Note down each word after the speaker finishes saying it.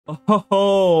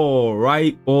Oh,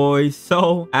 right, boys.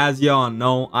 So, as y'all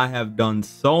know, I have done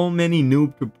so many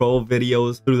Noob to Pro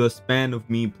videos through the span of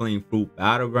me playing Fruit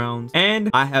Battlegrounds, and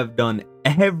I have done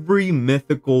every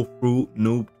mythical fruit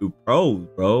Noob to Pros,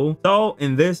 bro. So,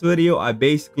 in this video, I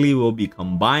basically will be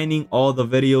combining all the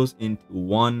videos into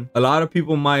one. A lot of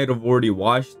people might have already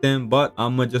watched them, but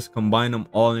I'm gonna just combine them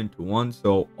all into one,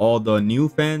 so all the new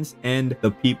fans and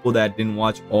the people that didn't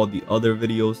watch all the other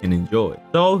videos can enjoy.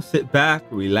 So, sit back,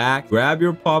 relax, grab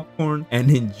your popcorn,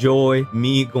 and enjoy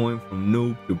me going from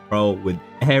Noob to Pro with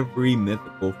every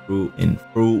mythical fruit in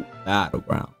Fruit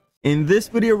Battlegrounds. In this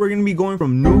video, we're going to be going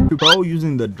from Noob to Pro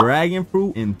using the Dragon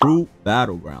Fruit in Fruit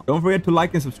Battleground. Don't forget to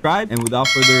like and subscribe. And without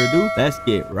further ado, let's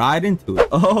get right into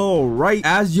it. All right,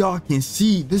 as y'all can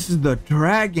see, this is the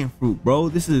Dragon Fruit, bro.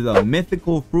 This is a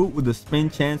mythical fruit with a spin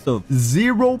chance of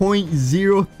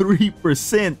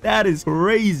 0.03%. That is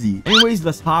crazy. Anyways,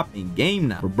 let's hop in game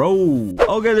now, bro.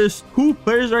 Okay, there's two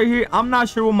players right here. I'm not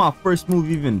sure what my first move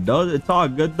even does. It's all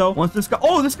good though. Once this guy,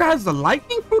 oh, this guy has a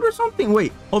lightning fruit or something.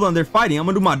 Wait, hold on, they're fighting. I'm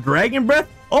gonna do my dragon breath.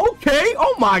 Okay,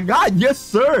 oh my god, yes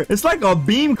sir. It's like a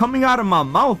beam coming out of my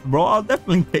mouth, bro. I'll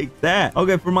definitely take that.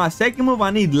 Okay, for my second move,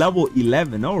 I need level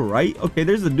 11. All right, okay,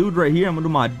 there's a dude right here. I'm gonna do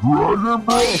my dragon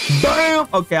breath. Bam.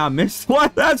 Okay, I missed.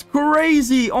 What? That's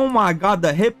crazy. Oh my god,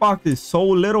 the hitbox is so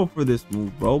little for this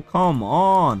move, bro. Come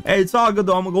on. Hey, it's all good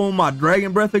though. I'm gonna go with my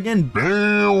dragon breath again.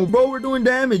 Bam. Bro, we're doing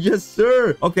damage. Yes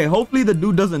sir. Okay, hopefully the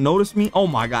dude doesn't notice me. Oh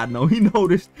my god, no, he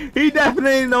noticed. He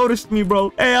definitely noticed me,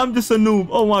 bro. Hey, I'm just a noob.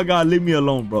 Oh my god, leave me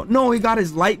alone, bro. No, he got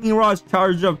his lightning rods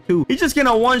charged up too. He's just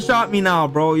gonna one-shot me now,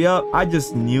 bro. Yup, I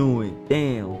just knew it.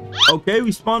 Damn. Okay,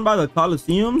 we spawned by the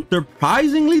Coliseum.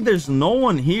 Surprisingly, there's no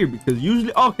one here because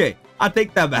usually, okay, I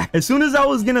take that back. As soon as I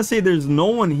was gonna say there's no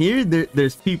one here,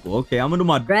 there's people. Okay, I'm gonna do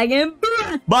my dragon.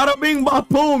 Bada bing, bada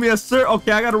boom. Yes sir.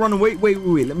 Okay, I gotta run away. Wait.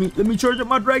 Let me charge up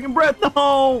my dragon breath.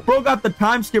 No, bro got the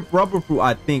time skip rubber fruit,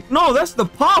 I think. No, that's the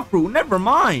paw fruit. Never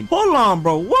mind. Hold on,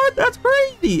 bro. What? That's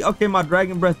crazy. Okay, my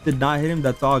dragon breath did not hit him.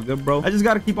 That's all good, bro. I just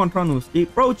gotta keep on trying to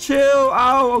escape, bro. Chill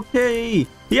out. Okay,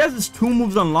 he has his two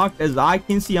moves unlocked. As I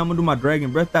can see, I'm gonna do my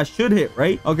dragon breath. That should hit,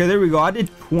 right? Okay, there we go. I did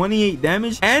 28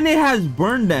 damage and it has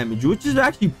burn damage, which is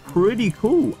actually pretty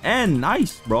cool and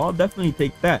nice, bro. I'll definitely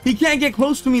take that. He can't get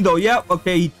close to me though. Yep.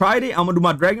 Okay, he tried it. I'm gonna do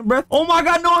my dragon breath. Oh my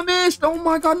god, no, I missed. Oh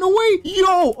my god, no way.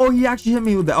 Yo. Oh, he actually hit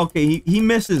me with that. Okay, he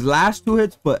missed his last two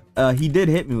hits, but he did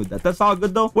hit me with that. That's all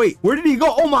good though. Wait, where did he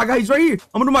go? Oh my god, he's right here.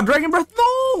 I'm gonna do my dragon breath.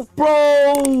 No,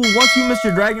 bro. Once you miss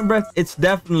your dragon breath, it's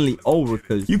definitely over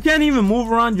because you can't even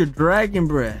move around your dragon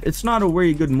breath. It's not a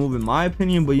very good move in my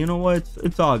opinion, but you know what?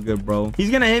 It's all good, bro. He's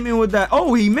gonna hit me with that.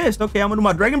 Oh, he missed. Okay, I'm gonna do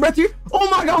my dragon breath here. Oh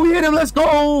my god, we hit him. Let's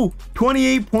go.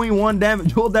 28.1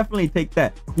 damage. We'll definitely take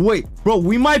that. Wait, bro,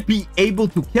 we might be able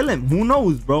to kill him. Who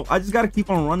knows, bro? I just gotta keep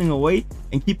on running away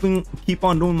and keep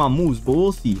on doing my moves, but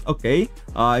we'll see. Okay,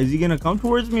 is he gonna come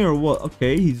towards me or what?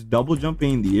 Okay, he's double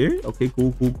jumping in the air. Okay,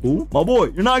 cool. My boy,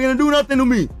 you're not gonna do nothing to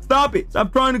me. Stop it.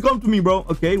 Stop trying to come to me, bro.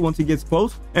 Okay, once he gets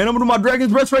close, and I'm gonna do my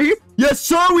dragon's breath right here. Yes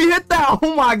sir, we hit that.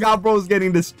 Oh my god, bro's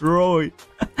getting destroyed.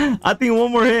 I think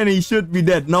one more hit and he should be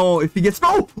dead. No, if he gets,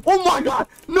 no. Oh my god,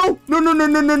 no. I'm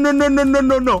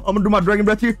gonna do my dragon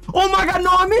breath here. Oh my god,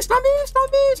 no, I missed.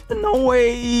 No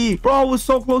way, bro. I was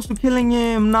so close to killing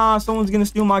him. Nah, someone's gonna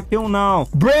steal my kill now.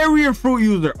 Barrier fruit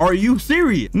user, are you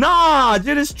serious? Nah,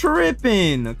 Jit is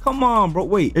tripping. Come on, bro.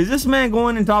 Wait, is this man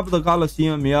going on top of the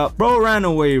Coliseum? Yup, bro ran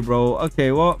away, bro.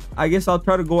 Okay, well, I guess I'll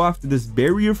try to go after this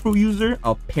barrier fruit user.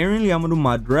 Apparently, I'm gonna do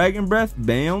my dragon breath.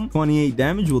 Bam, 28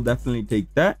 damage. We'll definitely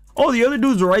take that. Oh, the other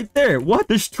dudes are right there. What?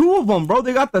 There's two of them, bro.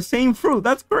 They got the same fruit.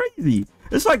 That's crazy.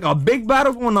 It's like a big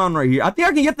battle going on right here. I think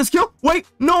I can get this kill. Wait,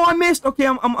 no, I missed. Okay,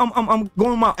 I'm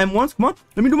going my M1s. Come on,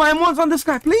 let me do my M1s on this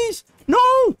guy, please. No,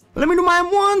 let me do my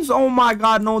M1s. Oh my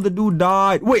god, no, the dude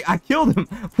died. Wait, I killed him.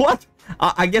 What?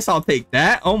 I guess I'll take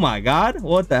that. Oh my god,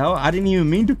 what the hell? I didn't even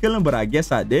mean to kill him, but I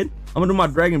guess I did. I'm gonna do my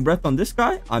dragon breath on this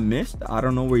guy. I missed. I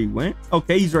don't know where he went.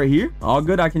 Okay, he's right here. All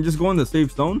good. I can just go in the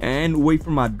safe zone and wait for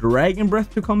my dragon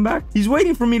breath to come back. He's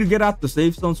waiting for me to get out the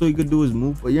safe zone so he could do his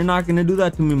move, but you're not gonna do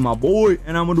that to me, my boy.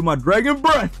 And I'm gonna do my dragon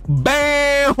breath.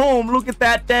 Bam! Look at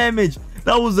that damage.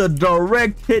 That was a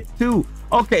direct hit too.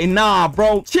 Okay, nah,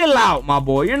 bro. Chill out, my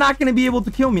boy. You're not gonna be able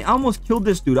to kill me. I almost killed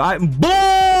this dude.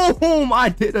 Boom!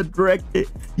 I did a direct hit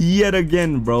yet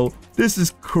again, bro. This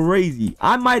is crazy.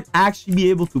 I might actually be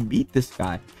able to beat this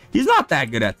guy. He's not that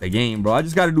good at the game, bro. I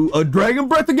just gotta do a dragon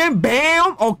breath again.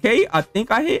 Bam! Okay, I think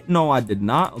I hit. No, I did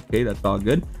not. Okay, that's all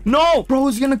good. No, bro,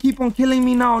 he's gonna keep on killing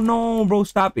me now. No, bro,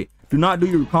 stop it. Do not do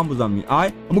your combos on me. All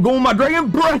right, I'm gonna go with my dragon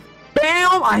breath.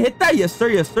 Bam! I hit that. Yes, sir.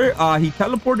 Yes, sir. He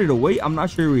teleported away. I'm not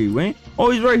sure where he went.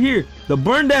 Oh, he's right here. The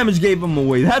burn damage gave him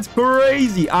away. That's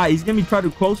crazy. All right, he's gonna be trying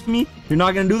to close to me. You're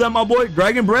not gonna do that, my boy.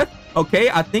 Dragon breath. Okay,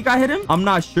 I think I hit him. I'm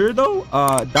not sure though.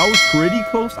 That was pretty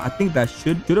close. I think that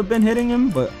should have been hitting him,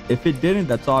 but if it didn't,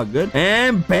 that's all good.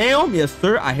 And bam, yes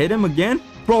sir, I hit him again.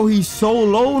 Bro, he's so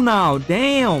low now.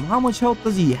 Damn, how much health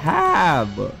does he have?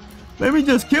 Let me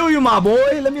just kill you, my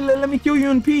boy. Let me kill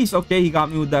you in peace. Okay, he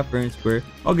got me with that fair and square.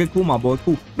 Okay, cool, my boy,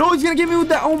 cool. No, he's gonna get me with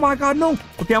that. Oh my god, no.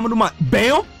 Okay, I'm gonna do my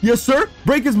bam. Yes sir,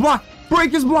 break his block.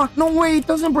 Break his block. No way, it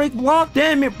doesn't break block.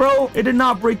 Damn it, bro. It did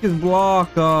not break his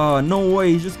block. No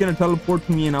way. He's just gonna teleport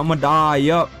to me and I'm gonna die.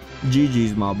 Yup.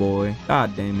 GG's, my boy.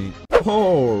 God damn it.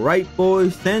 All right,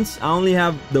 boys, since I only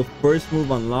have the first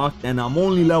move unlocked and I'm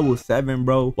only level 7,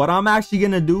 bro, what I'm actually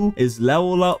gonna do is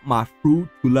level up my fruit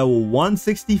to level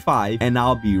 165 and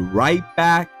I'll be right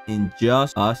back in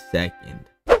just a second.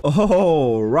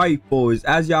 All right, boys,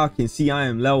 as y'all can see, I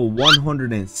am level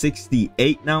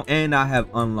 168 now and I have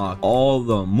unlocked all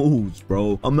the moves,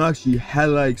 bro. I'm actually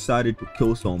hella excited to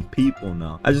kill some people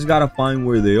now. I just gotta find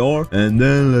where they are and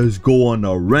then let's go on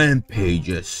a rampage,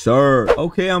 yes sir.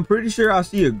 Okay, I'm pretty sure I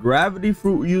see a gravity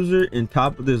fruit user in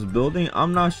top of this building.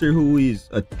 I'm not sure who he's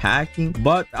attacking,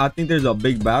 but I think there's a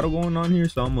big battle going on here,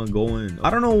 so I'm gonna go in.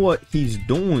 I don't know what he's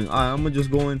doing. I'm gonna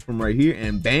just go in from right here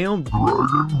and bam.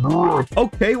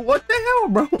 Okay, what the hell,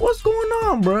 bro? What's going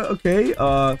on, bro? Okay,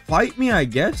 fight me, I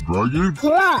guess.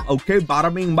 Okay,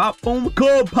 bada bing bop boom,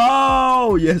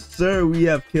 kapow. Yes sir, we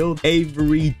have killed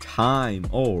every time.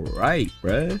 All right,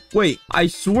 bro. Wait, I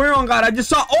swear on God, I just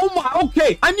saw, oh my,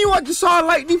 okay, I knew I just saw a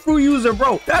lightning fruit user,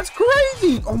 bro. That's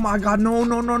crazy. Oh my God,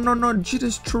 no, shit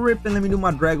is tripping. Let me do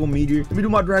my dragon meteor.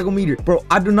 Bro,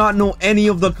 I do not know any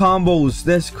of the combos.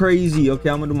 That's crazy. Okay,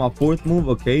 I'm gonna do my fourth move.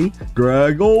 Okay,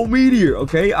 dragon meteor.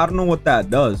 Okay, I don't know what that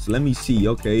does. Let me see.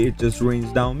 Okay, it just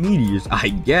rains down meteors, I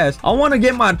guess. I want to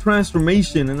get my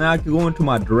transformation and then I can go into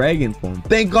my dragon form.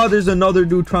 Thank God there's another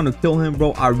dude trying to kill him,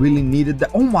 bro. I really needed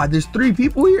that. Oh my, there's 3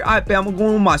 people here. I'm gonna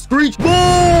go with my screech.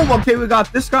 Boom. Okay, we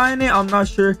got this guy in it. I'm not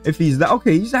sure if he's that.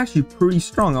 Okay, he's actually pretty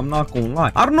strong. I'm not gonna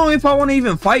lie. I don't know if I want to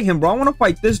even fight him, bro. I want to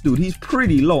fight this dude. He's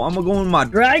pretty low. I'm gonna go with my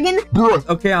dragon breath.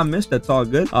 Okay, I missed. That's all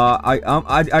good.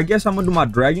 I guess I'm gonna do my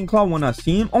dragon claw when I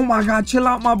see him. Oh my God, chill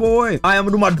out, my boy. I am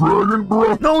gonna do my dragon breath.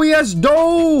 No, he has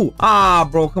dough. Ah,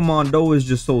 bro, come on. Dough is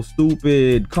just so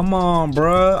stupid. Come on,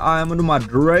 bro. I am gonna do my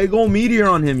dragon meteor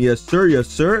on him. Yes sir, yes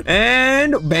sir.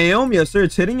 And bam, yes sir,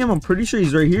 it's hitting him. I'm pretty sure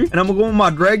he's right here. And I'm gonna go with my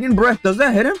dragon breath. Does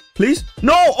that hit him, please?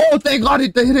 No. Oh, thank God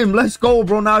it hit him. Let's go,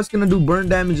 bro. Now it's gonna do burn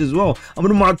damage as well. I'm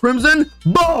gonna do my crimson.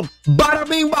 Boom. Bada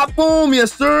bing bop boom.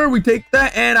 Yes sir, we take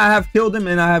that and I have killed him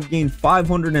and I have gained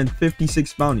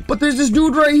 556 bounty. But there's this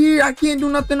dude right here. I can't do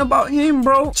nothing about him,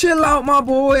 bro. Chill out, my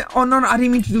boy. Oh no, I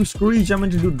didn't mean to do screech. I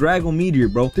meant to do dragon meteor,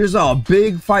 bro. There's a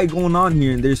big fight going on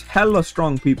here and there's hella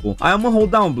strong people. I'm gonna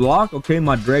hold down block. Okay,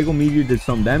 my dragon meteor did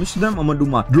some damage to them. I'm gonna do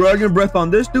my dragon breath on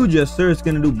this dude. Yes sir, it's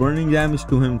gonna do burning damage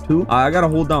to him too. I gotta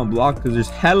hold down block because there's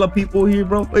hella people here,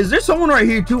 bro. Is there someone right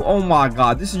here too? Oh my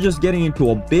God, this is just getting into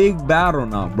a big battle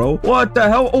now, bro. What the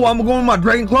hell? Oh, I'm gonna go with my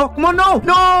dragon claw. Come on, no,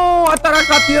 I thought I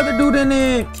got the other dude in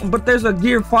it, but there's a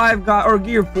gear 5 guy or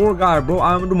gear 4 guy, bro.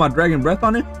 I'm gonna do my dragon breath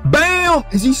on it. Bam.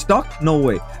 Is he stuck? No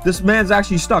way. This man's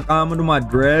actually stuck. I'm gonna do my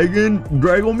dragon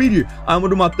meteor. I'm gonna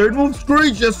do my third move,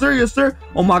 screech. Yes sir, yes sir.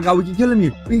 Oh my God, we can kill him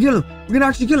here. We can kill him. We can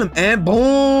actually kill him. And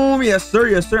boom. Yes sir,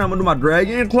 yes sir. I'm gonna do my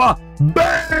dragon claw.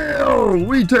 Bam.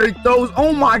 We take those.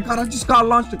 Oh my God, I just got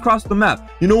launched across the map.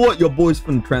 You know what? Your boy's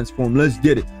finna transform. Let's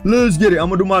get it. I'm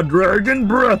gonna do my dragon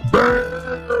breath.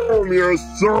 Bam.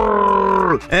 Yes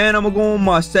sir. And I'm gonna go on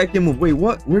my second move. Wait,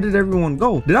 what? Where did everyone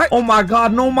go? Did I? Oh my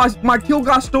God, no, my kill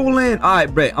got stolen. All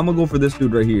right, bro, I'm gonna go for this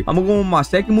dude right here. I'm gonna go on my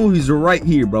second move. He's right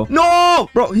here, bro. No,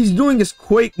 bro, he's doing his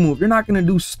quake move. You're not gonna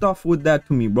do stuff with that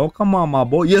to me, bro. Come on, my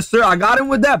boy. Yes sir, I got him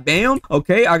with that. Bam.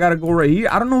 Okay, I gotta go right here.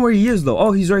 I don't know where he is though.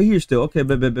 Oh, he's right here still. Okay,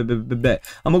 bet.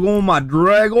 I'm gonna go on my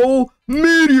dragon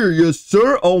meteor. Yes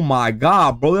sir. Oh my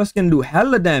God, bro, that's gonna do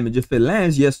hella damage if it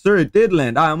lands. Yes sir, it did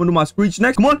land. All right, I'm gonna do my screech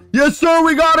next. Come on. Yes sir,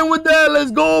 we got him with that.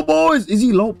 Let's go, boys. Is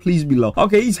he low? Please be low.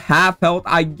 Okay, he's half health.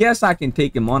 I guess I can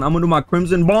take him on. I'm gonna do my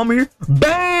crimson bomb here.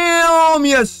 Bam.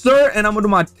 Yes sir. And I'm gonna do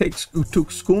my take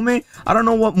skume. I don't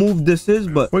know what move this is,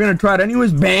 but we're gonna try it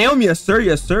anyways. Bam. Yes sir,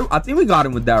 yes sir. I think we got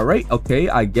him with that, right? Okay,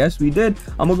 I guess we did.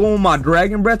 I'm gonna go with my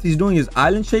dragon breath. He's doing his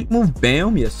island shake move.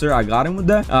 Bam. Yes sir, I got him with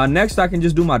that. Next I can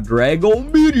just do my dragon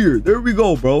Drago Meteor. There we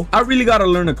go, bro. I really gotta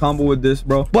learn a combo with this,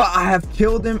 bro. But I have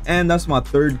killed him, and that's my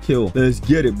 3rd kill. Let's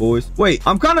get it, boys. Wait,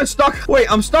 I'm kind of stuck.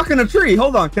 Wait, I'm stuck in a tree.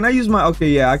 Hold on. Can I use my... Okay,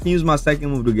 yeah, I can use my 2nd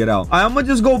move to get out. I'm gonna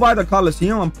just go by the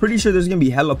Coliseum. I'm pretty sure there's gonna be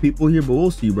hella people here, but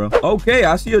we'll see, bro. Okay,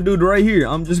 I see a dude right here.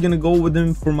 I'm just gonna go with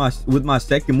him for my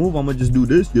 2nd move. I'm gonna just do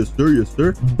this. Yes, sir. Yes,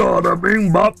 sir. Bada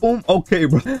bing, bop, boom. Okay,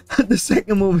 bro. The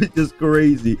 2nd move is just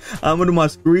crazy. I'm gonna do my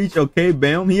Screech. Okay,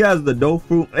 bam. He has the Ope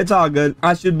Fruit. It's all good.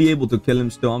 I should be able to kill him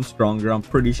still. I'm stronger. I'm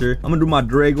pretty sure. I'm gonna do my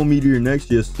Drago Meteor next.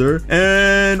 Yes, sir.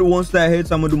 And once that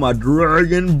hits, I'm gonna do my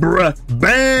Dragon Breath.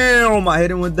 Bam! I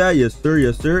hit him with that. Yes, sir.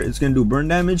 Yes, sir. It's gonna do burn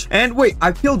damage. And wait,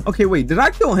 I killed... Okay, wait. Did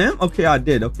I kill him? Okay, I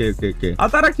did. Okay. I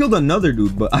thought I killed another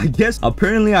dude, but I guess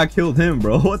apparently I killed him,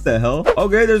 bro. What the hell?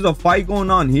 Okay, there's a fight going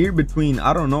on here between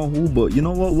I don't know who, but you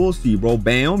know what? We'll see, bro.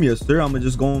 Bam. Yes, sir. I'm gonna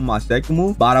just go with my 2nd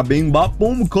move. Bada bing, bop,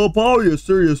 boom. Kapow. Yes,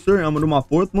 sir. Yes, sir. I'm gonna do my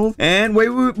 4th move. And wait,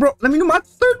 bro. Let me do my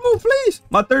 3rd move, please.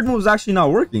 My 3rd move is actually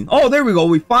not working. Oh, there we go.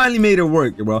 We finally made it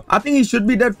work, bro. I think he should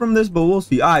be dead from this, but we'll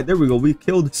see. All right, there we go. We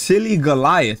killed Silly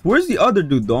Goliath. Where's the other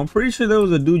dude, though? I'm pretty sure there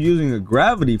was a dude using a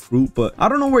gravity fruit, but I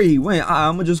don't know where he went.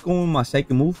 I'm gonna just go with my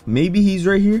 2nd move. Maybe he's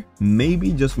right here.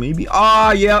 Maybe, just maybe.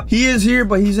 Ah, yeah, he is here,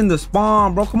 but he's in the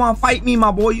spawn, bro. Come on, fight me,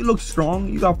 my boy. You look strong.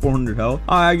 You got 400 health.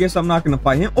 I guess I'm not gonna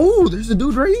fight him. Oh, there's a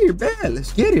dude right here. Bad.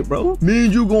 Let's get it, bro. Me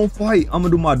and you gonna fight. I'm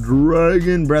gonna do my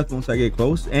Dragon Breath once I get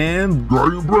close. And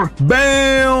Dragon Breath.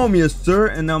 Bam. Yes, sir.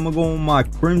 And now I'm gonna go with my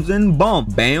Crimson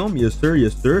Bump. Bam. Yes, sir.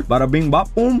 Yes, sir. Bada bing,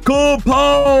 bop, boom.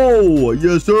 Kapow.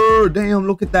 Yes, sir. Damn,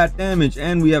 look at that damage.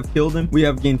 And we have killed him. We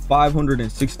have gained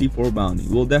 564 bounty.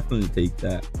 We'll definitely take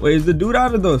that. Wait, is the dude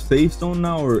out of the safe zone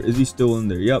now, or is he still in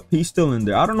there? Yep, he's still in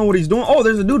there. I don't know what he's doing. Oh,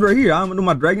 there's a dude right here. I'm gonna do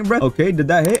my Dragon Breath. Okay, did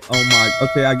that hit? Oh my.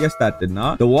 Okay, I guess that did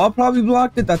not. The wall probably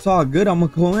blocked it. That's all good. I'm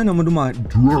gonna go in. I'm gonna do my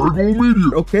Dragon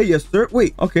Meteor. Okay, yes, sir.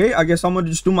 Wait. Okay, I guess I'm gonna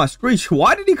just do my Screech.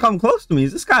 Why did he come close to me?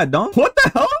 Is this guy dumb? What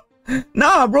the hell?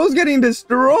 Nah, bro's getting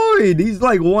destroyed. He's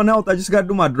like 1 health. I just gotta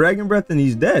do my Dragon Breath and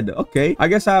he's dead. Okay, I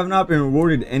guess I have not been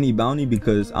rewarded any bounty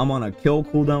because I'm on a kill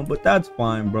cooldown, but that's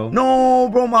fine, bro. No,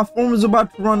 bro, my form is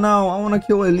about to run out. I want to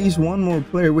kill at least 1 more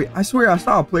player. Wait, I swear I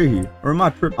saw a player here. Or am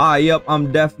I tripping? Ah, yep,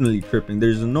 I'm definitely tripping.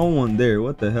 There's no one there.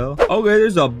 What the hell? Okay,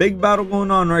 there's a big battle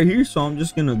going on right here, so I'm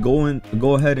just gonna go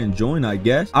ahead and join, I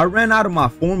guess. I ran out of my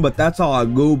form, but that's how I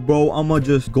go, bro. I'm gonna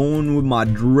just go in with my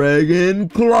Dragon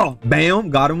Claw. Bam,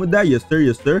 got him with that. Yes, sir.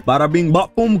 Yes, sir. Bada bing,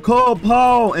 bop, boom,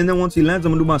 kapow. And then once he lands,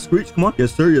 I'm gonna do my Screech. Come on.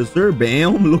 Yes, sir. Yes, sir.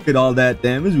 Bam. Look at all that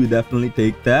damage. We definitely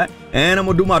take that. And I'm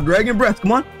gonna do my Dragon Breath.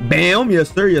 Come on. Bam.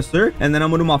 Yes, sir. Yes, sir. And then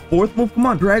I'm gonna do my 4th move. Come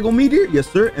on. Drago Meteor. Yes,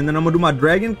 sir. And then I'm gonna do my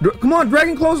Dragon. Come on.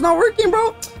 Dragon Claw's not working,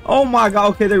 bro. Oh my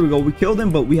god. Okay, there we go. We killed him,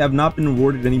 but we have not been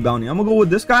rewarded any bounty. I'm gonna go with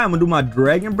this guy. I'm gonna do my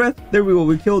Dragon Breath. There we go.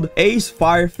 We killed Ace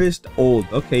Fire Fist Old.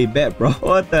 Okay, bet, bro.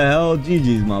 What the hell?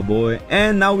 GG's, my boy.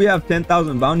 And now we have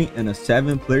 10,000 bounty and a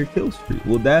 7-player kill streak.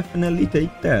 We'll definitely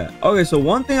take that. Okay, so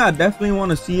one thing I definitely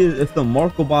want to see is if the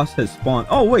Marco boss has spawned.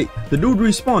 Oh wait, the dude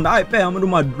respawned. I bet. I'm gonna do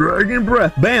my Dragon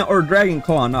Breath. Bam. Or Dragon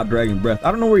Claw, not Dragon Breath.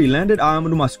 I don't know where he landed. I'm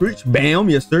gonna do my Screech. Bam.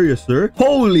 Yes, sir. Yes, sir.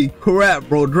 Holy crap,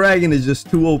 bro. Dragon is just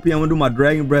too OP. I'm gonna do my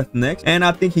Dragon Breath next. And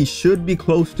I think he should be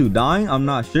close to dying. I'm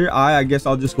not sure. I guess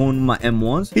I'll just go into my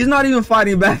M1s. He's not even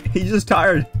fighting back. He's just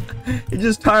tired. He's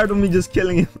just tired of me just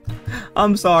killing him.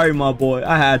 I'm sorry, my boy.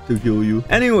 I had to kill you.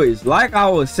 Anyways, like I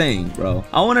was saying, bro,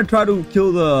 I want to try to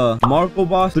kill the Marco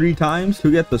boss 3 times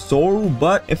to get the Soru,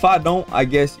 but if I don't, I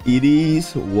guess it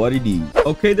is what it is.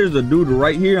 Okay, there's a dude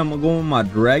right here. I'm gonna go with my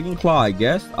Dragon Claw, I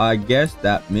guess. I guess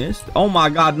that missed. Oh my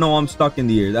god, no, I'm stuck in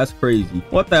the air. That's crazy.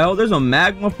 What the hell? There's a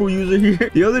Magma Fruit user here.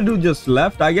 The other dude just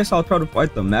left. I guess I'll try to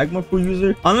fight the Magma Fruit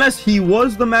user, unless he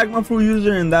was the Magma Fruit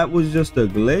user and that was just a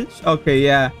glitch. Okay,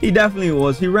 yeah, he definitely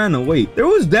was. He ran away. There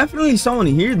was definitely someone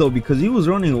here though, because he was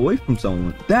running away from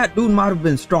someone. That dude might have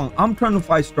been strong. I'm trying to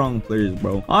fight strong players,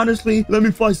 bro. Honestly, let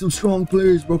me fight some strong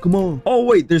players, bro. Come on. Oh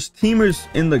wait, there's teamers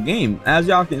in the game. As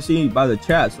y'all can see by the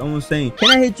chat, someone's saying, can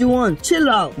I hit you on? Chill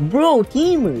out, bro.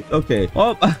 Teamers. Okay,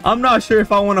 well, I'm not sure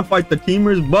if I want to fight the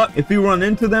teamers, but if you run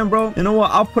into them, bro, you know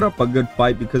what, I'll put up a good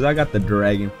fight because I got the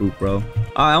Dragon Fruit, bro.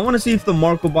 I want to see if the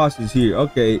Marco boss is here.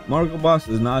 Okay, Marco boss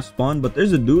is not spawned, but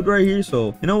there's a dude right here,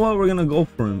 so you know what, we're gonna go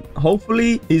for him.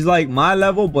 Hopefully he's like my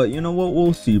level, but you know what,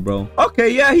 we'll see, bro. Okay,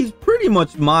 yeah, he's pretty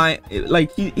much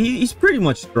he's pretty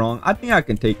much strong. I think I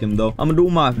can take him though. I'm gonna do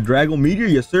my Drago Meteor,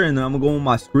 yes sir, and then I'm gonna go with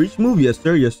my Screech move, yes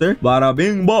sir, yes sir. Bada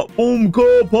bing bop boom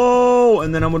kapow,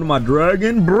 and then I'm gonna do my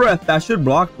Dragon Breath. That should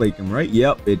block flake him, right?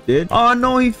 Yep, it did. Oh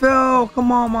no, he fell.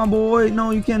 Come on, my boy.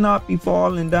 No, you cannot be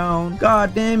falling down.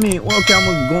 God damn it. Well, okay, I'm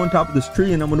gonna go on top of this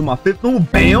tree and I'm gonna do my 5th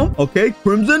move. Bam. Okay,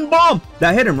 Crimson Bomb.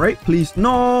 That hit him, right? Please,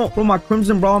 no. Bro, my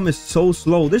Crimson Bomb is so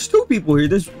slow. There's there's two people here.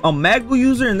 There's a Magma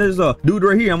user and there's a dude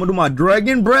right here. I'm gonna do my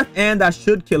Dragon Breath and that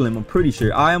should kill him. I'm pretty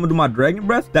sure. I'm gonna do my Dragon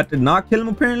Breath. That did not kill him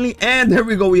apparently. And there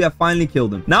we go. We have finally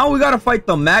killed him. Now we gotta fight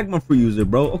the Magma Fruit user,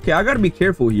 bro. Okay, I gotta be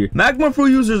careful here. Magma Fruit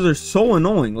users are so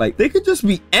annoying. Like, they could just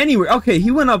be anywhere. Okay,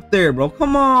 he went up there, bro.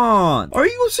 Come on. Are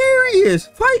you serious?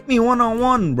 Fight me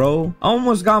one-on-one, bro. I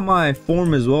almost got my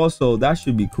form as well, so that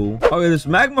should be cool. Okay, this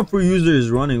Magma Fruit user is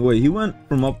running. Wait, he went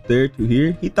from up there to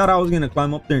here. He thought I was gonna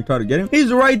climb up there and try to get him.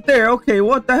 He's right there. Okay,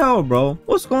 what the hell, bro?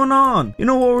 What's going on? You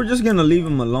know what? We're just gonna leave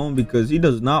him alone because he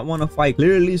does not want to fight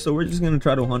clearly, so we're just gonna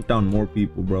try to hunt down more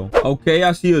people, bro. Okay,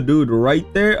 I see a dude right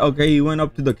there. Okay, he went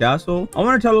up to the castle. I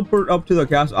want to teleport up to the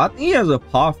castle. I think he has a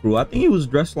paw fruit. I think he was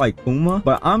dressed like Kuma,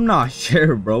 but I'm not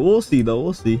sure, bro. We'll see though.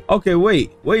 We'll see. Okay,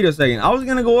 wait a second. I was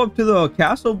gonna go up to the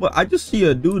castle, but I just see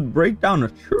a dude break down a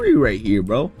tree right here,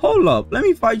 bro. Hold up, let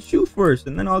me fight you first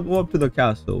and then I'll go up to the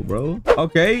castle, bro.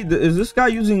 Okay, is this guy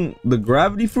using the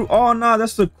gravity fruit? Oh no,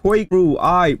 that's the quake fruit.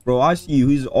 All right, bro, I see you.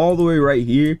 He's all the way right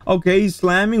here. Okay, he's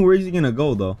slamming. Where is he gonna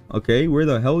go though? Okay, where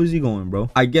the hell is he going, bro?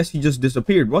 I guess he just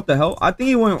disappeared. What the hell? I think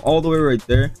he went all the way right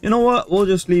there. You know what? We'll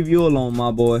just leave you alone,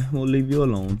 my boy. We'll leave you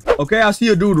alone. Okay, I see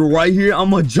a dude right here. I'm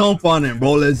gonna jump on him,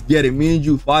 bro. Let's get it. Me and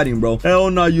you fighting, bro. Hell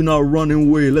no, you're not running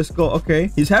away. Let's go.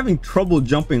 Okay, he's having trouble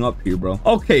jumping up here, bro.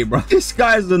 Okay, bro, this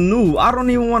guy's a noob. I don't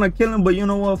even want to kill him, but you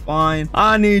know what? Fine,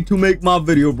 I need to make my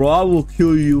video, bro. I will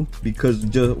kill you because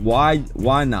just why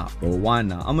not, bro? Why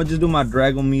not? I'm gonna just do my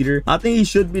Dragon meter. I think he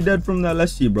should be dead from that.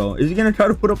 Let's see, bro. Is he gonna try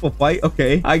to put up a fight?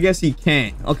 Okay, I guess he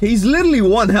can't. Okay, he's literally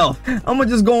 1 health. I'm gonna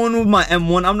just go in with my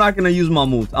M1. I'm not gonna use my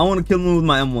moves. I want to kill him with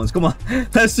my M1s. Come on.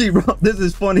 Let's see, bro. This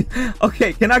is funny.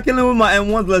 Okay, can I kill him with my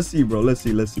M1s? Let's see, bro. Let's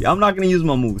see. I'm not gonna use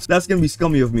my moves. That's gonna be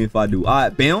scummy of me if I do. All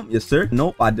right, bam. Yes, sir.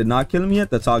 Nope, I did not kill him yet.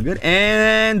 That's all good.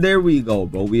 And there we go,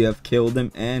 bro. We have killed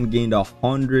him and gained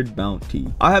 100 bounty.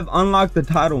 I have unlocked the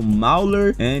title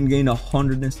Mauler and gained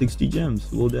 160 gems.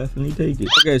 We'll definitely take it.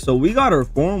 Okay, so we got our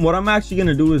form. What I'm actually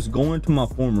gonna do is go into my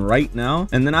form right now,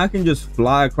 and then I can just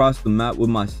fly across the map with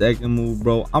my second move,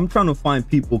 bro. I'm trying to find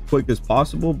people quick as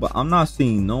possible, but I'm not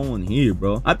seeing no one here,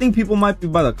 bro. I think people might be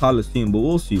by the Coliseum, but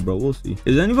we'll see, bro. We'll see.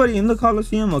 Is anybody in the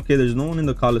Coliseum? Okay, there's no one in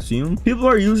the Coliseum. People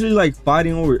are usually like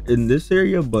fighting over in this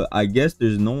area, but I guess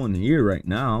there's no one here right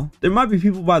now. There might be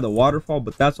people by the waterfall,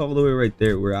 but that's all the way right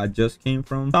there where I just came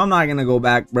from. So I'm not gonna go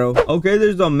back, bro. Okay,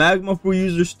 there's a Magma Fruit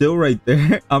user still right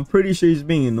there. I'm pretty sure he's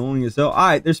being annoying as hell. All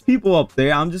right, there's people up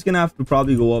there. I'm just gonna have to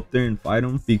probably go up there and fight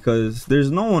them because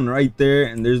there's no one right there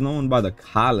and there's no one by the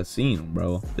Coliseum,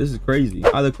 bro. This is crazy.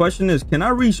 The question is, can I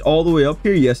reach all the way up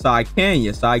here? Yes, I can.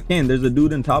 Yes, I can. There's a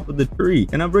dude on top of the tree.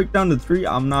 Can I break down the tree?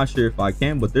 I'm not sure if I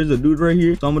can, but there's a dude right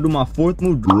here. So I'm gonna do my fourth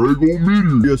move. Dragon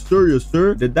meter. Yes, sir. Yes,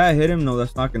 sir. Did that hit him? No,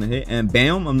 that's not gonna hit. And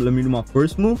bam, let me do my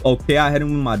first move. Okay, I hit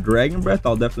him with my Dragon Breath.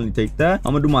 I'll definitely take that.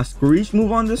 I'm gonna do my Screech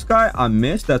move on this guy. I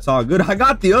missed. That's all good. I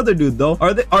got the other dude though.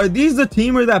 Are these the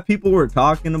teamer that people were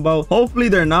talking about? Hopefully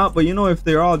they're not, but you know, if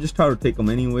they're all, just try to take them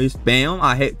anyways. Bam,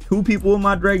 I hit 2 people with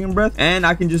my Dragon Breath, and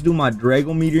I can just do my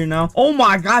Dragon meteor now. Oh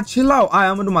my god, chill out.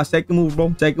 I'm gonna do my second move,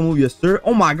 bro. Second move, yes sir.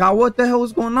 Oh my god, what the hell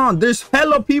is going on? There's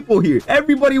hella people here.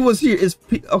 Everybody was here.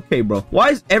 Okay, bro, why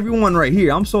is everyone right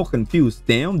here? I'm so confused.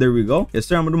 Damn, there we go. Yes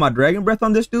sir, I'm gonna do my Dragon Breath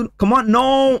on this dude. Come on.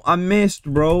 No, I missed,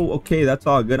 bro. Okay, that's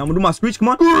all good. I'm gonna do my Screech. Come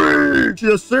on.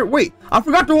 Yes sir. Wait, I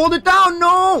forgot to hold it down.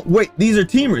 No, wait, these are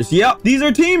teamers. Yep, these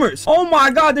are teamers. Oh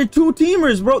my god, they're 2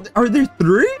 teamers, bro. Are there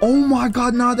 3? Oh my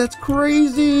god, nah, that's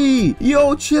crazy.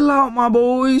 Yo, chill out, my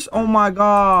boys. Oh my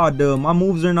god, my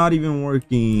moves are not even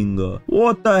working.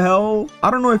 What the hell?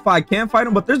 I don't know if I can fight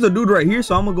him, but there's a dude right here,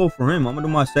 so I'm gonna go for him. I'm gonna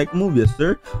do my second move. Yes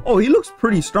sir. Oh, he looks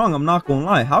pretty strong. I'm not gonna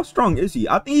lie. How strong is he?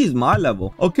 I think he's my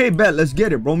level. Okay, bet. Let's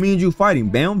get it, bro. Me and you fighting.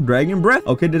 Bam, Dragon Breath.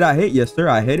 Okay, did I hit? Yes sir,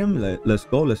 I hit him. Let's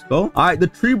go. All right, the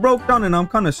tree broke down and I'm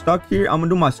kind of stuck here. I'm gonna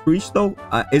do my Screech though.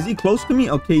 Is he close to me?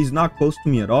 Okay, he's not close to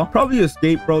me at all. Probably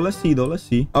escaped, bro. Let's see though. Let's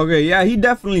see. Okay, yeah, he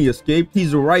definitely escaped.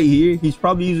 He's right here. He's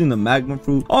probably using the Magma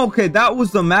Fruit. Okay, that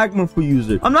was the Magma Fruit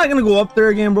user. I'm not gonna go up there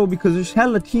again, bro, because there's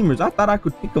hella teamers. I thought I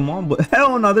could pick them on, but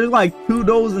hell no. There's like 2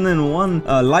 those and then 1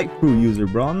 light fruit user,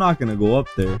 bro. I'm not gonna go up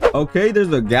there. Okay,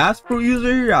 there's a gas fruit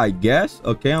user here, I guess.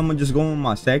 Okay, I'm gonna just go with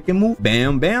my second move.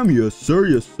 Bam, bam. Yes sir.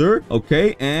 Yes sir.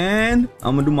 Okay, and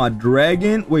I'm gonna do my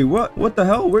Dragon. Wait, what the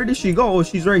hell? Where did she go? Oh,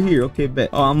 she's right here. Okay, bet.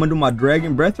 Oh, I'm gonna do my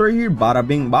Dragon Breath right here. Bada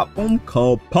bing bop boom.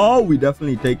 Kapow. We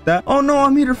definitely take that. Oh no, I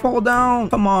made her fall down.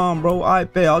 Come on, bro. I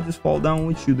bet I'll just fall down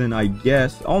with you then, I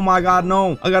guess. Oh my god,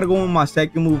 no. I gotta go with my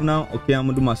second move now. Okay, I'm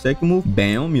gonna do my second move.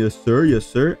 Bam. Yes sir. Yes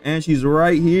sir. And she's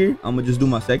right here. I'm gonna just do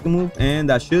my second move, and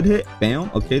that should hit.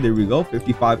 Bam. Okay, there we go.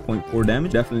 55.4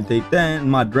 damage. Definitely take that. And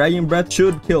my Dragon Breath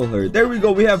should kill her. There we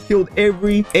go. We have killed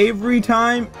every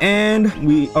time, and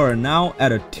we we are now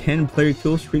at a 10-player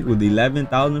kill streak with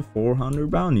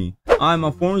 11,400 bounty. Alright,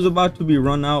 my form's about to be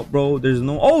run out, bro. There's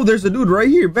no... Oh, there's a dude right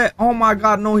here. Bet. Oh my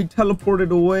god, no, he teleported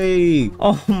away.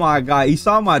 Oh my god, he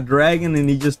saw my dragon and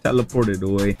he just teleported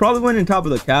away. Probably went on top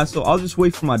of the castle. I'll just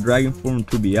wait for my dragon form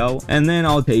to be out and then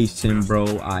I'll taste him, bro,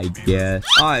 I guess.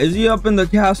 Alright, is he up in the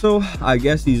castle? I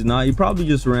guess he's not. He probably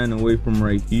just ran away from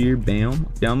right here. Bam.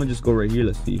 Okay, I'm gonna just go right here.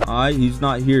 Let's see. Alright, he's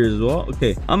not here as well.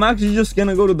 Okay, I'm actually just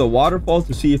gonna go to the waterfall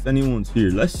to see if anyone's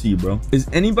here. Let's see, bro. Is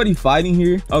anybody fighting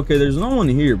here? Okay, there's no one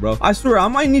here, bro. I swear I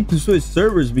might need to switch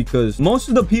servers because most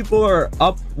of the people are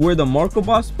up where the Marco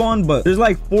boss spawned, but there's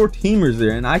like 4 teamers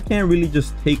there and I can't really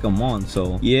just take them on.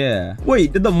 So yeah,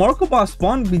 wait, did the Marco boss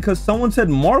spawn? Because someone said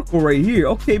Marco right here.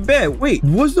 Okay, bet. Wait,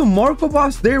 was the Marco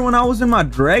boss there when I was in my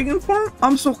dragon farm?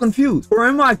 I'm so confused. Or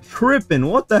am I tripping?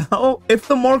 What the hell? If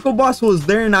the Marco boss was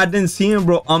there and I didn't see him,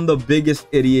 bro, I'm the biggest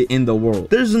idiot in the world.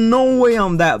 There's no way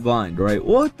I'm that blind, right?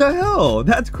 What the hell?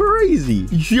 That's crazy.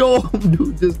 Yo,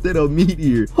 dude just did a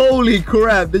meteor. Holy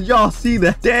crap, did y'all see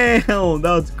that? Damn,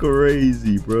 that's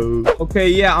crazy, bro. Okay,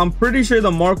 yeah, I'm pretty sure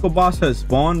the Marco boss has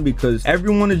spawned because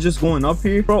everyone is just going up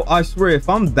here. Bro, I swear, if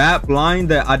I'm that blind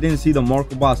that I didn't see the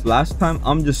Marco boss last time,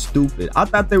 I'm just stupid. I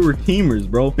thought they were teamers,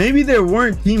 bro. Maybe they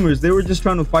weren't teamers. They were just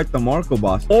trying to fight the Marco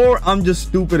boss. Or I'm just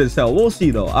stupid as hell. We'll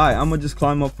see, though. All right, I'm gonna just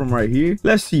climb up from right here.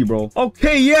 Let's see, bro.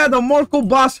 Okay, yeah, the Marco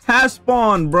boss has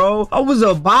spawned, bro. I was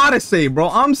about to say, bro,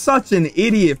 I'm such an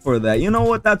idiot for that. You know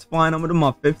what? That's fine. I'm gonna do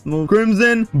my 5th move.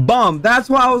 Crimson Bomb. That's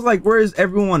why I was like, where is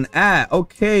everyone at?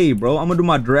 Okay, bro. I'm gonna do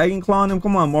my Dragon Claw on him.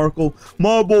 Come on, Marco.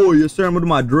 My boy. Yes, sir. I'm gonna do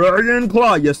my Dragon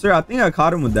Claw. Yes, sir. I think I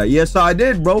caught him with that. Yes, I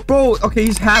did, bro. Bro, okay,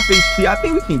 he's half HP. I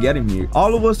think we can get him here.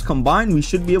 All of us combined, we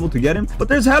should be able to get him. But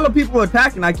there's hella people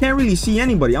attacking. I can't really see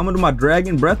anybody. I'm gonna do my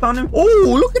Dragon Breath on him.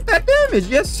 Oh, look at that damage.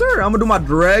 Yes, sir. I'm gonna do my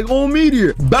Dragon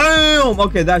Meteor. Bam.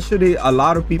 Okay, that should hit a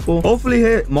lot of people. Hopefully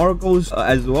hit Marco's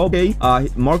as well. Okay,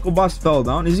 Marco boss fell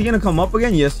down. Is he gonna come up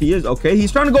again? Yes, he is. Okay,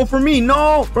 he's trying to go for me.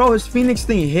 No, bro, his Phoenix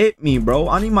thing hit me, bro.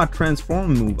 I need my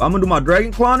transform move. I'm gonna do my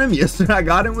Dragon Claw on him. Yes, sir. I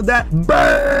got him with that.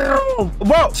 Bam.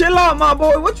 Bro, chill out, my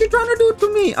boy. What you trying to do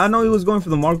to me? I know he was going for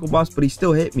the Marco boss, but he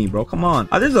still hit me, bro. Come on.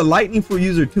 There's a lightning fruit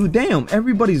user too. Damn,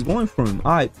 everybody's going for him.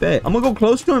 All right, bet. I'm gonna go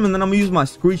close to him and then I'm gonna use my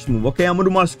Screech move. Okay, I'm gonna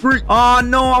do my Screech. Oh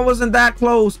no, I wasn't that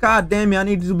close. God damn it, I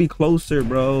need to be closer,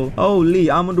 bro. Holy,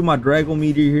 I'm gonna do my Dragon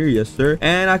Meteor here. Yes, sir.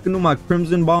 And I can do my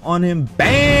Crimson Bomb on him.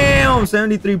 Bam.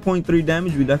 73.3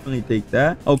 damage. We definitely take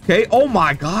that. Okay. Oh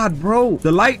my god, bro.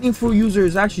 The lightning fruit user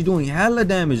is actually doing hella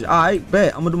damage. I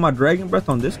bet. I'm gonna do my Dragon Breath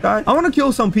on this guy. I want to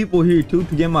kill some people here too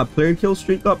to get my player kill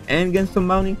streak up and get some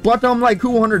bounty. But I'm like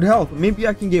 200 health. Maybe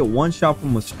I can get one shot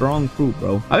from a strong fruit,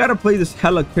 bro. I gotta play this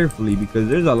hella carefully because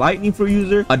there's a lightning fruit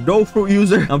user, a dope fruit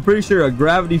user. I'm pretty sure a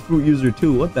gravity fruit user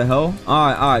too. What the hell?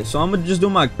 All right. So I'm gonna just do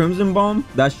my Crimson Bomb.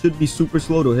 That should be super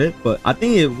slow to hit, but I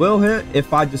think it will hit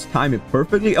if I just time it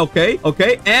perfectly. Okay,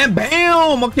 and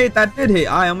bam. Okay, that did hit.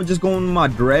 All right, I'm gonna just go on my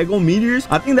Dragon Meteors.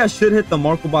 I think that should hit the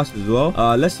Marco boss as well.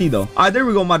 Let's see though. All right, there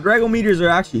we go. My Dragon Meteors are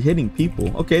actually hitting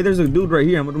people. Okay, there's a dude right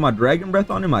here. I'm gonna do my Dragon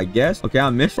Breath on him, I guess. Okay, I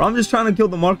missed. I'm just trying to kill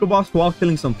the Marco boss while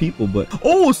killing some people, but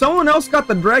oh, someone else got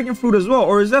the Dragon Fruit as well,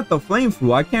 or is that the Flame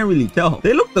Fruit? I can't really tell.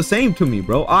 They look the same to me,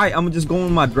 bro. All right, I'm gonna just go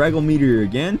on my Dragon Meteor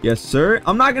again. Yes, sir.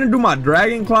 I'm not gonna do my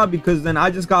Dragon Claw because then I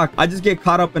just get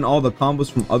caught up in all the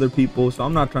combos from other people, so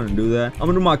I'm not trying to do that. I'm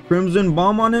gonna do my Crimson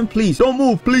Bomb on him. Please don't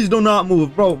move. Please do not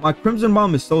move, bro. My Crimson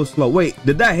Bomb is so slow. Wait,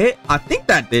 did that hit? I think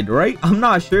that did, right? I'm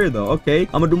not sure though. Okay,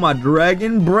 I'm gonna do my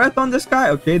Dragon Breath on this guy.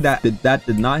 Okay, that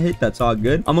did not hit. That's all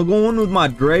good. I'm gonna go on with my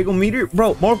Dragon Meteor.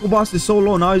 Bro, Marco boss is so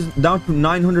low now. He's down to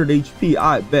 900 HP.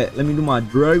 I bet. Let me do my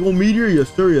Dragon Meteor.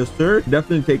 Yes, sir. Yes, sir.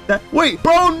 Definitely take that. Wait,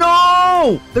 bro,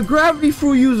 no! The gravity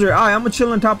fruit user. All right, I'm gonna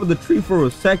chill on top of the tree for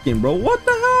a second, bro. What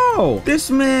the hell? This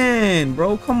man,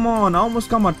 bro, come on. I almost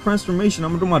got my transformation.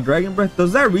 I'm gonna do my Dragon Breath.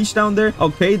 Does that reach down there?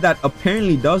 Okay, that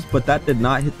apparently does, but that did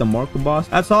not hit the Marco boss.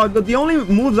 That's all good. The only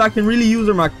moves I can really use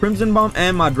are my Crimson Bomb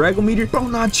and my Dragon Meteor. Bro,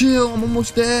 not chill. I'm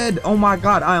almost dead. Oh my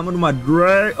god. I'm gonna do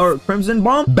my Crimson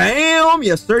Bomb. Bam.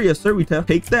 Yes, sir. Yes, sir. We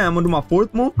take that. I'm gonna do my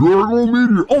 4th move. Dragon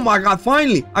Meteor. Oh my god.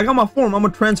 Finally, I got my form. I'm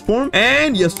gonna transform.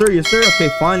 And yes, sir. Yes, sir. Okay,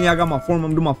 finally, I got my form.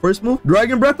 I'm gonna do my 1st move.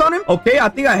 Dragon Breath on him. Okay, I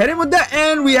think I hit him with that.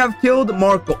 And we have killed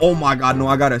Marco. Oh my god. No,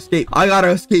 I gotta escape. I gotta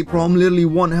escape, bro. I'm literally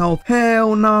 1 health.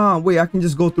 Hell nah. Wait, I can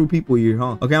just go through people here,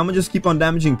 huh? Okay, I'm gonna just keep on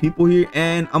damaging people here.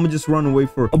 And I'm gonna just run away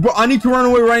for... Oh, bro, I need to run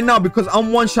away right now because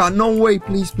I'm 1 shot. No way.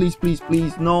 Please, please, please,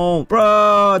 please. No.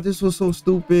 Bro, this was so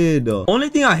stupid. Only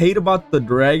thing I hate about the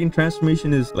Dragon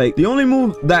transformation is like the only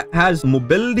move that has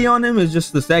mobility on him is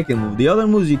just the 2nd move. The other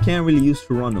moves you can't really use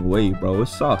to run away, bro. It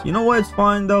sucks. You know what? It's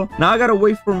fine though. Now I gotta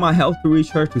wait for my health to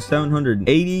recharge to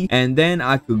 780 and then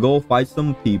I could go fight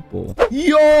some people. people.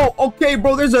 Yo, okay,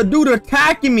 bro, there's a dude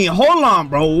attacking me. Hold on,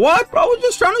 bro. What? Bro, I was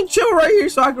just trying to chill right here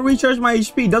so I can recharge my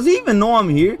HP. Does he even know I'm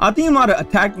here? I think he might have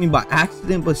attacked me by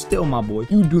accident, but still, my boy,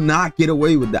 you do not get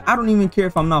away with that. I don't even care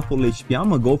if I'm not full HP. I'm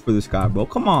gonna go for this guy, bro.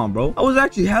 Come on, bro. I was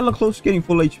actually hella close to getting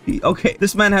full HP. Okay,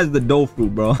 this man has the dough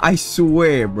fruit, bro. I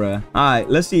swear, bro. All right,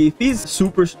 let's see. If he's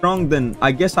super strong, then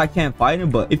I guess I can't fight him.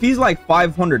 But if he's like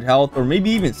 500 health or maybe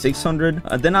even 600,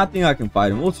 then I think I can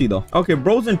fight him. We'll see, though. Okay,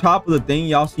 bro's on top of the thing.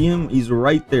 Y'all see him? He's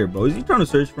right there, bro. Is he trying to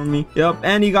search for me? Yep,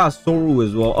 and he got Soru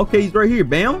as well. Okay, he's right here.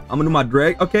 Bam. I'm gonna do my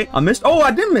drag. Okay, I missed. Oh,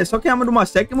 I did miss. Okay, I'm gonna do my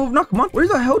second move. No, come on. Where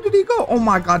the hell did he go? Oh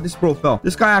my god, this bro fell.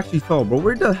 This guy actually fell, bro.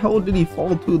 Where the hell did he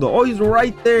fall to, though? Oh, he's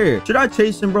right there. Should I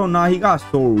chase him, bro? Nah, he got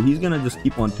Soru. He's gonna just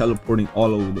keep on teleporting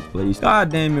all over the place. God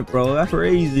damn it, bro. That's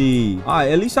crazy. All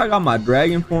right, at least I got my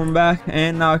dragon form back,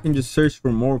 and now I can just search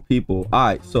for more people. All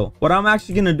right, so what I'm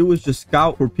actually gonna do is just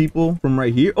scout for people from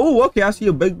right here. Oh, okay, I see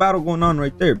a big battle going on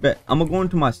right there. Bet I'm gonna go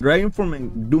into my dragon form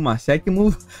and do my second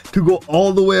move to go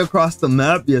all the way across the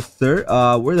map. Yes, sir.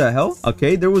 Where the hell?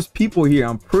 Okay, there was people here,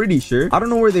 I'm pretty sure. I don't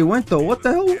know where they went, though. What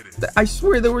the hell? I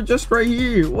swear they were just right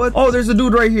here. What? Oh, there's a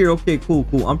dude right here. Okay, cool.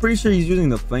 I'm pretty sure he's using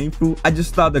the flame fruit. I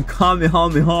just thought the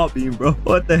Kamehameha beam, bro.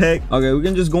 What the heck? Okay, we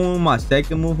can just go on my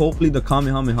second move. Hopefully the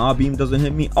Kamehameha beam doesn't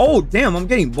hit me. Oh, damn, I'm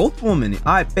getting both of them in it.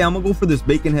 All right, I'm gonna go for this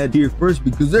bacon head here first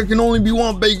because there can only be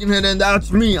one bacon head, and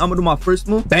that's me. I'm gonna do my first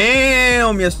move.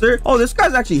 Bam. Yes, sir. Oh, this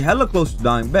guy's actually hella close to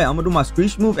dying. Bet I'm gonna do my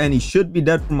screech move, and he should be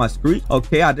dead from my screech.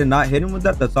 Okay, I did not hit him with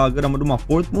that. That's all good. I'm gonna do my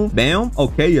fourth move. Bam.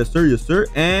 Okay, yes, sir. Yes, sir.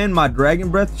 And my dragon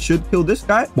breath should kill this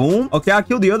guy. Boom. Okay, I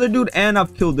killed the other dude, and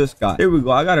I've killed this guy. There we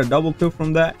go. I got a double kill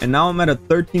from that, and now I'm at a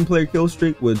 13-player kill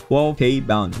streak with 12k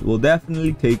bounty. We'll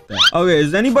definitely take that. Okay,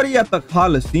 is anybody at the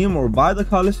Coliseum or by the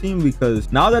Coliseum?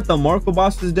 Because now that the Marco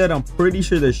boss is dead, I'm pretty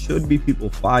sure there should be people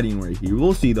fighting right here.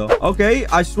 We'll see, though. Okay,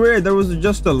 I swear there was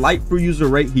just a light fruit user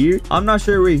right here. I'm not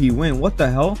sure where he went. What the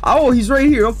hell? Oh, he's right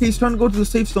here. Okay, he's trying to go to the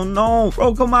safe zone. No,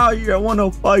 bro, come out here. I want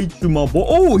to fight you, my boy.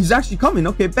 Oh, he's actually coming.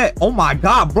 Okay, bet. Oh my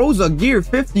god, bro's a gear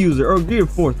 5th user, or gear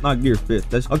 4th, not gear 5th.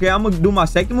 That's okay. I'm gonna do my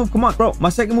second move. Come on, bro. My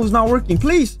second move's not working.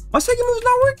 Please, my second move's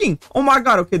not working. Oh my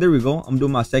god. Okay, there we go. I'm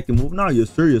doing my second move now. Yes,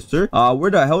 sir. Yes, sir.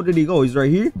 Where the hell did he go? He's right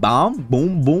here. Bam,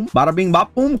 boom, boom, bada bing,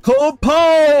 bop, boom,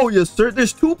 kapow. Yes, sir.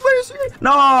 There's 2 players here.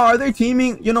 No, are they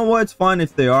teaming? You know what? It's fine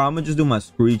if they are. I'm gonna just do my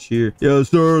screech here. Yes,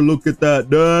 sir. Look at that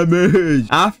damage.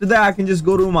 After that, I can just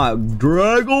go to my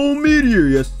Dragon Meteor.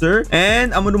 Yes, sir.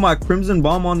 And I'm gonna do my Crimson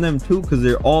Bomb on them too, because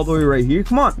they're all the way right here.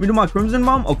 Come on, let me do my Crimson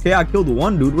Bomb. Okay, I killed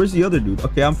one dude. Where's the other dude?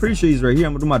 Okay, I'm pretty sure he's right here.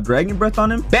 I'm gonna do my Dragon Breath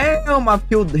on him. Bam, I've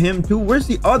killed him too. Where's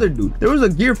the other dude? There was a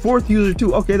gear 4th user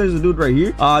too. Okay, there's a dude right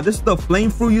here. This is the flame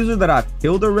fruit user that I've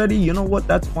killed already. You know what?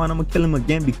 That's fine. I'm gonna kill him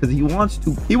again because he wants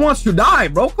to die,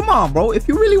 bro. Come on, bro. If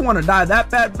you really want to die that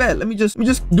bad, bet. Let me just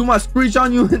do my screech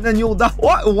on you and then you'll die.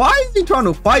 Why is he trying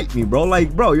to fight me, bro?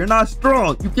 Like, bro, you're not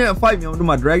strong. You can't fight me. I'm gonna do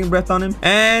my Dragon Breath on him,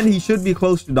 and he should be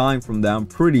close to dying from that. I'm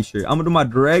pretty sure. I'm gonna do my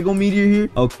Dragon Meteor here.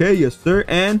 Okay, yes, sir.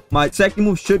 And my second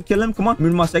move should kill him. Come on, let me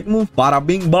do my second move. Bada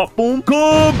bing, bop, boom.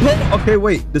 Okay,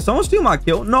 wait. Did someone steal my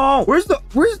kill? No. Where's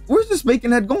this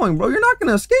bacon head going, bro? You're not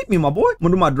gonna escape me, my boy. I'm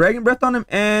gonna do my Dragon Breath on him,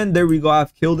 and there we go.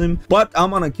 I've killed him, but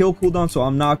I'm on a kill cooldown, so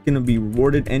I'm not gonna be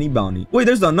rewarded any bounty. Wait,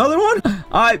 there's another one.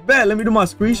 I bet. Let me do my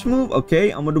screech move.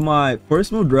 Okay, I'm gonna do my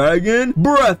first move, Dragon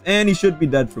Breath, and he should be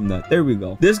dead from that. There we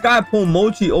go. This guy pulled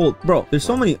Mochi ult, bro. There's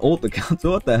so many ult accounts.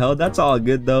 What the hell? That's all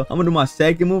good though. I'm gonna do my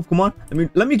second move. Come on.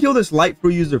 Let me kill this light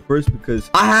fruit user first because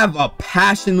I have a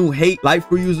passion who hate light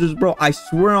fruit users, bro. I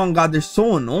swear on God, they're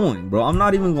so annoying, bro. I'm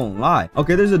not even gonna lie.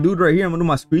 Okay, there's a dude right here. I'm gonna do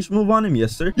my screech move on him.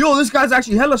 Yes, sir. Yo, this guy's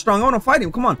actually hella strong. I wanna fight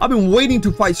him. Come on. I've been waiting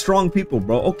to fight strong people,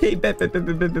 bro. Okay, bet.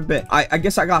 I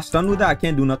guess I got stunned with that. I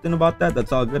can't do nothing about that.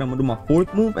 That's all good. I'm gonna do my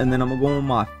 4th move, and then I'm gonna go on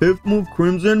my 5th move,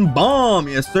 Crimson Bomb.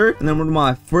 Yes, sir. And then I'm gonna do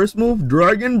my first move,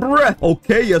 Dragon Breath.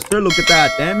 Okay, yes, sir. Look at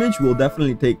that damage. We'll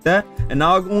definitely take that. And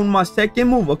now I'll go on my second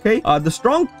move. Okay, the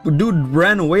strong dude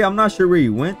ran away. I'm not sure where he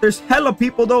went. There's hella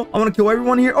people though. I want to kill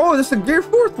everyone here. Oh, this is a gear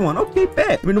 4th one. Okay, bet.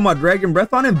 Let me do my Dragon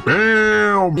Breath on him.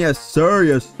 Bam. Yes, sir.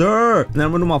 Yes, sir. And then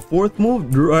I'm gonna do my 4th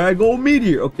move, Dragon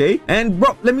Meteor. Okay, and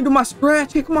bro, let me do my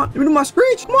scratch. Hey, come on. Let me do my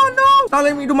screech. Come on, no. Now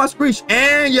let me do my screech.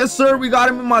 And yes, sir. We got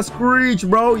him in my screech,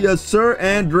 bro. Yes, sir.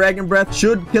 And Dragon Breath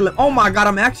should kill him. Oh my God,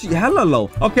 I'm actually hella low.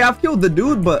 Okay, I've killed the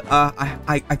dude, but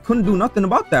I couldn't do nothing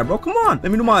about that, bro. Come on.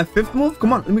 Let me do my 5th move.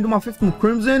 Come on. Let me do my 5th move.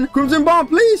 Crimson Bomb,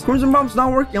 please. Crimson Bomb's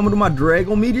not working. I'm gonna do my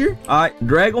Dragon Meteor. All right,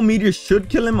 Dragon Meteor should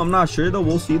kill him. I'm not sure though.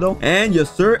 We'll see though. And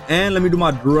yes, sir. And let me do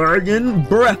my Dragon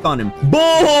Breath on him.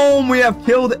 Boom. We have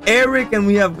killed Eric, and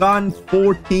we have gotten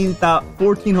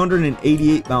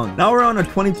 1488 bounty. Now we're on a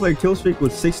 20-player kill streak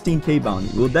with 16k bounty.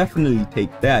 We'll definitely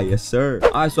take that. Yes, sir.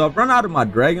 All right, so I've run out of my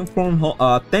Dragon dragon form.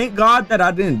 Thank God that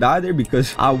I didn't die there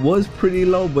because I was pretty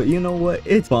low, but you know what?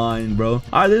 It's fine, bro. All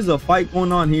right, there's a fight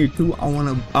going on here too. I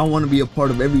wanna be a part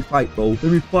of every fight, bro. Let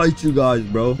me fight you guys,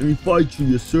 bro. Let me fight you,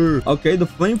 yes sir. Okay, the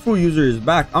flame fruit user is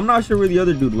back. I'm not sure where the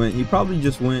other dude went. He probably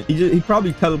just went. He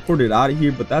probably teleported out of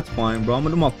here, but that's fine, bro. I'm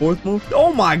gonna do my fourth move.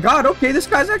 Oh my God. Okay, this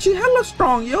guy's actually hella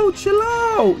strong. Yo, chill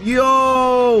out.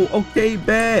 Yo. Okay,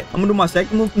 bet. I'm gonna do my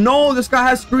second move. No, this guy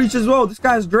has Screech as well. This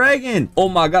guy has Dragon. Oh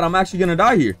my God, I'm actually gonna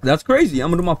die here. That's crazy. I'm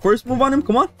gonna do my first move on him.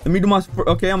 Come on. Let me do my.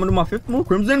 Okay, I'm gonna do my fifth move.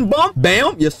 Crimson Bomb.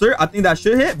 Bam. Yes, sir. I think that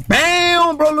should hit.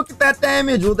 Bam, bro. Look at that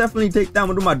damage. We'll definitely take that. I'm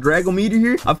gonna do my Dragon Meteor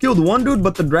here. I've killed one dude,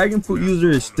 but the Dragon Fruit user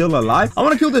is still alive. I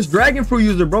want to kill this Dragon Fruit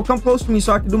user, bro. Come close to me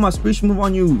so I can do my Screech move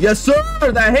on you. Yes, sir.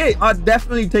 That hit. I'll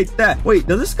definitely take that. Wait,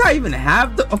 does this guy even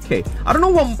have the... Okay, I don't know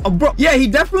what... bro, yeah, he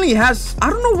definitely has... I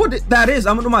don't know what that is.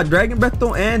 I'm gonna do my Dragon Breath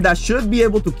though, and that should be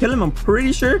able to kill him. I'm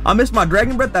pretty sure. I missed my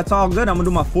Dragon Breath. That's all good. I'm gonna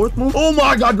do my fourth move. Oh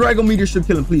my God, Dragon Meteor should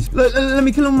kill him, please. Let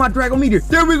me kill him with my Dragon Meteor.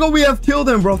 There we go. We have killed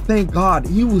him, bro. Thank God.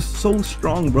 He was so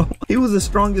strong, bro. He was as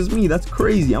strong as me. That's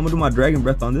crazy. I'm gonna do my Dragon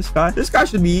Breath on this guy. This guy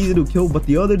should be easy to kill, but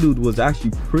the other dude was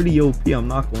actually pretty OP. I'm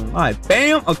not gonna lie.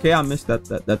 Bam. Okay, I missed that.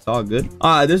 That's all good.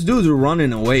 This dude's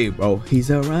running away, bro. He's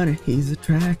a runner. He's a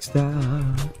track star.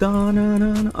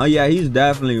 Oh yeah, he's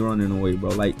definitely running away, bro.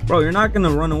 Like, bro, you're not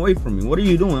gonna run away from me. What are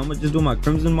you doing? I'm gonna just do my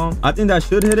Crimson Bomb. I think that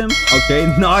should hit him.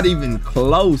 Okay, not even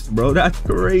close, bro. That's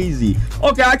crazy.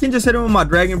 Okay, I can just hit him with my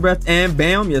Dragon Breath, and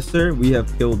bam. Yes, sir. We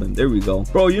have killed him. There we go,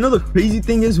 bro. You know the crazy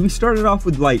thing is we started off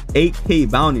with like 8K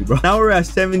bounty, bro. Now we're at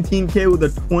 17K with a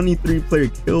 23 player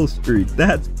kill streak.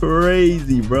 That's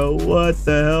crazy, bro. What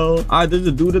the hell? All right, there's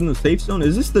a dude in the safe zone.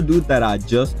 Is this the dude that I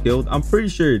just killed? I'm pretty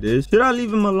sure it is. Should I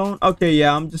leave him alone? Okay,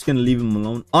 yeah, I'm just gonna leave him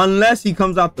alone unless he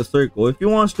comes out the circle. If he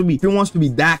wants to be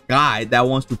that guy that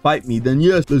wants to fight me, then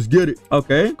yes, let's get it.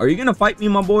 Okay, are you gonna fight me,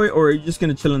 my boy, or are you just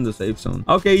gonna chill in the safe zone?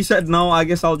 Okay, he said no. I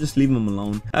guess I'll just leave him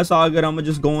alone. That's all good. I'm gonna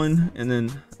just go in and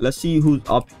then let's see who's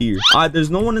up here. All right, there's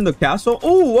no one in the castle.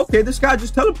 Oh, okay, this guy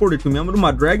just teleported to me. I'm gonna do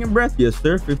my Dragon Breath. Yes,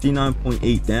 sir.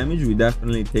 59.8 damage. We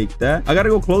definitely take that. I gotta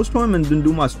go close to him and then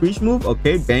do my Screech move.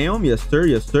 Okay, bam. Yes, sir.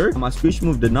 Yes, sir. My Screech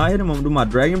move did not hit him. I'm gonna do my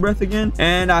Dragon Breath again,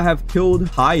 and I have killed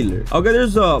Hyler. Okay,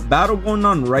 there's a battle going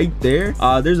on right there.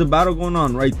 There's a battle going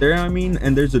on right there, I mean,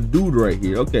 and there's a dude right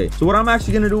here. Okay, so what I'm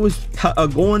actually gonna do is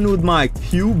go in with my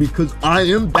Q because I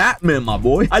am Batman, my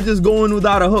boy. I just go in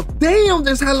without a hook. Damn,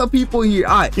 there's hella people here.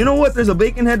 All right, you know what? There's a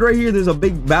bacon head right here. There's a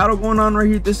big battle going on right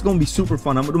here. This is gonna be super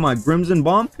fun. I'm gonna do my Crimson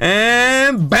Bomb,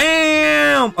 and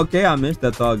bam. Okay, I missed.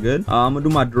 That's all good. I'm gonna do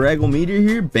my Dragon Meteor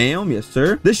here. Bam. Yes,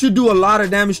 sir. This should do a lot of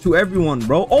damage to everyone,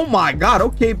 bro. Oh my God.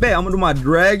 Okay, bet. I'm gonna do my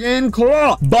Dragon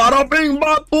Claw. Bada bing,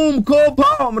 bada boom, cool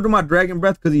pow. I'm gonna do my Dragon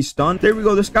Breath because he's stunned. There we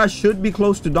go. This guy should be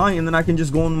close to dying, and then I can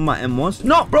just go in with my M1.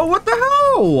 No, bro. What the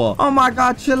hell? Oh my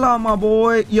God. Chill out, my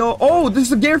boy. Yo. Oh, this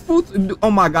is a Gear 4th.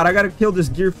 Oh my God. I gotta kill this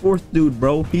Gear 4th dude,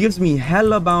 bro. He gives me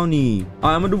hella bounty.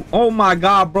 I'm gonna do. Oh my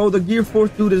God, bro. The Gear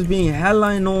 4th dude is being hella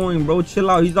annoying, bro. Chill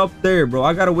out. He's up there, bro.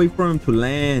 I gotta wait for him to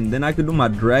land. Then I can do my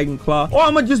Dragon Claw. Oh,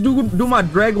 I'm gonna just do my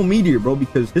Dragon Meteor, bro,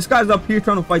 because this guy's up here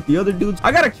trying to fight the other dudes.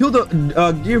 I gotta kill the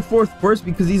Gear 4th first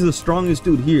because he's the strongest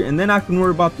dude here, and then I can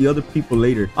worry about the other people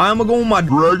later. I'm gonna go with my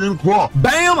Dragon Claw.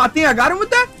 Bam. I think I got him with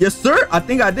that. Yes, sir. I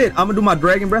think I did. I'm gonna do my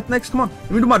Dragon Breath next. Come on.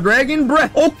 Let me do my Dragon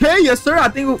Breath. Okay. Yes, sir. I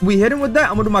think we hit him with that.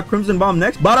 I'm gonna do my Crimson Bomb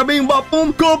next. Bada bing, bada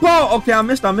boom, go pow. Okay, I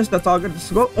missed. That's all good.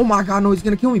 Let's go. Oh my God, no, he's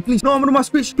gonna kill me. Please. No, I'm gonna do my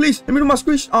Screech. Please. Let me do my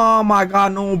Screech. Oh my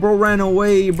God, no, bro ran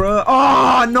away, bro.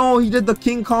 Oh no, he did the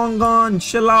King Kong gun.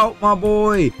 Chill out, my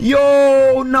boy.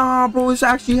 Yo, nah, bro, it's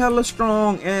actually hella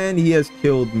strong, and he has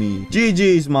killed me.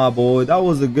 GG's, my boy. That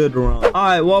was a good run. All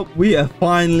right, well, we have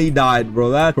finally died, bro.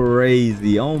 That's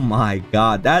crazy. Oh my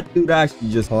God, that dude actually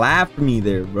just laughed me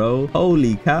there, bro.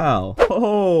 Holy cow.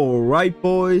 All right,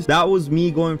 boys, that was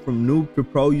me going from noob to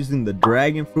pro using the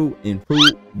Dragon Fruit in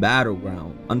Fruit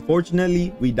Battleground.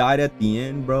 Unfortunately, we died at the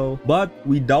end, bro, but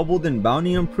we doubled in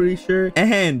bounty, I'm pretty sure,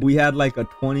 and we had like a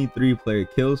 23 player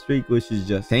kill streak, which is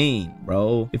just insane,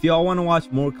 bro. If y'all want to watch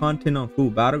more content on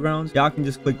Fruit Battlegrounds, y'all can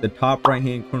just click the top right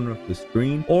hand corner of the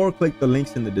screen or click the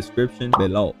links in the description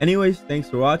below. Anyways, thanks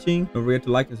for watching. Don't forget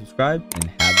to like and subscribe, and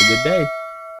have a good day.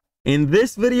 In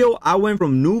this video, I went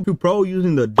from noob to pro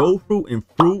using the Doe Fruit in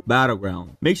Fruit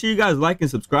Battleground. Make sure you guys like and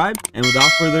subscribe, and without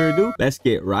further ado, let's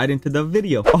get right into the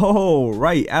video. Oh,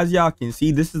 right, as y'all can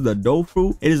see, this is the Doe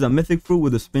Fruit. It is a mythic fruit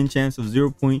with a spin chance of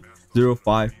 0.0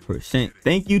 0.05%.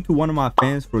 Thank you to one of my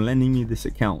fans for lending me this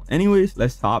account. Anyways,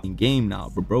 let's hop in game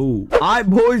now, bro. Alright,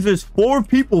 boys, there's 4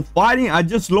 people fighting. I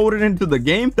just loaded into the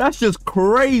game. That's just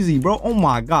crazy, bro. Oh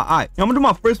my god. Alright, I'm gonna do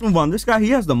my first move on this guy. He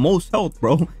has the most health,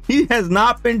 bro. He has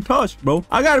not been touched, bro.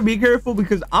 I gotta be careful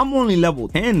because I'm only level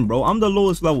 10, bro. I'm the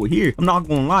lowest level here. I'm not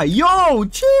gonna lie. Yo,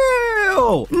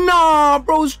 chill. Nah,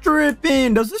 bro's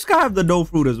tripping. Does this guy have the dough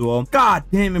fruit as well? God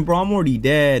damn it, bro. I'm already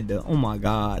dead. Oh my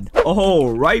god.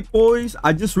 All right, boys,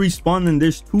 I just respawned and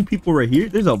there's 2 people right here.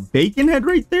 There's a bacon head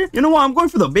right there. You know what? I'm going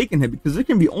for the bacon head because there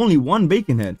can be only 1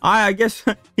 bacon head. I guess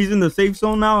he's in the safe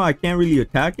zone now. I can't really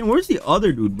attack him. Where's the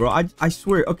other dude, bro? I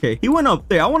swear. Okay, he went up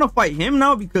there. I want to fight him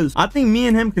now because I think me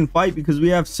and him can fight because we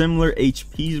have similar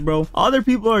HPs, bro. Other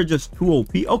people are just too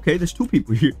OP. Okay, there's 2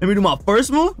 people here. Let me do my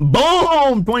first move.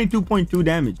 Boom! 22.2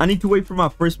 damage. I need to wait for my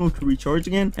first move to recharge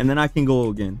again and then I can go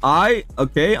again.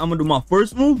 Okay, I'm gonna do my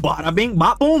first move. Bada bing,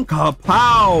 bop, boom,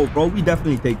 kapow, bro. We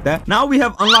definitely take that. Now we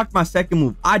have unlocked my second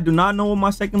move. I do not know what my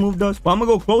second move does, but I'm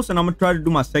gonna go close and I'm gonna try to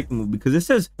do my second move because it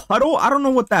says puddle. I don't know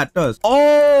what that does.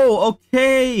 Oh,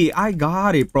 okay, I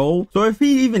got it, bro. So if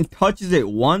he even touches it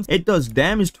once, it does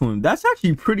damage to him. That's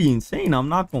actually pretty insane. I'm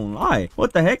not gonna lie.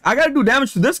 What the heck? I gotta do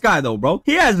damage to this guy though, bro.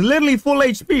 He has literally full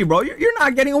HP, bro. You're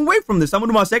not getting away from this. I'm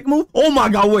gonna do my second move. Oh my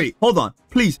god, wait, hold on,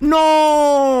 please. No.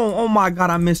 Oh my god,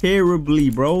 I missed terribly,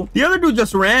 bro. The other dude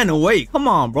just ran away. Come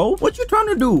on, bro. What you trying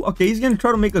to do? Okay, he's gonna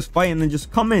try to make us fight and then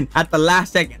just come in at the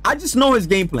last second. I just know his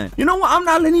game plan. You know what? I'm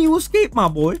not letting you escape, my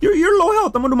boy. You're low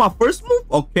health. I'm gonna do my first move.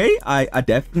 Okay, I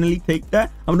definitely take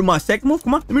that. I'm gonna do my second move.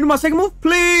 Come on, let me do my second move,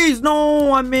 please.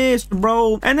 No, I missed,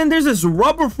 bro. And then there's this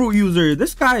rubber fruit user.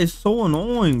 This guy is so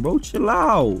annoying, bro. Chill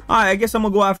out. All right, I guess I'm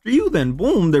gonna go after you then.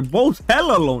 Boom, they're both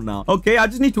hella low now. Okay, I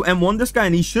just need to M1 this guy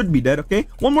and he should be dead. Okay,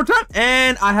 one more time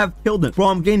and I have killed him, bro.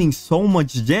 I'm gaining so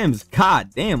much gems. God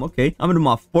damn. Okay, I'm gonna do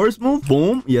my first move.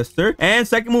 Boom, yes sir. And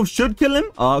second move should kill him.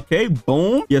 Okay,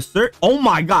 boom, yes sir. Oh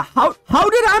my god, how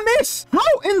did I miss?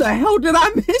 How in the hell did I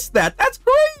miss that? That's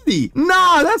crazy.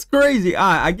 Nah, that's crazy.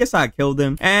 I guess I killed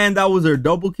him and that was our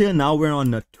double kill. Now we're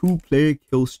on a 2-player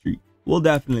kill streak. We'll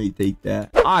definitely take that.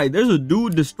 All right, there's a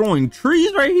dude destroying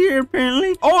trees right here,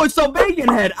 apparently. Oh, it's a bacon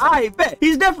head. I bet.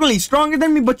 He's definitely stronger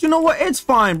than me, but you know what? It's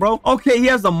fine, bro. Okay, he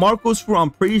has the Marcos fruit.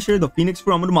 I'm pretty sure the Phoenix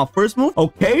fruit. I'm gonna do my first move.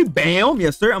 Okay, bam.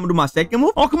 Yes, sir. I'm gonna do my second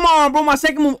move. Oh, come on, bro. My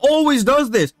second move always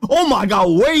does this. Oh, my God.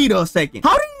 Wait a second.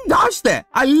 How did he dodge that?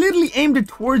 I literally aimed it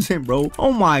towards him, bro.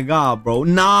 Oh, my God, bro.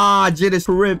 Nah, Jit is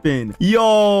tripping.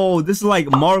 Yo, this is like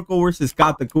Marco versus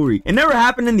Katakuri. It never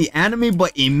happened in the anime,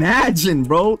 but imagine,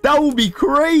 bro. That would be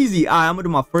crazy. All right, I'm gonna do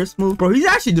my first move. Bro, he's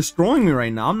actually destroying me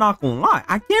right now. I'm not gonna lie.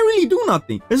 I can't really do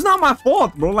nothing. It's not my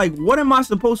fault, bro. Like, what am I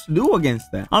supposed to do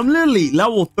against that? I'm literally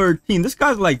level 13. This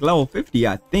guy's like level 50,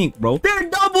 I think, bro. They're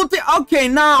double team. Okay,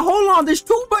 nah, hold on. There's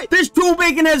two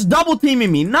bacon heads double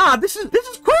teaming me. Nah, this is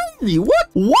crazy. What?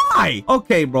 Why?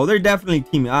 Okay, bro. They're definitely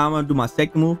teaming. I'm gonna do my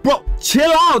second move. Bro,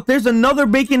 chill out. There's another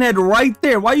bacon head right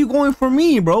there. Why are you going for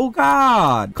me, bro?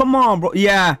 God. Come on, bro.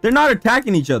 Yeah, they're not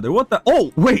attacking each other. What the?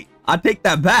 Oh, wait. I take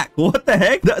that back. What the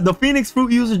heck? The Phoenix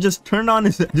fruit user just turned on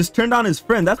his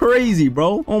friend. That's crazy,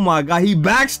 bro. Oh my god, he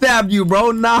backstabbed you,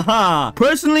 bro. Nah.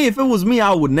 Personally, if it was me,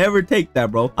 I would never take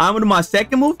that, bro. I'm gonna do my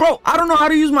second move. Bro, I don't know how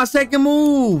to use my second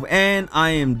move. And I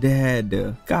am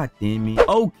dead. God damn it.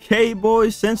 Okay,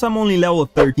 boys. Since I'm only level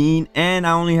 13 and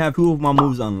I only have 2 of my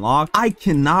moves unlocked, I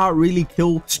cannot really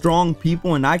kill strong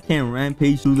people and I can't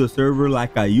rampage through the server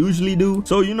like I usually do.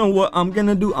 So you know what I'm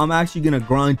gonna do? I'm actually gonna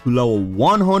grind to level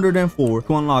 104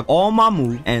 to unlock all my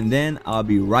moves, and then I'll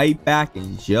be right back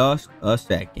in just a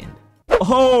second.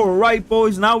 All right,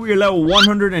 boys, now we are level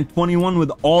 121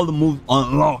 with all the moves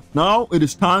unlocked. Now it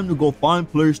is time to go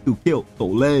find players to kill, so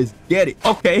let's get it.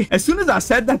 Okay, as soon as I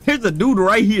said that, there's a dude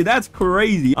right here. That's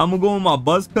crazy. I'm gonna go with my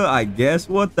buzz cut, I guess.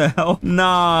 What the hell?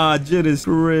 Nah, Jit is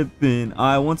tripping. All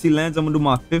right, once he lands, I'm gonna do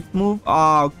my 5th move.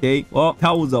 Ah, okay, well,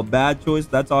 that was a bad choice.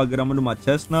 That's all good. I'm gonna do my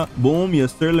chestnut. Boom,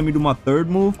 yes sir. Let me do my 3rd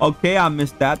move. Okay, I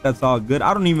missed that. That's all good.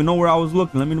 I don't even know where I was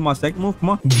looking. Let me do my 2nd move. Come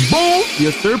on. Boom,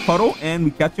 yes sir. Puddle, and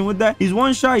we catch him with that. He's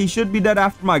one shot. He should be dead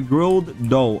after my grilled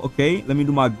dough. Okay, let me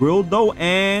do my grilled dough,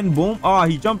 and boom. Oh,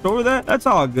 he jumped over that. That's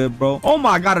all good, bro. Oh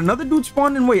my god, another dude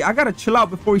spawned in. Wait, I gotta chill out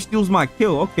before he steals my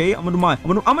kill. Okay, I'm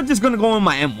just gonna go in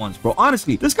my M1s, bro.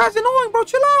 Honestly, this guy's annoying, bro.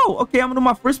 Chill out. Okay, I'm gonna do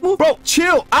my first move. Bro,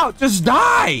 chill out. Just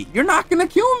die. You're not gonna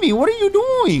kill me. What are you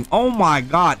doing? Oh my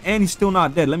god, and he's still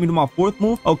not dead. Let me do my 4th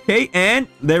move. Okay, and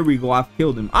there we go. I've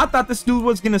killed him. I thought this dude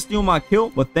was gonna steal my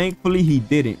kill, but thankfully he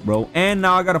didn't, bro. And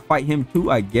now I gotta fight him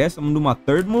too, I guess. I'm gonna do do my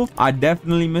third move. I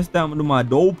definitely missed that. I'm gonna do my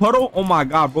dough puddle. Oh my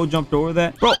god, bro jumped over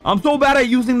that. Bro, I'm so bad at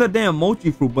using the damn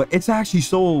mochi fruit, but it's actually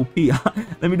so OP.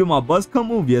 Let me do my buzz cut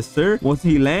move. Yes, sir. Once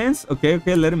he lands, okay,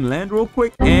 let him land real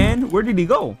quick. And where did he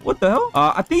go? What the hell?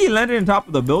 I think he landed on top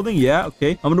of the building. Yeah,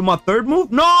 okay. I'm gonna do my third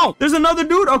move. No, there's another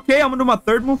dude. Okay, I'm gonna do my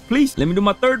third move. Please, let me do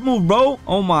my third move, bro.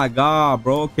 Oh my god,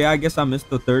 bro. Okay, I guess I missed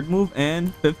the third move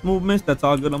and fifth move missed. That's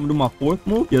all good. I'm gonna do my fourth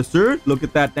move. Yes, sir. Look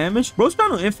at that damage. Bro's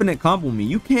trying to infinite combo me.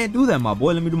 You can't do that, my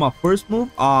boy. Let me do my first move.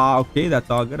 Okay, that's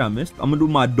all good. I missed. I'm gonna do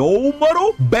my dough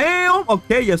muddle. Bam.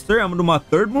 Okay, yes, sir. I'm gonna do my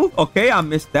third move. Okay, I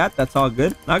missed that. That's all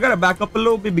good. Now I gotta back up a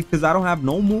little bit because I don't have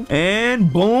no move.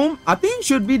 And boom. I think he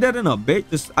should be dead in a bit.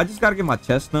 I just gotta get my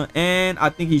chestnut. And I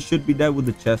think he should be dead with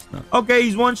the chestnut. Okay,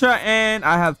 he's one shot and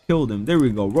I have killed him. There we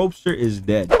go. Ropester is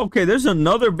dead. Okay, there's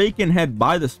another bacon head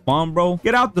by the spawn, bro.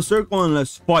 Get out the circle and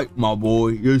let's fight, my boy.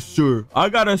 Yes, sir. I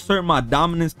gotta assert my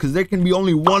dominance because there can be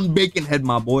only one bacon head,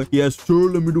 my boy. Yes, sir.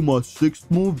 Let me do my sixth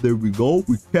move. There we go.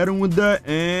 We cut him with that.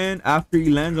 And after he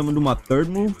lands, I'm gonna do my third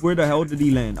move. Where the hell did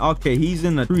he land? Okay, he's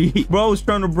in a tree. Bro is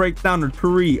trying to break down a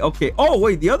tree. Okay. Oh,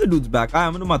 wait. The other dude's back.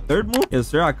 I'm gonna do my third move. Yes,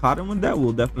 sir. I caught him with that.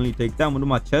 We'll definitely take that. I'm gonna do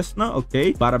my chestnut.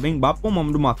 Okay. Bada bing bop boom. I'm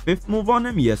gonna do my fifth move on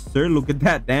him. Yes, sir. Look at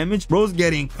that damage. Bro's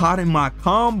getting caught in my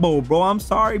combo, bro. I'm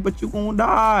sorry, but you gonna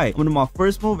die. I'm gonna do my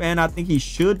first move, and I think he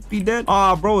should be dead.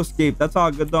 Bro escaped. That's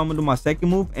all good, though. I'm gonna do my second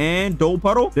move, and dough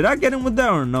puddle. Did I get him with that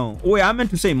or no? Oh, wait, I meant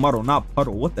to say muddle, not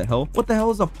puddle. What the hell? What the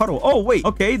hell is a puddle? Oh, wait.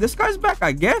 Okay, this guy's back,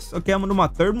 I guess. Okay, I'm gonna do my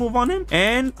third move on him,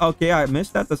 and okay, I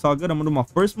missed that. That's all good. I'm gonna do my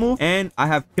first move, and I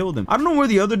have killed him. I don't know where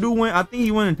the other dude went. I think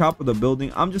he went on top of the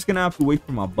building. I'm just gonna have to wait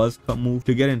for my buzz cut move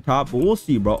to get in top, but we'll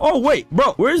see, bro. Oh, wait,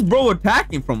 bro. Where's bro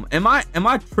attacking from? Am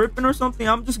I tripping or something?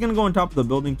 I'm just gonna go on top of the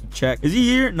building to check. Is he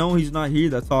here? No, he's not here.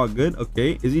 That's all good.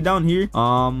 Okay, is he down here?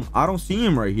 I don't see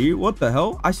him right here. What the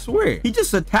hell? I swear he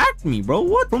just attacked me, bro.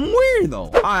 What? From where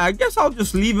though? I guess I'll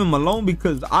just leave him alone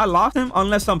because I lost him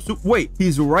unless I'm wait,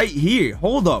 he's right here.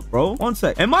 Hold up, bro. One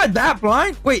sec. Am I that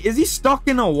blind? Wait, is he stuck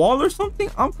in a wall or something?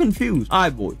 I'm confused. All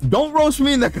right, boy. Don't roast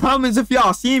me in the comments if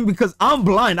y'all see him because I'm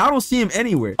blind. I don't see him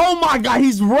anywhere. Oh my god,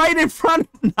 he's right in front.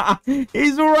 Nah,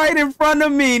 he's right in front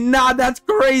of me. Nah, that's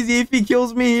crazy. If he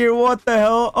kills me here, what the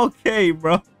hell? Okay,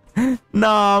 bro.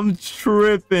 Nah, I'm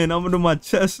tripping. I'm gonna do my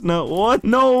chestnut. What?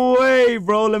 No way,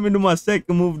 bro. Let me do my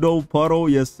second move, though. Puddle.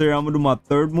 Yes, sir. I'm gonna do my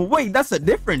third move. Wait, that's a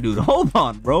different dude. Hold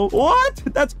on, bro. What?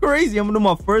 That's crazy. I'm gonna do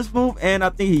my first move, and I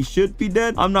think he should be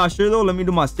dead. I'm not sure, though. Let me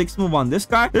do my sixth move on this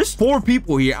guy. There's 4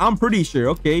 people here. I'm pretty sure.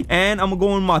 Okay. And I'm gonna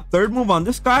go in my third move on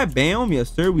this guy. Bam. Yes,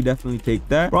 sir. We definitely take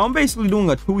that. Bro, I'm basically doing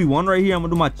a 2v1 right here. I'm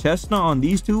gonna do my chestnut on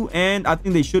these two, and I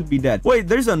think they should be dead. Wait,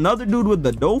 there's another dude with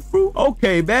the dough fruit?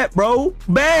 Okay, bet, bro.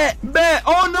 Bet.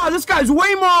 Oh no, this guy's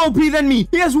way more OP than me.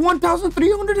 He has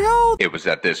 1,300 health. It was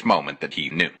at this moment that he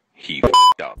knew he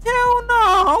f***ed up. Hell no.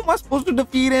 How am I supposed to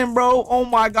defeat him, bro? Oh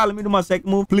my god, let me do my second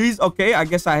move, please. Okay, I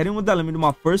guess I hit him with that. Let me do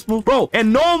my first move, bro.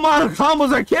 And no amount of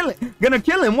combos are gonna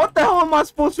kill him. What the hell am I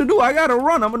supposed to do? I gotta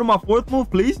run. I'm gonna do my fourth move,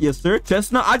 please. Yes, sir.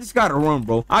 Chestnut, I just gotta run,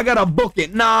 bro. I gotta book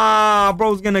it. Nah,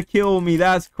 bro's gonna kill me.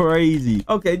 That's crazy.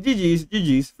 Okay,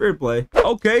 GG's, fair play.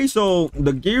 Okay, so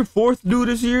the gear 4th dude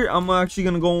is here. I'm actually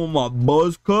gonna go with my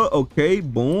buzz cut. Okay,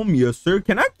 boom. Yes, sir.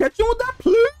 Can I catch him with that,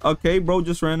 please? Okay, bro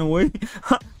just ran away.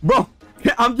 Bro,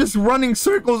 I'm just running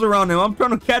circles around him. I'm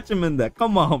trying to catch him in that.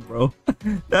 Come on, bro.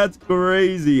 That's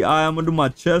crazy. I'm gonna do my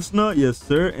chestnut. Yes,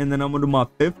 sir. And then I'm gonna do my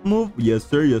 5th move. Yes,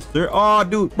 sir. Yes, sir. Oh,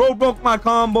 dude. Bro broke my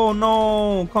combo.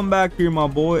 No. Come back here, my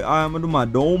boy. I'm gonna do my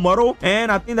dome muddle.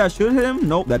 And I think that should hit him.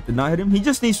 Nope, that did not hit him. He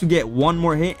just needs to get one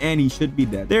more hit and he should be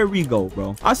dead. There we go,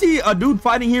 bro. I see a dude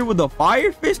fighting here with a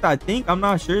fire fist, I think. I'm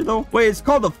not sure, though. Wait, it's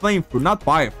called the flame fruit, not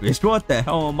fire fist. What the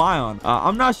hell am I on?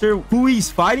 I'm not sure who he's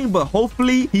fighting, but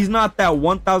hopefully he's not that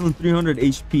 1,300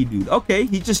 HP dude. Okay,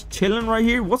 he's just chilling right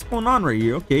here. What's going on right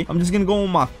here? Okay, I'm just gonna go on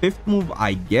my 5th move,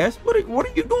 I guess. What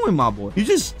are you doing, my boy? You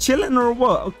just chilling or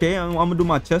what? Okay, I'm gonna do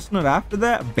my chestnut after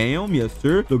that. Bam. Yes,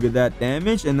 sir. Look at that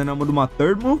damage. And then I'm gonna do my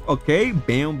 3rd move. Okay,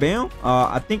 bam, bam.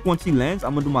 I think once he lands,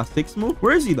 I'm gonna do my 6th move.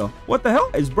 Where is he though? What the hell?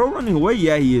 Is bro running away?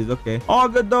 Yeah, he is. Okay, all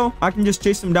good though. I can just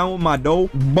chase him down with my dough.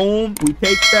 Boom, we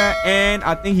take that, and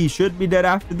I think he should be dead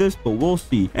after this, but we'll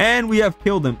see. And we have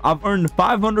killed him. I've earned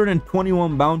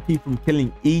 521 bounty from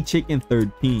killing chicken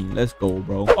 13. Let's go,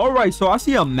 bro. All right, so I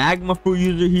see a magma fruit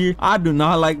user here. I do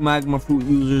not like magma fruit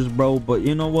users, bro, but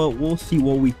you know what, we'll see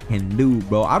what we can do,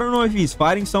 bro. I don't know if he's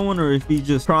fighting someone or if he's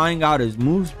just trying out his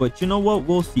moves, but you know what,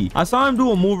 we'll see. I saw him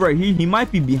do a move right here. He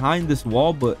might be behind this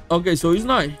wall, but okay, so he's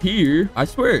not here. I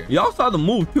swear, y'all saw the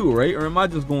move too, right? Or am I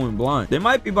just going blind? They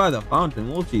might be by the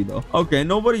fountain. We'll see though. Okay,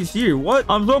 nobody's here. What?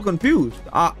 I'm so confused.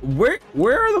 Where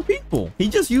are the people? He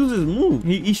just used his move.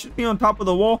 He should be on top of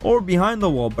the wall or behind the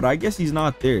wall, but I guess he's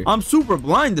not there. I'm super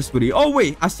blind this video. Oh,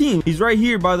 wait, I see him. He's right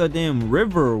here by the damn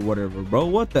river or whatever, bro.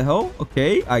 What the hell?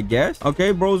 Okay, I guess.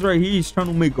 Okay, bro's right here. He's trying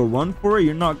to make a run for it.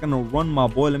 You're not gonna run, my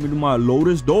boy. Let me do my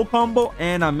Lotus Dole combo,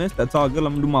 and I missed. That's all good.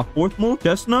 I'm gonna do my fourth move.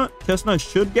 Chestnut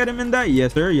should get him in that.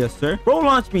 Yes, sir. Yes, sir. Bro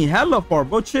launched me hella far,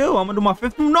 bro. Chill. I'm gonna do my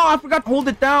fifth move. No, I forgot to hold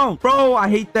it down, bro. I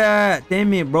hate that.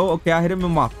 Damn it, bro. Okay, I hit him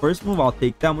in my first move. I'll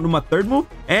take that. I'm gonna do my third move.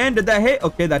 And did that hit?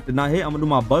 Okay, that did not hit. I'm gonna do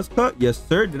my buzz cut. Yes,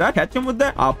 sir. Did I catch him with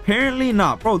that? Apparently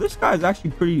not, bro. This guy's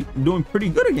actually doing pretty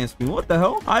good against me. What the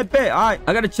hell? I bet. All right,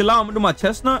 I gotta chill out. I'm gonna do my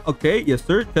chestnut. Okay, yes,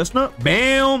 sir. Chestnut.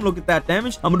 Bam. Look at that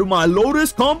damage. I'm gonna do my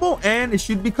Lotus combo, and it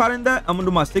should be caught in that. I'm gonna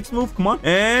do my sixth move. Come on.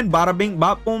 And bada bing,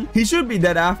 bop boom. He should be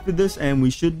dead after this, and we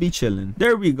should be chilling.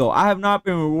 There we go. I have not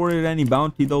been rewarded any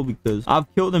bounty though, because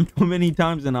I've killed him too many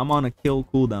times and I'm on a kill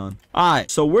cooldown. All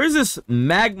right, so where's this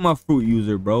magma fruit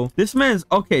user, bro? This man's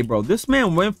okay, bro. This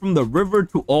man went from the river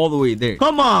to all the way there.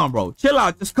 Come on, bro. Chill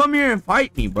out. Just come here and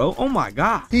fight me, bro. Oh my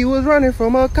god. He was running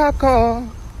from a cop car,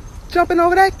 jumping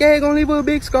over that gate, gonna leave a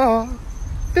big scar.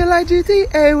 Feel like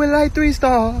GTA with like 3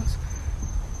 stars.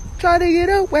 Try to get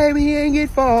away, but he ain't get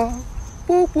far.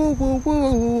 Woo, woo, woo,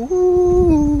 woo,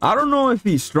 woo. I don't know if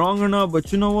he's strong or not,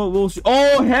 but you know what? We'll see.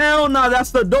 Oh, hell no.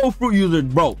 That's the dope fruit user,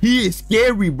 bro. He is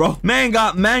scary, bro. Man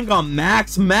got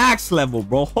max level,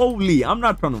 bro. Holy, I'm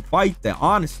not trying to fight that,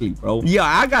 honestly, bro. Yeah,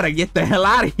 I gotta get the hell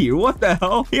out of here. What the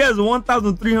hell? He has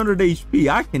 1,300 HP.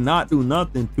 I cannot do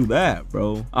nothing to that,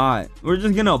 bro. All right, we're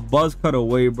just gonna buzz cut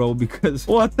away, bro, because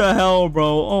what the hell,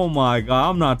 bro? Oh my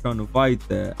god, I'm not trying to fight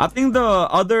that. I think the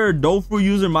other dope fruit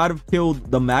user might have killed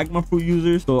the magma fruit user,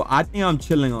 so I think I'm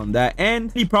chilling on that.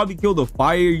 And he probably killed a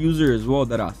fire user as well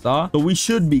that I saw, so we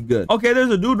should be good. Okay, there's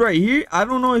a dude right here. I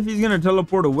don't know if he's gonna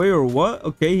teleport away or what.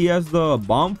 Okay, he has the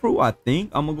bomb fruit. I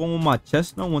think I'm gonna go with my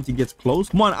chestnut once he gets close.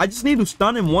 Come on, I just need to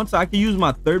stun him once. I can use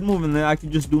my third move, and then I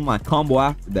can just do my combo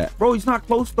after that. Bro, he's not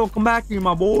close though. Come back here,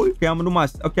 my boy. Okay, I'm gonna do my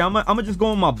I'm gonna just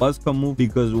go with my buzz cut move,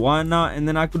 because why not? And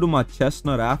then I could do my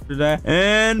chestnut after that,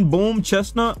 and boom,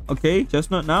 chestnut. Okay,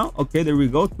 chestnut now. Okay, there we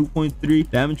go.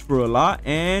 2.3 damage for a lot.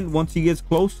 And once he gets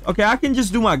close, okay, I can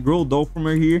just do my grilled dough from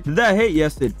right here. Did that hit?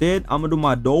 Yes, it did. I'm gonna do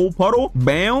my dough puddle.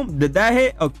 Bam. Did that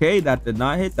hit? Okay, that did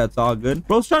not hit. That's all good.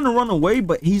 Bro's trying to run away,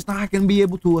 but he's not gonna be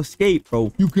able to escape,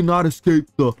 bro. You cannot escape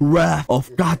the wrath of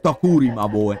Katakuri, my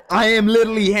boy. I am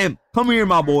literally him. Come here,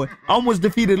 my boy. I almost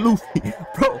defeated Luffy.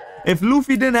 Bro, if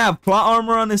Luffy didn't have plot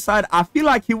armor on his side, I feel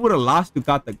like he would have lost to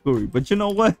Katakuri. But you know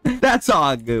what? That's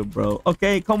all good, bro.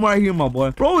 Okay, come right here, my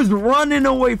boy. Bro is running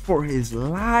away for his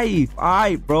life. All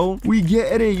right, bro. We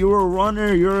get it. You're a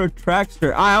runner. You're a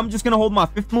trackster. All right, I'm just going to hold my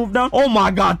fifth move down. Oh,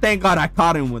 my God. Thank God I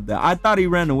caught him with that. I thought he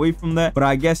ran away from that, but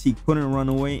I guess he couldn't run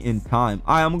away in time.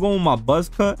 All right, I'm going with my buzz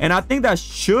cut, and I think that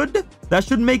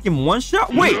should make him one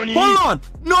shot. Wait, hold on.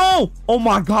 No. Oh,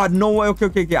 my God. No way.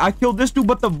 Okay. I killed this dude,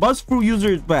 but the buzz fruit user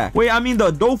is back. Wait, I mean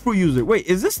the dough fruit user. Wait,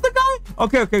 is this the guy?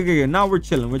 Okay. Now we're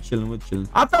chilling.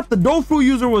 I thought the dough fruit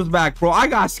user was back, bro. I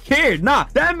got scared. Nah,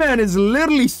 that man is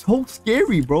literally so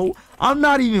scary, bro. I'm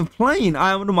not even playing.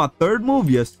 I'm gonna do my third move.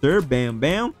 Yes, sir. Bam,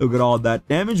 bam. Look at all that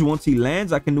damage. Once he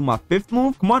lands, I can do my fifth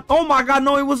move. Come on. Oh my God,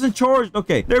 no, he wasn't charged.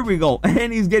 Okay, there we go.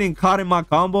 And he's getting caught in my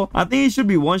combo. I think he should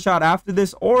be one shot after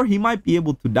this, or he might be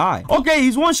able to die. Okay,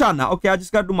 he's one shot now. Okay, I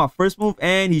just gotta do my first move,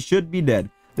 and he should be dead.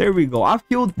 There we go. I've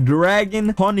killed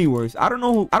Dragon Honeyworks. I don't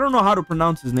know how to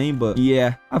pronounce his name, but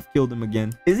yeah, I've killed him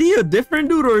again. Is he a different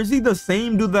dude, or is he the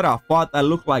same dude that I fought that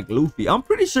looked like Luffy? I'm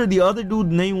pretty sure the other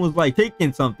dude's name was like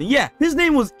Chicken something. Yeah, his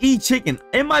name was E-Chicken.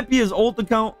 It might be his old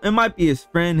account. It might be his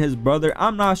friend, his brother.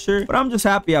 I'm not sure, but I'm just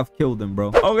happy I've killed him, bro.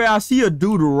 Okay, I see a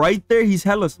dude right there. He's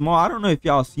hella small. I don't know if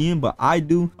y'all see him, but I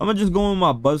do. I'm gonna just go with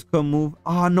my buzz cut move.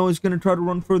 Oh no, he's gonna try to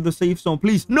run for the safe zone.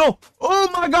 Please, no. Oh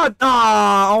my God.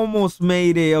 Almost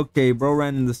made it. Okay, bro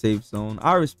ran in the safe zone.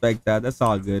 I respect that. That's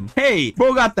all good. Hey,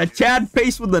 bro got the Chad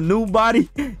face with the new body.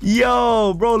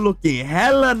 Yo, bro looking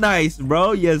hella nice,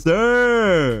 bro. Yes,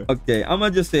 sir. Okay, I'm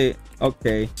gonna just say,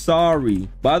 okay, sorry.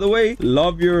 By the way,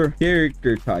 love your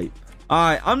character type.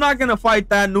 All right, I'm not gonna fight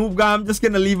that noob guy. I'm just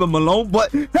gonna leave him alone.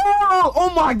 But hell,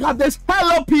 oh my God, there's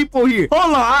hella people here.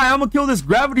 Hold on, all right, I'm gonna kill this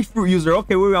gravity fruit user.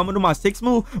 Okay, wait, I'm gonna do my sixth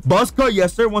move. Buzz cut,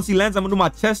 yes sir. Once he lands, I'm gonna do my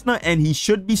chestnut, and he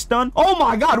should be stunned. Oh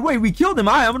my God, wait, we killed him.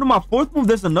 All right, I'm gonna do my fourth move.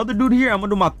 There's another dude here. I'm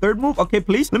gonna do my third move. Okay,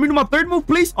 please, let me do my third move,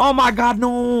 please. Oh my God,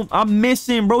 no, I'm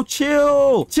missing, bro.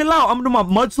 Chill out. I'm gonna do my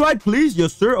mudslide, please.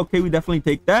 Yes sir. Okay, we definitely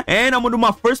take that. And I'm gonna do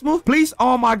my first move, please.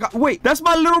 Oh my God, wait, that's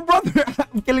my little brother.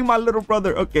 I'm killing my little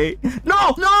brother. Okay.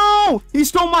 No, no, he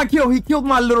stole my kill. He killed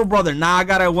my little brother. Nah, I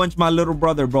gotta avenge my little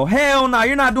brother, bro. Hell nah,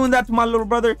 you're not doing that to my little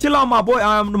brother. Chill out, my boy.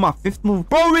 I'm gonna do my 5th move.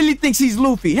 Bro really thinks he's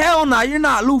Luffy. Hell nah, you're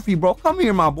not Luffy, bro. Come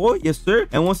here, my boy. Yes, sir.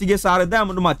 And once he gets out of that, I'm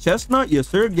gonna do my chestnut. Yes,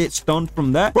 sir. Get stunned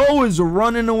from that. Bro is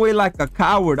running away like a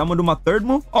coward. I'm gonna do my 3rd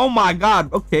move. Oh my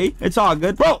god. Okay, it's all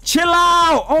good. Bro, chill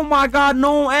out. Oh my god,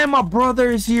 no. And my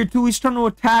brother is here too. He's trying to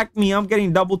attack me. I'm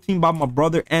getting double teamed by my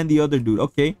brother and the other dude.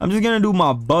 Okay, I'm just gonna do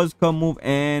my buzz cut move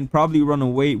and probably run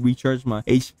away, recharge my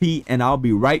HP, and I'll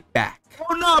be right back.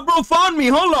 Oh nah, bro found me.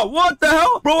 Hold up, what the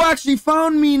hell? Bro actually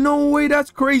found me. No way, that's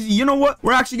crazy. You know what,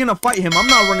 we're actually gonna fight him. I'm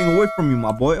not running away from you,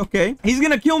 my boy. Okay, he's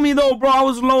gonna kill me though, bro. I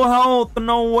was low health.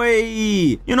 No way.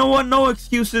 You know what, no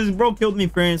excuses. Bro killed me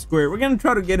fair and square. We're gonna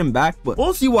try to get him back, but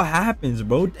we'll see what happens,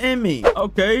 bro. Damn it.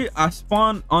 Okay, I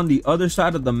spawned on the other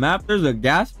side of the map. There's a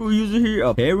gas fruit user here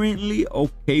apparently.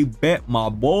 Okay, bet, my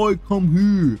boy, come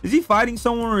here. Is he fighting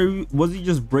someone, or was he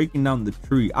just breaking down the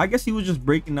tree? I guess he was just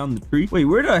breaking down the tree. Wait,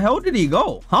 where the hell did he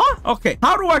go? Huh? Okay,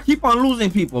 how do I keep on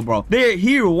losing people, bro? They're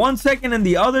here 1 second and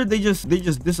the other they just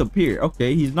disappear.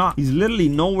 Okay, he's literally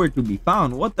nowhere to be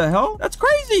found. What the hell? That's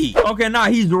crazy. Okay, nah,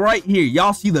 he's right here.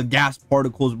 Y'all see the gas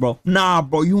particles, bro? Nah,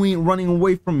 bro, you ain't running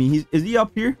away from me. Is he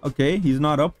up here? Okay, he's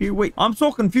not up here. Wait, I'm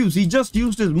so confused. He just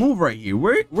used his move right here.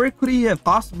 Where could he have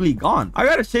possibly gone? I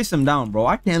gotta chase him down, bro.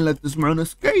 I can't let this man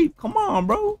escape. Come on,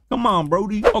 bro. Come on,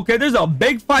 Brody. Okay, there's a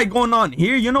big fight going on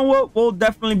here. You know what, we'll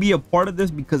definitely be a part of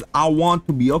this because I want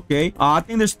to be. Okay, I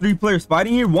think there's 3 players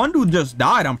fighting here. One dude just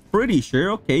died, I'm pretty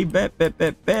sure. Okay, bet.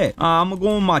 I'm gonna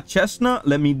go with my chestnut.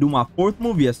 Let me do my 4th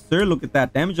move. Yes, sir. Look at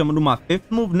that damage. I'm gonna do my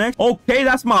 5th move next. Okay,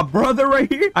 that's my brother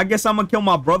right here. I guess I'm gonna kill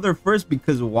my brother first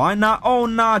because why not? Oh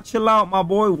nah, chill out, my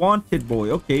boy. Wanted boy.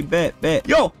 Okay, bet.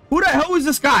 Yo, who the hell is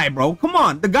this guy, bro? Come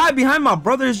on, the guy behind my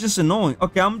brother is just annoying.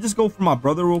 Okay, I'm gonna just go for my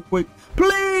brother real quick.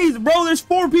 Please, bro, there's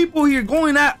 4 people here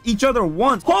going at each other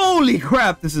once. Holy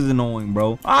crap, this is annoying,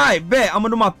 bro. All right, bet. I'm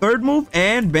gonna do my 3rd move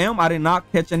and bam, I did not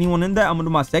catch anyone in that. I'm gonna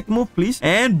do my 2nd move, please,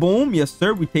 and boom. Yes,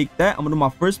 sir, we take that. I'm gonna do my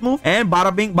 1st move and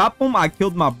bada bing bop boom, I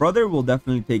killed my brother. We'll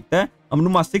definitely take that. I'm gonna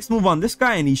do my 6th move on this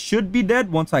guy and he should be dead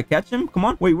once I catch him. Come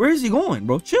on, wait, where is he going,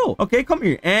 bro? Chill. Okay, come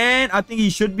here, and I think he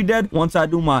should be dead once I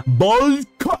do my buzz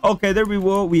cut. Okay, there we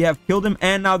go. We have killed him,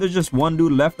 and now there's just 1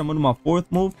 dude left. I'm gonna do my 4th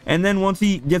move, and then once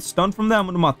he gets stunned from that, I'm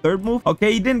gonna do my 3rd move.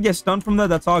 Okay, he didn't get stunned from that.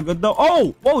 That's all good though.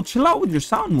 Oh, whoa, chill out with your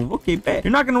sound move. Okay, bet.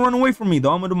 You're not gonna run away from me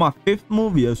though. I'm gonna do my 5th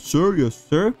move. Yes, sir. Yes,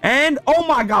 sir. And oh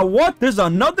my god, what? There's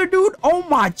another dude. Oh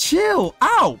my, chill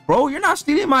out, bro. You're not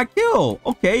stealing my kill.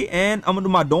 Okay, and I'm gonna do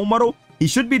my dome model. He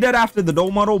should be dead after the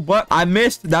dome model, but I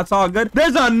missed. That's all good.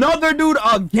 There's another dude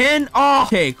again. Oh,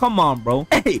 okay, come on, bro.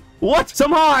 Hey, what?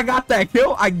 Somehow I got that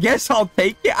kill. I guess I'll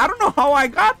take it. I don't know how I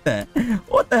got that.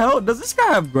 What the hell? Does this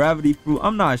guy have gravity fruit?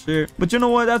 I'm not sure. But you know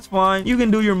what? That's fine. You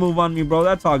can do your move on me, bro.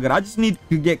 That's all good. I just need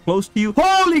to get close to you.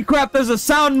 Holy crap, there's a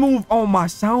sound move. Oh, my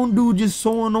sound dude is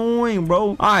so annoying,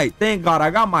 bro. All right, thank God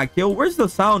I got my kill. Where's the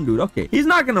sound dude? Okay, he's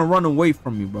not gonna run away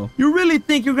from me, bro. You really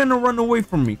think you're gonna run away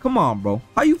from me? Come on, bro.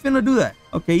 How you finna do that?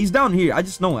 Okay, he's down here. I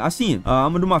just know it. I see him.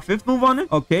 I'm gonna do my 5th move on him.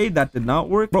 Okay, that did not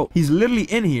work. Bro, he's literally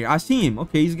in here. I see him.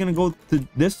 Okay, he's gonna go to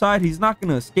this side. He's not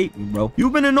gonna escape me, bro.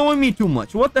 You've been annoying me too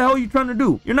much. What the hell are you trying to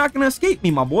do? You're not gonna escape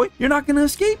me, my boy. You're not gonna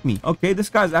escape me. Okay, this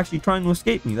guy's actually trying to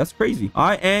escape me. That's crazy. All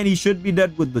right, and he should be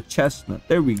dead with the chestnut.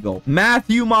 There we go.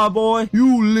 Matthew, my boy,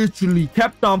 you literally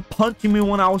kept on punching me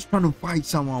when I was trying to fight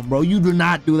someone, bro. You do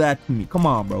not do that to me. Come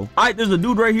on, bro. All right, there's a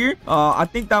dude right here. I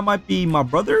think that might be my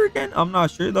brother again. I'm not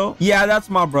sure though. Yeah, that's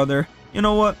my brother. You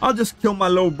know what, I'll just kill my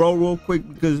little bro real quick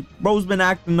because bro's been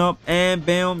acting up. And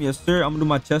bam, yes sir, I'm gonna do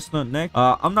my chestnut next.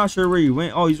 I'm not sure where he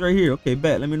went. Oh, he's right here. Okay,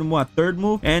 bet. Let me do my 3rd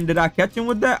move. And did I catch him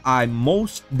with that? I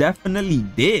most definitely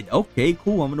did. Okay,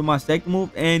 cool. I'm gonna do my 2nd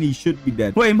move and he should be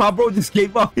dead. Wait, my bro just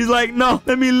gave up. He's like, no,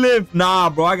 let me live.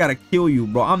 Nah, bro, I gotta kill you,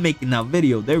 bro. I'm making that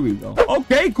video. There we go.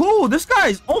 Okay, cool. This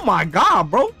guy's, oh my god,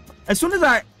 bro. As soon as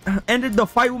I ended the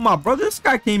fight with my brother, this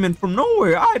guy came in from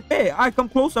nowhere. I bet. I come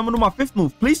close. I'm gonna do my 5th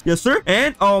move, please. Yes sir.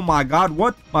 And oh my god,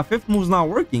 what? My 5th move's not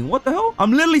working. What the hell?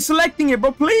 I'm literally selecting it,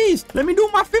 bro. Please let me do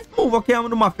my 5th move. Okay, I'm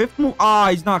gonna do my 5th move.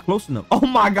 He's not close enough. Oh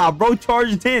my god, bro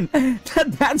charged in.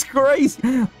 That's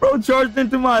crazy. Bro charged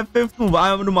into my 5th move.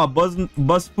 I'm gonna do my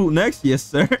buzz fruit next. Yes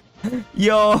sir.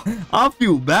 Yo, I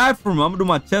feel bad for him. I'm gonna do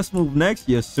my chest move next.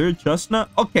 Yes sir. Chestnut.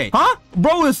 Okay. Huh?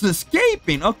 Bro, it's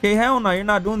escaping. Okay, hell no, you're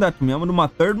not doing that to me. I'm gonna do my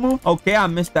third move. Okay, I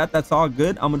missed that. That's all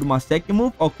good. I'm gonna do my second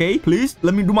move. Okay, please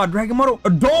let me do my dragon model. A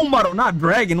dome model, not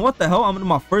dragon. What the hell? I'm gonna do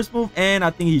my first move, and I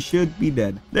think he should be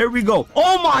dead. There we go.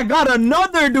 Oh my god,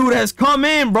 another dude has come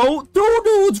in, bro. Two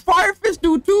dudes. Fire fist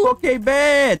dude too. Okay,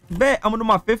 bet. I'm gonna do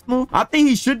my fifth move. I think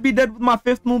he should be dead with my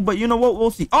fifth move, but you know what?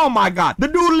 We'll see. Oh my god, the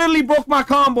dude literally broke my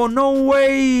combo. No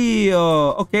way.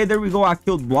 Okay, there we go. I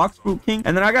killed Blocks Fruit King,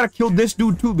 and then I gotta kill this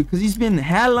dude too because he's been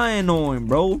hella annoying,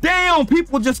 bro. Damn,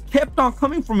 people just kept on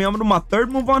coming for me. I'm gonna do my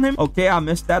third move on him. Okay, I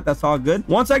missed that. That's all good.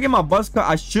 Once I get my buzz cut,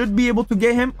 I should be able to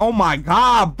get him. Oh my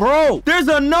god, bro. There's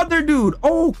another dude.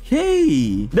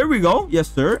 Okay, there we go.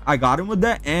 Yes, sir. I got him with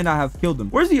that, and I have killed him.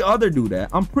 Where's the other dude at?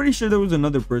 I'm pretty sure there was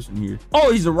another person here.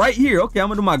 Oh, he's right here. Okay, I'm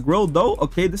gonna do my grill though.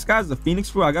 Okay, this guy's a Phoenix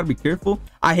Fruit. I gotta be careful.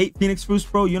 I hate Phoenix Fruits,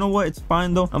 bro. You know what? It's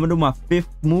fine though. I'm gonna do my fifth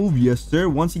move. Yes, sir.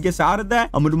 Once he gets out of that,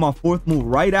 I'm gonna do my fourth move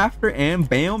right after, and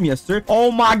bam. Yes, sir.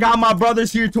 Oh my god, my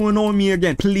brother's here to annoy me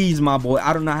again. Please, my boy.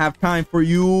 I do not have time for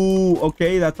you.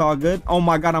 Okay, that's all good. Oh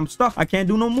my god, I'm stuck. I can't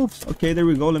do no moves. Okay, there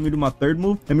we go. Let me do my third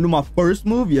move. Let me do my first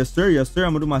move. Yes, sir. Yes, sir.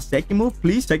 I'm gonna do my second move,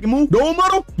 please. Second move. No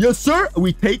model. Yes, sir.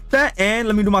 We take that, and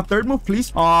let me do my third move,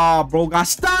 please. Ah, bro, got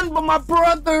stunned by my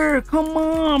brother. Come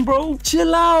on, bro.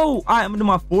 Chill out. All right, I'm gonna do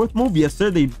my fourth move. Yes, sir.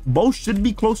 They both should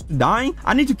be close to dying.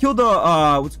 I need to kill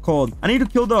the what's it called? I need to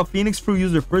kill the Phoenix Fruit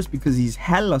user first because he's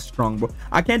hella strong, bro.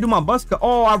 I can't do my buzz cut.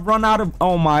 Oh, I've run out of,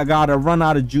 oh my god, I've run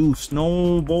out of juice.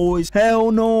 No, boys.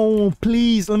 Hell no.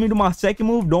 Please, let me do my second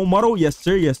move. Don't muddle. Yes,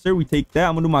 sir. Yes, sir. We take that.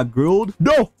 I'm gonna do my grilled.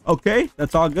 No. Okay,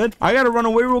 that's all good. I gotta run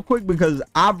away real quick because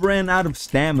I've ran out of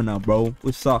stamina, bro.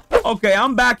 Which sucks. Okay,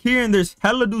 I'm back here and there's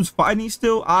hella dudes fighting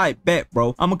still. I bet,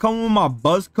 bro. I'm gonna come with my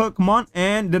buzz cut. Come on.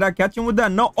 And did I catch him with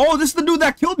that? No. Oh, this is the dude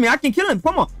that killed me. I can kill him.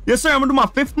 Come on. Yes, sir. I'm gonna do my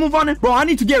fifth move on him. Bro, I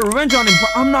need to get revenge on him. But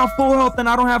I'm not full health and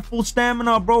I don't have full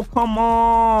stamina, bro. Come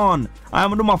on. I'm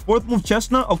gonna do my fourth move,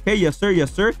 chestnut. Okay, yes, sir.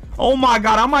 Yes, sir. Oh my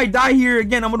god, I might die here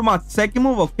again. I'm gonna do my second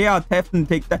move. Okay, I'll definitely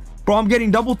take that. Bro, I'm getting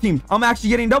double teamed. I'm actually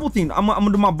getting double teamed. I'm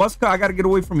gonna do my buzz cut. I gotta get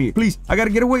away from here. Please. I gotta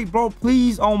get away, bro.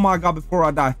 Please. Oh my god, before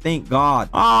I die. Thank god.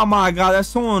 Oh my god, that's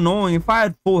so annoying. If I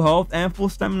had full health and full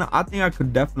stamina, I think I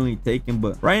could definitely take him.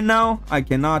 But right now, I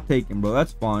cannot take him, bro.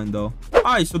 That's fine though.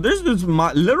 Alright, so there's this,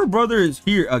 my little brother is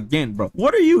here again, bro.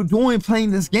 What are you doing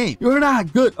playing this game? You're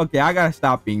not good. Okay, I gotta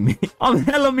stop being mean. I'm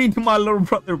hella mean to my little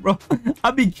brother, bro.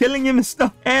 I be killing him and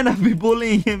stuff, and I be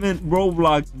bullying him in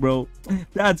Roblox, bro.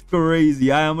 That's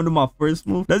crazy. I'm gonna do my first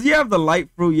move. Does he have the light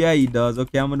fruit? Yeah, he does.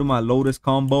 Okay, I'm gonna do my lotus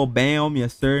combo. Bam.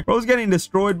 Yes, sir. Bro's getting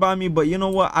destroyed by me, but you know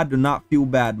what? I do not feel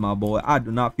bad, my boy. I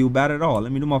do not feel bad at all.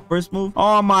 Let me do my first move.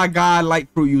 Oh my god, light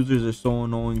fruit users are so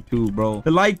annoying too, bro. The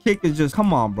light kick is just,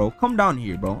 come on, bro. Come down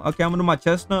here, bro. Okay, I'm gonna do my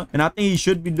chestnut, and I think he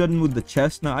should be done with the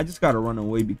chestnut. I just gotta run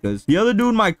away because the other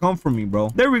dude might come for me, bro.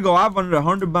 There we go. I've earned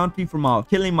 100 bounty from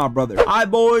killing my brother. All right,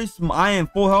 boys. I am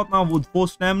full health now with full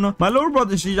stamina. My little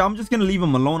brother, I'm just gonna leave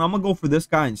him alone. I'm gonna go for this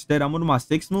guy instead. I'm gonna do my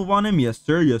sixth move on him. Yes,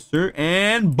 sir. Yes, sir.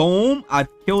 And boom. I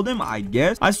killed him, I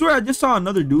guess. I swear I just saw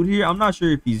another dude here. I'm not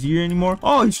sure if he's here anymore.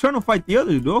 Oh, he's trying to fight the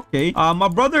other dude. Okay. My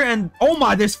brother and, oh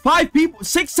my, there's 5 people.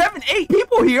 6, 7, 8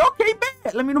 people here. Okay,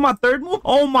 bet. Let me do my third move.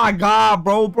 Oh my god,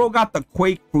 bro. Bro got the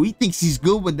quake fruit. He thinks he's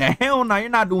good with that. Hell no, you're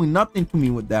not doing nothing to me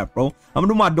with that, bro. I'm gonna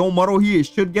do my dome model here. It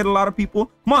should get a lot of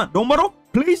people. Come on, dome model.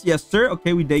 Please. Yes, sir.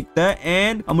 Okay, we take that.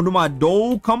 And I'm gonna do my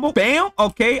dough combo. Bam.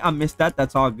 Okay, I missed that.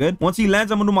 That's all good. Once he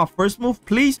lands, I'm gonna do my first move,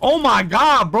 please. Oh my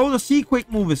god, bro. The sea quake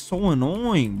move is so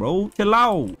annoying, bro. Chill out.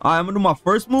 All right, I'm gonna do my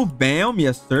first move. Bam.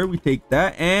 Yes, sir. We take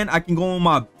that. And I can go on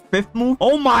my fifth move.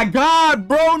 Oh my god,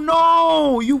 bro.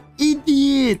 No, you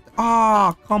idiot.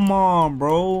 Ah, come on,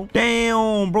 bro.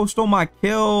 Damn, bro stole my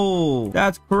kill.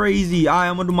 That's crazy. All right,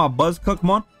 I'm gonna do my buzz cut. Come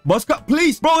on. Buzz cut,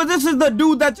 please. Bro, this is the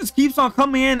dude that just keeps on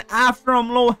coming in after I'm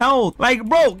low health. Like,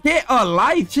 bro, get a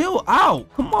life. Chill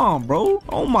out. Come on, bro.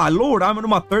 Oh my lord. I'm gonna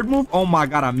do my third move. Oh my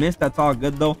god, I missed. That's all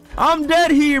good though. I'm dead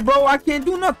here, bro. I can't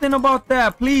do nothing about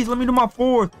that. Please, let me do my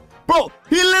fourth. Bro,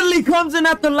 he literally comes in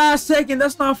at the last second.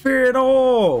 That's not fair at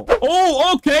all.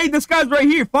 Oh, okay. This guy's right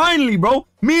here. Finally, bro.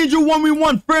 Me and you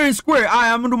 1v1 fair and square. All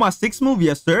right, I'm gonna do my sixth move.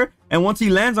 Yes, sir. And once he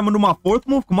lands, I'm gonna do my fourth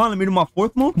move. Come on, let me do my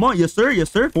fourth move. Come on. Yes, sir. Yes,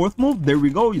 sir. Fourth move. There we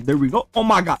go. There we go. Oh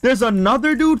my god. There's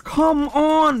another dude. Come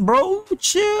on, bro.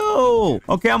 Chill.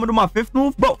 Okay, I'm gonna do my fifth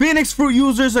move. Bro, Phoenix Fruit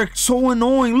users are so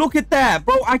annoying. Look at that.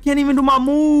 Bro, I can't even do my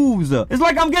moves. It's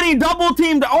like I'm getting double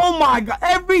teamed. Oh my god.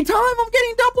 Every time I'm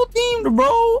getting double teamed, bro.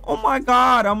 Oh my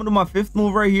god. I'm gonna do my fifth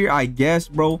move right here, I guess,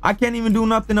 bro. I can't even do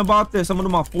nothing about this. I'm gonna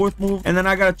do my fourth move. And then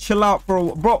I gotta chill out for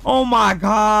bro. Oh my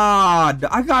god,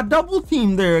 I got double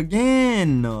teamed there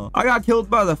again. I got killed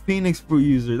by the Phoenix Fruit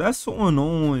user. That's so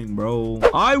annoying, bro.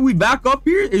 All right, we back up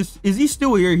here. Is he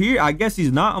still here? I guess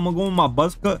he's not. I'm gonna go with my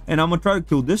buzz cut and I'm gonna try to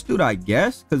kill this dude, I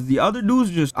guess, because the other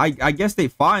dudes just I guess they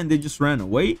fought and they just ran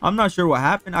away. I'm not sure what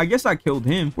happened. I guess I killed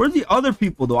him. Where's the other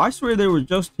people though? I swear they were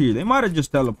just here. They might have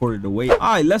just teleported away. All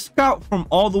right, let's scout from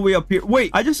all the way up here.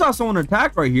 Wait, I just saw someone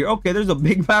attack right here. Okay, there's a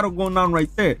big battle going on right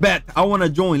there. Bet I want to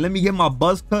join. Let me get my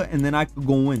buzz cut and then I could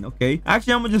go in. Okay,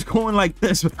 actually I'm gonna just go in like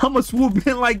this. I'm gonna swoop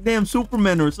in like damn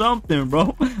Superman or something,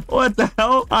 bro. What the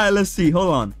hell? All right, let's see.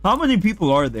 Hold on. How many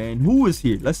people are there and who is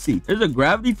here? Let's see. There's a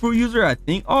gravity fruit user, I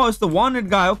think. Oh, it's the wanted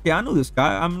guy. Okay, I know this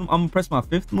guy. I'm gonna press my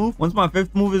 5th move. Once my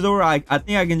 5th move is over, I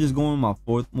think I can just go in my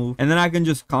 4th move and then I can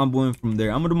just combo in from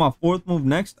there. I'm gonna do my 4th move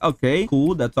next. Okay,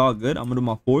 cool, that's all good. I'm gonna do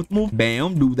my 4th move.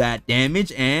 Bam, do that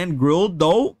damage and grilled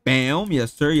dough. Bam,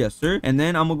 yes sir, yes sir. And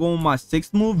then I'm gonna go with my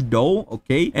 6th move, dough.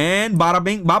 Okay, and bada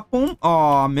bing bop boom.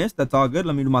 Oh, I missed. That's all good.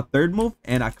 Let me do my 3rd move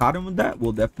and I caught him with that.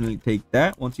 We'll definitely take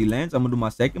that. Once he lands, I'm gonna do my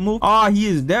 2nd move. Oh, he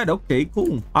is dead. Okay,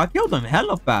 cool. I killed him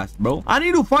hella fast, bro. I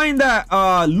need to find that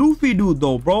Luffy dude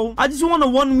though, bro. I just want to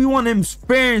 1v1 him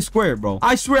fair and square, bro.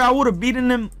 I swear I would have beaten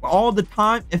him all the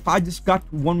time if I just got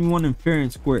to 1v1 him fair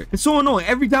and square. It's so annoying.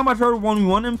 Every time I try to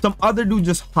 1v1 him, some other dude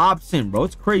just hops in, bro.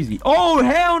 It's crazy. Oh,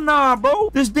 hell nah, bro.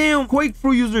 This damn Quake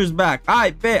Fruit user is back.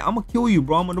 I bet I'm gonna kill you,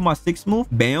 bro. I'm gonna do my 6th move.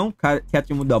 Bam, catch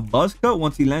him with the buzz cut.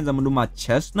 Once he lands, I'm gonna do my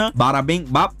chestnut. Bada bing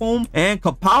bop boom and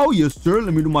kapow. Yes sir.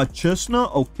 Let me do my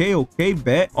chestnut. Okay,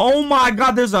 bet. Oh my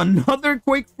god, there's another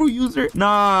Quake Fruit user.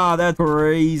 Nah, that's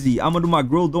crazy. I'm gonna do my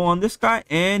grilled dough on this guy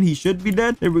and he should be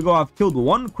dead. There we go. I've killed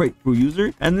one Quake Fruit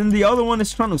user and then the other one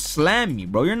is trying to slam me,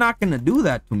 bro. You're not gonna do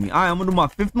that to me. All right, I'm gonna do my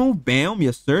 5th move. Bam,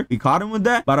 yes sir. We caught him with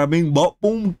that. Bada bing bop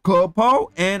boom kapow.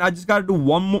 And I just gotta do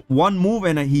one move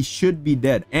and he should be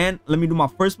dead. And let me do my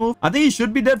 1st move. I think he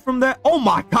should be dead from that. Oh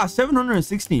my god,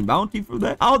 716 bounty for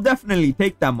that. I'll definitely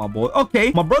take that, my boy.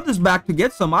 Okay, my brother's back to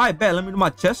get some. I bet. Let me do my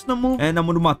chestnut move and I'm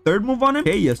gonna do my 3rd move on him.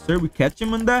 Okay, yes sir. We catch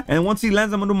him in that. And once he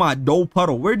lands, I'm gonna do my dough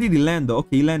puddle. Where did he land though?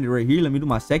 Okay, he landed right here. Let me do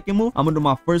my 2nd move. I'm gonna do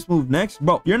my 1st move next.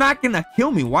 Bro, you're not gonna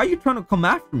kill me. Why are you trying to come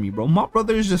after me, bro? My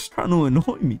brother is just trying to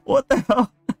annoy me. What the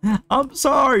hell? I'm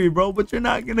sorry, bro, but you're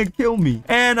not gonna kill me.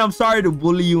 And I'm sorry to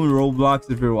bully you in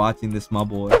Roblox if you're watching this, my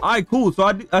boy. All right, cool.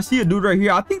 So I see a dude right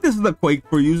here. I think this is the Quake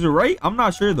Fruit user, right? I'm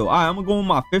not sure though. All right, I'm gonna go with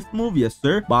my 5th move. Yes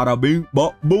sir. Bada bing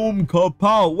bop boom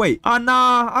kapow. Wait,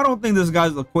 nah, I don't think this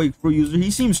guy's a Quake Fruit user.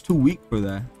 He seems too weak for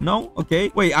that. No?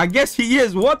 Okay, wait, I guess he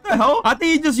is. What the hell? I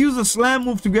think he just used a slam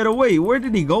move to get away. Where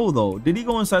did he go though? Did he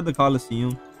go inside the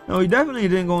Coliseum? No, he definitely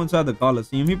didn't go inside the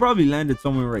Coliseum. He probably landed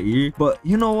somewhere right here. But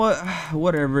you know what?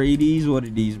 Whatever. It is what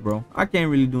it is, bro. I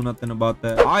can't really do nothing about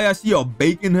that. I see a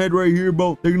bacon head right here,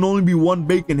 bro. There can only be one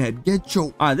bacon head. Get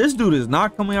your... this dude is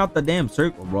not coming out the damn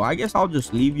circle, bro. I guess I'll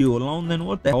just leave you alone then.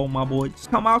 What the hell, my boy?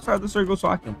 Just come outside the circle so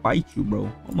I can fight you, bro.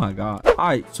 Oh my god. All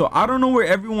right, so I don't know where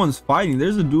everyone's fighting.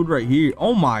 There's a dude right here.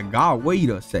 Oh my god. Wait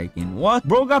a second. What?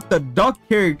 Bro got the duck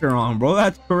character on, bro.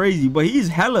 That's crazy. But he's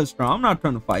hella strong. I'm not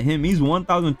trying to fight him. He's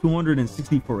 1,264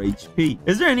 HP.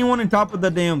 Is there anyone on top of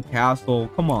the damn castle?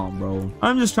 Come on, bro.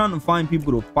 I'm just trying to find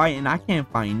people to fight and I can't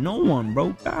find no one,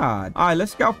 bro. God. All right,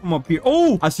 let's scout from up here.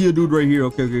 Oh, I see a dude right here.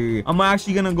 Okay. I'm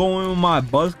actually gonna go in with my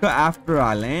buzzcut after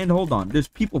I land. Hold on. There's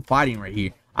people fighting right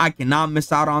here. I cannot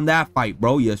miss out on that fight,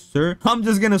 bro. Yes, sir. I'm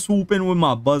just gonna swoop in with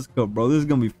my buzz cut, bro. This is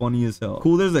gonna be funny as hell.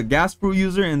 Cool. There's a gas fruit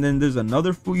user and then there's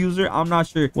another fruit user. I'm not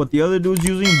sure what the other dude's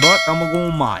using, but I'm gonna go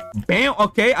with mine. Bam.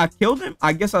 Okay, I killed him.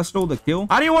 I guess I stole the kill.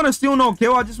 I didn't want to steal no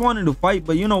kill. I just wanted to fight,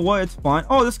 but you know what? It's fine.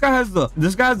 Oh, this guy has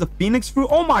the Phoenix Fruit.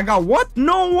 Oh my god, what?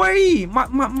 No way.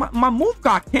 My move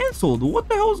got canceled. What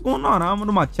the hell is going on? I'm gonna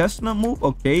do my chestnut move.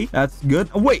 Okay, that's good.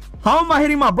 Wait, how am I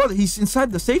hitting my brother? He's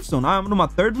inside the safe zone. I'm gonna do my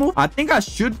 3rd move. I think I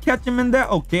should catch him in there.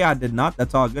 Okay, I did not.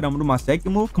 That's all good. I'm gonna do my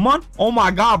 2nd move. Come on. Oh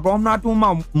my god, bro, I'm not doing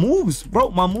my moves, bro.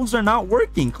 My moves are not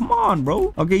working. Come on,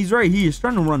 bro. Okay, he's right here. He's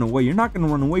trying to run away. You're not gonna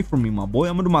run away from me, my boy.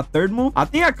 I'm gonna do my 3rd move. I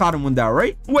think I caught him with that,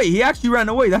 right? Wait, he actually ran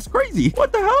away. That's crazy.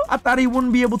 What the hell? I thought he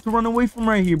wouldn't be able to run away from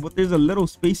right here, but there's a little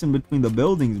space in between the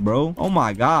buildings, bro. Oh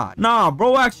my god. Nah,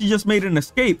 bro actually just made an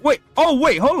escape. Wait. Oh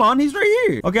wait, hold on. He's right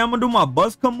here. Okay, I'm gonna do my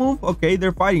buzz cut move. Okay,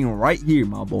 they're fighting right here,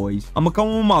 my boys. I'm gonna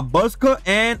come with my buzz cut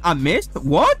and I missed.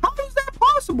 What? How is that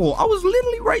possible? I was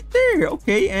literally right there.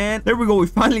 Okay, and there we go. We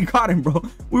finally caught him, bro.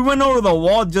 We went over the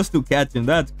wall just to catch him.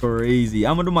 That's crazy.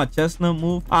 I'm gonna do my chestnut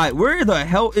move. All right, where the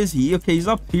hell is he? Okay, he's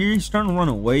up here. He's trying to run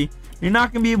away. You're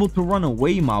not gonna be able to run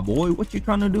away, my boy. What you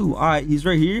trying to do? All right, he's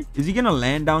right here. Is he gonna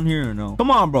land down here or no?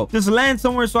 Come on, bro. Just land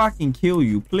somewhere so I can kill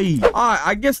you, please. All right,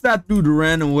 I guess that dude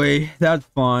ran away. That's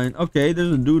fine. Okay,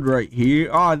 there's a dude right here.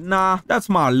 Oh, nah, that's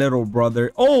my little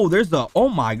brother. Oh, there's a, oh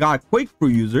my God, Quake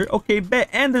Fruit user. Okay, bet.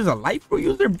 And there's a Light Fruit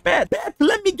user. Bet.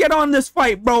 Let me get on this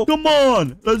fight, bro. Come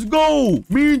on, let's go.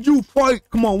 Me and you fight.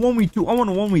 Come on, 1v2. I want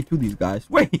to 1v2 these guys.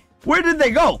 Wait, where did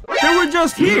they go? They were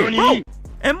just here, bro.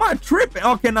 Am I tripping?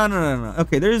 Okay, no.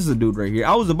 Okay, there's a dude right here.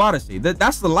 I was about to say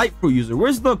that's the Light Fruit user.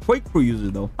 Where's the Quake Fruit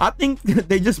user though? I think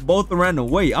they just both ran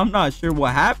away. I'm not sure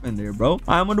what happened there, bro.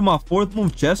 I'm gonna do my fourth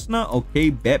move, Chestnut.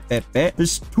 Okay, bet.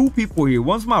 There's two people here.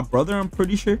 One's my brother, I'm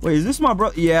pretty sure. Wait, is this my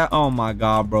brother? Yeah. Oh my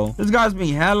God, bro. This guy's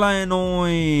being hella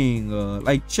annoying.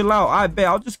 Like, chill out. I bet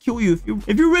I'll just kill you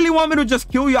if you really want me to just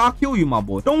kill you. I'll kill you, my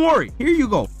boy. Don't worry. Here you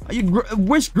go.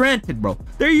 Wish granted, bro.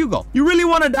 There you go. You really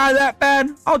want to die that bad?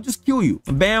 I'll just kill you.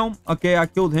 Bam. Okay, I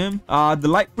killed him. The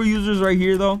Light Fruit user's right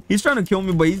here though. He's trying to kill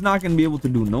me, but he's not gonna be able to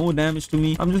do no damage to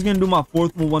me. I'm just gonna do my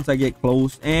fourth move once I get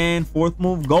close. And fourth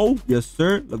move, go. Yes,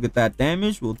 sir. Look at that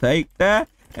damage. We'll take that.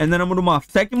 And then I'm gonna do my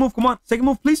second move. Come on, second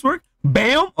move, please work.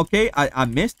 Bam. Okay, I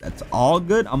missed. That's all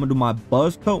good. I'm gonna do my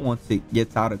buzz cut once it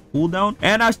gets out of cooldown,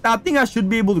 and I think I should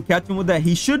be able to catch him with that.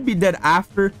 He should be dead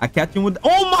after I catch him with,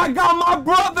 oh my God, my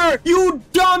brother, you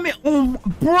dummy. Oh,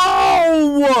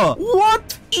 bro,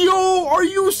 what? Yo, are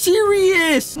you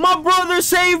serious? My brother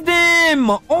saved him.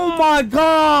 Oh my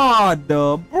God,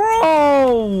 bro.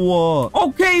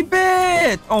 Okay,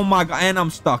 bet. Oh my God, and I'm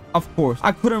stuck. Of course,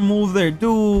 I couldn't move there,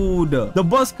 dude. The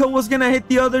buzz cut was gonna hit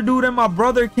the other dude, and my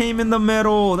brother came in the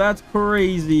middle. That's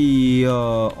crazy.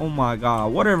 Oh my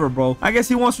God, whatever, bro. I guess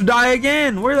he wants to die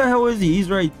again. Where the hell is he? He's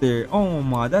right there. Oh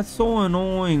my, that's so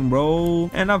annoying,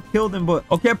 bro. And I've killed him, but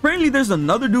okay, apparently there's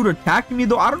another dude attacking me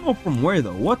though. I don't know from where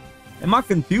though. What? Am I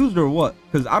confused or what?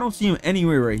 Because I don't see him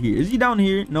anywhere right here. Is he down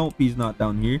here? Nope, he's not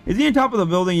down here. Is he on top of the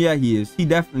building? Yeah, he is. He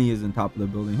definitely is on top of the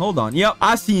building. Hold on. Yep,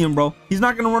 I see him, bro. He's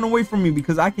not going to run away from me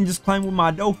because I can just climb with my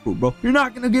dough fruit, bro. You're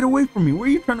not going to get away from me. Where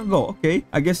are you trying to go? Okay,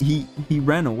 I guess he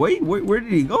ran away. Where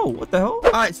did he go? What the hell?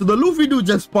 All right, so the Luffy dude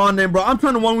just spawned in, bro. I'm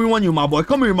trying to 1v1 you, my boy.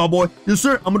 Come here, my boy. Yes,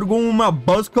 sir. I'm going to go with my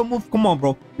buzz cut move. Come on,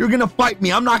 bro. You're going to fight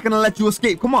me. I'm not going to let you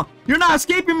escape. Come on. You're not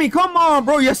escaping me. Come on,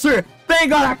 bro. Yes, sir.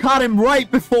 Thank God I caught him right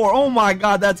before. Oh my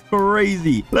God, that's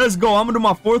crazy. Let's go. I'm gonna do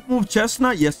my fourth move,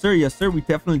 Chestnut. Yes, sir. Yes, sir. We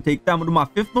definitely take that. I'm gonna do my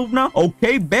fifth move now.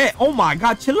 Okay, bet. Oh my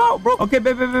God, chill out, bro. Okay,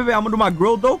 bet. I'm gonna do my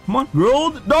grilled dough. Come on,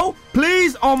 grilled dough,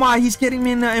 please. Oh my, he's getting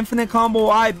me in the infinite combo.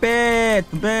 I bet.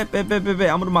 Bet. I'm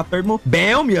gonna do my third move.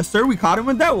 Bam. Yes, sir. We caught him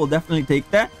with that. We'll definitely take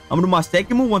that. I'm gonna do my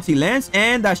second move once he lands,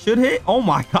 and that should hit. Oh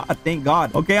my God, thank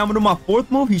God. Okay, I'm gonna do my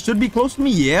fourth move. He should be close to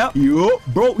me. Yeah. Yup.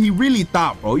 Bro, he really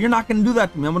thought, bro. You're not gonna do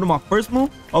that to me. I'm gonna do my first move.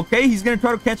 Okay, he's gonna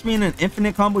try to catch me in an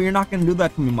infinite combo. You're not gonna do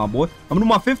that to me, my boy. I'm gonna do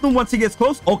my fifth move once he gets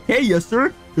close. Okay, yes,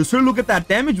 sir. Yes, sir. Look at that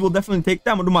damage. We'll definitely take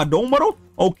that. I'm gonna do my dome model.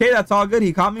 Okay, that's all good.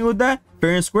 He caught me with that.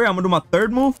 Fair and square. I'm gonna do my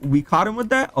third move. We caught him with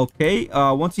that. Okay,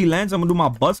 once he lands, I'm gonna do my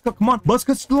buzz cut. Come on, buzz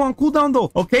cut's still on cooldown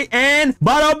though. Okay, and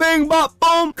bada bing bop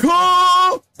boom,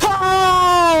 cool.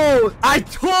 I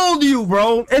told you,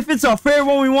 bro. If it's a fair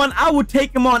 1v1, I would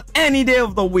take him on any day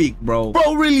of the week, bro.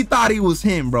 Bro really thought he was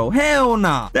him, bro. Hell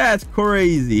nah. That's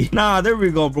crazy. Nah, there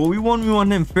we go, bro. We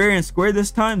 1v1 him fair and square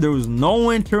this time. There was no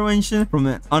intervention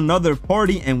from another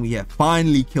party, and we have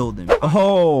finally killed him.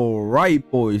 All right,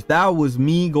 boys. That was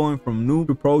me going from noob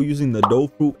to pro using the dough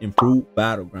fruit in Fruit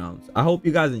Battlegrounds. I hope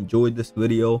you guys enjoyed this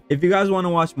video. If you guys want to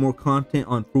watch more content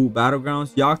on Fruit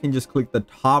Battlegrounds, y'all can just click the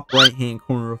top right hand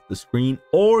corner of the screen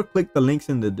or click the links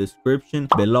in the description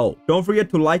below. Don't forget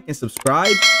to like and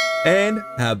subscribe, and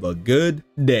have a good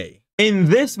day. In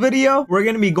this video, we're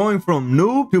going to be going from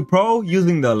noob to pro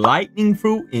using the lightning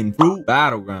fruit in Fruit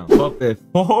Battlegrounds. But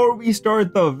before we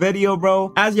start the video,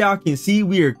 bro, as y'all can see,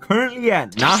 we are currently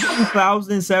at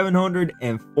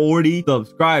 9,740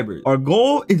 subscribers. Our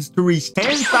goal is to reach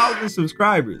 10,000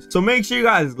 subscribers. So make sure you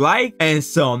guys like and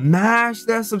smash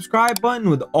that subscribe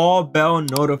button with all bell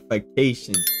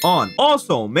notifications on.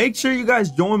 Also, make sure you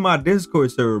guys join my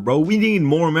Discord server, bro. We need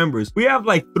more members. We have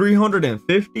like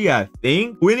 350, I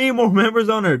think. We need more members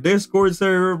on our Discord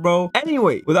server, bro.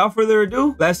 Anyway, without further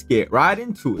ado, let's get right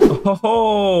into it.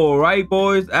 All right,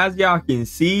 boys, as y'all can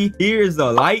see, here is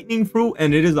the lightning fruit,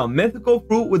 and it is a mythical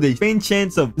fruit with a spin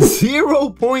chance of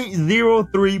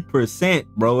 0.03%,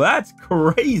 bro. That's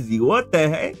crazy. What the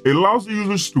heck? It allows the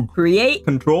users to create,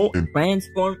 control, and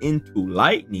transform into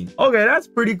lightning. Okay, that's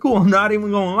pretty cool. I'm not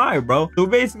even gonna lie, bro. So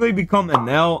basically become an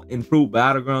L in Fruit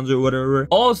Battlegrounds or whatever.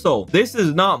 Also, this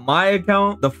is not my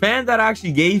account. The fan that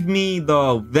actually gave me me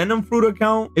the Venom Fruit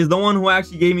account is the one who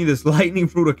actually gave me this Lightning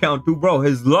Fruit account too, bro.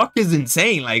 His luck is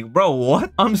insane. Like, bro,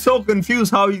 what? I'm so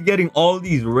confused how he's getting all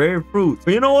these rare fruits.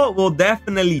 But you know what? We'll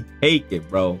definitely take it,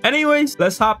 bro. Anyways,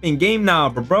 let's hop in game now,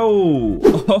 bro.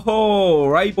 Oh,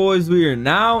 right, boys. We are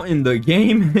now in the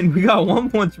game, and we got One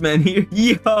Punch Man here.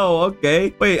 Yo,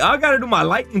 okay. Wait, I gotta do my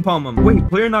lightning palm. Wait,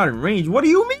 player not in range. What do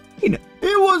you mean?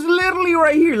 It was literally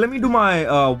right here. Let me do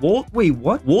my wait,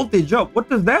 what? Voltage up. What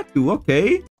does that do?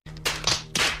 Okay.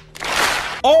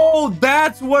 Oh,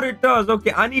 that's what it does.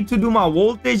 Okay, I need to do my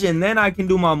voltage and then I can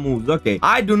do my moves. Okay,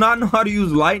 I do not know how to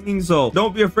use lightning, so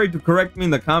don't be afraid to correct me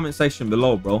in the comment section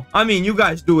below, bro. I mean, you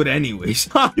guys do it anyways.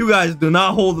 You guys do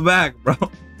not hold back, bro.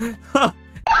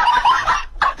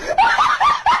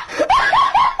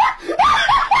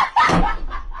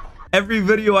 Every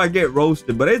video I get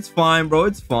roasted, but it's fine, bro.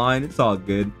 It's fine. It's all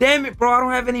good. Damn it, bro. I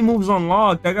don't have any moves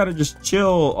unlocked. I gotta just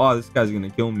chill. Oh, this guy's gonna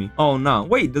kill me. Oh, no.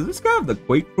 Wait, does this guy have the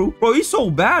Quake Fruit? Bro, he's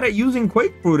so bad at using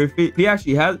Quake Fruit if he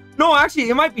actually has... No, actually,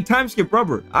 it might be time skip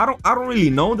rubber. I don't really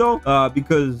know, though,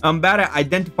 because I'm bad at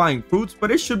identifying fruits,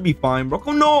 but it should be fine, bro.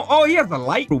 Oh, no. Oh, he has a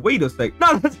light fruit. Wait a sec.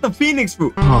 No, that's the Phoenix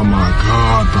Fruit. Oh, my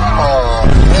God, bro. Oh,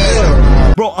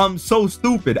 hell. Bro, I'm so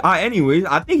stupid. Anyways,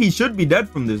 I think he should be dead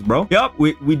from this, bro. Yup,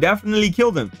 we definitely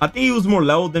killed him. I think he was more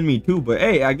level than me too, but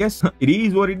hey, I guess it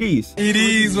is what it is. It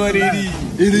is what it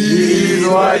is. It is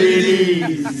what it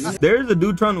is. There's a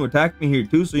dude trying to attack me here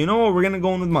too, so you know what? We're gonna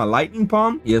go in with my lightning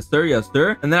palm. Yes, sir. Yes,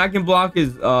 sir. And then I can block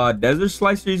his desert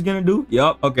slicer he's gonna do.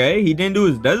 Yup. Okay, he didn't do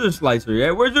his desert slicer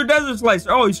yet. Where's your desert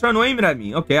slicer? Oh, he's trying to aim it at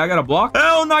me. Okay, I gotta block.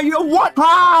 Hell no, you know what?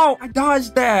 How? I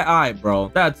dodged that. All right,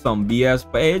 bro. That's some BS,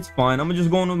 but hey, it's fine. I'm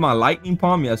just going with my lightning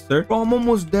palm. Yes, sir. Bro, I'm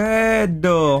almost dead.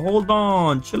 Hold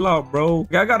on. Chill out, bro.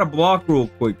 I gotta block real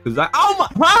quick because oh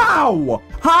my,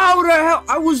 how the hell?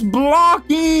 I was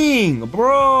blocking,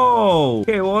 bro.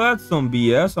 Okay, well, that's some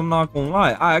BS. I'm not gonna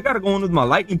lie. I gotta go in with my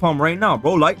lightning palm right now,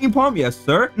 bro. Lightning palm. Yes,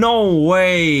 sir. No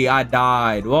way. I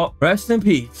died. Well, rest in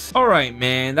peace. All right,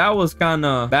 man. That was kind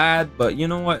of bad, but you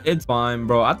know what? It's fine,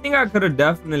 bro. I think I could have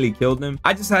definitely killed him.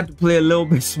 I just had to play a little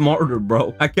bit smarter,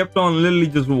 bro. I kept on literally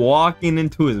just walking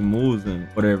into his moves and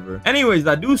whatever. Anyways,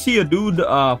 I do see a dude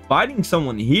fighting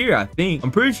someone here, I think.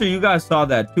 I'm pretty sure you guys saw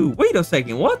that too. Wait a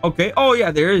second. What? Okay. Oh,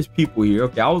 yeah, there is people here.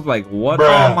 Okay, I was like, what?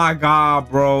 Bruh. Oh, my God,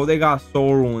 bro. They got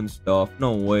Sorrow and stuff.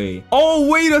 No way. Oh,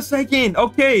 wait a second.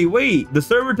 Okay, wait. The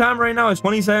server time right now is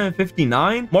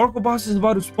 27:59. Marco Boss is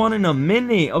about to spawn in a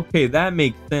minute. Okay, that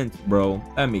makes sense, bro.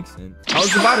 That makes sense. I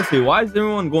was about to say, why is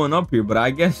everyone going up here? But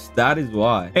I guess that is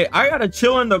why. Hey, I gotta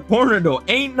chill in the corner, though.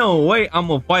 Ain't no way I'm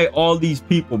gonna fight all these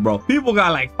people, bro. People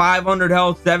got like 500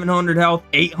 health, 700 health,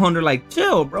 800. Like,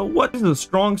 chill, bro. What is a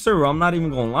strong server? I'm not even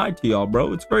gonna lie to y'all,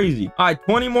 bro. It's crazy. All right,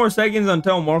 20 more seconds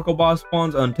until Marco Boss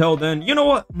spawns. Until then, you know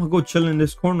what? I'm gonna go chill in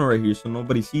this corner right here so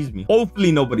nobody sees me.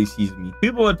 Hopefully nobody sees me.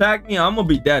 People attack me, I'm gonna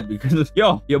be dead because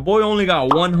yo, your boy only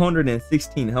got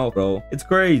 116 health, bro. It's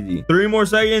crazy. 3 more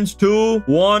seconds. 2,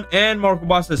 1, and Marco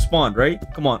Boss has spawned, right?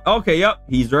 Come on. Okay, yep,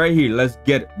 he's right here. Let's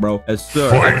get it, bro. Yes,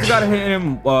 sir. I just gotta hit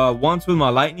him once with my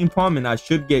lightning palm and I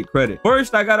should get credit.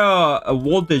 First, I gotta a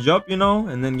voltage up, you know,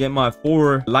 and then get my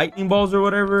 4 lightning balls or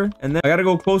whatever, and then I gotta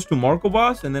go close to Marco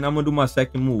Boss, and then I'm gonna do my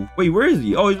second move. Wait, where is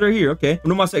he? Oh, he's right here. Okay, I'm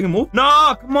gonna do my second move.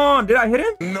 Nah, come on. Did I hit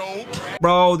him? No.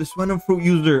 Bro, this Venom Fruit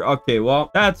user. Okay,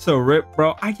 well, that's a rip,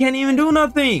 bro. I can't even do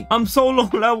nothing. I'm so low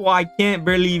level, I can't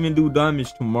barely even do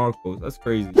damage to Marcos. That's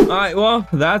crazy. All right, well,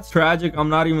 that's tragic. I'm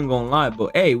not even gonna lie,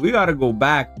 but hey, we gotta go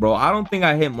back, bro. I don't think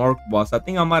I hit Marco Boss. I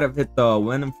think I might have hit the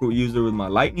Venom Fruit user with my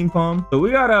lightning palm. So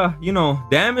we gotta, you know,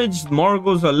 damage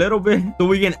Marcos a little bit so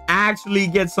we can actually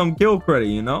get some kill credit,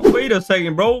 you know? Wait a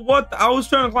second, bro. What? I was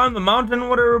trying to climb the mountain or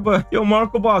whatever, but yo,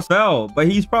 Marco Boss fell. But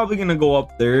he's probably gonna go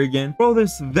up there again. Bro,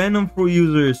 this Venom Fruit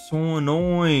user is so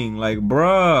annoying. Like,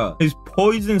 bruh, his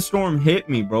poison storm hit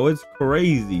me, bro. It's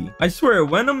crazy. I swear,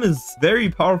 Venom is very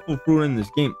powerful fruit in this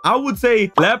game. I would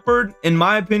say Leopard, in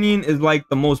my opinion, is like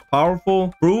the most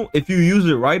powerful fruit if you use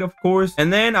it right, of course.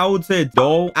 And then I would say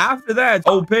Doe. After that, it's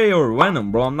Ope or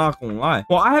Venom, bro. I'm not gonna lie.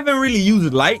 Well, I haven't really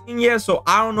used lightning yet, so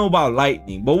I don't know about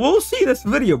lightning, but we'll see this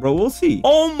video, bro. We'll see.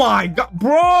 Oh my God,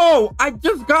 bro, I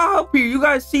just got up here. You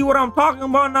guys see what I'm talking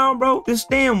about now, bro? This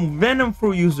damn Venom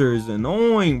Fruit user is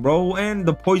annoying, bro. And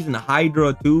the poison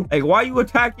Hydra too. Like, why are you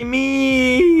attacking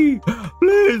me?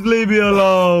 Please leave me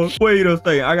alone. Wait a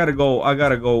second. I gotta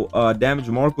go damage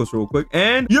Marcos real quick.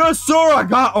 And yes, sir, I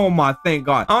got, oh my, thank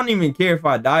God. I don't even care if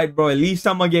I died, bro. At least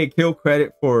I'm gonna get kill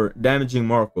credit for damaging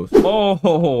Marcos. Marcos.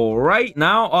 Oh, right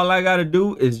now, all I gotta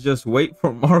do is just wait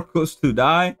for Marcos to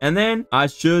die, and then I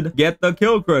should get the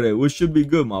kill credit, which should be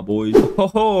good, my boys.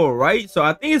 Oh, right. So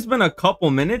I think it's been a couple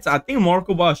minutes. I think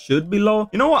Marco Boss should be low.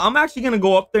 You know what? I'm actually gonna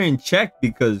go up there and check,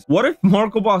 because what if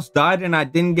Marco Boss died and I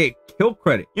didn't get kill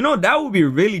credit? You know, that would be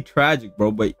really tragic,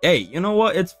 bro. But hey, you know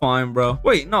what? It's fine, bro.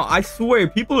 Wait, no, I swear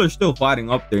people are still fighting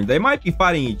up there. They might be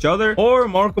fighting each other, or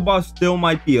Marco Boss still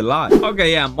might be alive.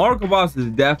 Okay, yeah, Marco Boss is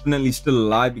definitely still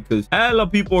alive, because hella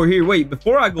people are here. Wait,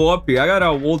 before I go up here, I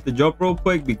gotta voltage up real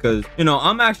quick, because you know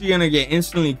I'm actually gonna get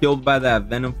instantly killed by that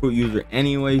Venom Fruit user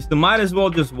anyways. So might as well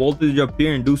just voltage up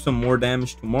here and do some more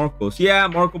damage to Marcos. Yeah,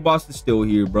 Marco Boss is still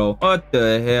here, bro. What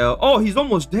the hell? Oh, he's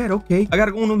almost dead. Okay, I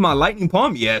gotta go in with my lightning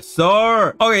palm. Yes,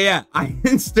 sir. Okay, yeah, I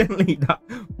instantly died,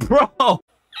 bro.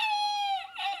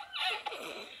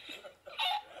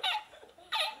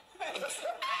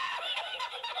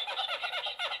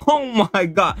 Oh my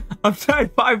god, I've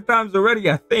tried 5 times already,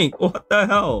 I think. What the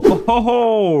hell?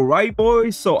 Oh, right,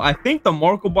 boys. So I think the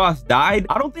Marco Boss died.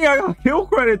 I don't think I got kill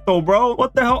credit though, bro.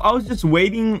 What the hell? I was just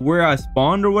waiting where I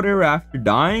spawned or whatever after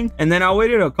dying, and then I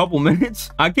waited a couple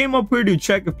minutes. I came up here to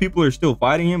check if people are still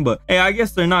fighting him, but hey, I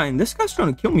guess they're not. And this guy's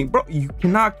trying to kill me, bro. You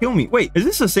cannot kill me. Wait, is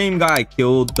this the same guy I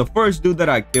killed? The first dude that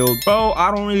I killed? Bro,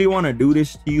 I don't really want to do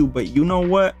this to you, but you know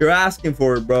what? You're asking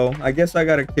for it, bro. I guess I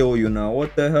gotta kill you now.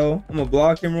 What the hell? I'm gonna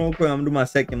block him real quick. I'm gonna do my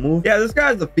second move. Yeah, this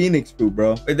guy's a Phoenix Fruit,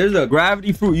 bro. Wait, there's a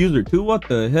Gravity Fruit user too. What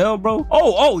the hell, bro?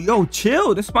 Oh, yo,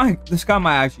 chill. This guy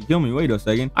might actually kill me. Wait a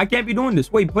second. I can't be doing this.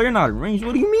 Wait, player not in range.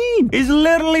 What do you mean? He's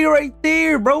literally right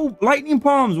there, bro. Lightning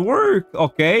palms work.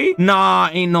 Okay. Nah,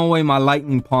 ain't no way my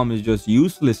lightning palm is just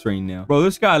useless right now. Bro,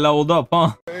 this guy leveled up,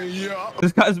 huh?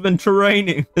 This guy's been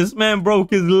training. This man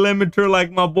broke his limiter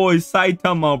like my boy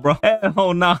Saitama, bro.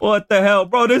 Hell nah. What the hell,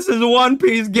 bro? This is a One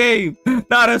Piece game,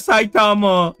 not a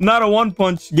Saitama, not a One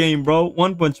Punch game, bro.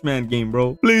 One Punch Man game,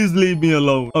 bro. Please leave me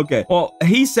alone. Okay. Well,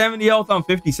 he's 70 health on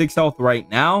 56 health right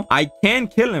now. I can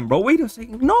kill him, bro. Wait a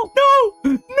second. No.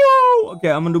 Okay,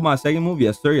 I'm gonna do my second move.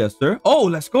 Yes, sir. Yes, sir. Oh,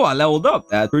 let's go. I leveled up.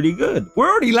 That's pretty good. We're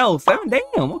already level 7.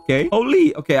 Damn. Okay.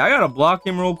 Holy. Okay, I gotta block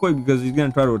him real quick because he's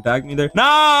gonna try to attack me there.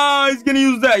 Nah, he's gonna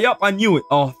use that. Yup, I knew it.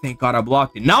 Oh, thank God I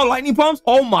blocked it. Now lightning pumps.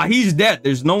 Oh my, he's dead.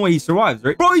 There's no way he survives,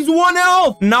 right? Bro, he's 1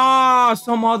 health. Nah,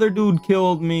 some other dude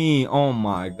killed me. Oh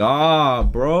my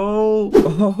God, bro.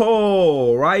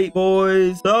 Oh, right,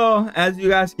 boys. So as you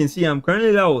guys can see, I'm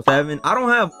currently level 7. I don't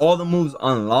have all the moves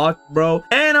unlocked, bro,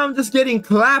 and I'm just getting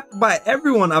clapped by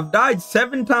everyone. I've died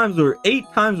 7 times or 8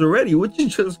 times already, which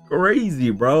is just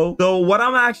crazy, bro. So what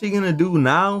I'm actually gonna do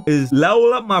now is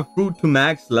level up my fruit to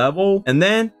max level, and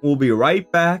then we'll be right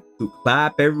back to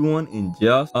clap everyone in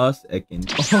just a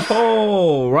second.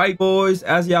 Oh, right, boys.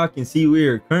 As y'all can see, we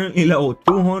are currently level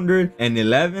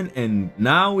 211, and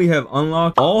now we have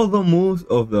unlocked all the moves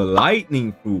of the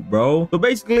lightning fruit, bro. So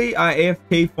basically, I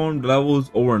AFK farmed levels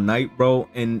overnight, bro,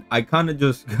 and I kind of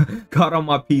just got on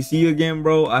my PC again,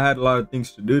 bro. I had a lot of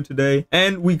things to do today,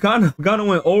 and we kind of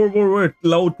went overboard. We're at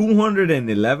level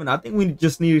 211. I think we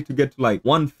just needed to get to like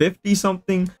 150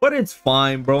 something, but it's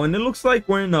fine, bro. And it looks like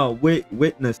we're in a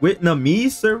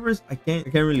Vietnamese servers. I can't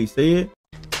really say it.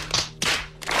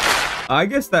 I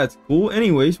guess that's cool.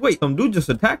 Anyways, wait, some dude just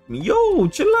attacked me. Yo,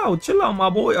 chill out, my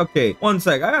boy. Okay, 1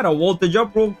 sec. I gotta voltage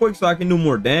up real quick so I can do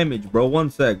more damage, bro. 1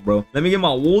 sec, bro. Let me get my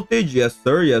voltage. Yes,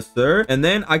 sir. Yes, sir. And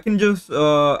then I can just,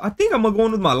 I think I'm gonna go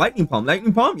in with my lightning palm.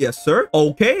 Lightning palm. Yes, sir.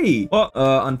 Okay. Well,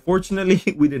 unfortunately,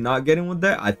 we did not get in with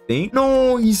that, I think.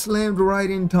 No, he slammed right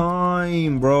in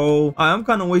time, bro. I'm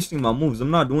kind of wasting my moves.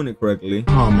 I'm not doing it correctly.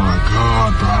 Oh my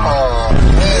God, bro. Oh,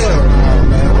 hell.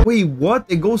 Wait, what?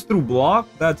 It goes through block?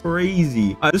 That's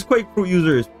crazy. This Quake Fruit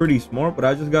user is pretty smart, but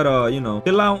I just gotta, you know,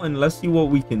 chill out and let's see what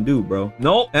we can do, bro.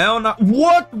 Nope. Hell no.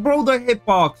 What, bro? The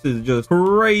hitbox is just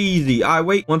crazy.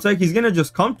 Wait 1 sec. He's gonna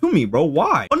just come to me, bro.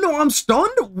 Why? Oh, no, I'm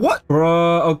stunned? What?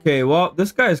 Bro, okay, well,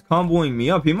 this guy is comboing me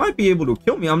up. He might be able to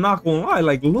kill me. I'm not gonna lie.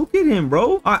 Like, look at him,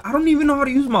 bro. I don't even know how to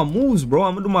use my moves, bro.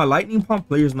 I'm gonna do my lightning pump.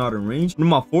 Player's not in range. Do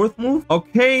my 4th move.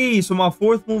 Okay, so my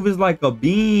 4th move is like a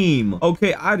beam.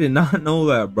 Okay, I did not know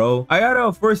that, bro. I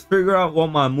gotta first figure out what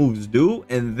my moves do,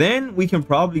 and then we can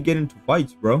probably get into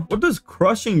fights, bro. What does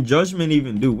crushing judgment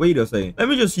even do? Wait a second. Let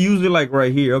me just use it like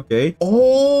right here. Okay.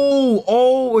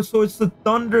 Oh, so it's the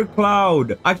thunder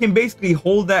cloud. I can basically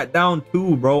hold that down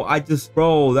too, bro.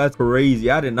 Bro, that's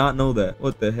crazy. I did not know that.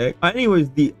 What the heck? Anyways,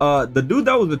 the dude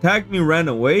that was attacking me ran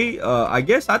away. I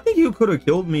think he could have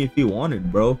killed me if he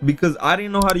wanted, bro, because I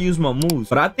didn't know how to use my moves.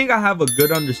 But I think I have a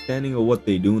good understanding of what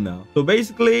they do now. So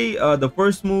basically, the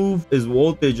first move move is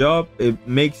voltage up. It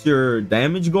makes your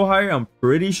damage go higher, I'm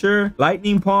pretty sure.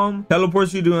 Lightning palm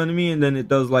teleports you to enemy, and then it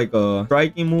does like a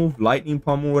striking move, lightning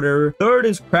palm or whatever. Third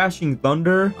is crashing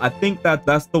thunder. I think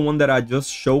that's the one that I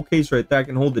just showcased right there. I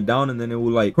can hold it down and then it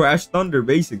will like crash thunder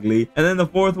basically. And then the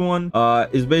fourth one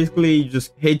is basically you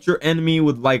just hit your enemy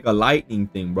with like a lightning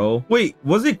thing, bro. Wait,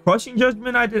 was it crushing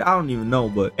judgment I did? I don't even know,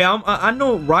 but hey, I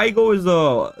know Rygo is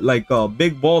like a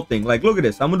big ball thing. Like, look at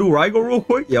this. I'm gonna do Rygo real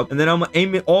quick. Yep. And then I'm gonna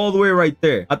aim it all the way right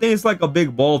there. I think it's like a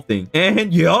big ball thing.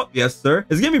 And yep, yes sir.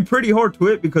 It's gonna be pretty hard to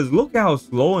hit because look how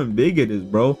slow and big it is,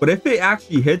 bro. But if it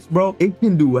actually hits, bro, it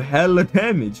can do hella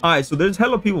damage. All right, so there's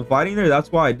hella people fighting there.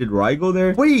 That's why I did Rygo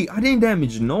there. Wait, I didn't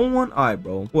damage no one. All right,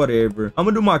 bro, whatever. I'm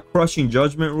gonna do my crushing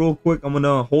judgment real quick. I'm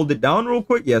gonna hold it down real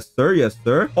quick. Yes sir, yes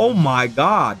sir. Oh my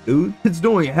god, dude, it's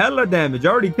doing hella damage. I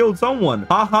already killed someone.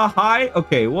 Ha ha hi.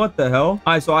 Okay, what the hell?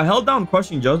 All right, so I held down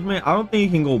crushing judgment. I don't think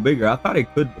it can go bigger. I thought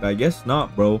it could, but I guess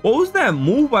not, bro. What was that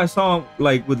move I saw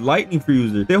like with lightning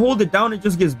fuser? They hold it down, it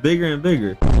just gets bigger and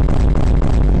bigger.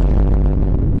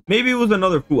 Maybe it was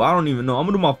another fruit. I don't even know. I'm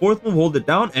gonna do my fourth move, hold it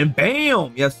down, and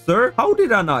bam! Yes, sir. How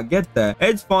did I not get that?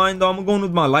 It's fine, though. I'm going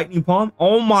with my lightning palm.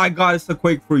 Oh my god, it's a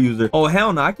quake fruit user. Oh,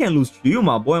 hell no. I can't lose to you,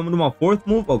 my boy. I'm gonna do my fourth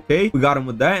move. Okay, we got him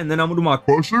with that. And then I'm gonna do my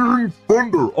crushing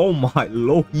thunder. Oh my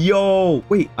lord. Yo,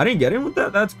 wait, I didn't get him with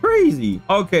that? That's crazy.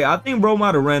 Okay, I think bro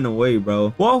might have ran away,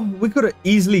 bro. Well, we could have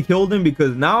easily killed him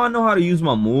because now I know how to use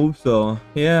my move. So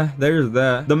yeah, there's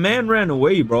that. The man ran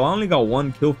away, bro. I only got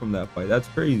one kill from that fight. That's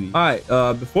crazy. All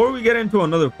right, before we get into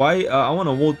another fight, I want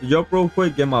to voltage up real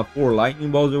quick, get my 4 lightning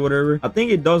balls or whatever. I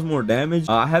think it does more damage.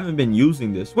 I haven't been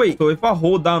using this. Wait, so if I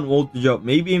hold down voltage up,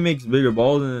 maybe it makes bigger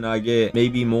balls and then I get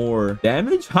maybe more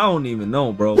damage? I don't even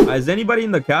know, bro. Is anybody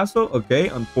in the castle? Okay,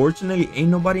 unfortunately ain't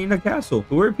nobody in the castle.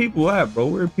 So where are people at, bro?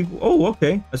 Where are people? Oh,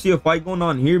 okay, I see a fight going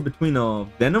on here between a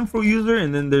Venom Fruit user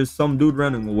and then there's some dude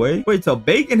running away. Wait, it's a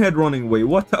bacon head running away.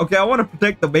 What okay, I want to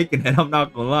protect the bacon head. I'm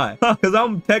not gonna lie, because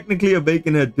I'm technically a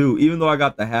bacon head too, even though I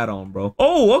got the hat on, bro.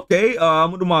 Oh, okay.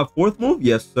 I'm gonna do my fourth move.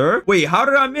 Yes, sir. Wait, how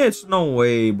did I miss? No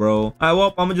way, bro. I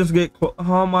well, I'm gonna just get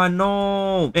oh my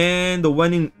no. And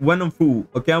the Venom Fruit.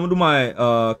 Okay, I'm gonna do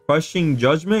my crushing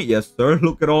judgment. Yes, sir.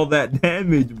 Look at all that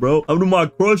damage, bro. I'm gonna do my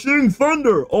crushing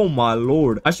thunder. Oh my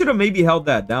lord. I should have maybe held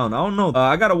that down. I don't know.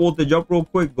 I gotta voltage up real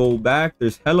quick. Go back.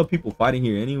 There's hella people fighting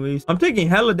here anyways. I'm taking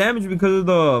hella damage because of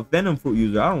the Venom Fruit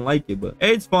user. I don't like it, but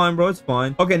hey, it's fine, bro. It's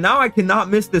fine. Okay, now I cannot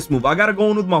miss this move. I gotta go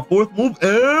in with my fourth move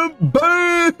and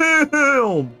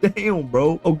bam! Damn,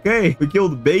 bro. Okay, we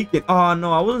killed the bacon. Oh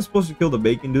no, I wasn't supposed to kill the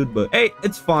bacon, dude, but hey,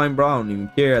 it's fine, bro. I don't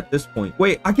even care at this point.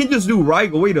 Wait, I can just do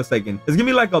Rygo. Wait a second. It's gonna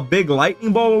be like a big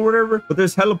lightning ball or whatever, but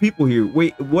there's hella people here.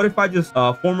 Wait, what if I just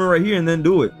form it right here and then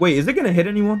do it? Wait, is it gonna hit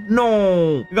anyone?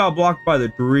 No, it got blocked by the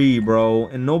tree, bro,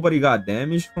 and nobody got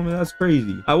damaged from it. That's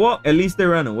crazy. Well, at least they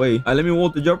ran away. All right, let me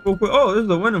voltage up real quick. Oh, this is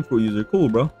the Venom Fruit user. Cool,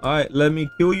 bro. All right, let me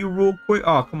kill you real quick.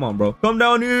 Oh, come on, bro. Come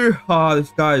down here. Ah,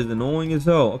 this guy is annoying as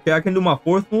hell. Okay, I can do my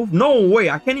fourth move. No way,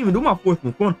 I can't even do my fourth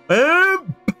move. Come on.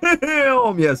 And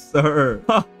bam! Yes, sir.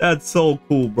 That's so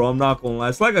cool, bro. I'm not gonna lie.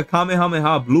 It's like a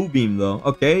Kamehameha blue beam, though.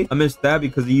 Okay, I missed that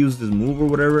because he used his move or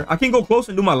whatever. I can go close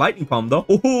and do my lightning palm, though.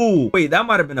 Oh, wait, that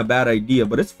might have been a bad idea,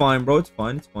 but it's fine, bro. It's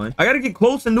fine. It's fine. I gotta get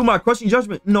close and do my crushing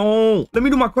judgment. No, let me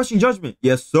do my crushing judgment.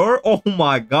 Yes, sir. Oh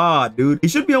my god, dude. He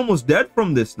should be almost dead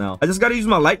from this now. I just gotta use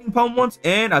my lightning palm once,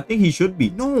 and I think he should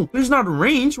be. No, he's not in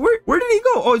range. Where did he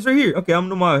go? Oh, he's right here. Okay, I'm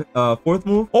gonna do my fourth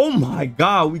move. Oh my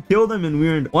god, we killed him and we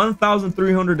earned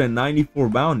 1,394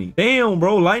 bounty. Damn,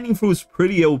 bro. Lightning Fruit is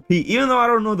pretty OP, even though I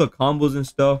don't know the combos and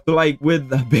stuff. So like with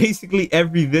basically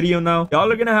every video now,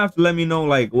 y'all are gonna have to let me know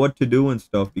like what to do and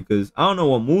stuff because I don't know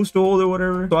what moves to hold or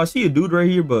whatever. So I see a dude right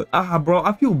here, but bro,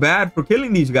 I feel bad for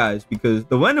killing these guys because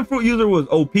the Venom Fruit user was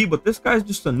OP, but this guy's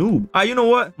just a noob. You know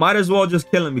what? Might as well just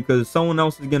kill him because someone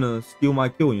else is gonna steal my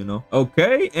kill, you know?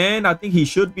 Okay, and I think he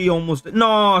should be almost...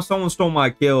 No, someone stole my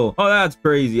kill. Oh, that's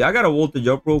crazy. I gotta voltage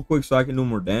up real quick so I can do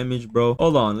more damage, bro.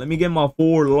 Hold on. Let me get my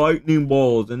 4 lightning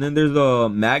balls. And then there's a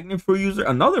magnet fruit user.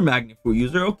 Another magnet fruit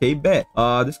user. Okay, bet.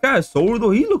 This guy is solar,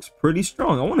 though. He looks pretty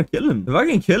strong. I want to kill him. If I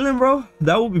can kill him, bro,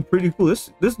 that would be pretty cool.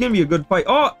 This is gonna be a good fight.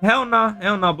 Oh, hell nah.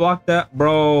 Hell nah. Block that.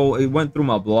 Bro, it went through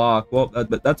my block. Well,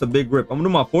 that's a big rip. I'm gonna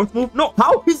do my fourth move. No,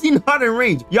 how is he not in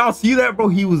range? Y'all see that, bro?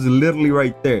 He was literally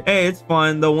right there. Hey, it's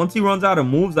fine, though. Once he runs out of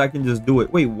moves, I can just do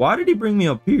it. Wait, why did he bring me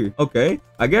up here? Okay.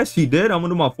 I guess he did. I'm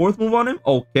gonna do my fourth move on him.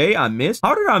 Okay, I missed.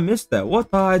 How did I miss that? What?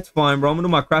 It's fine, bro. I'm gonna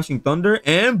do my crashing thunder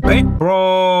and bang.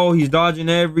 Bro, he's dodging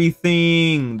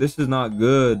everything. This is not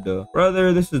good,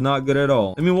 brother. This is not good at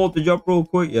all. Let me voltage up real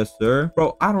quick. Yes, sir.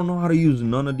 Bro, I don't know how to use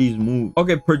none of these moves.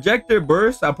 Okay, projector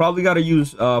burst. I probably gotta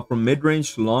use from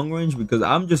mid-range to long range because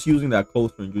I'm just using that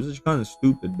close range, which is kind of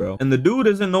stupid, bro. And the dude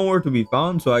isn't nowhere to be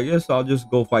found, so I guess I'll just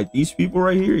go fight these people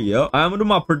right here. Yep. I'm gonna do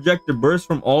my projector burst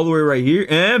from all the way right here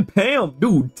and bam,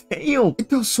 dude. Damn, it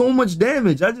does so much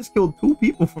damage. I just killed 2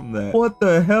 people from that. What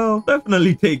the hell?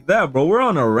 Definitely take that, bro. We're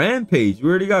on a rampage. We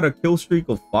already got a kill streak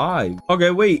of 5.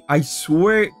 Okay, wait. I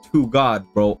swear to God,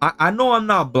 bro. I know I'm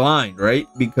not blind, right?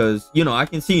 Because, you know, I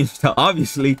can see and stuff,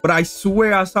 obviously. But I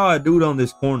swear I saw a dude on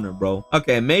this corner, bro.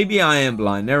 Okay, maybe I am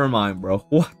blind. Never mind, bro.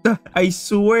 What the? I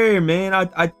swear, man.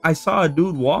 I saw a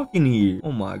dude walking here.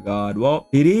 Oh, my God. Well,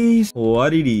 it is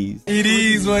what it is. It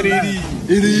is what it is.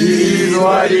 It is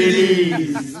what it is.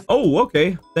 Oh,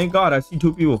 okay. Thank God I see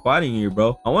 2 people fighting here,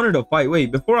 bro. I wanted to fight.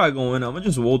 Wait, before I go in, I'm gonna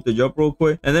just voltage up real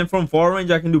quick. And then from far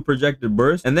range, I can do projected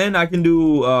burst. And then I can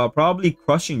do probably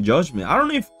crushing judgment. I don't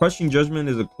know if crushing judgment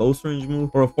is a close range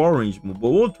move or a far range move, but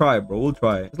we'll try it, bro. We'll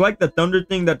try it. It's like the thunder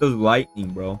thing that does lightning,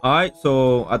 bro. All right,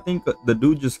 so I think the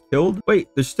dude just killed. Wait,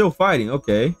 they're still fighting.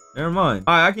 Okay, never mind.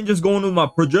 All right, I can just go in with my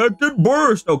projected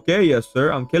burst. Okay, yes,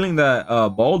 sir. I'm killing that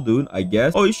bald dude, I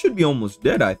guess. Oh, he should be almost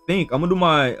dead, I think. I'm gonna do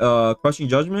my crushing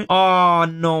judgment. Oh,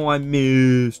 no, I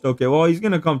missed. Okay, well, he's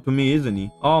gonna come to me, isn't he?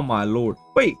 Oh, my Lord.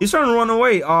 Wait, he's trying to run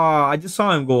away. I just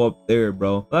saw him go up there,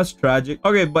 bro. That's tragic.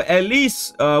 Okay, but at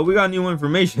least we got new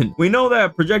information. We know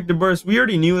that projected burst, we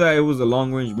already knew that it was a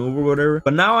long range move or whatever,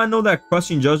 but now I know that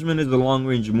crushing judgment is a long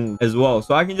range move as well.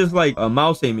 So I can just like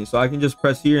mouse aim it, so I can just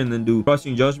press here and then do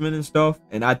crushing judgment and stuff.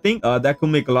 And I think that could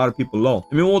make a lot of people low.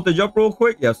 Let me voltage up real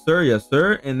quick. Yes, sir. Yes,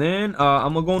 sir. And then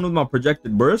I'm gonna go in with my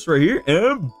projected burst right here.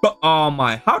 And oh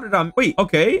my, how did I wait?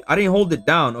 Okay, I didn't hold it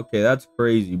down. Okay, that's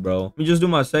crazy, bro. Let me just do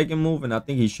my second move, and I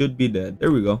think he should be dead.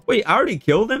 There we go. Wait, I already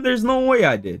killed him? There's no way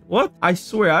I did. What? I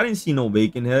swear I didn't see no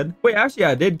bacon head. Wait, actually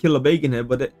I did kill a bacon head,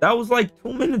 but that was like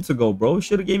 2 minutes ago, bro.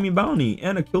 Should have gave me bounty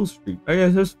and a kill streak. I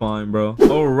guess it's fine, bro.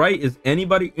 All right, is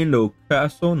anybody in the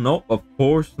castle? Nope, of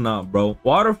course not, bro.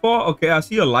 Waterfall. Okay, I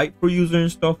see a light for user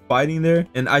and stuff fighting there,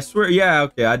 and I swear, yeah,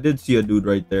 okay, I did see a dude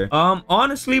right there.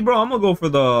 Honestly, bro, I'm gonna go for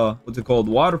the what's it called,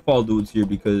 waterfall dudes here,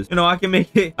 because you know I can make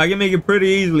it pretty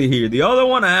easily here. The other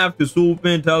one I have to swoop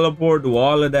in, teleport, do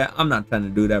all of that. I'm not trying to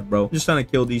do that, bro. I'm just trying to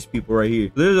kill these people right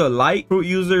here. There's a light fruit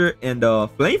user and a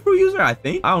flame fruit user, I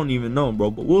think. I don't even know,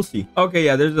 bro, but we'll see. Okay,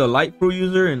 yeah, there's a light fruit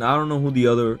user, and I don't know who the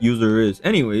other user is.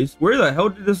 Anyways, where the hell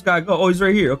did this guy go? Oh, he's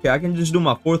right here. Okay, I can just do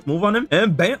my 4th move on him,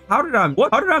 and bam. How did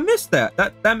I miss that?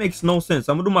 That makes no sense.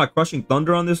 I'm gonna do my crushing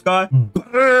thunder on this guy.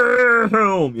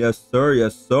 Bam! Yes, sir.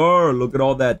 Yes, sir. Look at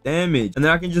all that damage. And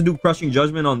then I can just do crushing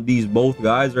judgment on these both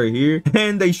guys right here,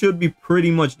 and they should be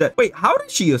pretty much dead. Wait, how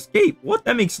did she escape? What?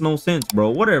 That makes no sense, bro.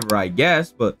 Whatever, I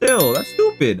guess, but still, that's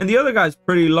stupid. And the other guy's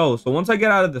pretty low, so once I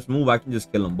get out of this move, I can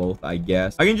just kill them both, I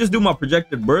guess. I can just do my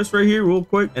projected burst right here real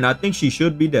quick, and I think she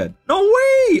should be dead. No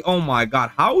way! Oh my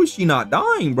God, how is she not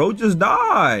dying, bro? Just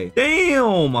die.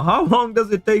 Damn, how long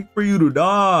does it take for you to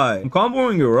die? I'm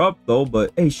comboing her up though,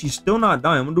 but hey, she's still not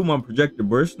dying. I'm gonna do my projected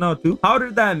burst now too. How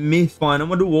did that miss? Fine, I'm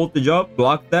gonna do voltage up,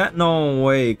 block that. No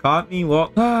way, caught me.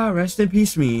 Well, rest in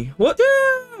peace me. What?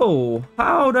 Oh,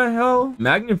 how the hell?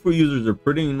 Magnet fruit users are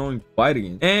pretty annoying to fight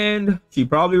against. And she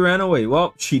probably ran away.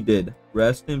 Well, she did.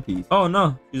 Rest in peace. Oh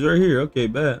no, she's right here. Okay,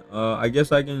 bet. I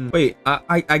guess I can wait.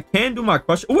 I can do my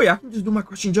crush. Oh wait, I can just do my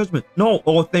crushing judgment. No.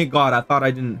 Oh, thank God. I thought I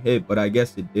didn't hit, but I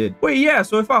guess it did. Wait, yeah.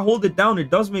 So if I hold it down, it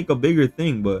does make a bigger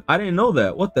thing, but I didn't know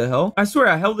that. What the hell? I swear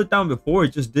I held it down before. It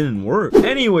just didn't work.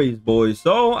 Anyways, boys.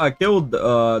 So I killed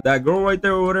that girl right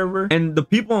there or whatever, and the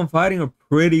people I'm fighting are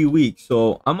pretty weak.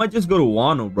 So I might just go to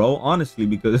Wano, bro. Honestly,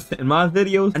 because in my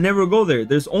videos, I never go there.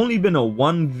 There's only been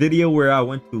one video where I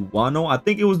went to Wano. I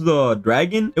think it was the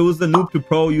dragon. It was the noob to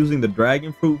pro using the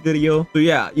dragon fruit video. So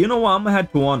yeah, you know what, I'm gonna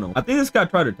head to Wano. I think this guy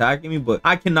tried attacking me, but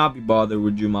I cannot be bothered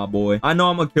with you, my boy. I know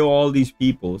I'm gonna kill all these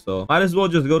people, so might as well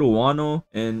just go to Wano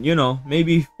and, you know,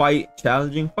 maybe fight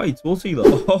challenging fights. We'll see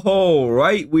though. Oh,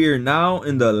 right, we are now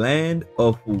in the land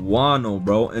of Wano,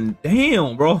 bro, and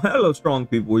damn, bro, hella strong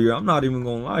people here. I'm not even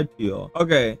gonna lie to y'all.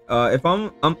 Okay, if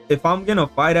I'm gonna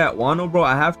fight at Wano, bro,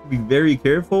 I have to be very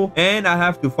careful, and I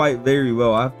have to fight very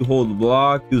well. I have to hold the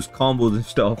block, use combos and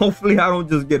stuff. Hopefully I don't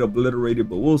just get obliterated,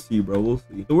 but we'll see, bro. We'll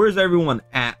see. So where's everyone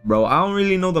at, bro? I don't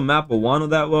really know the map of Wano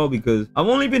that well because I've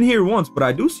only been here once, but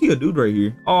I do see a dude right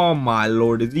here. Oh my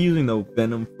Lord, is he using the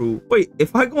Venom Fruit? Wait,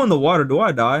 if I go in the water, do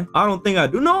I die? I don't think I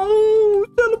do. No,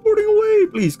 teleport. teleporting away.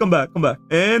 Please come back, come back.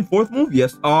 And fourth move,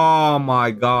 yes. Oh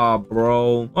my god,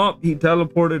 bro. Oh, he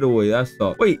teleported away. That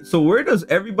sucks. Wait, so where does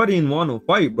everybody in Wano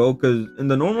fight, bro? Because in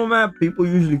the normal map, people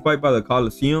usually fight by the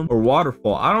Coliseum or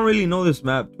waterfall. I don't really know this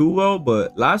map too well,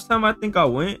 but last time I think I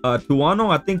went to Wano,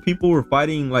 I think people were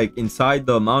fighting like inside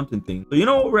the mountain thing. So you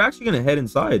know what? We're actually gonna head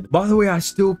inside. By the way, I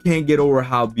still can't get over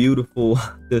how beautiful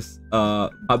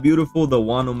how beautiful the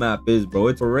Wano map is, bro.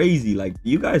 It's crazy. Like, do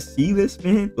you guys see this,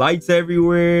 man? Lights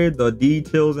everywhere, the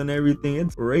details and everything.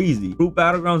 It's crazy. Fruit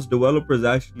Battlegrounds developers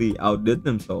actually outdid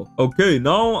themselves. Okay,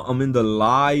 now I'm in the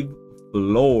live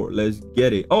floor. Let's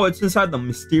get it. Oh, it's inside the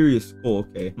mysterious skull.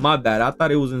 Okay, my bad. I thought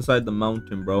it was inside the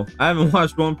mountain, bro. I haven't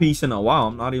watched One Piece in a while.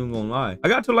 I'm not even gonna lie. I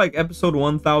got to like episode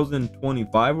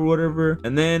 1025 or whatever,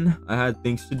 and then I had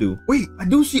things to do. Wait, I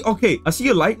do see. Okay, I see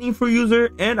a lightning fruit user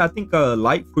and I think a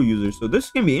light fruit user. So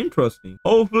this can be interesting.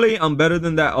 Hopefully, I'm better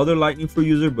than that other lightning fruit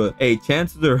user. But hey,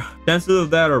 chances of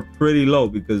that are pretty low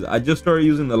because I just started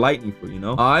using the lightning fruit. You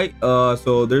know. All right.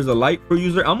 So there's a light fruit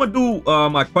user. I'm gonna do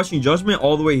my crushing judgment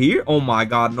all the way here. Oh my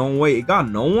god, no way. It got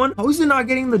no one. How is it not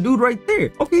getting the dude right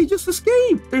there? Okay, he just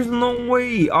escaped. There's no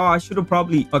way. Oh, I should have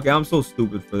probably. Okay, I'm so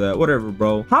stupid for that. Whatever,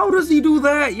 bro. How does he do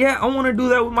that? Yeah, I want to do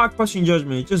that with my crushing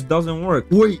judgment. It just doesn't work.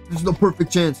 Wait, this is the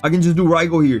perfect chance. I can just do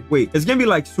Raigo here. Wait, it's gonna be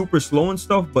like super slow and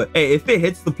stuff, but hey, if it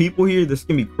hits the people here, this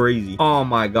can be crazy. Oh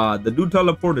my god, the dude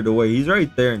teleported away. He's right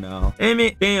there now. Damn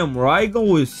it. Damn,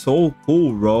 Raigo is so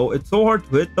cool, bro. It's so hard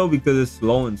to hit though because it's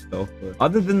slow and stuff, but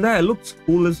other than that, it looks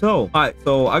cool as hell. All right,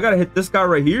 so I gotta hit this guy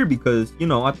right here because, you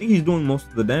know, I think he's doing most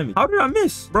of the damage. How did I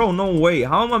miss? Bro, no way.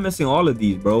 How am I missing all of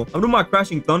these, bro? I'm doing my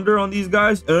crashing thunder on these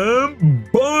guys.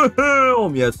 And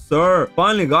boom! Yes, sir.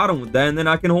 Finally got him with that. And then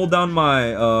I can hold down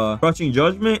my crushing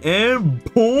judgment and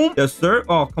boom. Yes, sir.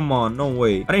 Oh, come on. No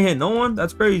way. I didn't hit no one.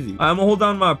 That's crazy. I'm gonna hold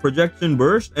down my projection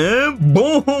burst and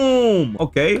boom.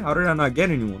 Okay, how did I not get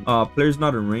anyone? Player's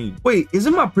not in range. Wait,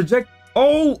 isn't my project...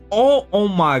 Oh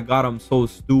my god, I'm so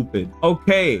stupid.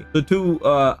 Okay,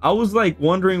 I was like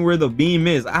wondering where the beam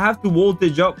is. I have to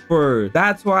voltage up first.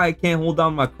 That's why I can't hold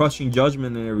down my crushing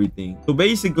judgment and everything. So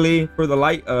basically for the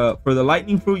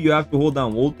lightning fruit, you have to hold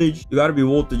down voltage. You got to be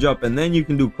voltage up and then you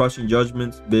can do crushing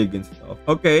judgments big and stuff.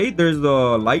 Okay, there's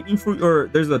the lightning fruit, or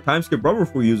there's a time skip rubber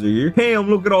fruit user here. Damn,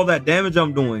 look at all that damage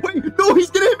I'm doing. Wait, no, he's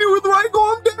gonna hit me with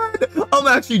Raigo. I'm dead. I'm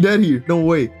actually dead here. No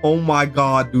way. Oh my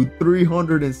god, dude,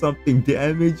 300 and something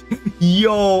damage.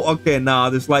 Yo, okay, nah,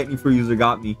 this lightning fruit user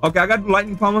got me. Okay, I got the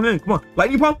lightning palm on him. Come on,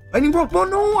 lightning palm. Oh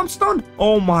no, I'm stunned.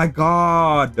 Oh my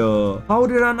god, how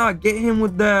did I not get him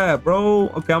with that, bro?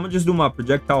 Okay, I'm gonna just do my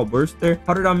projectile burst there.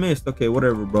 How did I miss? Okay,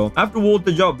 whatever, bro. I have to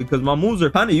voltage up because my moves are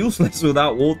kind of useless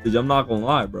without voltage. I'm not gonna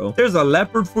lie, bro. There's a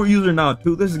leopard fruit user now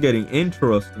too. This is getting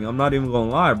interesting. I'm not even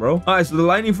gonna lie, bro. All right, so the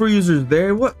lightning fruit user is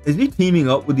there. What is he teaming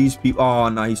up with these people? Oh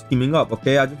no, he's teaming up.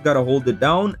 Okay, I just gotta hold it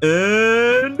down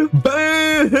and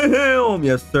bam.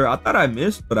 Yes, sir. I thought I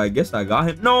missed, but I guess I got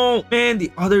him. No, man,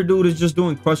 the other dude is just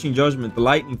doing crushing judgment, the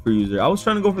lightning fruit user. I was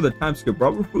trying to go for the time skip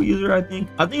rubber fruit user. I think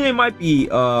they might be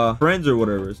friends or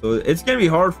whatever, so it's gonna be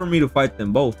hard for me to fight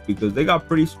them both because they got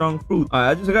pretty strong fruit. All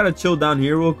right, I just gotta chill down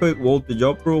here real quick, voltage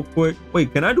up real quick.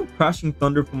 Wait, can I do crashing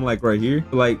thunder from like right here?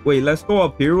 Like, wait, let's go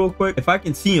up here real quick. If I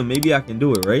can see him, maybe I can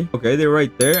do it, right? Okay, they're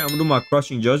right there. I'm gonna do my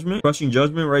crushing judgment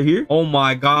right here. Oh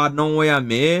my god, no way I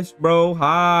missed, bro.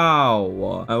 How?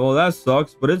 Well, that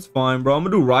sucks, but it's fine, bro. I'm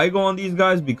gonna do Raigo on these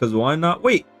guys because why not?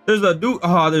 Wait, there's a dude.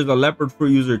 There's a leopard fruit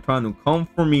user trying to come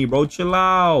for me, bro. Chill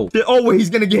out. Oh wait, he's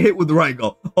gonna get hit with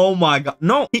Raigo. Oh my god,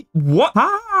 no. What?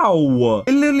 How?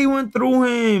 It literally went through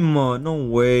him. No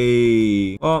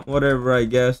way. Oh, whatever, I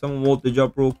guess. I'm gonna voltage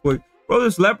up real quick. Bro,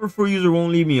 this leopard fruit user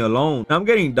won't leave me alone. I'm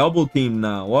getting double teamed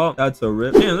now. Well, that's a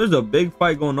rip. Man, there's a big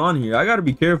fight going on here. I gotta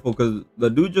be careful because the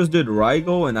dude just did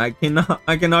Raigo and I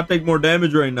cannot take more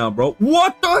damage right now, bro.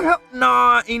 What the hell?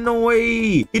 Nah, ain't no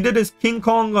way. He did his King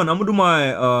Kong gun. I'm gonna do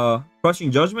my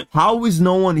crushing judgment. How is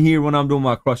no one here when I'm doing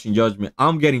my crushing judgment?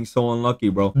 I'm getting so unlucky,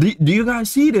 bro. Do you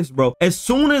guys see this, bro? As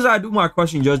soon as I do my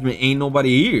crushing judgment, ain't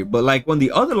nobody here. But like when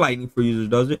the other lightning fruit users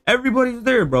does it, everybody's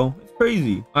there, bro. It's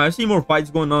crazy. I see more fights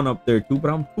going on up there too,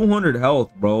 but I'm 200 health,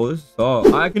 bro. This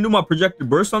sucks. I can do my projected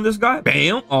burst on this guy.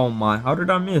 Bam. Oh my, how did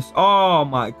I miss? Oh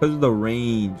my, because of the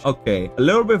range. Okay, a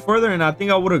little bit further and I think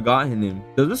I would have gotten him.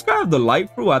 Does this guy have the light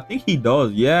fruit? I think he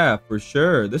does. Yeah, for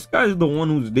sure. This guy is the one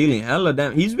who's dealing hella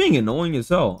damage. He's being annoying annoying as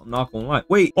hell. I'm not gonna lie.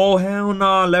 Wait. Oh, hell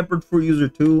nah. Leopard Fruit user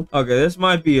 2. Okay, this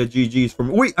might be a GG's for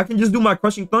me. Wait, I can just do my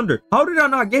Crushing Thunder. How did I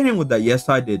not get him with that? Yes,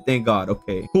 I did. Thank God.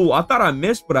 Okay, cool. I thought I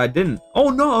missed, but I didn't. Oh,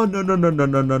 no, no, no, no, no,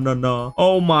 no, no, no, no.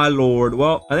 Oh, my Lord.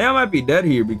 Well, I think I might be dead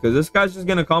here because this guy's just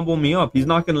gonna combo me up. He's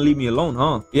not gonna leave me alone,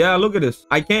 huh? Yeah, look at this.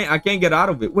 I can't get out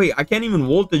of it. Wait, I can't even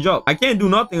voltage up. I can't do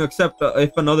nothing except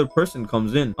if another person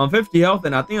comes in. I'm 50 health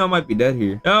and I think I might be dead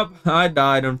here. Yep, I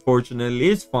died, unfortunately.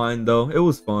 It's fine though. It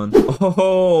was fun.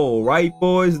 Oh, right,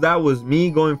 boys. That was me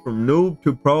going from noob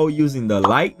to pro using the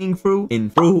lightning fruit in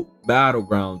Fruit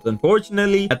Battlegrounds.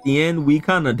 Unfortunately, at the end, we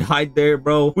kind of died there,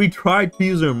 bro. We tried to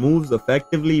use our moves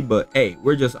effectively, but hey,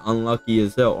 we're just unlucky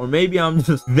as hell. Or maybe I'm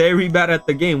just very bad at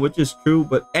the game, which is true,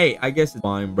 but hey, I guess it's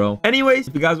fine, bro. Anyways,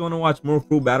 if you guys want to watch more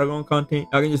Fruit Battleground content,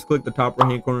 y'all can just click the top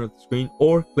right hand corner of the screen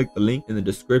or click the link in the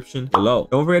description below.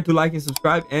 Don't forget to like and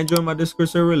subscribe and join my Discord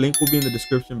server. Link will be in the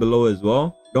description below as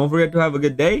well. Don't forget to have a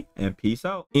good day and peace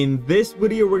out. In this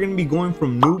video, we're going to be going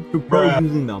from noob to pro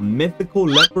using the mythical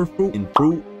leopard fruit in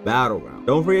Fruit Battleground.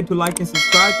 Don't forget to like and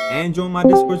subscribe and join my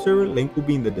Discord server. Link will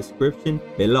be in the description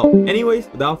below. Anyways,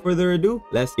 without further ado,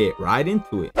 let's get right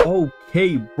into it.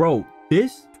 Okay, bro.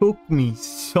 This took me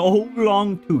so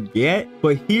long to get,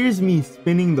 but here's me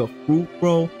spinning the fruit,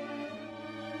 bro.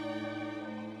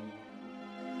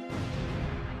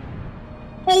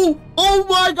 Oh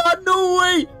my God, no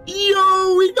way.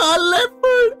 Yo, we got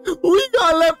leopard. We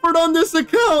got leopard on this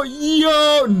account.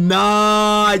 Yo,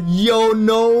 nah. Yo,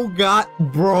 no,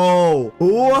 bro.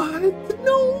 What?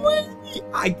 No way.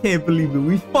 I can't believe it.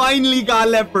 We finally got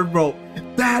leopard, bro.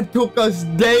 That took us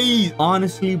days.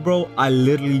 Honestly, bro, I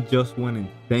literally just went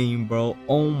insane, bro.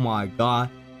 Oh my God.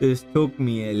 This took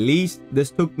me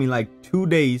like 2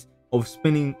 days of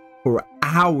spinning for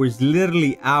hours,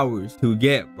 literally hours to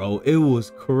get, bro. It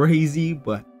was crazy,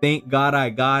 but thank God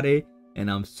I got it and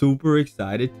I'm super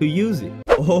excited to use it.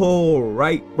 All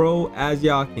right, bro, as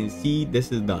y'all can see,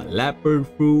 this is the leopard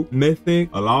fruit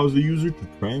mythic. Allows the user to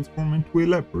transform into a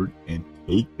leopard and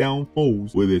take down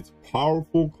foes with its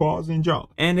powerful claws and jaws,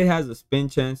 and it has a spin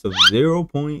chance of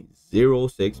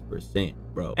 0.06%,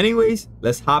 bro. Anyways,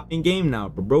 let's hop in game now,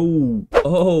 bro.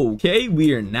 Okay,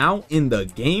 we are now in the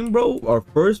game, bro. Our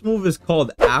first move is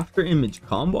called after image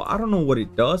combo. I don't know what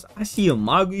it does. I see a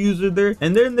Mago user there,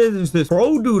 and then there's this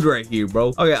pro dude right here,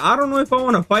 bro. Okay, I don't know if I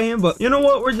want to fight him, but you know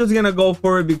what, we're just gonna go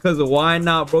for it because of why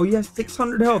not, bro. He has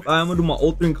 600 health. I'm gonna do my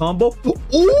ult combo.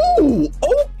 Ooh,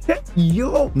 okay.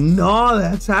 Yo, no,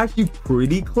 that's actually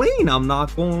pretty clean. I'm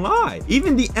not gonna lie.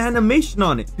 Even the animation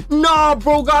on it. Nah,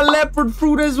 bro, got leopard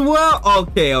fruit as well.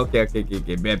 Okay. Bet,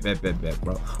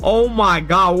 bro. Oh my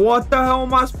God, what the hell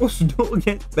am I supposed to do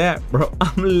against that, bro?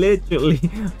 I'm literally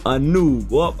a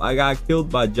noob. Well, I got killed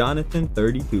by Jonathan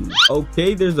 32.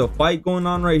 Okay, there's a fight going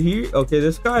on right here. Okay,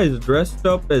 this guy is dressed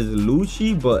up as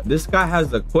Lucy, but this guy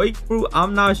has a quake fruit.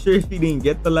 I'm not sure if he didn't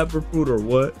get the leopard fruit or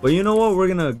what, but you know what? We're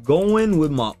gonna go in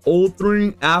with my old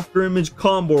 3 after image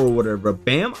combo or whatever.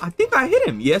 Bam, I think I hit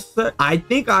him. Yes, sir. I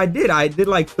think I did. I did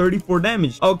like 34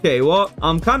 damage. Okay, well,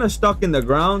 I'm kind of stuck in the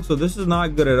ground, so this is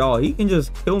not good at all. He can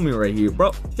just kill me right here,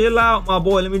 bro. Chill out, my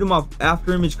boy. Let me do my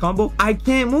after image combo. I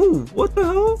can't move. What the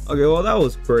hell? Okay, well, that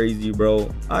was crazy, bro.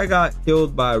 I got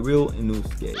killed by a real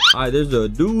Inusuke. All right, there's a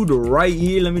dude right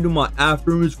here. Let me do my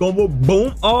after image combo.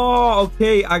 Boom. Oh,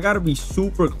 okay. I gotta be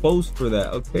super close for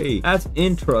that. Okay, that's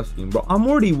interesting, bro. I'm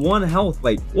already 1 health.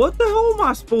 Like, what the hell am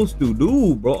I supposed to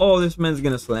do, bro? Oh, this man's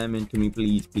gonna slam into me.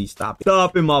 Please stop it.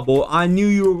 Stop it, my boy. I knew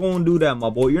you were gonna do that, my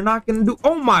boy. You're not gonna do.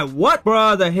 Oh my, what,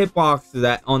 bro? The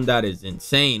hitbox on that is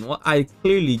insane. Well, I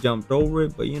clearly jumped over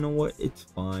it, but you know what? It's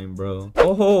fine, bro.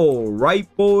 Oh, right,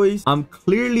 boys. I'm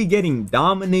clearly getting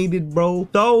dominated, bro.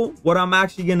 So what I'm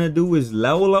actually gonna do is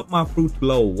level up my fruit to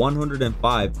level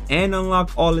 105 and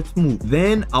unlock all its moves.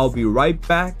 Then I'll be right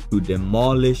back to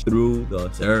demolish through the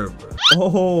server.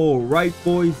 Oh, right,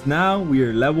 boys. Now we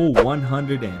are level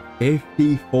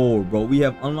 154, bro. We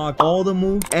have unlocked all the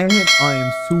moves and I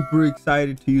am super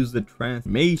excited to use the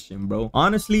transformation, bro.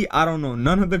 Honestly, I don't know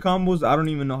none of the combos. I don't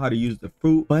even know how to use the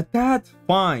fruit, but that's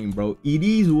fine, bro. It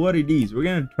is what it is. We're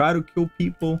gonna try to kill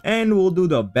people and we'll do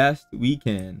the best we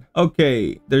can.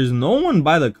 Okay, there's no one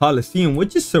by the Coliseum,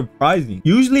 which is surprising.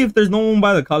 Usually if there's no one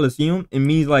by the Coliseum, it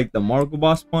means like the Marco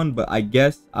boss spawn, but I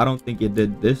guess I don't think it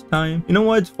did this time. You know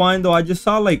what, it's fine though. I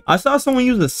saw someone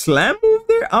use a slam move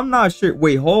there. I'm not sure.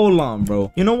 Wait, hold on,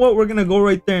 bro. You know what, we're gonna go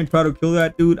right there and try to kill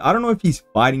that dude. I don't know if he's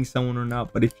fighting someone or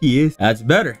not, but if he is, that's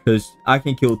better because I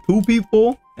can kill 2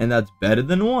 people and that's better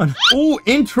than 1. Oh,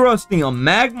 interesting. A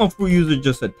magma fruit user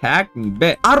just attacked me.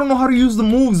 Bet. I don't know how to use the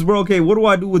moves, bro. Okay, what do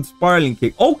I do with spiraling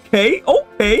kick? Okay. Oh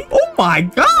my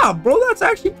God. Nah, bro, that's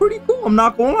actually pretty cool. I'm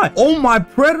not gonna lie. Oh, my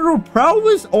Predator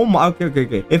prowess. Oh my,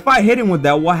 okay. If I hit him with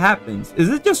that, what happens? Is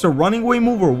it just a running away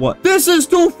move or what? This is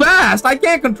too fast. I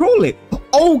can't control it.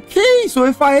 Okay, so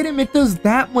if I hit him, it does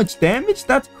that much damage?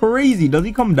 That's crazy. Does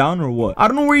he come down or what? I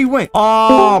don't know where he went.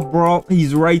 Oh, bro,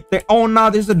 he's right there. Oh, nah,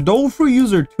 there's a Fruit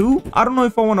user too. I don't know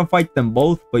if I want to fight them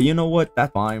both, but you know what?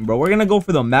 That's fine, bro. We're gonna go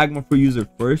for the Magma Fruit user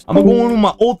first. I'm gonna go in with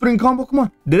my Ultra combo. Come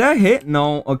on. Did I hit?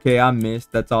 No. Okay, I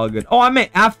missed. That's all good. Oh, I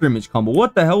meant after image combo.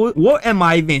 What the hell? What am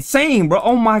I even saying, bro?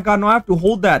 Oh my god, no, I have to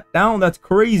hold that down. That's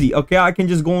crazy. Okay, I can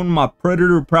just go in my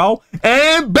Predator prowl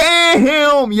and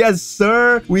bam! Yes,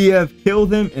 sir. We have killed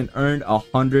him and earned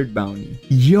 100 bounty.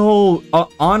 Yo,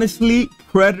 honestly,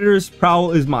 Predator's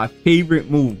prowl is my favorite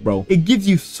move, bro. It gives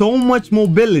you so much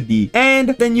mobility, and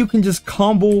then you can just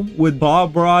combo with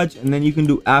Bob Barrage, and then you can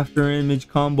do after image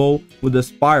combo with a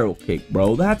spiral kick,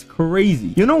 bro. That's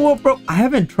crazy. You know what, bro? I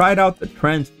haven't tried out the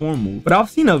transform move, but I've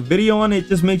seen a video on it. It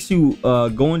just makes you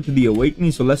go into the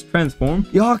awakening. So let's transform.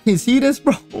 Y'all can see this,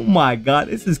 bro. Oh my god,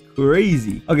 this is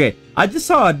crazy. Okay, I just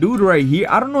saw a dude right here.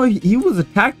 I don't know if he was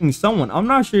attacking someone. I'm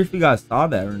not sure if you guys saw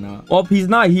that or not. Well, he's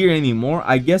not here anymore.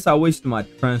 I guess I wasted my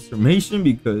transformation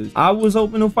because I was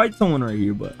hoping to fight someone right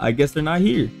here, but I guess they're not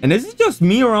here. And is it just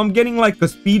me or I'm getting like a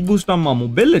speed boost on my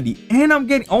mobility? And I'm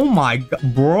getting, oh my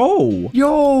god, bro.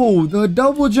 Yo, the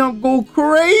double jump go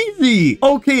crazy.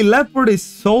 Okay, Leopard is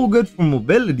so good for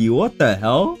mobility. What the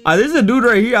hell? There's a dude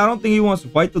right here. I don't think he wants to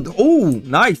fight the, oh,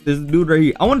 nice. There's a dude right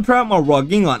here. I want to try out my raw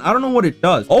Gingon. I don't know what it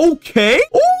does. Okay.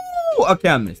 Ooh, okay,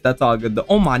 I missed. That's all good though.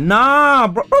 Oh my, nah,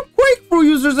 bro. Quake Fruit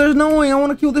users, there's no way. I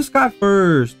want to kill this guy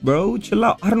first, bro. Chill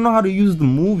out. I don't know how to use the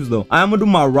moves though. I'm gonna do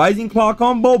my Rising Claw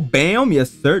combo. Bam.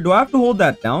 Yes, sir. Do I have to hold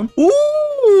that down?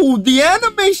 Ooh, the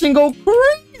animation go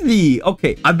crazy.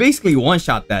 Okay, I basically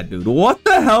one-shot that dude. What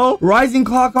the hell? Rising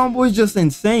Claw combo is just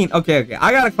insane. Okay.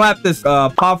 I gotta clap this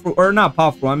Pop Fruit, or not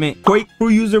Pop Fruit, I meant Quake Fruit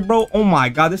user, bro. Oh my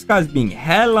god, this guy's being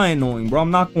hella annoying, bro.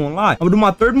 I'm not gonna lie. I'm gonna do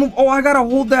my third move. Oh, I gotta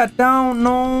hold that down.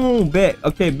 No, bet.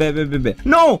 Okay, bet.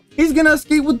 No, he's gonna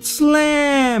escape with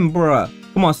slam, bruh.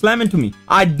 Come on, slam into me.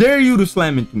 I dare you to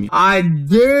slam into me. I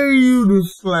dare you to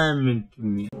slam into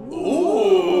me.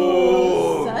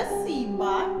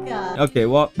 Okay,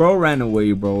 well, bro ran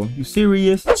away, bro. You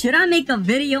serious? Should I make a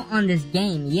video on this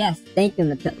game? Yes, thank you,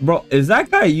 Nika. Bro, is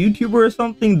that guy a YouTuber or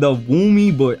something? The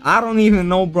Woomy, but I don't even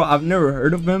know, bro. I've never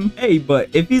heard of him. Hey, but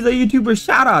if he's a YouTuber,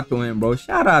 shout out to him, bro.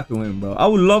 Shout out to him, bro. I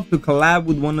would love to collab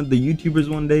with one of the YouTubers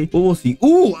one day, but we'll see.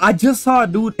 Ooh, I just saw a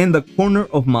dude in the corner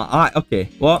of my eye. Okay,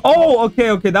 well, oh,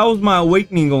 okay. That was my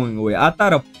awakening going away. I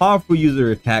thought a powerful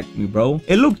user attacked me, bro.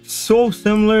 It looked so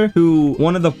similar to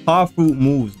one of the powerful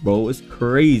moves, bro. It's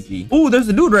crazy. Ooh, there's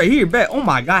a dude right here, bet. Oh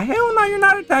my god, hell no, you're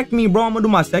not attacking me, bro. I'm gonna do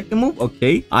my second move.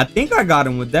 Okay, I think I got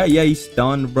him with that. Yeah, he's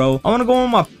stunned, bro. I want to go on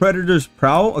my Predator's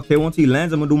prowl. Okay, once he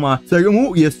lands, I'm gonna do my second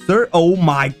move. Yes, sir. Oh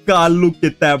my god, look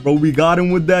at that, bro. We got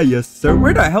him with that. Yes, sir.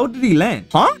 Where the hell did he land?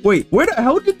 Huh? Wait, where the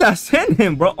hell did that send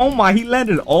him, bro? Oh my, he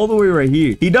landed all the way right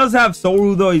here. He does have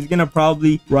Soru though. He's gonna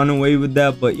probably run away with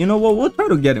that, but you know what? We'll try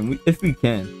to get him if we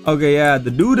can. Okay, yeah,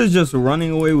 the dude is just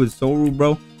running away with Soru,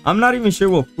 bro. I'm not even sure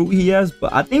what fruit he has,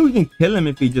 but I think we can kill him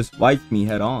if he just fights me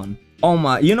head on. Oh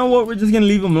my, you know what? We're just gonna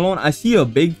leave him alone. I see a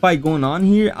big fight going on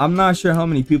here. I'm not sure how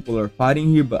many people are fighting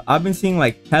here, but I've been seeing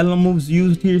like hella moves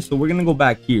used here, so we're gonna go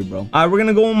back here, bro. All right, we're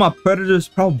gonna go on my Predator's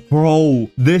prowl. Bro,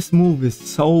 this move is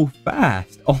so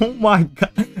fast. Oh my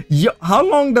god. Yo, how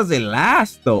long does it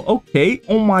last though? Okay.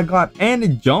 Oh my god, and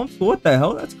it jumps. What the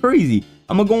hell? That's crazy.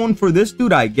 I'm gonna go in for this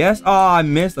dude, I guess. Oh, I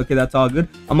missed. Okay, that's all good.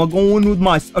 I'm gonna go in with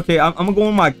my, okay, I'm gonna go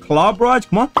in my Claw Barrage.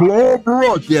 Come on. Claw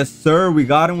Barrage. Yes, sir. We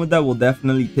got him with that. We'll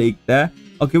definitely take that.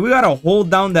 Okay, we gotta hold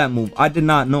down that move. I did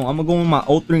not know. I'm gonna go in my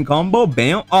Ultra combo.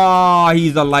 Bam. Oh,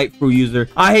 he's a light fruit user.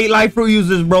 I hate light fruit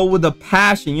users, bro, with a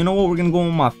passion. You know what? We're gonna go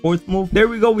in my fourth move. There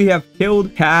we go. We have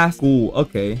killed Cast. Cool.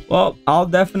 Okay. Well, I'll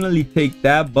definitely take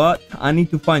that, but I need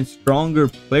to find stronger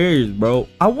players, bro.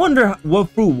 I wonder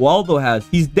what fruit Waldo has.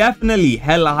 He's definitely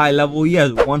hella high level. He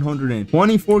has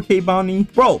 124k bounty.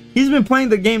 Bro, he's been playing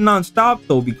the game non-stop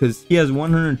though, because he has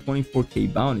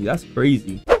 124k bounty. That's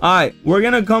crazy. All right, we're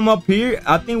gonna come up here.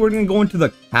 I think we're gonna go into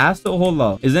the castle. Hold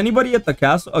up, is anybody at the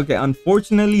castle? Okay,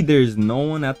 unfortunately there's no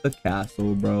one at the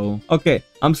castle, bro. Okay,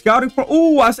 I'm scouting for,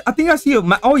 oh, I think I see a,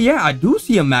 oh yeah, I do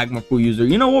see a Magma Fruit user.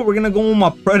 You know what? We're gonna go with my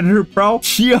Predator prowl.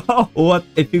 Yo, what?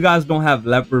 If you guys don't have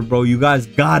Leopard, bro, you guys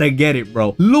gotta get it,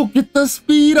 bro. Look at the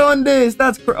speed on this.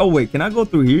 That's oh wait, can I go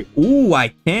through here? Oh, I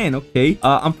can. Okay,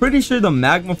 I'm pretty sure the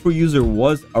Magma Fruit user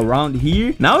was around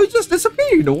here. Now he just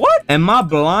disappeared. What? Am I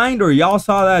blind or y'all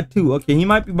saw that too. Okay, he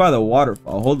might be by the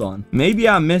waterfall. Hold on. Maybe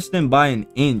I missed him by an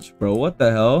inch, bro. What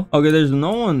the hell? Okay, there's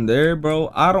no one there,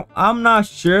 bro. I'm not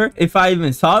sure if I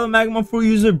even saw the magma fruit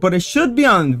user, but it should be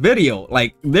on video.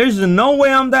 Like, there's no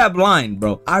way I'm that blind,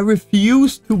 bro. I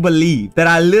refuse to believe that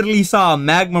I literally saw a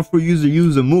magma fruit user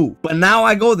use a move. But now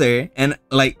I go there and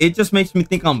like, it just makes me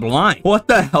think I'm blind. What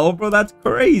the hell, bro? That's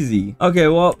crazy. Okay,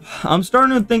 well, I'm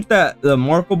starting to think that the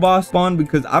Marco boss spawned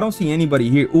because I don't see anybody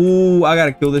here. Ooh, I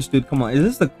gotta kill this dude. Come on. Is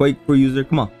this the Quake Fruit user?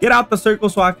 Come on. Get out the circle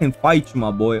so I can fight you,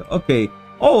 my boy. Okay.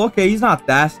 Oh, okay, he's not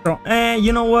that strong.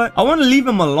 You know what? I want to leave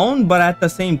him alone, but at the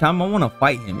same time, I want to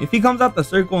fight him. If he comes out the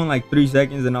circle in like 3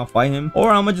 seconds, then I'll fight him.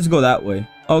 Or I'm going to just go that way.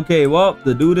 Okay, well,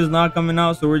 the dude is not coming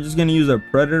out, so we're just going to use a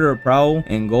Predator Prowl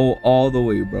and go all the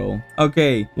way, bro.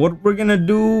 Okay, what we're going to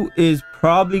do is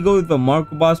probably go to the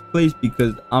Marco Boss place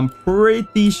because I'm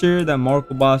pretty sure that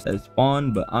Marco Boss has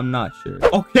spawned, but I'm not sure.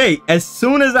 Okay, as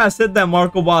soon as I said that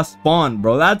Marco Boss spawned,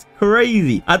 bro, that's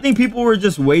crazy. I think people were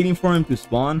just waiting for him to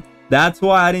spawn. That's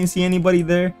why I didn't see anybody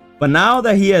there. But now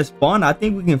that he has spawned, I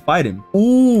think we can fight him.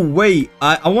 Ooh, wait.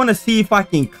 I want to see if I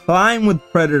can climb with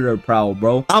Predator Prowl,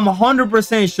 bro. I'm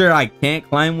 100% sure I can't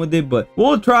climb with it, but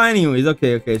we'll try anyways.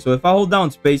 Okay. So if I hold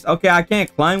down space, okay, I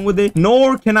can't climb with it,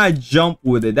 nor can I jump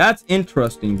with it. That's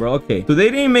interesting, bro. Okay, so they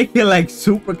didn't make it like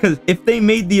super, because if they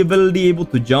made the ability able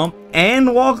to jump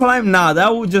and wall climb, nah,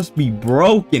 that would just be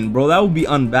broken, bro. That would be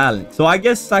unbalanced. So I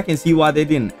guess I can see why they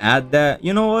didn't add that.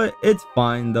 You know what? It's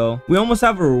fine though. We almost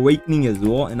have an awakening as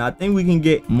well, and I think we can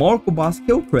get Marco Boss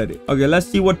kill credit. Okay, let's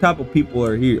see what type of people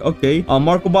are here. Okay,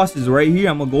 Marco Boss is right here.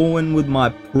 I'm gonna go in with my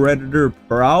Predator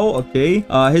Prowl. Okay,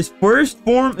 his first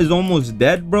form is almost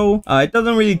dead, bro. It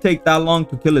doesn't really take that long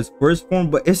to kill his first form,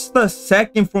 but it's the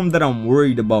second form that I'm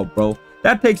worried about, bro.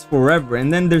 That takes forever,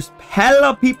 and then there's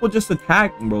hella people just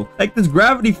attacking, bro. Like this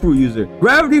Gravity Fruit user.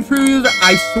 Gravity Fruit user,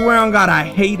 I swear on God, I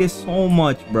hate it so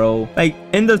much, bro. Like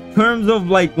in the terms of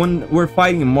like when we're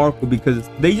fighting Marco, because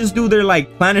they just do their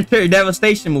like planetary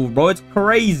devastation move, bro. It's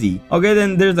crazy. Okay,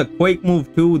 then there's a Quake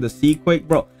move too, the Sea Quake,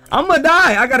 bro. I'm gonna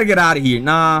die. I gotta get out of here.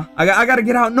 Nah, I gotta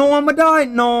get out. No, I'm gonna die.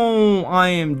 No, I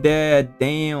am dead.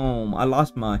 Damn, I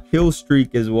lost my kill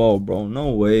streak as well, bro.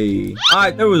 No way. All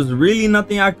right, there was really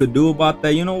nothing I could do about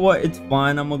that. You know what? It's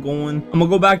fine. I'm gonna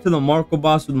go back to the Marco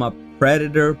Boss with my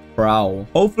Predator Prowl.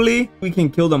 Hopefully we can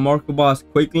kill the Marco Boss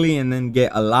quickly and then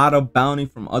get a lot of bounty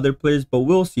from other players, but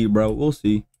we'll see, bro. We'll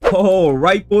see. All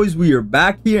right, boys, we are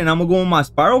back here, and I'm gonna go with my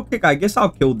Spiral Kick. I guess I'll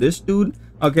kill this dude.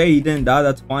 Okay, he didn't die.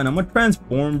 That's fine. I'm gonna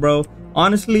transform, bro.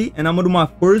 Honestly, and I'm gonna do my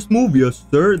first move. Yes,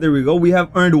 sir. There we go. We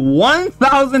have earned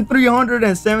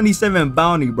 1,377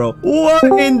 bounty, bro. What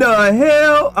in the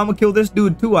hell? I'm gonna kill this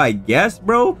dude too, I guess,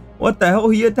 bro. What the hell?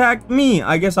 He attacked me.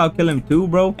 I guess I'll kill him too,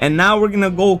 bro. And now we're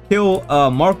gonna go kill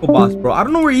Marco Boss, bro. I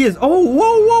don't know where he is. Oh,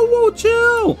 whoa,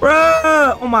 chill,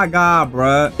 bruh. Oh my God,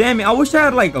 bruh. Damn it, I wish I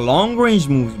had like long range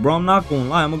moves, bro. I'm not gonna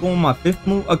lie. I'm gonna go with my 5th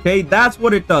move. Okay, that's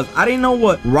what it does. I didn't know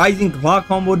what Rising Clock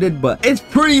combo did, but it's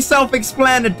pretty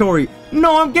self-explanatory.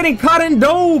 No, I'm getting caught in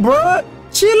dough, bruh.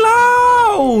 Chill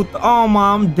out. Oh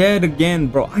my, I'm dead again,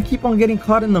 bro. I keep on getting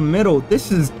caught in the middle. This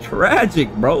is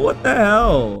tragic, bro. What the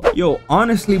hell? Yo,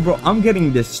 honestly, bro, I'm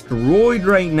getting destroyed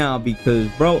right now because,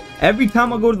 bro, every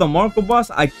time I go to the Marco Boss,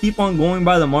 I keep on going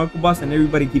by the Marco Boss and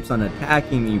everybody keeps on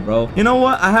attacking me, bro. You know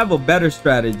what? I have a better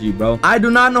strategy, bro. I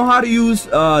do not know how to use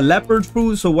Leopard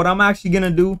Fruit, so what I'm actually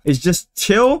gonna do is just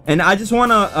chill, and I just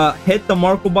want to hit the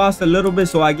Marco Boss a little bit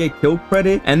so I get kill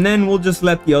credit, and then we'll just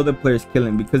let the other players kill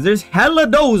him because there's hella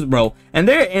those, bro, and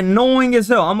they're annoying as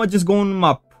hell. I'm gonna just go into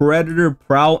my Predator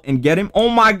Prowl and get him. Oh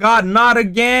my God, not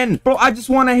again, bro. I just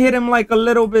want to hit him like a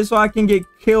little bit so I can get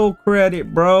kill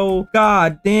credit, bro.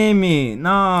 God damn it.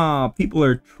 Nah, people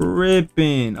are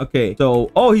tripping. Okay,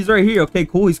 so oh, he's right here. Okay,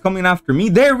 cool. He's coming after me.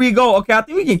 There we go. Okay, I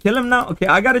think we can kill him now. Okay,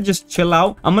 I gotta just chill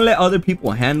out. I'm gonna let other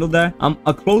people handle that. I'm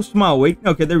close to my awakening.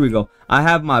 Okay, there we go. I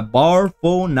have my bar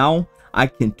full now. I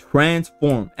can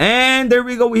transform, and there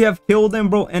we go. We have killed them,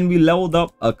 bro, and we leveled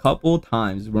up a couple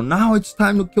times, bro. Now it's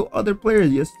time to kill other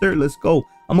players. Yes, sir. Let's go.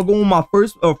 I'm gonna go with my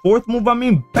 4th move. I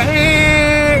mean,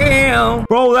 bam,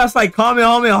 bro. That's like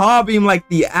Kamehameha beam, like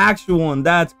the actual one.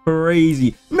 That's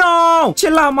crazy. No,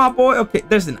 chill out, my boy. Okay,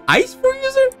 there's an ice fruit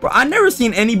user, bro. I never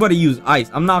seen anybody use ice.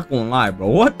 I'm not gonna lie, bro.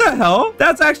 What the hell?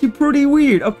 That's actually pretty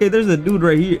weird. Okay, there's a dude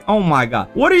right here. Oh my God,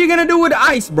 what are you gonna do with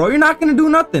ice, bro? You're not gonna do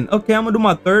nothing. Okay, I'm gonna do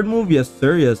my 3rd move. Yes,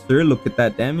 sir. Yes, sir. Look at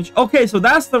that damage. Okay, so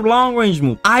that's the long range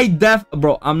move.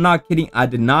 Bro, I'm not kidding. I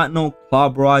did not know Claw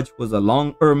Barrage was a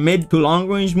long or mid to long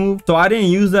range move, so I didn't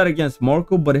use that against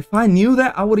Marco. But if I knew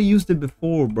that, I would have used it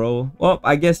before, bro. Well,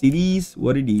 I guess it is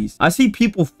what it is. I see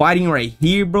people fighting right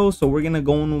here, bro, so we're gonna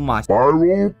go in with my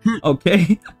spiral kick.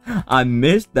 Okay. I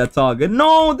missed. That's all good.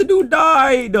 No, the dude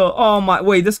died. Oh my,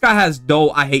 wait, this guy has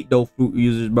dough. I hate dough fruit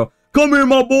users, bro. Come here,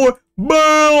 my boy.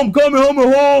 Bam! Coming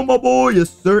home, my boy. Yes,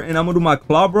 sir. And I'm gonna do my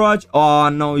Claw Barrage. Oh,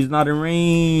 no, he's not in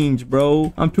range,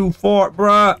 bro. I'm too far,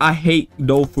 bro. I hate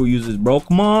dough fruit users, bro.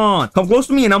 Come on. Come close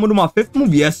to me, and I'm gonna do my 5th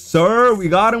move. Yes, sir. We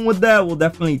got him with that. We'll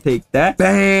definitely take that.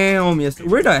 Bam! Yes, sir.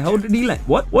 Where the hell did he land?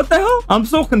 What? What the hell? I'm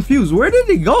so confused. Where did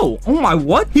he go? Oh, my,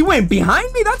 what? He went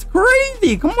behind me? That's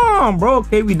crazy. Come on, bro.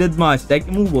 Okay, we did my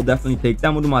 2nd move. We'll definitely take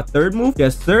that. We'll do my 3rd move.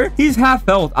 Yes, sir. He's half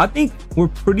health. I think we're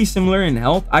pretty similar in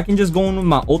health. I can just go in with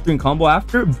my ult combo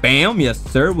after. Bam. Yes,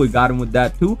 sir. We got him with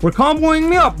that too. We're comboing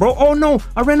me up, bro. Oh no,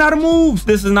 I ran out of moves.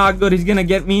 This is not good. He's gonna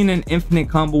get me in an infinite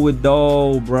combo with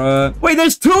dough, bro. Wait,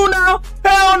 there's 2 now?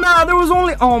 Hell nah, there was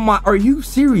only, oh my, are you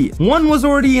serious? 1 was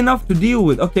already enough to deal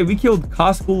with. Okay, we killed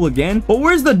Coscool again, but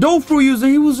where's the dough fruit user?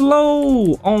 He was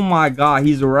low. Oh my god,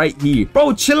 he's right here,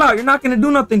 bro. Chill out. You're not gonna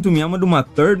do nothing to me. I'm gonna do my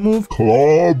 3rd move,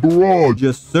 Claw Barrage.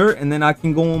 yes sir, and then I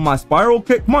can go with my spiral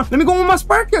kick. Come on, let me go with my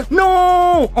spiral kick.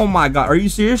 No, oh my god, are you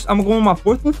serious? I'm gonna go with my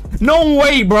 4th move. No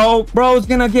way, bro. Bro's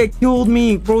gonna get killed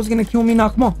me. Bro's gonna kill me now.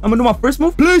 Come on, I'm gonna do my 1st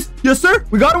move, please. Yes sir,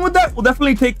 we got him with that. We'll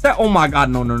definitely take that. Oh my god,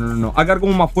 no, I gotta go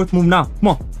with my 4th move now. Come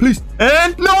on, please.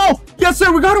 And no, yes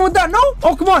sir, we got him with that. No,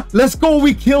 oh come on, let's go.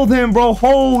 We killed him, bro.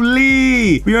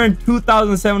 Holy, we earned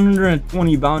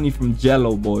 2,720 bounty from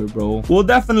Jello Boy, bro. We'll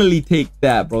definitely take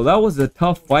that, bro. That was a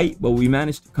tough fight, but we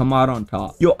managed to come out on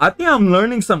top. Yo, I think I'm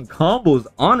learning some combos,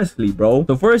 honestly, bro.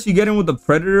 So first you get in with the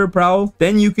Predator Prowl,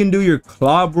 then you can do your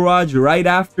Claw Barrage. Right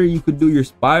after, you could do your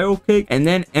spiral kick, and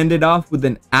then end it off with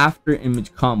an after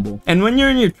image combo. And when you're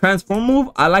in your transform move,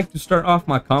 I like to start off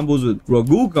my combos with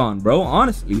Ragugan, bro.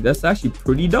 Honestly, that's actually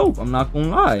pretty dope. I'm not gonna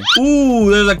lie. Ooh,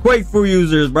 there's a Quake for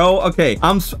users, bro. Okay,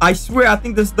 I swear, I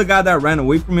think this is the guy that ran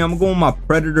away from me. I'm gonna go with my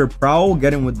Predator Prowl,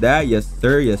 get him with that. Yes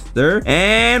sir, yes sir.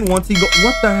 And once he go,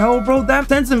 what the hell, bro? That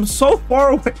sends him so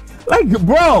far away. Like,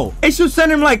 bro, it should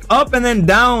send him like up and then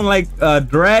down, like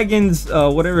dragons,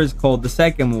 whatever it's called, the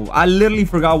 2nd move. I literally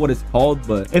forgot what it's called,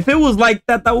 but if it was like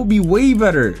that, that would be way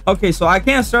better. Okay, so I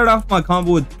can't start off my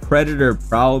combo with Predator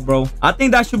Prowl, bro. I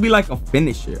think that should be like a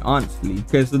finisher, honestly.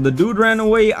 Okay, so the dude ran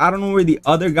away. I don't know where the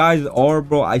other guys are,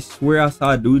 bro. I swear I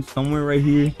saw a dude somewhere right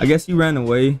here. I guess he ran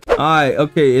away. All right,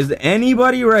 okay, is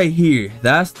anybody right here?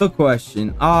 That's the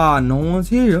question. Ah, no one's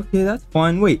here. Okay, that's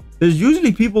fine. Wait, there's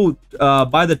usually people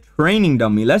by the training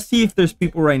dummy. Let's see if there's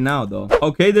people right now, though.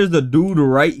 Okay, there's the dude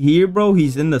right here, bro.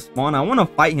 He's in the spawn. I want to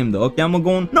fight him, though. Okay, I'm gonna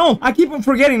go in. No, I keep on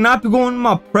forgetting not to go in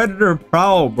my Predator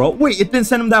Prowl, bro. Wait, it didn't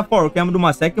send him that far. Okay, I'm gonna do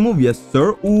my 2nd move. Yes,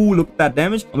 sir. Ooh, look at that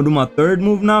damage. I'm gonna do my 3rd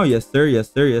move now. Yes, sir.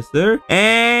 Yes, sir. Yes, sir.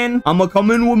 And I'm gonna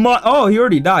come in with my... Oh, he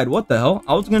already died. What the hell?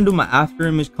 I was gonna do my after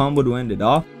image combo to end it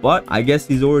off, but I guess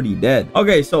he's already dead.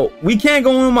 Okay, so we can't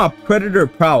go in with my Predator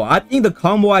Prowl. I think the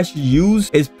combo I should use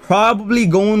is probably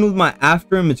going with my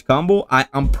after image combo.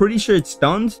 I'm pretty sure it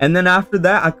stuns, and then after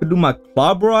that I could do my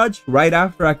Claw Barrage. Right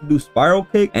after, I could do spiral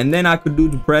kick, and then I could do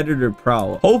the Predator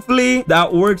Prowl. Hopefully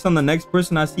that works on the next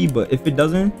person I see, but if it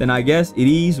doesn't, then I guess it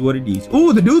is what it is.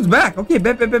 Ooh, the dude's back. Okay,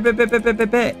 bet.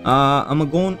 I'm gonna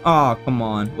go in. Oh, come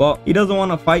on. Well, he doesn't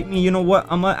want to fight me. You know what,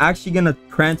 I'm actually gonna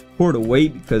transport away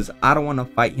because I don't want to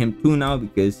fight him too now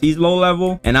because he's low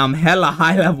level and I'm hella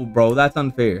high level, bro. That's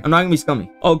unfair. I'm not gonna be scummy.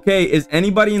 Okay, is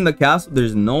anybody in the castle?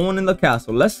 There's no one in the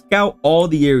castle. Let's scout all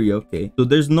the area. Okay, so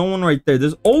there's no one right there.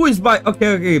 There's always by...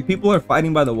 Okay, people are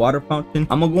fighting by the water fountain.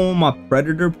 I'm gonna go with my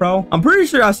Predator Prowl. I'm pretty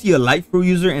sure I see a light fruit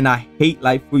user, and I hate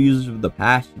light fruit users with a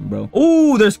passion, bro.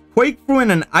 Oh, there's Quake fruit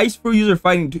and an ice fruit user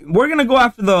fighting. We're gonna go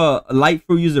after the light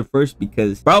fruit user first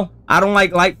because, bro, I don't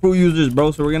like light fruit users,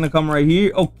 bro. So we're gonna come right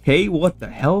here. Okay, what the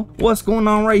hell? What's going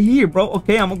on right here, bro?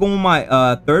 Okay, I'm gonna go with my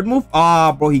 3rd move.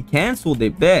 Ah, bro, he canceled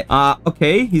it. Bet.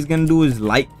 Okay, he's gonna do his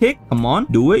light kick. Come on,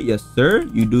 do it. Yes, sir.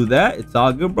 You do that. It's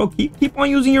all good, bro. Keep on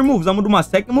using your moves. I'm gonna do my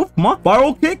 2nd move. Come on,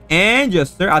 spiral kick, and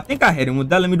yes, sir. I think I hit him with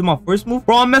that. Let me do my 1st move,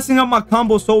 bro. I'm messing up my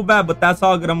combo so bad, but that's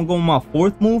all good. I'm gonna go with my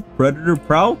 4th move, Predator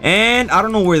Prowl, and I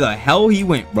don't know where the hell he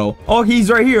went, bro. Oh, he's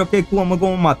right here. Okay, cool. I'm gonna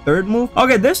go with my 3rd move.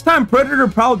 Okay, this time Predator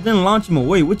Prowl didn't launch him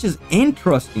away, which is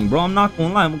interesting, bro. I'm not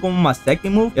gonna lie. I'm gonna go with my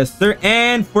 2nd move. Yes, sir.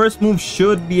 And 1st move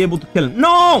should be able to kill him.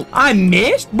 No, I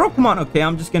missed, bro. Come on. Okay,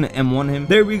 I'm just gonna M1 him.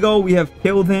 There we go. We have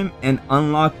killed him and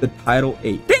unlocked the title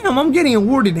 8. Damn, I'm getting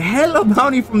awarded hella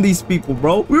bounty from these people,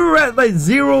 bro. We were at like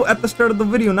 0 at the start of the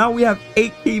video. Now we have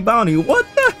 8k bounty. What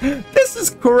the This is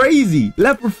crazy.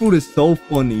 Leopard Fruit is so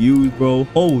fun to use, bro.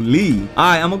 Holy. All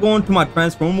right, I'm gonna go into my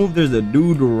transform move. There's a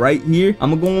dude right here.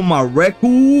 I'm gonna go with my wreck.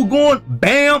 Ooh, going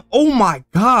bam. Oh my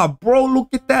god, bro, look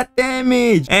at that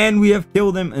damage. And we have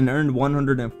killed him and earned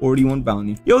 141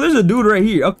 bounty. Yo, there's a dude right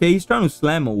here. Okay, he's trying to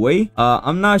slam away.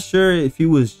 I'm not sure if he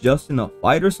was just in a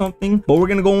fight or something, but we're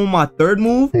gonna go with my third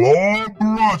move.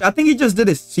 I think he just did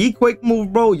a C-Quake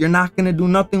move, bro. You're not gonna do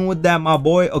nothing with that, my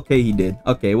boy. Okay, he did.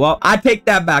 Okay, well, I take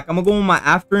that back. I'm gonna go with my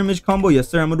after image combo. Yes,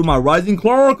 sir. I'm gonna do my rising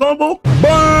claw combo.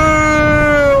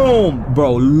 Boom!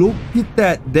 Bro, look at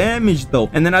that damage, though.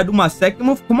 And then I do my second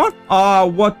move. Come on. Ah,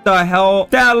 what the hell?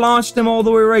 That launched him all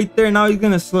the way right there. Now he's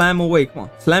gonna slam away. Come on,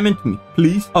 slam into me,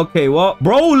 please. Okay, well,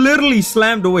 bro literally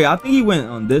slammed away. I think he went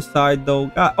on this side, though.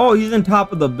 God, oh, he's in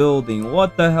top of the building.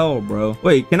 What the hell, bro?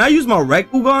 Wait, can I use my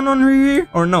Rekugan on her here?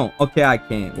 Or no? Okay, I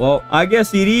can't. Well, I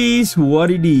guess it is what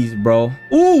it is, bro.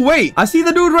 Ooh, wait. I see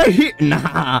the dude right here.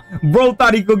 Nah, bro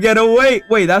thought he could get away.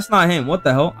 Wait, that's not him. What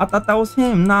the hell? I thought that was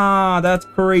him. Nah, that's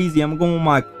crazy. I'm going with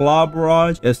my claw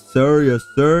barrage. Yes, sir. Yes,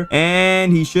 sir.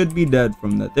 And he should be dead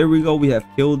from that. There we go. We have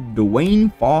killed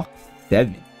Dwayne Fox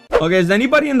 7. Okay, is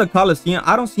anybody in the Coliseum?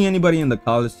 I don't see anybody in the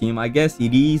Coliseum. I guess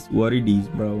it is what it is,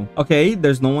 bro. Okay,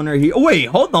 there's no one right here. Oh, wait,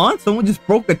 hold on. Someone just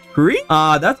broke a tree?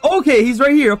 That's okay. He's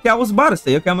right here. Okay, I was about to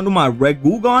say. Okay, I'm gonna do my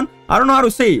Rekugan. I don't know how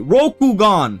to say it.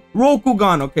 Rokugan.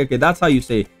 Rokugan. Okay, that's how you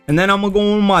say it. And then I'm gonna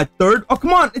go on my third. Oh,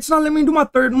 come on. It's not letting me do my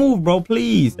third move, bro.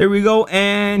 Please. There we go.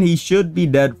 And he should be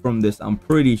dead from this. I'm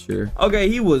pretty sure. Okay,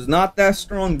 he was not that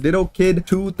strong. Ditto Kid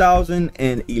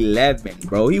 2011,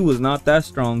 bro. He was not that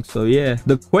strong. So, yeah.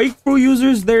 The Quake Fruit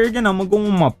users there again. I'm gonna go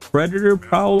on my Predator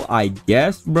Prowl, I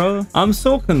guess, bro. I'm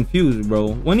so confused,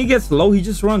 bro. When he gets low, he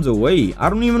just runs away. I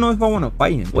don't even know if I want to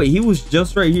fight him. Wait, he was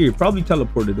just right here. Probably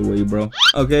teleported away, bro.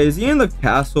 Okay, is he in the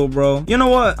castle, bro? You know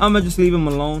what? I'm gonna just leave him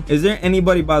alone. Is there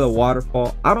anybody by the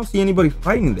waterfall? I don't see anybody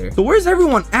fighting there. So where's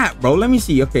everyone at, bro? Let me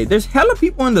see. Okay, there's hella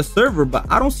people in the server, but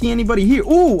I don't see anybody here.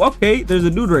 Ooh, okay, there's a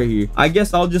dude right here. I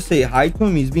guess I'll just say hi to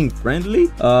him. He's being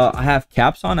friendly. I have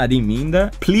caps on. I didn't mean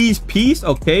that. Please, peace.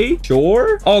 Okay,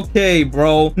 sure. Okay,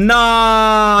 bro.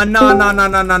 Nah.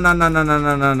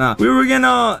 We were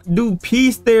gonna do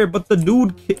peace there, but the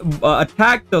dude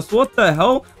attacked us. What the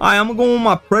hell? I'm gonna go with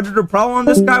my Predator Prowl on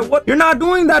this guy. What? You're not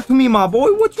doing that to me, my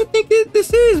boy. What you think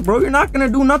this is, bro? You're not gonna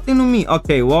do nothing to me.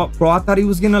 Okay, well, bro, I thought he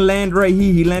was gonna land right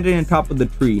here. He landed on top of the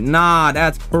tree. Nah,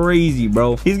 that's crazy,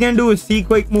 bro. He's gonna do a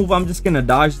C-Quake move. I'm just gonna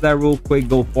dodge that real quick,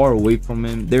 go far away from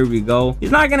him. There we go.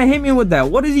 He's not gonna hit me with that.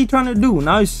 What is he trying to do?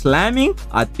 Now he's slamming,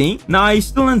 I think. Nah, he's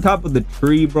still on top of the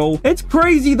tree, bro. It's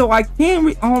crazy, though. I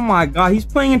can't oh my god, he's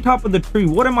playing on top of the tree.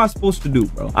 What am I supposed to do,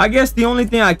 bro? I guess the only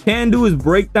thing I can do is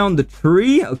break down the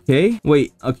tree. Okay,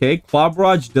 wait. Okay, Claw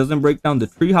Barrage doesn't break down the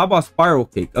tree. How about Spiral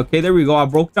Kick? Okay, there we go. I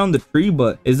broke down the tree,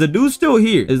 but is the dude still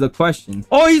here is the question.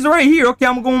 Oh, he's right here. Okay,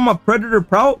 I'm going with my Predator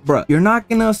Prowl. Bro, you're not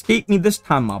gonna escape me this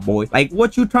time, my boy. Like,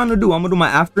 what you trying to do? I'm gonna do my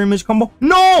after image combo.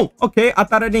 No! Okay, I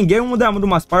thought I didn't get him with that. I'm gonna do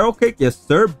my Spiral Kick. Yes,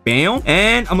 sir. Bam.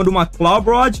 And I'm gonna do my Claw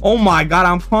Barrage. Oh my god,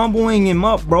 I'm comboing him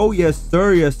up, bro. Yes,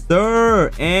 sir. Yes,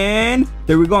 sir. And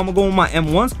there we go. I'm gonna go with my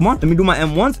M1s. Come on, let me do my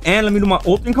M1s. And let me do my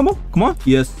ultimate combo. Come on.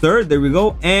 Yes, sir. There we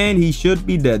go. And he should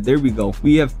be dead. There we go.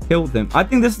 We have killed him. I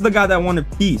think this is the guy that wanted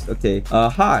peace. Okay.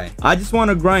 Hi. I just want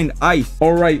to grind ice.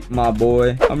 All right, my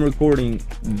boy. I'm recording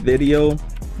video,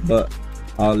 but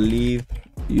I'll leave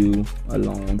you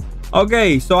alone.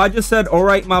 Okay, so I just said, all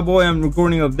right, my boy, I'm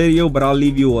recording a video, but I'll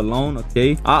leave you alone.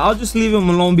 Okay, I'll just leave him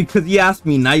alone because he asked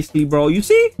me nicely, bro. You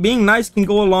see, being nice can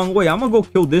go a long way. I'm gonna go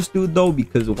kill this dude though,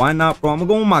 because why not, bro? I'm gonna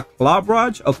go with my Claw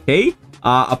Barrage. Okay,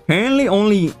 apparently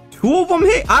only 2 of them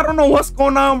hit. I don't know what's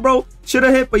going on, bro. Should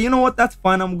have hit, but you know what? That's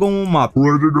fine. I'm going with my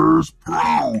Predator's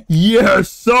Prowl. Yes,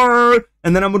 sir.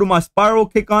 And then I'm gonna do my Spiral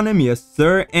Kick on him. Yes,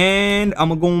 sir. And I'm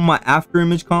gonna go with my after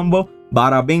image combo.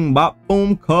 Bada bing bop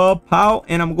boom kapow.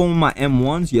 And I'm going with my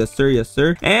M1s. Yes, sir. Yes,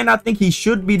 sir. And I think he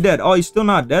should be dead. Oh, he's still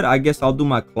not dead. I guess I'll do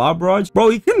my Claw Barrage.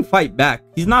 Bro, he couldn't fight back.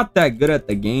 He's not that good at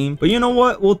the game. But you know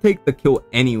what? We'll take the kill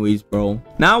anyways, bro.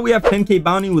 Now we have 10k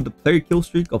bounty with the player kill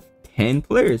streak of 10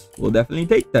 players. We'll definitely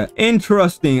take that.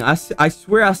 Interesting. I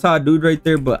swear I saw a dude right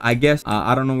there, but I guess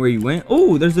I don't know where he went.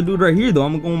 Oh, there's a dude right here though.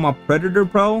 I'm gonna go with my Predator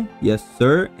Prowl. Yes,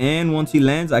 sir. And once he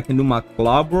lands, I can do my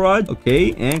Claw Barrage.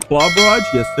 Okay, and Claw Barrage.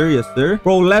 Yes, sir. Yes, sir.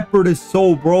 Bro, Leopard is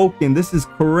so broken. This is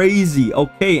crazy.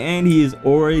 Okay, and he is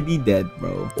already dead,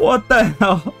 bro. What the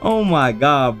hell? Oh my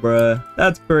god, bro.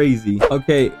 That's crazy.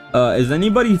 Okay, Is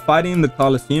anybody fighting in the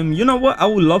Coliseum? You know what? I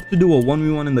would love to do a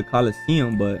 1v1 in the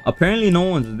Coliseum, but apparently no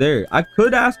one's there. I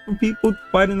could ask for people to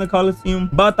fight in the Coliseum,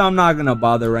 but I'm not gonna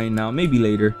bother right now. Maybe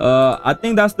later. I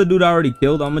think that's the dude I already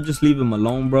killed. I'm gonna just leave him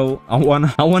alone, bro. I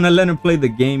wanna let him play the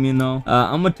game, you know.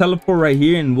 I'm gonna teleport right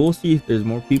here and we'll see if there's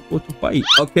more people to fight.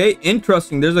 Okay,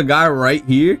 interesting. There's a guy right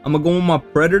here. I'm gonna go with my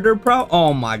Predator Prowl.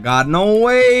 Oh my god, no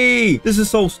way. This is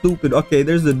so stupid. Okay,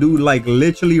 there's a dude like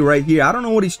literally right here. I don't know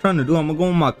what he's trying to do. I'm gonna go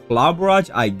with my Claw Barrage,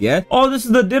 I guess. Oh, this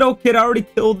is the Ditto kid. I already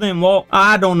killed him. Well,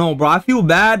 I don't know, bro. I feel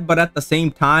bad, but at the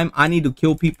same time, I need to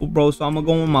kill people, bro. So I'm gonna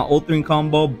go with my ultra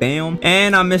combo. Bam.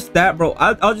 And I missed that, bro.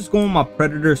 I'll just go with my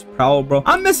Predator's Prowl, bro.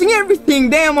 I'm missing everything.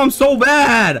 Damn, I'm so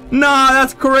bad. Nah,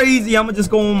 that's crazy. I'm gonna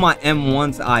just go with my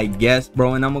M1s, I guess,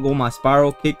 bro. And I'm gonna go with my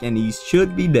Spiral Kick, and he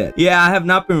should be dead. Yeah, I have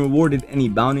not been rewarded any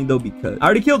bounty, though, because I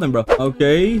already killed him, bro.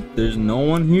 Okay, there's no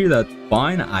one here. That's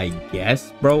fine, I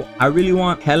guess, bro. I really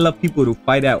want hella people to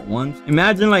fight at once.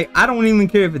 Imagine, like, I don't even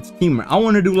care if it's teamwork. I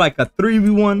want to do like a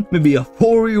 3v1, maybe a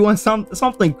 4v1,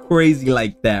 something crazy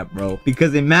like that, bro.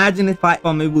 Because imagine if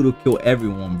I'm able to kill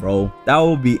everyone, bro. That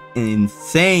would be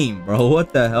insane, bro.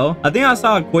 What the hell? I think I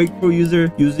saw a Quake Fruit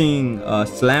user using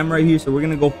Slam right here, so we're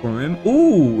gonna go for him.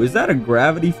 Ooh, is that a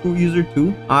Gravity Fruit user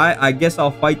too? I guess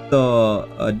I'll fight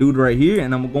the dude right here,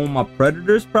 and I'm gonna go with my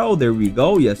Predators Pro. There we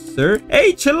go. Yes, sir.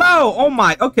 Hey, chill out. Oh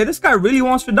my, okay, this guy really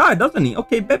wants to die, doesn't he?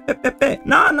 Okay, bet.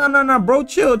 Nah, bro,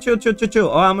 chill.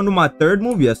 Oh, I'm gonna do my third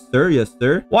move. Yes,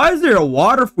 sir. Why is there a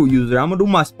Water Fruit user? I'm gonna do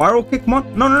my Spiral Kick. Come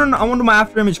on. No, I want to do my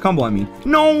after image combo, I mean.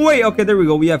 No way. Okay, there we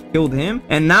go. We have killed him.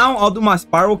 And now I'll do my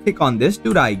Spiral Kick on this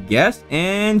dude, I guess.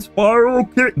 And Spiral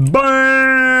Kick.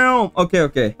 Bam!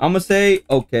 Okay. I'm gonna say,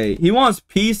 okay. He wants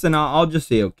peace, and I'll just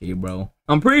say, okay, bro.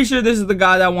 I'm pretty sure this is the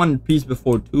guy that wanted peace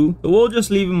before too. So we'll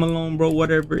just leave him alone, bro.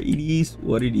 Whatever it is,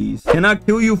 what it is. Can I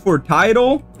kill you for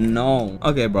title? No.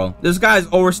 Okay, bro. This guy's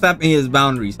overstepping his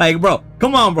boundaries. Like, bro,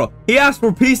 come on, bro. He asked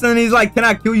for peace and he's like, can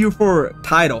I kill you for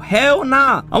title? Hell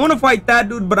nah. I want to fight that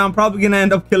dude, but I'm probably gonna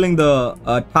end up killing the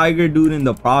tiger dude in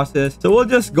the process. So we'll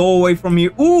just go away from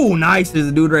here. Ooh, nice. There's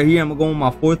a dude right here. I'm gonna go with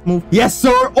my fourth move. Yes,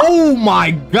 sir. Oh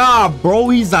my god, bro.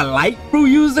 He's a light fruit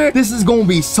user. This is gonna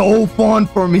be so fun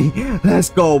for me. Let's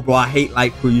go, bro. I hate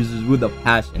light fruit users with a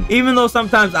passion, even though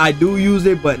sometimes I do use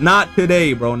it, but not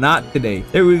today, bro. Not today.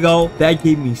 There we go. That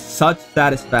gave me such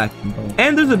satisfaction, bro.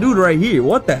 And there's a dude right here.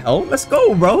 What the hell? Let's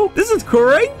go, bro. This is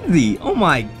crazy. Oh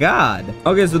my god.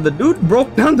 Okay, so the dude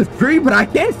broke down the tree, but I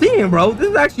can't see him, bro. This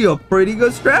is actually a pretty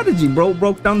good strategy, bro.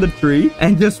 Broke down the tree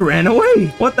and just ran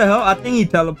away. What the hell? I think he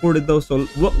teleported though, so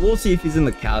we'll see if he's in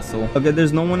the castle. Okay,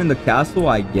 there's no one in the castle,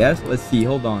 I guess. Let's see.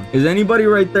 Hold on. Is anybody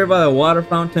right there by the water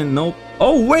fountain? Nope.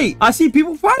 Oh, wait. I see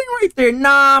people fighting right there.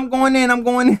 Nah, I'm going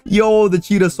in. Yo, the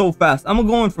cheetah's so fast. I'm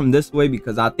going from this way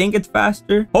because I think it's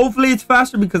faster. Hopefully, it's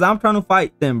faster because I'm trying to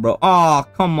fight them, bro. Oh,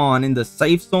 come on. In the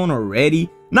safe zone already.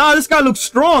 Nah, this guy looks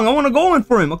strong. I want to go in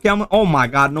for him. Okay, oh my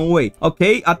god, no way.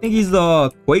 Okay, I think he's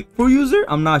the Quake Fruit user.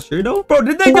 I'm not sure though. Bro,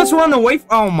 did they just run away?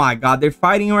 Oh my god, they're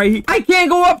fighting right here. I can't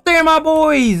go up there, my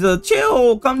boys.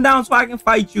 Chill, come down so I can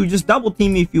fight you. Just double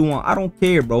team me if you want. I don't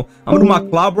care, bro. I'm gonna do my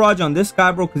Claw Barrage on this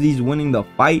guy, bro, because he's winning the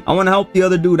fight. I want to help the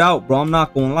other dude out, bro. I'm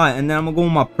not gonna lie. And then I'm gonna go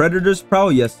with my Predator's Prowl.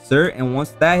 Yes, sir. And once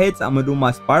that hits, I'm gonna do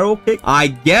my Spiral Kick. I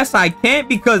guess I can't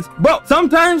because, bro,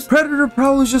 sometimes Predator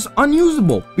Prowl is just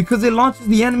unusable because it launches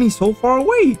the enemy so far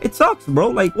away. It sucks, bro.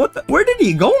 Like, what the? Where did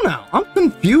he go now? I'm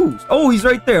confused. Oh, he's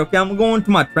right there. Okay, I'm going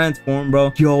to my transform,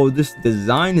 bro. Yo, this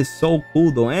design is so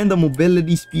cool, though. And the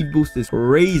mobility speed boost is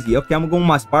crazy. Okay, I'm going with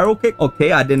my Spiral Kick.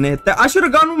 Okay, I didn't hit that. I should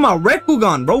have gone with my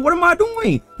Rekugan, bro. What am I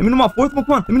doing? Let me do my fourth one.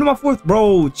 Come on. Let me do my fourth.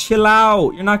 Bro, chill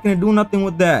out. You're not going to do nothing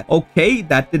with that. Okay,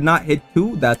 that did not hit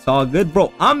too. That's all good.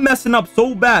 Bro, I'm messing up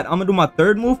so bad. I'm going to do my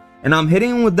third move. And I'm hitting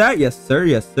him with that. Yes, sir.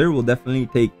 Yes, sir. We'll definitely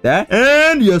take that.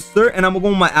 And yes, sir. And I'm going to go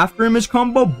with my after image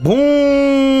combo.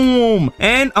 Boom.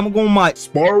 And I'm going to go with my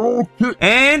Spiral Kick.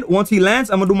 And once he lands,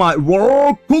 I'm going to do my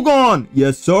Rokugan.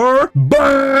 Yes, sir.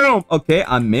 Bam. Okay,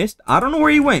 I missed. I don't know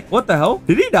where he went. What the hell?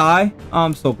 Did he die?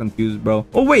 I'm so confused, bro.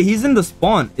 Oh, wait. He's in the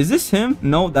spawn. Is this him?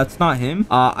 No, that's not him.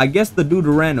 I guess the dude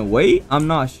ran away. I'm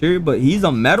not sure, but he's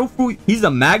a Metal Fruit. He's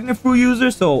a Magnet Fruit user,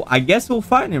 so I guess we'll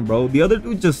fight him, bro. The other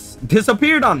dude just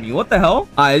disappeared on me. What the hell?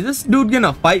 Is this dude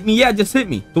gonna fight me? Yeah, just hit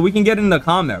me so we can get into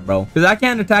combat, bro, because I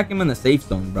can't attack him in the safe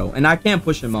zone, bro, and I can't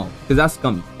push him out because that's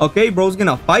scummy. Okay, bro's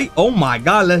gonna fight. Oh my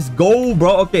god, let's go,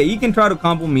 bro. Okay, he can try to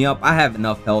combo me up. I have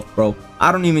enough health, bro.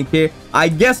 I don't even care. I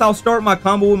guess I'll start my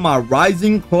combo with my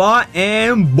Rising Claw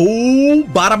and boom,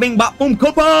 bada bing, bop, boom,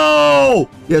 kupo.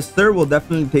 Yes, sir. We'll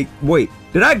definitely take... Wait.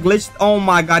 Did I glitch? Oh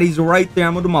my god, he's right there.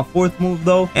 I'm gonna do my 4th move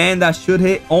though, and that should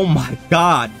hit. Oh my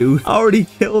god, dude, I already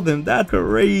killed him. That's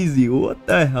crazy. What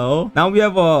the hell? Now we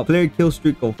have a player kill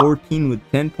streak of 14 with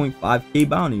 10.5k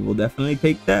bounty. We'll definitely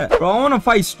take that, bro. I want to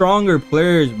fight stronger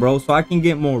players, bro, so I can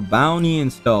get more bounty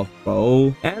and stuff,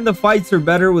 bro. And the fights are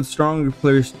better with stronger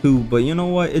players too, but you know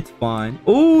what, it's fine.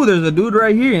 Oh, there's a dude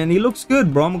right here and he looks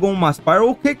good, bro. I'm going with my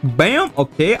spiral kick. Bam.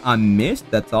 Okay, I missed.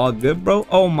 That's all good, bro.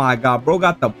 Oh my god, bro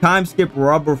got the time skip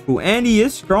rubber fruit and he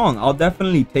is strong. I'll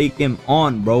definitely take him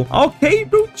on, bro. Okay,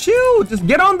 dude, chill. Just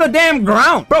get on the damn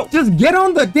ground, bro. Just get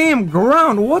on the damn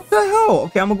ground. What the hell?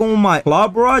 Okay, I'm gonna go with my claw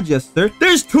barrage. Yes, sir.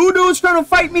 There's 2 dudes trying to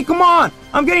fight me. Come on.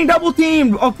 I'm getting double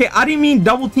teamed. Okay, I didn't mean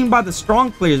double teamed by the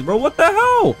strong players, bro. What the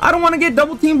hell? I don't want to get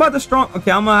double teamed by the strong.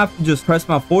 Okay, I'm gonna have to just press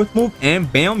my 4th move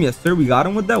and bam. Yes, sir. We got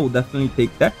him with that. We'll definitely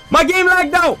take that. My game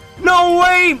lagged out. No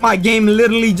way. My game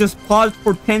literally just paused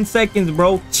for 10 seconds,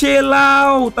 bro. Chill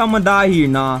out. I'm gonna die here.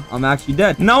 Nah, I'm actually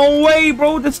dead. No way,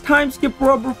 bro. This time skip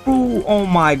rubber fruit. Oh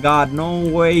my god, no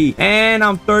way. And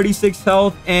I'm 36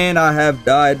 health and I have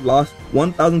died. Lost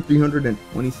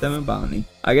 1,327 bounty.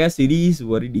 I guess it is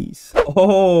what it is.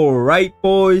 All right,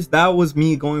 boys, that was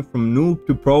me going from noob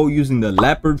to pro using the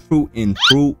Leopard Fruit in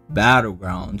Fruit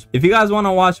Battlegrounds. If you guys want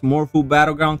to watch more Fruit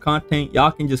Battleground content, y'all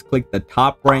can just click the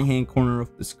top right hand corner of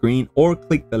the screen or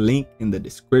click the link in the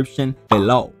description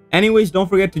below. Anyways, don't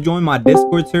forget to join my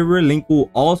Discord server. Link will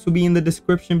also be in the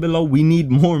description below. We need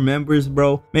more members,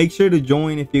 bro. Make sure to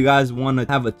join if you guys want to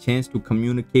have a chance to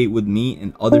communicate with me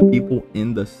and other people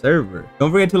in the server.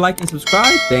 Don't forget to like and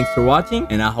subscribe. Thanks for watching,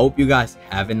 and I hope you guys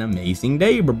have an amazing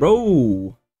day,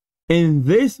 bro. In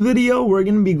this video, we're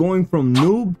going to be going from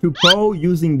noob to pro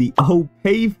using the Ope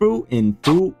Fruit in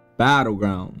Fruit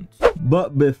Battlegrounds.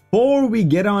 But before we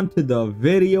get on to the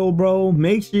video, bro,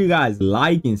 make sure you guys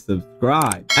like and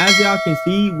subscribe. As y'all can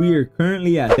see, we are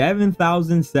currently at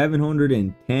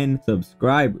 7,710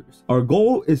 subscribers. Our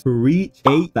goal is to reach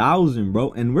 8,000, bro,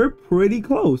 and we're pretty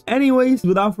close. Anyways,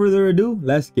 without further ado,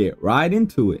 let's get right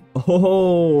into it.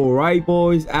 All right,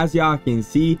 boys, as y'all can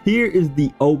see, here is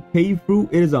the Ope Fruit.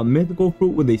 It is a mythical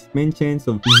fruit with a spin chance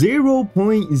of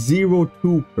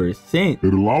 0.02%.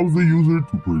 It allows the user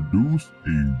to produce a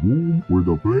room where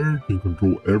the player can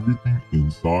control everything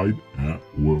inside at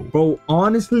will. Bro,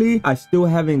 honestly, I still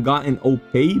haven't gotten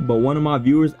Ope, but one of my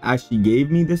viewers actually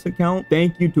gave me this account.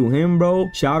 Thank you to him, bro.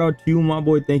 Shout out to you, my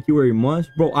boy. Thank you very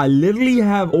much, bro. I literally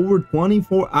have over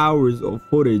 24 hours of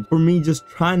footage for me just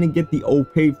trying to get the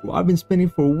Ope fruit. I've been spending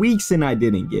for weeks and I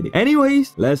didn't get it.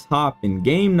 Anyways, let's hop in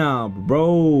game now,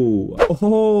 bro.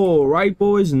 All right,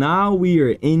 boys, now we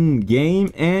are in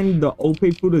game and the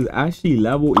Ope fruit is actually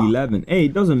level 11. Hey,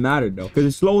 it doesn't matter though, because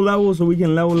it's low level, so we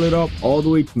can level it up all the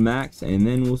way to max and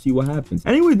then we'll see what happens.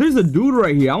 Anyway, there's a dude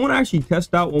right here. I want to actually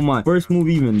test out what my first move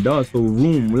even does. So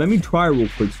room, let me try real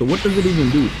quick. So what does it even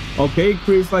do? Okay, it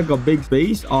creates like a big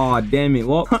space. Oh damn it.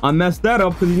 Well, I messed that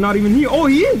up because he's not even here. Oh,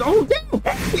 he is. Oh damn.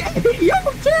 Yo,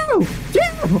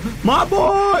 chill, my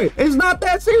boy. It's not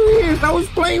that serious. I was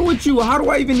playing with you. How do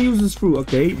I even use this fruit?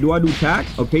 Okay, do I do tack?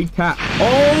 Okay, tap.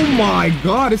 Oh my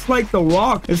god, it's like the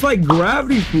rock. It's like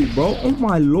gravity fruit, bro. Oh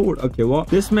my lord. Okay, well,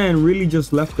 this man really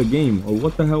just left the game. Oh,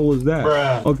 what the hell was that?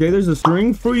 Bruh. Okay, there's a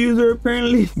string fruit user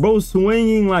apparently. Bro,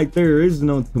 swinging like there is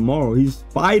no tomorrow. He's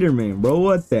Spider-Man, bro.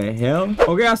 What the hell?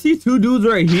 Okay, I see 2 dudes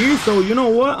right here, so you know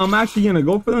what, I'm actually gonna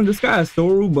go for them. This guy is so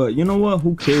rude, but you know what,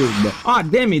 who cares, bro? Ah,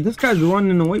 damn it, this guy's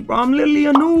running away, bro. I'm literally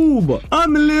a noob.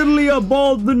 I'm literally a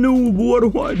bald the noob. What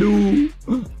do I do?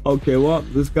 Okay, well,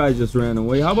 this guy just ran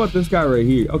away. How about this guy right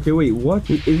here? Okay, wait, what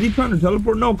is he trying to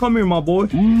teleport? No, come here, my boy.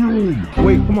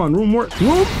 Wait, come on, room work.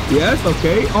 Room? Yes,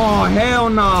 okay. Oh hell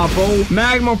nah, bro.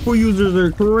 Magma fruit users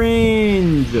are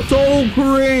cringe. So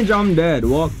cringe. I'm dead.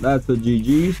 Well, that's a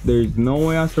GG's. There's no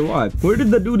way I survived. Where did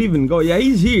the dude even go? Yeah,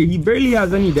 he's here. He barely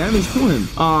has any damage to him.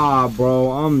 Ah,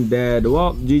 bro, I'm dead.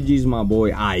 Well, GG's, my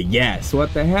boy. I guess.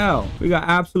 What the hell? We got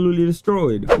absolutely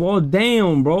destroyed. Well,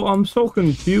 damn, bro. I'm so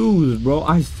confused, bro.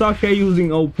 I suck at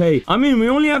using Ope. I mean, we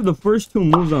only have the first 2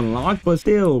 moves unlocked, but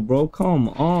still, bro, come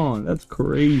on. That's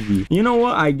crazy. You know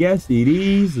what? I guess it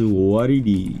is what it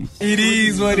is. It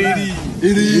is what it is.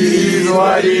 It is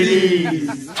what it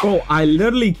is. Bro, I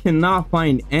literally cannot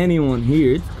find anyone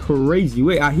here. It's crazy.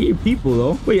 Wait, I hear people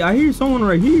though. Wait, I hear someone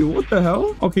right here. What the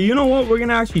hell? Okay, you know what? We're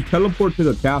gonna actually teleport to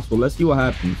the castle. Let's see what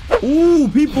happens. Ooh,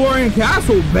 people are in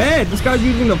castle. Bad. This guy's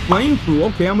using the flame fruit.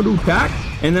 Okay, I'm gonna do attack.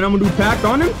 And then I'm gonna do pack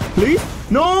on him, please.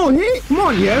 No, hit. Come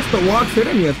on. Yes, the rocks hit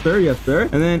him. Yes, sir. Yes, sir.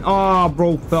 And then, oh,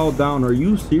 bro, fell down. Are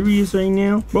you serious right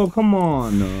now? Bro, come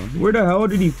on. Where the hell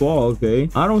did he fall? Okay.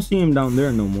 I don't see him down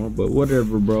there no more, but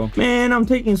whatever, bro. Man, I'm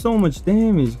taking so much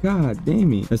damage. God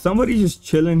damn it. And somebody's just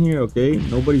chilling here, okay?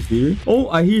 Nobody's here. Oh,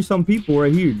 I hear some people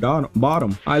right here.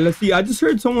 Bottom. All right, let's see. I just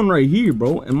heard someone right here,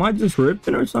 bro. Am I just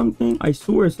tripping or something? I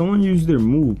swear someone used their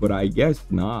move, but I guess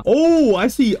not. Oh, I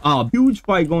see a huge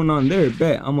fight going on there.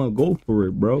 Bet. I'm gonna go for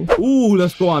it, bro. Ooh,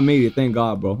 let's go. I made it. Thank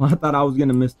God, bro. I thought I was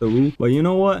gonna miss the roof, but you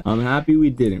know what? I'm happy we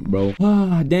didn't, bro.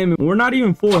 Ah, damn it. We're not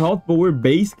even full health, but we're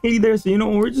basically there. So, you know,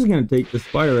 we're just gonna take this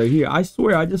fight right here. I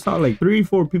swear, I just saw like 3 or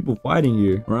 4 people fighting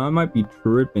here. Or I might be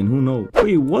tripping. Who knows?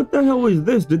 Wait, what the hell is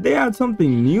this? Did they add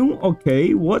something new?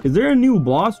 Okay, what? Is there a new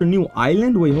boss or new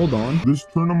island? Wait, hold on. This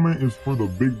tournament is for the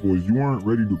big boys. You aren't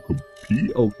ready to compete?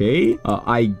 Okay,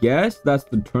 I guess that's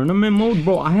the tournament mode.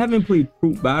 Bro, I haven't played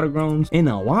Fruit Battlegrounds in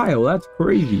a while. That's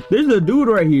crazy. There's a dude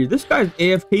right here. This guy's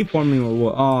AFK farming or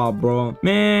what? Oh, bro.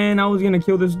 Man, I was gonna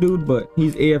kill this dude, but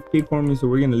he's AFK farming, so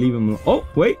we're gonna leave him alone. Oh,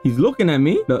 wait, he's looking at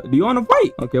me. Do you want to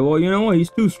fight? Okay, well, you know what? He's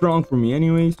too strong for me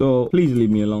anyway, so please leave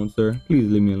me alone, sir. Please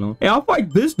leave me alone. Hey, I'll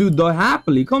fight this dude though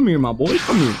happily. Come here, my boy.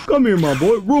 Come here. Come here, my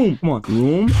boy. Room. Come on.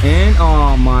 Room. And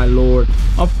oh my lord.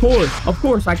 Of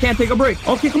course, I can't take a break.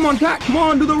 Okay, come on, attack. Come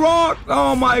on, do the rock.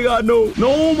 Oh my god, no.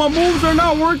 No, my moves are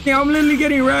not working. I'm literally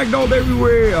getting ragdolled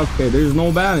everywhere. Okay, there's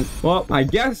no balance. Well, I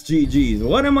guess GG's.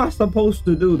 What am I supposed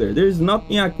to do there? There's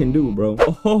nothing I can do, bro.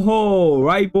 Oh,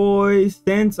 right, boys.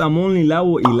 Since I'm only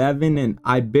level 11 and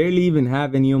I barely even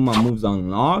have any of my moves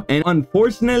unlocked, and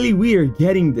unfortunately, we are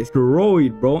getting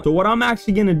destroyed, bro. So what I'm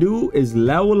actually gonna do is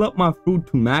level up my fruit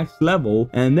to max level,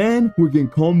 and then we can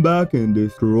come back and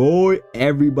destroy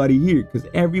everybody here, because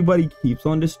everybody keeps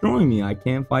on destroying me. I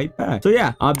can't fight back. So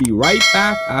yeah, I'll be right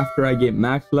back after I get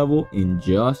max level in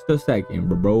just a second,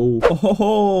 bro.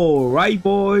 Oh, right,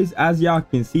 boys. As y'all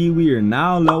can see, we are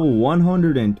now level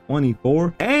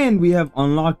 124, and we have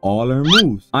unlocked all our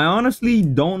moves. I honestly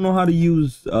don't know how to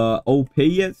use Ope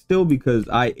yet still, because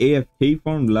I AFK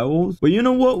farmed levels, but you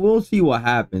know what? We'll see what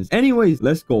happens. Anyways,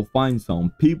 let's go find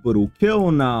some people to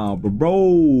kill now,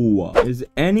 bro. Is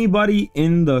anybody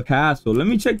in the castle? Let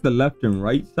me check the left and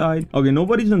right side. Okay,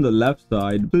 nobody's on the left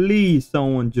side. Please,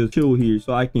 someone just chill here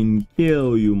so I can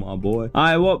kill you, my boy.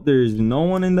 Alright, well, there's no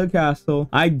one in the castle.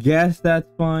 I guess that's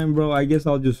fine, bro. I guess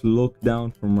I'll just look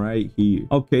down from right here.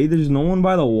 Okay, there's no one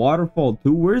by the waterfall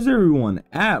too. Where's everyone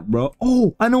at, bro?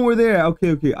 Oh, I know where they're at.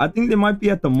 Okay. I think they might be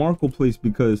at the Marco place,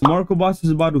 because Marco boss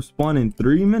is about to spawn in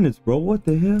 3 minutes, bro. What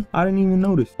the hell? I didn't even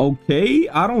notice. Okay,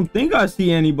 I don't think I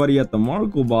see anybody at the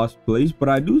Marco boss place, but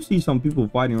I do see some people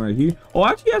fighting right here. Oh,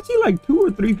 actually, I see like 2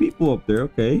 or 3 people up there.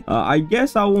 Okay, I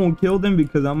guess I won't kill them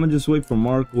because I'm gonna just wait for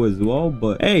Marco as well.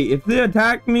 But hey, if they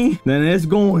attack me, then it's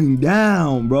going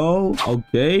down, bro.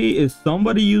 Okay, is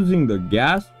somebody using the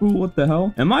gas fruit? What the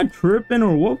hell? Am I tripping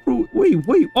or what fruit?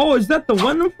 Wait. Oh, is that the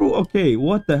Venom Fruit? Okay,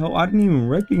 what the hell? I didn't even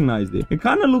recognize it. It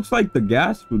kind of looks like the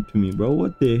gas fruit to me, bro.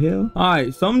 What the hell? All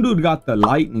right, some dude got the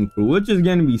lightning fruit, which is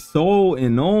gonna be so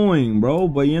annoying, bro.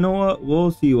 But you know what?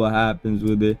 We'll see what happens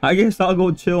with it. I guess I'll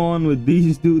go chill on with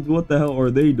these dudes. What the hell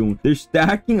are they doing? They're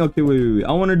stacking. Okay, wait.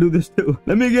 I want to do this too.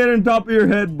 Let me get on top of your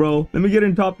head, bro. Let me get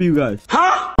on top of you guys.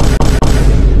 Huh?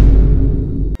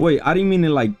 Wait, I didn't mean it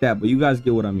like that, but you guys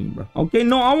get what I mean, bro. Okay,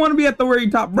 no, I want to be at the very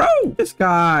top, bro. This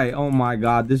guy, oh my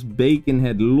god, this bacon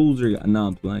head loser. No,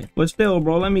 I'm playing. But still,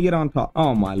 bro, let me get on top.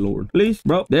 Oh my lord, please,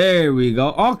 bro. There we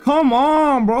go. Oh, come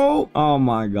on, bro. Oh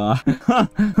my god.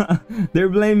 They're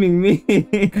blaming me.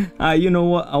 You know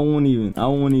what? I won't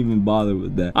even bother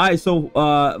with that. All right, so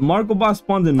Marco boss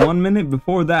spawns in 1 minute.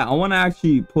 Before that, I want to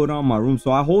actually put on my room.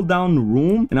 So I hold down the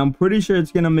room, and I'm pretty sure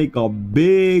it's gonna make a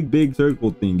big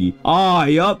circle thingy. Ah,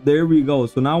 yup. There we go.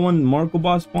 So now when Marco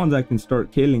boss spawns, I can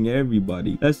start killing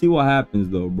everybody. Let's see what happens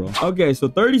though, bro. Okay, so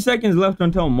 30 seconds left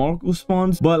until Marco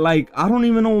spawns, but like I don't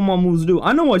even know what my moves do.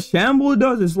 I know what Shamble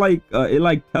does. It's like it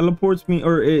like teleports me,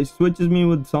 or it switches me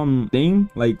with something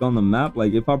like on the map.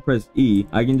 Like if I press E,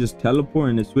 I can just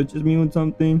teleport and it switches me with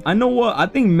something. I know what, I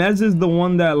think Mez is the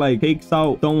one that like takes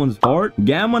out someone's heart.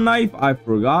 Gamma knife, I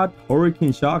forgot.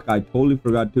 Hurricane shock, I totally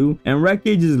forgot too. And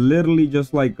wreckage is literally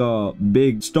just like a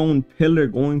big stone pillar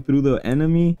going going through the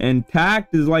enemy. And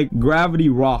tact is like gravity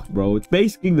rock, bro. It's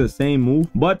basically the same move,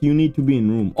 but you need to be in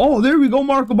room. Oh, there we go.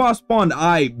 Marco boss spawned.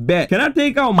 I bet. Can I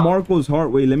take out Marco's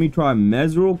heart? Wait, let me try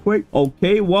Mez real quick.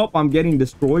 Okay, well, I'm getting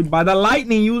destroyed by the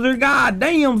lightning user. God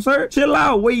damn, sir. Chill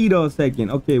out. Wait a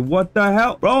second. Okay, what the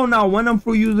hell? Bro, now Venom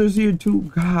Fruit users here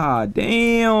too. God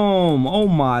damn. Oh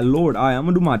my lord. All right, I'm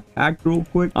gonna do my tact real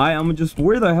quick. All right, I'm gonna just...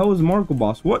 Where the hell is Marco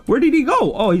boss? What? Where did he go?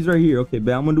 Oh, he's right here. Okay,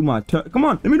 bet. I'm gonna do my... Come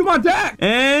on. Let me do my tact.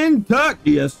 And tuck.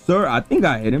 Yes, sir. I think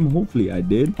I hit him. Hopefully I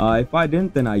did. If I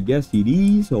didn't, then I guess it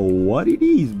is. So what it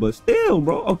is. But still,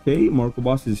 bro. Okay, Marco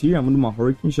boss is here. I'm gonna do my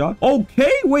hurricane shock.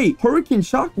 Okay, wait. Hurricane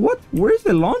shock? What? Where is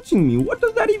it launching me? What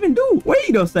does that even do?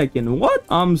 Wait a second. What?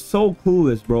 I'm so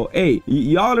clueless, bro. Hey,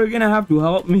 y'all are gonna have to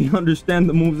help me understand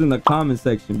the moves in the comment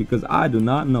section because I do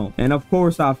not know. And of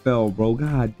course I fell, bro.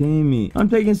 God damn it. I'm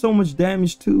taking so much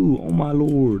damage too. Oh my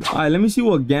lord. All right, let me see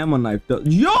what gamma knife does.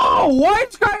 Yo,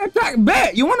 white sky attack.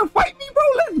 Bet. You want to fight me, bro?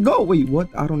 Let's go. Wait, what?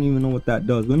 I don't even know what that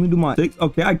does. Let me do my 6.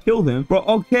 Okay, I killed him, bro.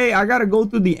 Okay, I gotta go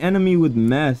through the enemy with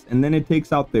mess and then it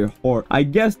takes out their heart. I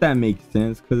guess that makes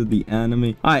sense because of the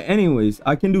anime. All right, anyways,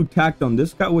 I can do tact on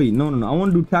this guy. Wait, no. I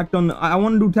want to do tact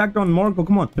on Marco.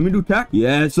 Come on, let me do tact.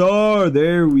 Yes, sir.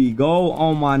 There we go.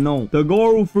 Oh my no. The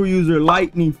Goru Fruit user,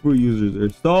 lightning Fruit users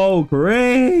are so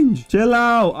cringe. Chill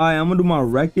out. All right, I'm gonna do my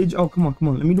wreckage. Oh, come on.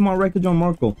 Let me do my wreckage on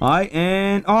Marco. All right,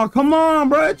 and oh, come on,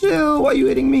 bro. Chill. Why are you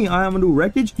hitting me? All right, I'm gonna do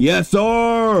wreckage. Yes,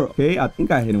 sir. Okay, I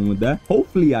think I hit him with that.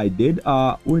 Hopefully I did.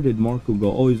 Where did Marco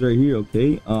go? Oh, he's right here.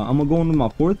 Okay, I'm gonna go into my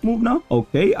 4th move now.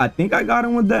 Okay, I think I got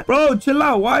him with that. Bro, chill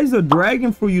out. Why is the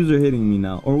dragon fruit user hitting me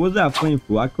now? Or was that flame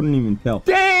fruit? I couldn't even tell.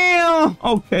 Damn.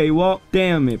 Okay, well,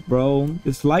 damn it, bro.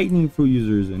 This lightning fruit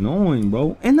user is annoying,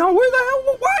 bro. And now where the hell?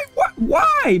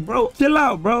 Why, bro? Chill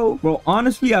out, bro. Bro,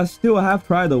 honestly, I still have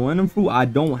tried the Venom Fruit. I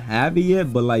don't have it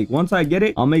yet, but like once I get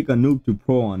it, I'll make a Noob to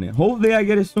Pro on it. Hopefully I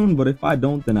get it soon, but if I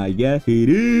don't, then I guess it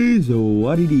is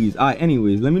what it is. All right,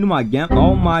 anyways, let me do my gamma.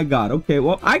 Oh my god. Okay,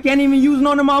 well, I can't even use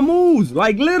none of my moves.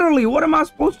 Like literally, what am I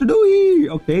supposed to do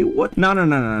here? Okay, what?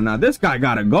 No. This guy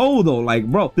gotta go though. Like,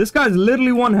 bro, this guy's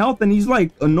literally 1 health and he's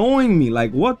like annoying me.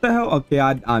 Like, what the hell? Okay,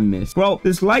 I missed. Bro,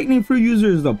 this lightning fruit user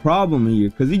is the problem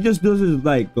here because he just does his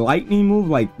like lightning move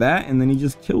like that and then he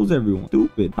just kills everyone.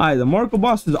 Stupid. All right, the Marco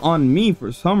boss is on me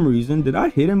for some reason. Did I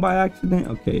hit him by accident?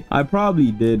 Okay, I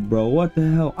probably did, bro. What the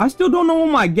hell? I still don't know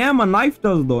what my gamma knife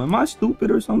does though. Am I stupid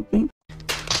or something?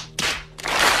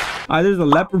 All right, there's a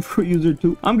Leopard Fruit user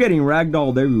too. I'm getting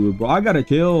ragdolled everywhere, bro. I gotta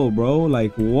chill, bro.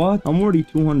 Like, what? I'm already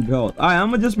 200 health. All right, I'm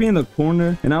gonna just be in the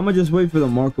corner and I'm gonna just wait for the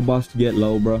Marco boss to get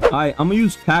low, bro. All right, I'm gonna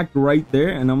use tact right there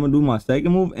and I'm gonna do my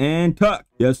 2nd move and tuck.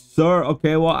 Yes, sir.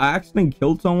 Okay, well, I accidentally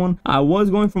killed someone. I was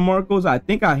going for Marcos. I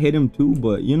think I hit him too,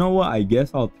 but you know what? I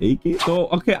guess I'll take it. So,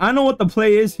 okay, I know what the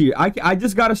play is here. I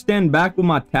just got to stand back with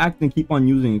my tact and keep on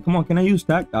using it. Come on, can I use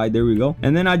tact? All right, there we go.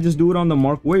 And then I just do it on the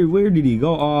mark. Where did he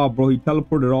go? Oh, bro, he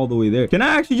teleported all the way there. Can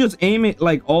I actually just aim it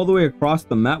like all the way across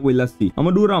the map? Wait, let's see. I'm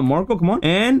going to do it on Marco. Come on.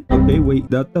 And, okay,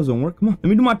 wait, that doesn't work. Come on, let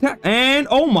me do my tact. And,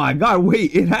 oh my God,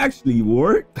 wait, it actually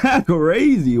worked? That's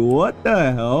crazy. What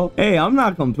the hell? Hey, I'm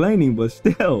not complaining, but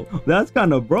still, that's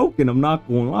kind of broken. I'm not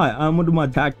gonna lie. I'm gonna do my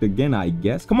tact again, I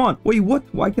guess. Come on. Wait, what?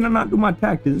 Why can I not do my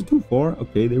tact? Is it too far?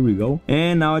 Okay, there we go.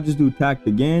 And now I just do tact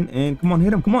again. And come on,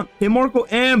 hit him. Come on, hit Marco.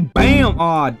 And bam.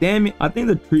 Aw, damn it. I think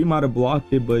the tree might have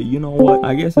blocked it, but you know what?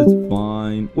 I guess it's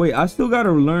fine. Wait, I still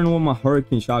gotta learn what my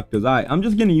hurricane shock does. I'm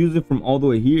just gonna use it from all the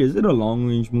way here. Is it a long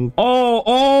range move?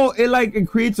 Oh, it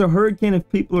creates a hurricane if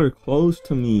people are close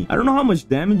to me. I don't know how much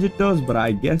damage it does, but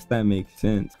I guess that makes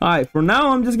sense. All right, for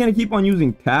now, I'm just gonna keep on using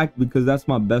tact because that's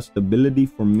my best ability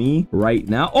for me right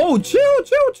now. Oh, chill.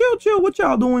 What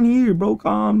y'all doing here, bro?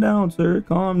 Calm down, sir.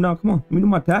 Calm down. Come on, let me do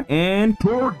my attack and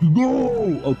go.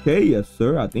 Okay, yes,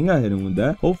 sir. I think I hit him with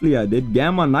that. Hopefully I did.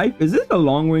 Gamma knife. Is this a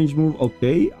long range move?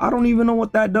 Okay, I don't even know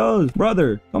what that does,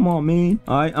 brother. Come on, man.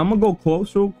 All right, I'm gonna go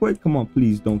close real quick. Come on,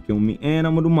 please don't kill me. And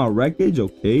I'm gonna do my wreckage.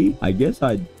 Okay, I guess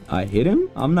I hit him.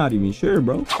 I'm not even sure,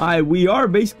 bro. All right, we are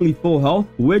basically full health,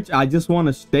 which I just want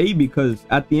to stay because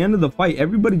at the end of the fight,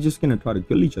 everybody's just gonna try to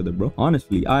kill each other, bro.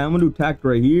 Honestly, I'm gonna do tact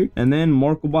right here, and then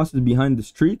Marco boss is behind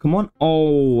this tree. Come on.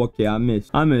 Oh, okay, I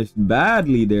missed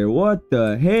badly there. What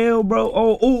the hell, bro?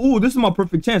 Oh, this is my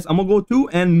perfect chance. I'm gonna go through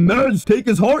and take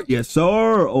his heart. Yes,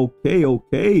 sir.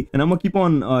 Okay, and I'm gonna keep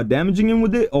on damaging him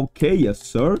with it. Okay, yes,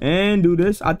 sir. And do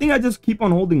this. I think I just keep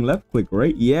on holding left click,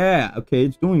 right? Yeah. Okay,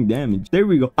 it's doing damage. There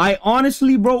we go. I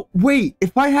honestly, bro, wait,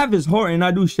 if I have his heart and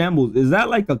I do shambles, is that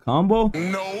like a combo?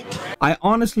 No. I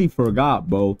honestly forgot,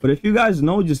 bro. But if you guys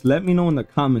know, just let me know in the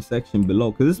comment section below,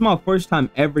 because this is my first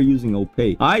time ever using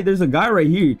Ope. All right, there's a guy right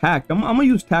here, Tact. I'm gonna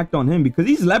use Tact on him because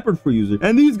he's Leopard Fruit user,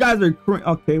 and these guys are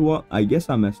okay. Well, I guess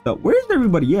I messed up. Where's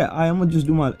everybody at? I'm gonna just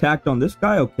do my Tact on this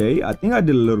guy. Okay, I think I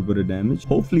did a little bit of damage.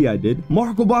 Hopefully I did.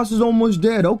 Marco Boss is almost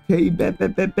dead. Okay, bet.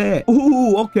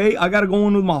 Ooh, okay, I gotta go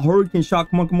in with my hurricane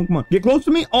shot. Come on. Get close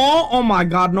to me. Oh my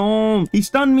god, no, he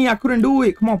stunned me. I couldn't do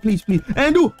it. Come on, please.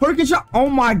 And do hurricane shot. Oh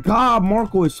my god,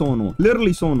 Marco is so annoying,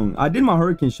 literally so annoying. I did my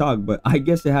hurricane shock, but I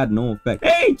guess it had no effect.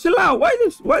 Hey, chill out. Why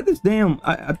this damn,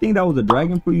 I think that was a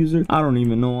dragon fruit user. I don't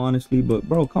even know, honestly, but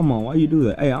bro, come on, why you do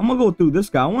that? Hey, I'm gonna go through this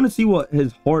guy. I want to see what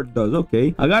his heart does.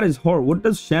 Okay, I got his heart. What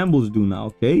does shambles do now?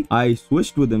 Okay, I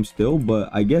switched with him still, but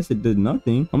I guess it did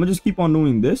nothing. I'm gonna just keep on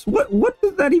doing this. What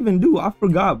does that even do? I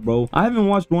forgot, bro. I haven't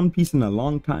watched One Piece in a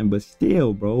long time, but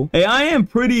still, bro. Hey, I am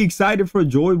pretty excited for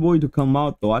Joy Boy to come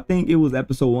out, though. I think it was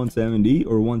episode 170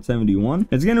 or 171.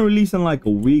 It's gonna release in like a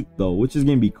week, though, which is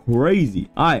gonna be crazy.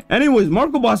 All right, anyways,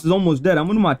 Marco Boss is almost dead. I'm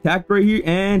gonna do my attack right here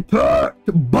and bam.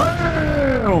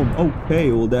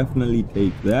 Okay, we'll definitely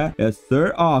take that. Yes,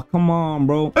 sir. Oh, come on,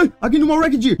 bro. Hey, I can do my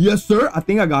wreckage here. Yes, sir. I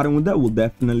think I got him with that. We'll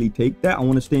definitely take that. I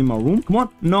want to stay in my room. Come on.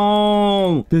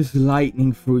 No, this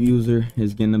lightning fruit user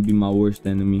is gonna be my worst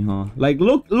enemy, huh? Like,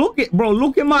 look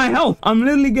at my health. I'm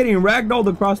literally getting ragdolled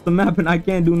across the map and I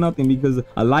can't do nothing because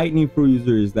a lightning fruit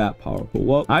user is that powerful.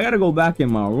 Well, I gotta go back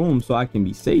in my room so I can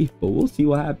be safe, but we'll see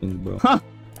what happens, bro. Huh.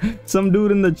 Some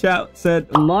dude in the chat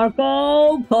said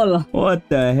Marco Polo. What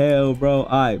the hell, bro?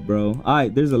 Alright, bro.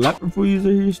 Alright, there's a Leopard Fruit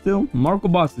user here still. Marco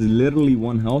Boss is literally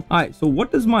 1 health. Alright, so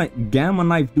what does my gamma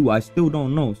knife do? I still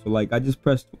don't know. So like I just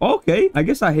pressed, okay, I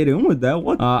guess I hit him with that.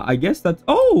 What? I guess that's,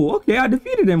 oh, okay, I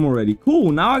defeated him already.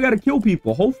 Cool. Now I gotta kill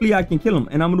people. Hopefully I can kill him.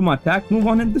 And I'm gonna do my attack move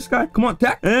on this guy. Come on,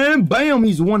 attack. And bam,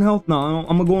 he's 1 health now.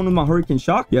 I'm gonna go in with my hurricane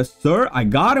shock. Yes, sir. I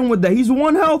got him with that. He's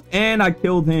 1 health and I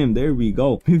killed him. There we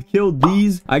go. We've killed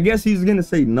these. I guess he's gonna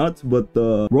say nuts, but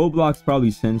Roblox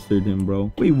probably censored him,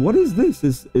 bro. Wait, what is this?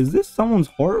 Is this someone's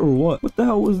heart or what the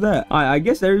hell was that? I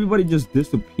guess everybody just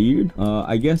disappeared.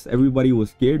 I guess everybody was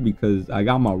scared because I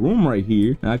got my room right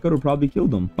here and I could have probably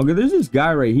killed him. Okay, there's this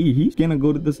guy right here. He's gonna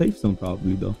go to the safe zone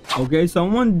probably, though. Okay,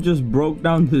 someone just broke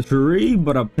down the tree,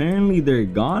 but apparently they're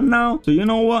gone now. So you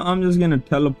know what, I'm just gonna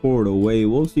teleport away.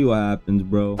 We'll see what happens,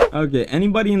 bro. Okay,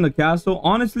 anybody in the castle?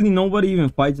 Honestly, nobody even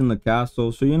fights in the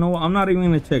castle, so you know what, I'm not even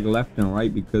gonna check left and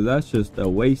right because that's just a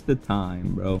waste of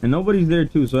time, bro. And nobody's there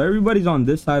too, so everybody's on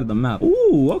this side of the map.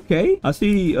 Ooh, okay, I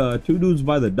see 2 dudes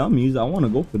by the dummies. I want to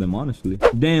go for them, honestly.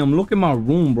 Damn, look at my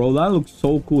room, bro. That looks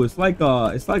so cool. It's like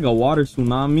a water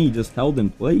tsunami just held in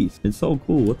place. It's so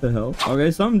cool. What the hell? Okay,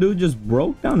 some dude just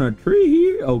broke down a tree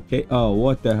here. Okay, oh,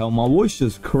 what the hell, my voice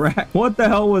just cracked. What the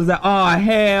hell was that? Oh,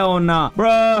 hell nah,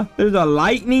 bruh. There's a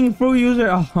lightning fruit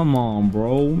user. Oh, come on,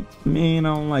 bro. Man,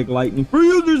 I don't like lightning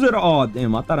fruit users at all. Oh,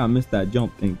 damn, I thought I missed that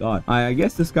jump. Thank god. I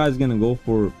guess this guy's gonna go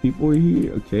for people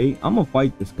here. Okay, I'm gonna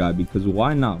fight this guy because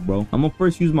why not, bro? I'm gonna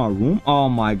first use my room. Oh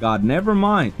my god, never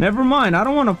mind, I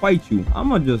don't want to fight you. I'm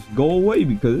gonna just go away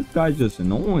because this guy's just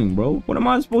annoying, bro. What am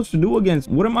I supposed to do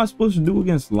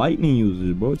against lightning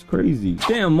users, bro? It's crazy.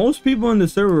 Damn, most people in the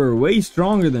server are way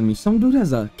stronger than me. Some dude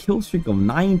has a kill streak of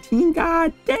 19.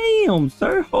 God damn,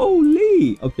 sir.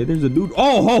 Holy. Okay, there's a dude.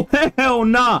 Oh, hell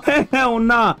nah.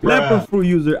 Leopard Fruit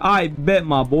user. I bet,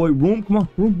 my boy. Room, come on.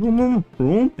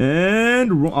 Room.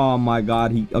 And room. Oh my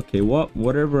god. Okay,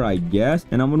 whatever, I guess.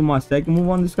 And I'm gonna do my second move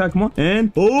on this guy. Come on.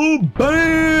 And oh,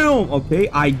 bam. Okay,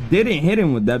 I didn't hit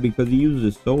him with that because he used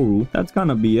his Soru. That's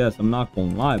kind of BS. I'm not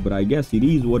gonna lie, but I guess it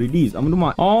is what it is. I'm gonna do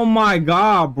my, oh my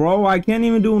god, bro. I can't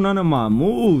even do none of my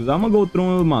moves. I'm gonna go through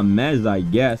him with my mez, I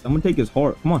guess. I'm gonna take his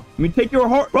heart. Come on, let me take your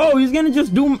heart, bro. He's gonna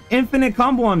just do infinite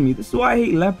combo on me. This is why I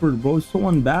hate Leopard, bro. It's so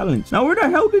unbalanced. Now, where the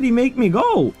hell did he make me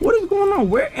go? What is going on?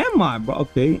 Where am I, bro?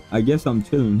 Okay, I guess I'm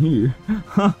chilling here.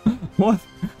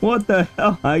 What the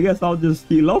hell? I guess I'll just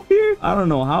heal up here. I don't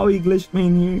know how he glitched me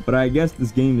in here, but I guess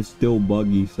this game is still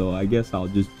buggy, so I guess I'll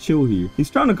just chill here. He's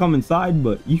trying to come inside,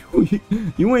 but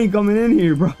you ain't coming in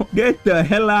here, bro. Get the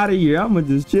hell out of here. I'ma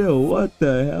just chill. What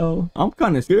the hell? I'm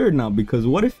kind of scared now because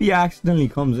what if he accidentally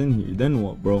comes in here? Then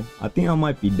what, bro? I think I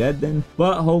might be dead then,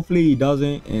 but hopefully he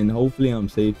doesn't, and hopefully I'm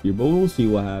safe here, but we'll see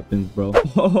what happens, bro.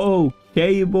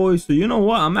 Okay, boys. So you know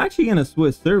what? I'm actually gonna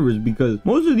switch servers because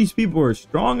most of these people are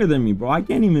stronger than me, bro. I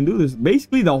can't even do this.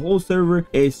 Basically, the whole server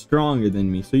is stronger than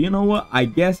me. So you know what? I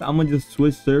guess I'm gonna just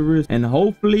switch servers and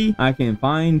hopefully I can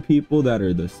find people that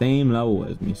are the same level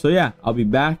as me. So yeah, I'll be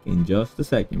back in just a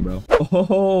second, bro.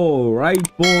 All right,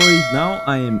 boys. Now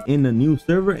I am in a new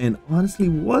server and honestly,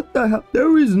 what the hell?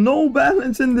 There is no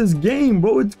balance in this game,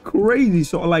 bro. It's crazy.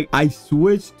 So like I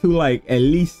switched to like at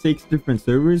least 6 different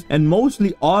servers and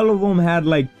mostly all of them had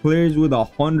like players with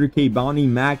 100k bounty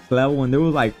max level, and there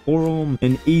was like 4 of them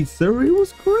in each server. It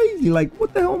was crazy. Like,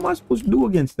 what the hell am I supposed to do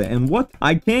against that? And what?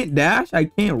 I can't dash, I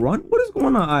can't run. What is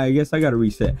going on? I guess I gotta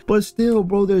reset. But still,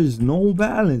 bro, there's no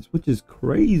balance, which is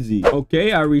crazy.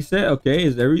 Okay, I reset. Okay,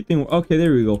 is everything okay?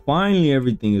 There we go. Finally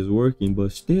everything is working,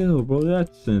 but still, bro,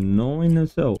 that's annoying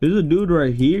as hell. There's a dude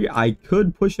right here. I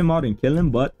could push him out and kill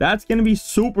him, but that's gonna be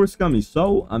super scummy,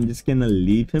 so I'm just gonna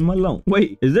leave him alone.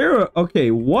 Wait, is there a okay,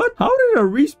 what? How did a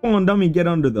respawn dummy get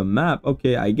under the map?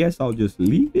 Okay, I guess I'll just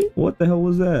leave it. What the hell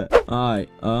was that? All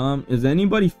right, is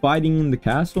anybody fighting in the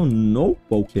castle? Nope.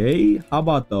 Okay, how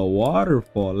about the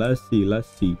waterfall? Let's see.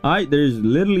 All right, there's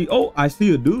literally, oh, I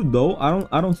see a dude though.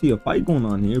 I don't see a fight going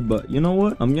on here, but you know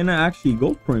what, I'm gonna actually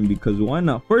go for him because why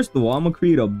not? First of all, I'm gonna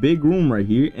create a big room right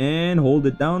here and hold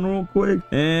it down real quick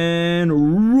and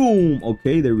room.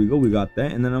 Okay, there we go, we got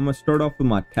that. And then I'm gonna start off with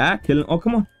my attack, killing. Oh,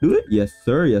 come on, do it. Yes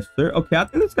sir, yes sir. Okay, I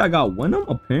think this guy got Venom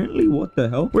apparently. What the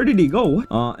hell? Where did he go? What?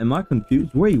 Am I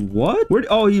confused? Wait, what? Where?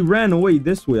 Oh, he ran away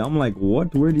this way. I'm like,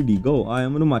 what? Where did he go?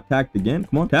 I'm gonna do my attack again.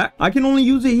 Come on, attack. I can only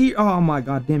use it here. Oh my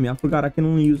god, damn it, I forgot I can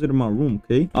only use it in my room.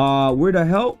 Okay, where the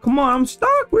hell? Come on, I'm stuck.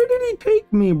 Where did he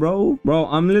take me, bro?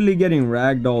 I'm literally getting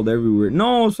ragdolled everywhere.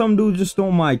 No, some dude just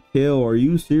stole my kill. Are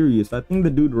you serious? I think the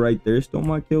dude right there stole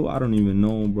my kill. I don't even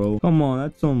know, bro. Come on,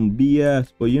 that's some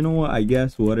BS. But you know what, I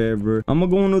guess whatever. I'm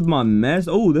gonna go in with my mess.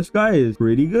 Oh, this guy is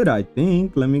pretty good, I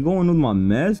think. Let me go in with my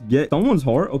mess, get someone's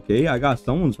heart. Okay, I got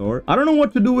someone's heart. I don't know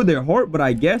what to do with their heart, but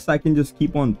I guess I can just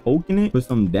keep on poking it for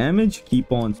some damage.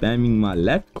 Keep on spamming my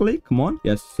left click. Come on.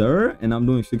 Yes sir. And I'm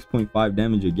doing 6.5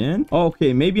 damage again.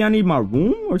 Okay, maybe I need my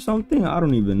room or something. I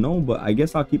don't even know, but I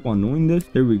guess I'll keep on doing this.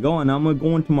 There we go. And I'm gonna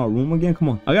go into my room again. Come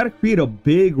on, I gotta create a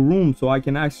big room so I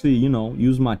can actually, you know,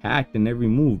 use my attack in every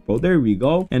move, bro. There we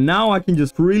go. And now I can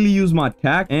just freely use my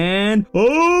attack and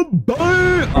oh,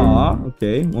 bang!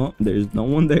 Okay, well, there's no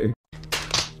one there.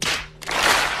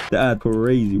 That's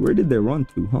crazy. Where did they run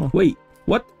to, huh? Wait,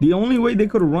 what? The only way they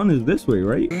could have run is this way,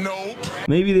 right? No.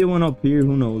 Maybe they went up here.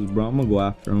 Who knows, bro? I'm gonna go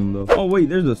after them though. Oh wait,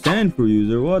 there's a sand fruit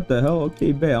user. What the hell?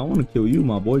 Okay, bet. I want to kill you,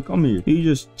 my boy. Come here. You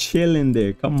just chilling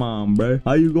there. Come on, bro.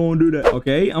 How you gonna do that?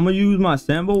 Okay, I'm gonna use my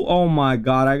sample. Oh my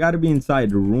god, I gotta be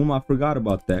inside the room. I forgot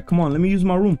about that. Come on, let me use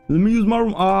my room. Let me use my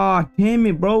room. Ah, damn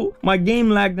it, bro. My game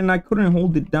lagged and I couldn't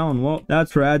hold it down. Well,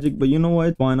 that's tragic, but you know what?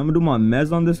 It's fine. I'm gonna do my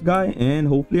mez on this guy and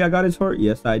hopefully I got his heart.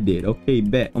 Yes, I did. Okay,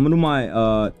 bet. I'm gonna do my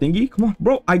thingy. Come on,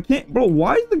 bro. I can't, bro.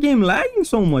 Why is the game lagging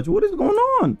so much? What is going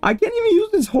on? I can't even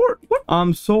use this heart. What?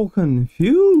 I'm so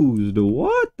confused.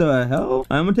 What the hell?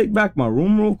 I'm gonna take back my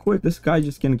room real quick. This guy's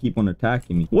just gonna keep on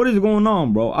attacking me. What is going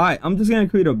on, bro? I'm just gonna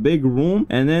create a big room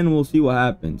and then we'll see what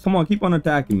happens. Come on, keep on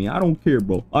attacking me. I don't care,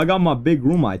 bro. I got my big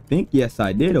room, I think. Yes,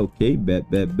 I did. Okay, bet.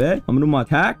 I'm gonna do my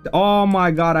attack. Oh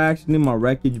my god, I actually need my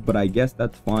wreckage, but I guess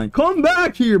that's fine. Come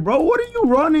back here, bro. What are you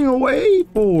running away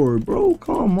for, bro?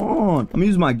 Come on. I'm gonna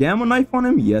use my gamma knife on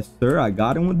him. Yes, sir. I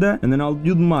got him with that. And then I'll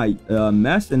use my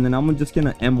mess and then I'm just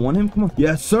gonna M1 him. Come on.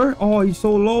 Yes, sir. Oh, he's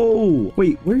so low.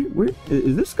 Wait, where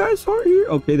is this guy's heart here?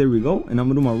 Okay, there we go. And I'm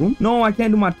gonna do my room. No, I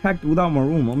can't do my attack without my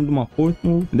room. I'm gonna do my 4th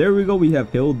move. There we go. We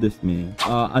have killed this man.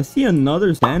 I see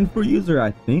another sand fruit user,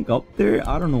 I think, up there.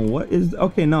 I don't know what is.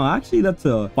 Okay, no, actually that's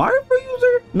a fire fruit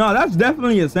user. No, that's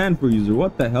definitely a sand fruit user.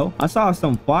 What the hell? I saw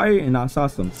some fire and I saw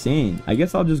some sand. I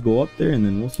guess I'll just go up there and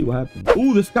then we'll see what happens.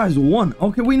 Ooh, this guy's 1.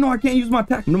 Okay, wait, no, I can't use my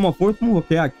attack. I'm doing my 4th move.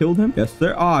 Okay, I killed him. Yes,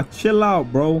 sir. Ah, chill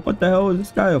out, bro. What the hell? Is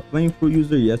this guy a flame fruit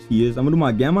user? Yes, he is. I'm gonna do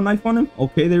my gamma knife on him.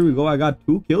 Okay, there we go. I got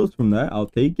 2 kills from that. I'll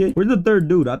take it. Where's the 3rd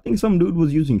dude? I think some dude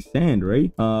was using sand,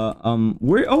 right?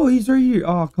 Where? Oh, he's right here.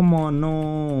 Oh, come on.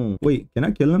 No. Wait, can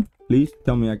I kill him? Please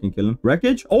tell me I can kill him.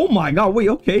 Wreckage? Oh my god, wait,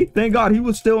 okay. Thank god he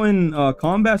was still in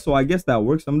combat, so I guess that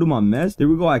works. I'm gonna do my mess. There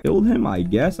we go. I killed him, I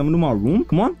guess. I'm gonna do my room.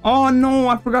 Come on. Oh no,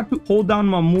 I forgot to hold down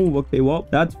my move. Okay, well,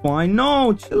 that's fine.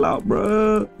 No, chill out,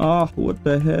 bro. Oh, what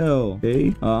the hell?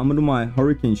 Okay, I'm gonna do my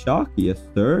hurricane shock. Yes,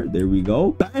 sir. There we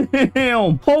go.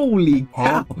 Bam! Holy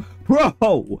cow.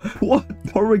 Bro, what?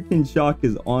 Hurricane shock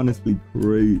is honestly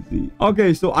crazy.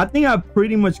 Okay, so I think I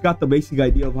pretty much got the basic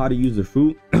idea of how to use the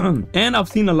fruit. And I've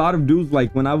seen a lot of dudes,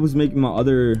 like when I was making my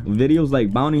other videos,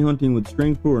 like bounty hunting with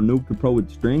string fruit or Noob Pro with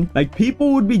string, like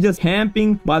people would be just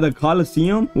camping by the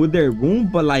Coliseum with their room.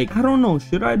 But like, I don't know,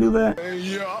 should I do that?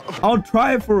 I'll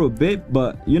try it for a bit,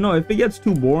 but you know, if it gets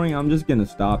too boring, I'm just gonna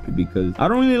stop it because I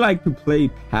don't really like to play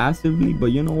passively. But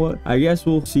you know what, I guess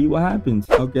we'll see what happens.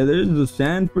 Okay, there's the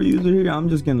sand for user here. I'm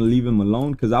just gonna leave him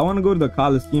alone because I want to go to the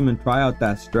Coliseum and try out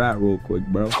that strat real quick,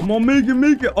 bro. Come on, make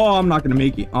it. Oh, I'm not gonna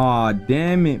make it. Oh,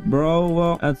 damn it, bro.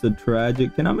 Well, that's a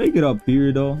tragic. Can I make it up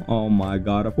here though? Oh my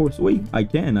god, of course. Wait, I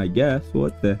can, I guess.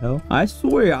 What the hell? I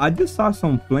swear I just saw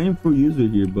some flame fruit user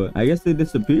here, but I guess they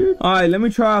disappeared. All right, let me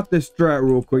try out this strat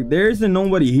real quick. There isn't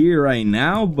nobody here right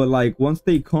now, but like once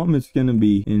they come, it's gonna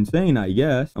be insane, I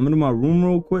guess. I'm gonna do my room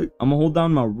real quick. I'm gonna hold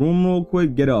down my room real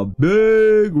quick, get a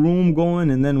big room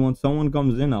going, and then when someone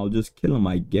comes in, I'll just kill them,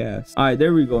 I guess. All right,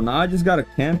 there we go. Now I just gotta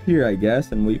camp here, I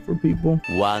guess, and wait for people.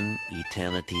 One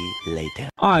eternity later.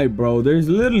 All right, bro, there's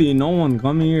literally no one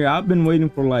coming here. I've been waiting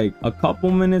for like a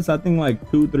couple minutes, I think like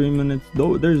 2-3 minutes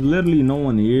though. There's literally no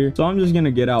one here, so I'm just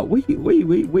gonna get out. Wait,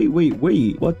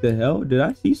 what the hell? Did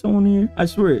I see someone here? I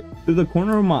swear, through the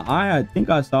corner of my eye, I think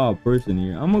I saw a person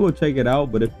here. I'm gonna go check it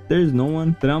out, but if there's no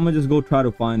one, then I'm gonna just go try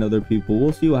to find other people.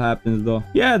 We'll see what happens though.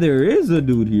 Yeah, there is a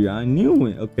dude here. I knew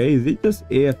it. Okay, is it just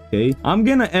AFK? I'm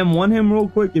gonna M1 him real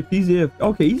quick if he's AFK.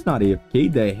 Okay, he's not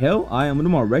AFK. The hell? I'm gonna do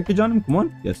my wreckage on him. Come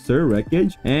on. Yes, sir.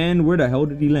 Wreckage. And where the hell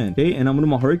did he land? Okay, and I'm gonna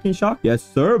do my hurricane shock. Yes,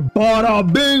 sir.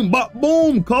 Bada bing, ba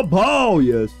boom, kapow.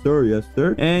 Yes, sir. Yes,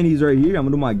 sir. And he's right here. I'm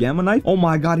gonna do my gamma knife. Oh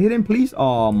my god, hit him, please.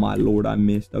 Oh my lord, I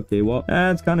missed. Okay, well,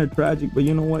 that's kind of tragic, but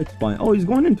you know what? It's fine. Oh, he's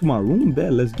going into my room.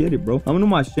 Bet. Let's get it, bro. I'm gonna do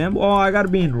my shambles. Oh, I gotta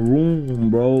be in room,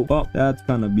 bro. Oh, that's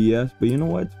kind of BS, but you know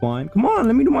what? It's fine. Come on,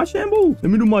 let me do my shambles.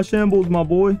 Let me do my shambles, my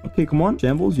boy. Okay, come on.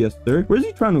 Shambles. Yes, sir. Where's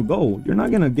he trying to go? You're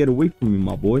not gonna get away from me,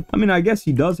 my boy. I mean, I guess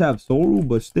he does have soul rule,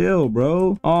 but still,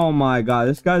 bro. Oh my god,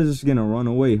 this guy's just gonna run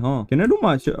away, huh? Can I do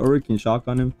my hurricane shock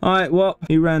on him? All right, well,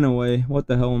 he ran away. What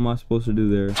the hell am I supposed to do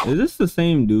there? Is this the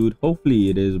same dude? Hopefully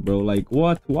it is, bro. Like,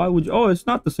 what? Why would you? Oh, it's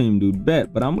not the same dude.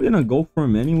 Bet, but I'm gonna go for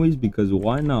him anyways because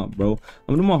why not, bro?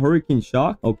 I'm gonna do my hurricane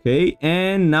shock. Okay,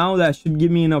 and now that should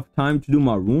give me enough time to do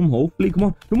my room. Hopefully, come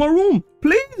on, do my room,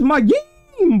 please. My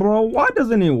game, bro. Why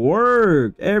doesn't it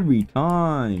work every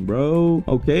time, bro?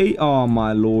 Okay. Oh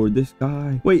my lord, this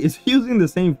guy. Wait, is he using the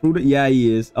same fruit? Yeah,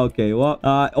 he is. Okay, well,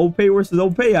 Ope versus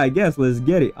Ope, I guess. Let's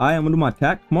get it. I am gonna do my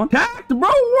tact. Come on, tact, bro.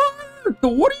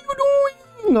 What are you doing?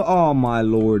 Oh my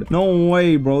lord, no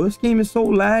way, bro. This game is so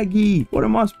laggy. What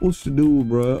am I supposed to do,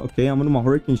 bro? Okay, I'm gonna do my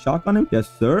hurricane shock on him. Yes,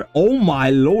 sir. Oh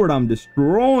my lord, I'm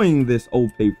destroying this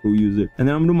Ope Fruit user. And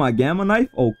then I'm gonna do my gamma knife.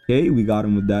 Okay, we got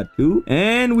him with that too,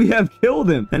 and we have killed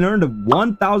him and earned a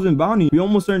 1,000 bounty. We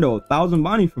almost earned a 1,000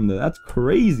 bounty from that. That's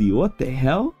crazy. What the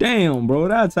hell? Damn, bro,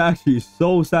 that's actually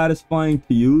so satisfying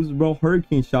to use, bro.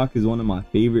 Hurricane shock is one of my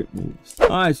favorite moves. All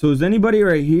right, so is anybody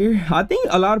right here? I think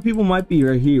a lot of people might be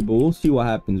right here, but we'll see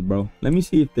what happens, bro. Let me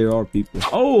see if there are people.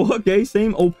 Oh, okay,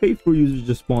 same Ope Fruit user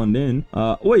just spawned in.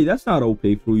 Wait, that's not Ope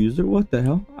Fruit user. What the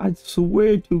hell? I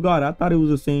swear to god, I thought it was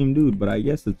the same dude, but I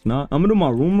guess it's not. I'm gonna do my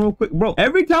room real quick, bro.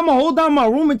 Every time I hold down my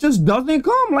room, it just doesn't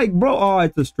come. Like, bro, oh,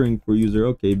 it's a string fruit user.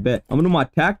 Okay, bet. I'm gonna do my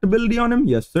tact ability on him.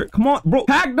 Yes, sir. Come on, bro.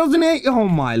 Tact doesn't hit. Oh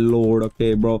my lord.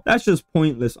 Okay, bro, that's just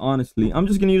pointless, honestly. I'm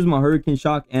just gonna use my hurricane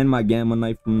shock and my gamma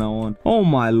knife from now on. Oh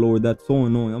my lord, that's so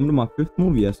annoying. I'm gonna do my 5th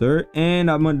move. Yes, sir. And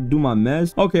I'm gonna do my mez.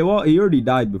 Okay, well, he already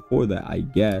died before that, I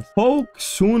guess. Poke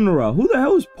Sunra. Who the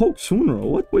hell is Poke Sunra?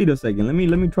 What? Wait a second. Let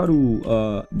me try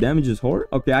to damage his heart.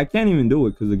 Okay, I can't even do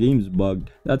it because the game's bugged.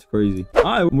 That's crazy. All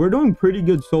right, we're doing pretty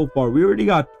good so far. We already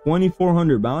got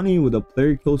 2,400 bounty with a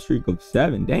player kill streak of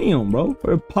 7. Damn, bro,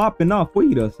 we're popping off.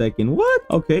 Wait a second. What?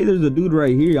 Okay, there's a dude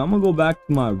right here. I'm gonna go back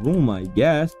to my room, I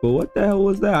guess. But what the hell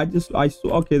was that? I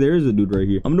saw. Okay, there is a dude right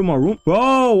here. I'm gonna do my room.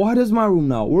 Bro, why does my room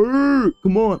not work?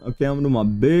 Come on. Okay, I'm gonna do my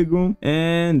big room,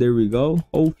 and there we go.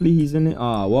 Hopefully he's in it.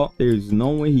 Ah, well, there's no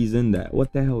way he's in that.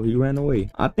 What the hell? He ran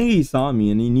away. I think he saw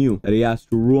me and he knew that he has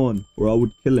to run or I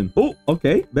would kill him. Oh,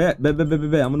 okay. Bet. I'm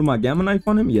gonna do my gamma knife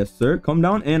on him. Yes, sir. Come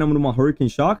down, and I'm gonna do my hurricane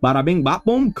shock. Bada bing, bop,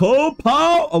 boom,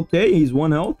 kapow. Okay, he's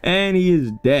 1 health and he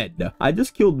is dead. I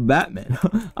just killed Batman.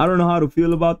 I don't know how to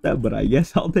feel about that, but I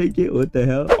guess I'll take it. What the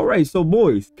hell? All right, so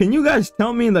boys, can you guys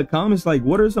tell me in the comments, like,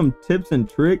 what are some tips and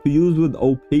tricks to use with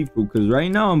Ope Fruit? Because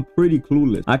right now I'm pretty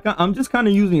clueless. I'm just kind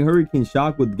of using Hurricane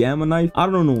Shock with Gamma Knife. I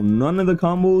don't know none of the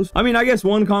combos. I mean, I guess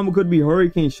one combo could be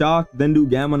Hurricane Shock, then do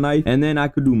Gamma Knife, and then I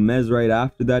could do Mez right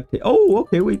after that. Oh,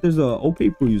 okay, wait, there's a Ope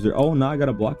Fruit user. Oh, no, I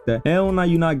gotta block that. Hell no,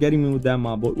 you're not getting me with that,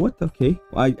 my boy. What? Okay,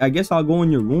 I guess I'll go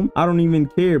in your room. I don't even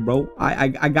care, bro. I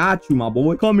got you, my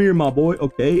boy. Come here, my boy.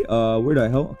 Okay, where the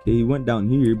hell? Okay, he went down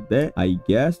here, bet, I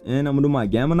guess. And I'm gonna do my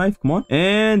Gamma Knife. Come on.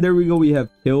 And there we go. We have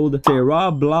killed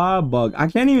Sarah Blah Bug. I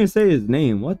can't even say his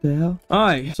name. What the hell? All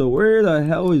right, so where the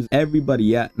hell is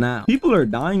everybody at now? People are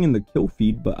dying in the kill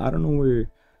feed, but I don't know where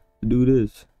to do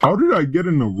this. How did I get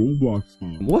in the Roblox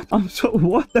game? What?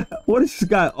 What is this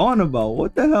guy on about?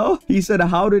 What the hell? He said,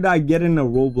 how did I get in a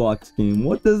Roblox game?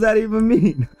 What does that even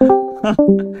mean?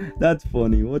 That's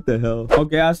funny. What the hell?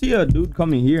 Okay, I see a dude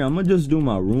coming here. I'm gonna just do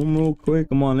my room real quick.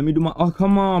 Come on, let me do my... Oh,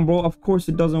 come on, bro. Of course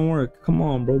it doesn't work. Come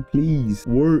on, bro. Please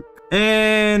work.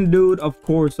 And dude, of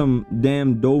course, some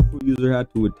damn dope user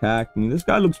had to attack me. This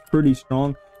guy looks pretty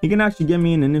strong. He can actually get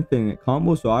me in an infinite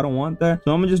combo, so I don't want that.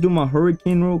 So I'm gonna just do my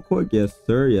hurricane real quick. Yes,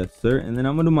 sir. Yes, sir. And then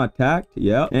I'm gonna do my tact.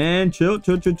 Yep. And chill.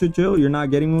 You're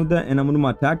not getting me with that. And I'm gonna do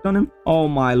my tact on him. Oh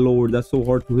my lord, that's so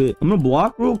hard to hit. I'm gonna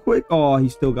block real quick. Oh, he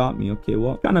still got me. Okay,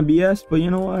 well, kind of BS, but you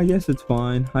know what? I guess it's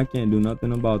fine. I can't do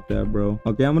nothing about that, bro.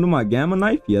 Okay, I'm gonna do my Gamma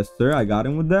Knife. Yes, sir. I got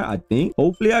him with that, I think.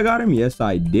 Hopefully I got him. Yes,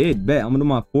 I did. Bet. I'm gonna do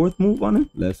my fourth move on him.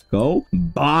 Let's go.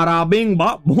 Bada bing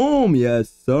bop boom. Yes,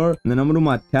 sir. And then I'm gonna do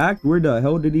my tact. Where the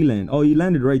hell did he land? Oh, he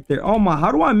landed right there. Oh my, how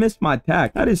do I miss my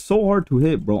attack? That is so hard to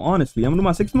hit, bro. Honestly, I'm gonna do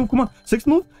my sixth move. Come on, sixth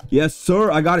move. Yes,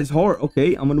 sir. I got his heart.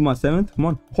 Okay, I'm gonna do my seventh. Come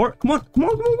on, heart. Come on.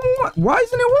 Why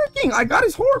isn't it working? I got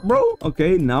his heart, bro.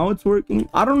 Okay, now it's working.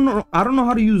 I don't know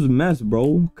how to use Mess,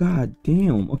 bro. God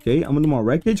damn. Okay, I'm gonna do my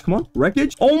wreckage. Come on,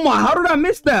 wreckage. Oh my, how did I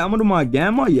miss that? I'm gonna do my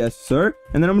Gamma. Yes, sir.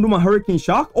 And then I'm gonna do my Hurricane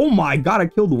Shock. Oh my god, I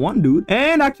killed one dude,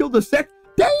 and I killed the second.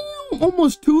 Damn,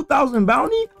 almost 2,000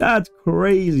 bounty. That's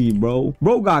crazy, bro.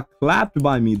 Bro got clapped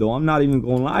by me, though. I'm not even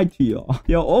gonna lie to y'all.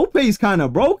 Yo, Ope's kind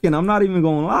of broken. I'm not even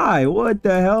gonna lie. What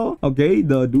the hell? Okay,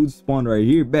 the dude spawned right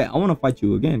here. Bet, I want to fight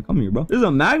you again. Come here, bro. There's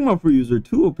a Magma Fruit user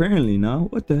too, apparently, now.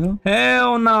 What the hell?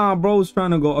 Hell nah, bro's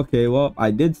trying to go. Okay, well,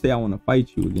 I did say I want to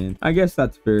fight you again. I guess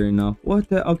that's fair enough. What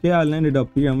the... Okay, I landed up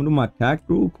here. I'm gonna do my tack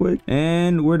real quick.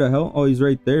 And where the hell? Oh, he's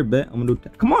right there. Bet, I'm gonna do...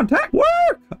 Come on, tack. Work!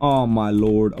 Oh, my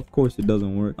lord. Of course it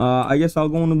doesn't work. I guess I'll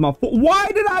go in with my... Why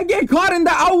did I get caught in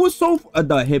that? I was so...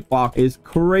 the hitbox is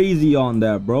crazy on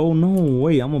that, bro. No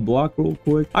way. I'm gonna block real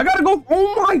quick. I gotta go...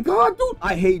 Oh my god, dude.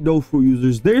 I hate those fruit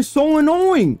users. They're so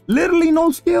annoying. Literally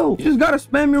no skill. You just gotta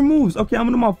spam your moves. Okay, I'm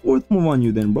gonna do my fourth move on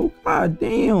you then, bro. God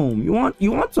damn. You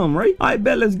want some, right? I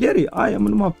bet. Let's get it. I'm gonna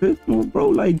do my fifth move, bro.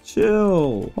 Like,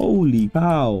 chill. Holy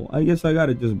cow. I guess I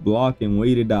gotta just block and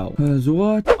wait it out. Cause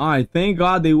what? Alright, thank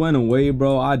god they went away,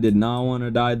 bro. I did not want to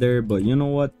die there, but you know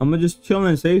what? I'm gonna just chill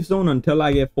in safe zone until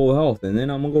I get full health, and then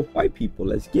I'm gonna go fight people.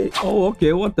 Let's get it. Oh,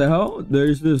 okay. What the hell?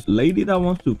 There's this lady that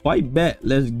wants to fight. Bet.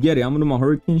 Let's get it. I'm gonna do my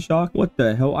Hurricane Shock. What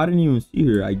the hell? I didn't even see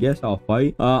her. I guess I'll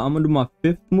fight. I'm gonna do my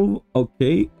fifth move.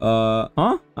 Okay.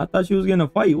 Huh? I thought she was gonna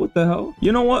fight. What the hell?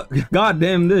 You know what? God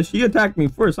damn this. She attacked me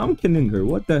first. I'm killing her.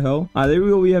 What the hell? There we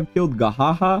go. We have killed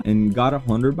Gahaha and got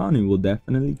 100 bounty. We'll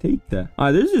definitely take that.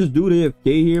 There's this dude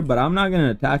AFK here, but I'm not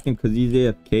gonna attack him because he's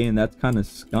AFK, and that's kind of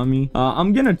scummy.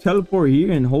 I'm gonna teleport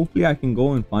here, and hopefully I can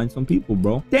go and find some people,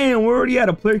 bro. Damn, we're already at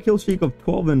a player kill streak of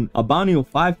 12 and a bounty of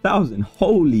 5,000.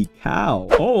 Holy cow.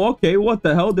 Oh, okay. What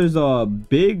the hell? There's a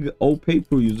big Ope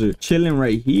Fruit user chilling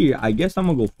right here. I guess I'm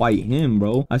gonna go fight him,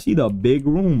 bro. I see the big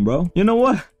room, bro. You know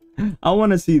what? I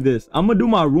want to see this. I'm gonna do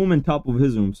my room on top of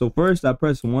his room. So first I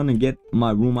press 1 and get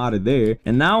my room out of there,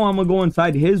 and now I'm gonna go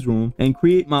inside his room and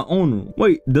create my own room.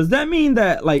 Wait, does that mean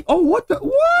that, like, oh, what the,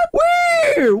 what,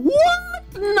 where, what?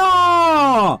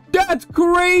 No, that's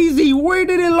crazy. Where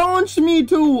did it launch me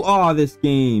to? Oh, this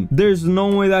game, there's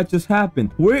no way that just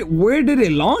happened. Where did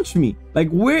it launch me? Like,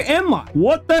 where am I?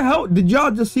 What the hell? Did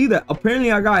y'all just see that?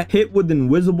 Apparently I got hit with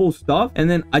invisible stuff, and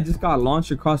then I just got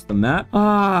launched across the map.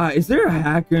 Is there a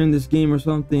hacker in this game or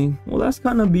something? Well, that's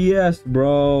kind of BS,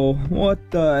 bro. What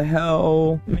the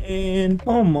hell, man?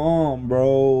 Come on,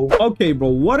 bro. Okay, bro,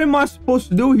 what am I supposed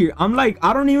to do here? I'm like,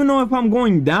 I don't even know if I'm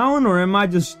going down or am I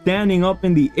just standing up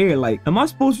in the air. Like, am I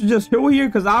supposed to just chill here?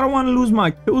 Because I don't want to lose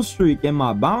my kill streak and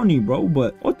my bounty, bro.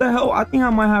 But what the hell? I think I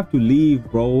might have to leave,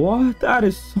 bro. What? That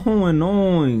is so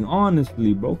annoying,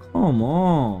 honestly, bro. Come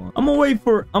on. I'm gonna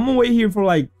wait here for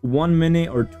like 1 minute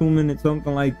or 2 minutes,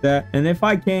 something like that. And if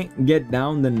I can't get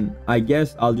down, then I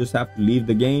guess I'll just have to leave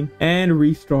the game and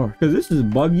restart, because this is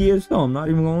buggy as hell. I'm not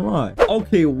even gonna lie.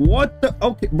 Okay, what the?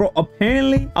 Okay, bro,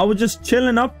 apparently I was just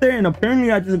chilling up there, and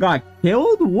apparently I just got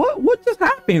killed? What just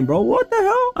happened, bro? What the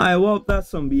hell? All right, well, that's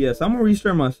some BS. I'm gonna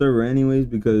restart my server anyways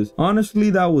because honestly,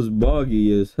 that was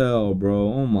buggy as hell,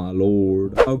 bro. Oh my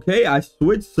lord. Okay, I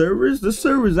switched servers. This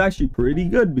server is actually pretty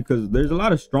good because there's a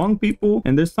lot of strong people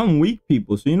and there's some weak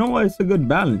people. So you know what? It's a good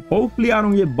balance. Hopefully, I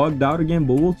don't get bugged out again,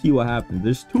 but we'll see what happens.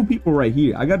 There's 2 people right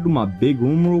here. I gotta do my big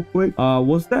room real quick.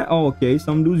 What's that? Oh, okay.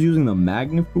 Some dude's using the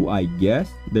magnet fruit, I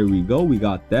guess. There we go. We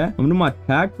got that. I'm gonna do my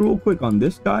tact real quick on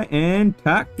this guy and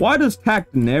tact. Why does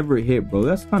tact never hit, bro?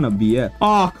 That's kind of BS.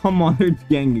 Oh, come on. They're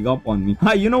ganging up on me.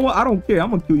 Hi, you know what? I don't care.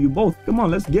 I'm gonna kill you both. Come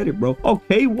on, let's get it, bro.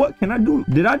 Okay, what can I do?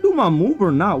 Did I do my move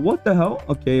or not? What the hell?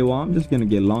 Okay, well, I'm just gonna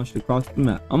get launched across the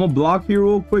map. I'm gonna block here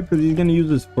real quick because he's gonna use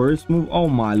his first move. Oh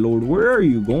my lord, where are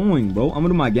you going, bro? I'm gonna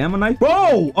do my gamma knife.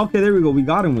 Bro! Okay, there we go. We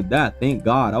got him with that. Thank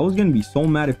God. I was gonna be so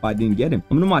mad if I didn't get him.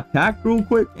 I'm gonna do my tact real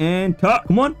quick and tuck.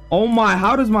 Come on. Oh my,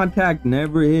 how does my tact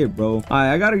never hit, bro? All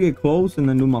right, I gotta get close and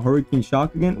then do my hurricane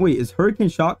shock again. Wait, is hurricane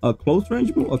shock a close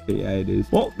range move? Okay, yeah, it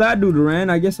is. Well, that dude ran.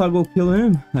 I guess I'll go kill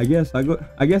him. I guess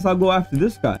I'll go after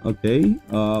this guy. Okay,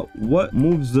 what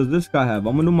moves does this guy have?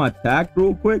 I'm gonna do my tact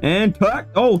real quick and tact.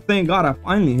 Oh, thank God, I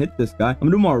finally hit this guy. I'm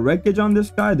gonna do my wreckage on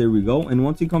this guy. There we go. And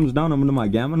once he comes down, I'm gonna do my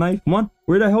gamma knife. Come on.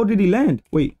 Where the hell did he land?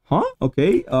 Wait, huh?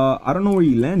 Okay, I don't know where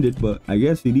he landed, but I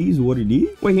guess it is what it is.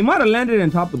 Wait, he might have landed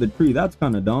on top of the tree. That's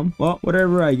kind of dumb. Well,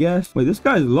 whatever, I guess. Wait, this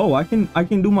guy's low. I can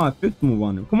do my 5th move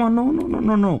on him. Come on,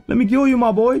 no. Let me kill you,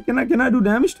 my boy. Can I do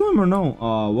damage to him or no?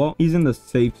 Well, he's in the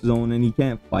safe zone and he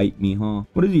can't fight me, huh?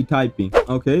 What is he typing?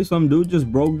 Okay, some dude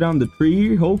just broke down the tree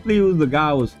here. Hopefully it was the guy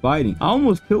I was fighting. I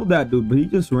almost killed that dude, but he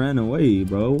just ran away,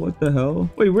 bro. What the hell?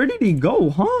 Wait, where did he go,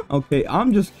 huh? Okay,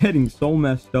 I'm just getting so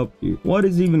messed up here. What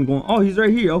is even going? Oh, he's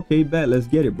right here. Okay, bet. Let's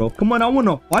get it, bro. Come on, I want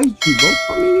to fight you, bro.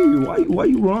 Come here. Why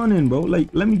you running, bro? Like,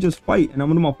 let me just fight. And I'm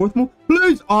gonna do my 4th move.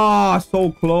 Please. Ah,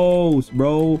 so close,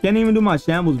 bro. Can't even do my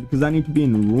shambles because I need to be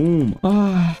in the room.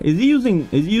 Ah, is he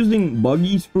using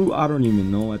Buggy's fruit? I don't even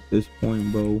know at this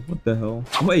point, bro. What the hell?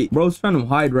 Wait, bro's trying to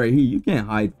hide right here. You can't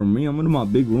hide from me. I'm gonna do my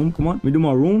big room. Come on, let me do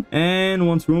my room. And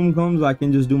once room comes, I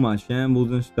can just do my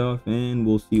shambles and stuff, and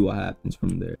we'll see what happens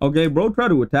from there. Okay, bro, try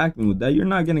to attack me with that. You're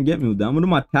not gonna get me with that. I'm gonna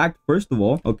do my tact first of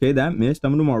all. Okay, that missed.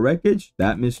 I'm gonna do my wreckage.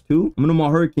 That missed too. I'm gonna do my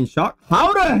hurricane shock.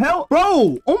 How the hell,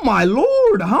 bro? Oh my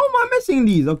lord, how am I missing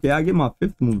these? Okay, I get my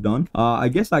 5th move done. I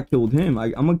guess I killed him.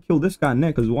 I'm gonna kill this guy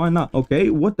next because why not? Okay,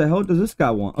 what the hell does this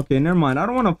guy want? Okay, never mind. I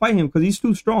don't want to fight him because he's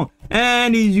too strong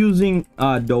and he's using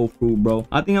dough fruit, bro.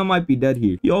 I think I might be dead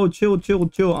here. Yo, chill.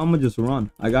 I'm gonna just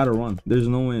run. I gotta run. There's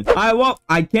no way. Well,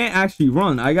 I can't actually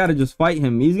run. I gotta just fight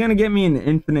him. He's gonna get me an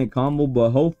infinite combo,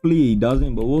 but hopefully he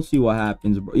doesn't, but we'll see what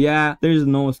happens, bro. Yeah, there's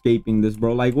no escaping this,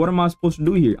 bro. Like, what am I supposed to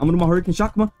do here? I'm gonna do my hurricane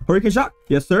shock. Come on, hurricane shock.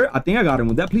 Yes, sir. I think I got him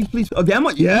with that. Please. Okay,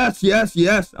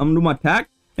 yes. I'm gonna do my tack.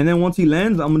 And then once he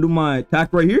lands, I'm gonna do my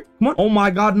attack right here. Come on. Oh my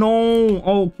god, no.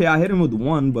 Okay, I hit him with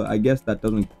 1, but I guess that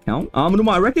doesn't count. I'm gonna do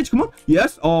my wreckage. Come on.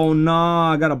 Yes. Oh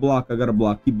nah, I gotta block.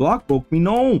 He block broke me.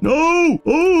 No.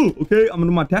 Oh, okay. I'm gonna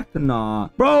do my attack. Nah,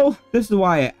 bro, this is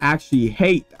why I actually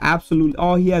hate absolutely.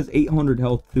 Oh, he has 800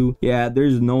 health too. Yeah,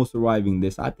 there's no surviving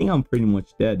this. I think I'm pretty much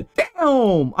dead.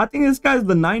 Damn, I think this guy's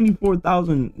the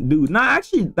 94,000 dude. Nah,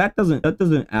 actually, that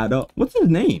doesn't add up. What's his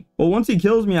name? Well, once he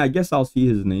kills me, I guess I'll see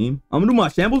his name. I'm gonna do my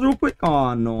shambles real quick.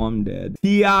 Oh no, I'm dead.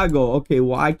 Tiago. Okay,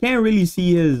 well, I can't really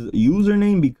see his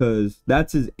username because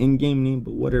that's his in-game name,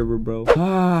 but whatever, bro.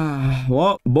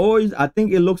 Well, boys, I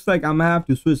think it looks like I'm gonna have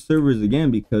to switch servers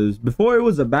again because before it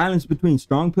was a balance between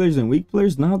strong players and weak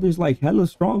players. Now there's like hella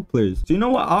strong players. So you know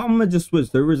what? I'm gonna just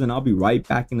switch servers and I'll be right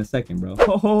back in a second, bro.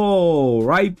 Oh,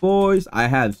 right, boys. I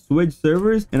have switched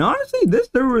servers and honestly, this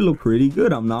server look pretty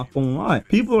good. I'm not gonna lie.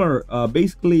 People are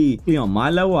basically on my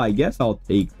level. I guess I'll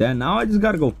take that. Now I just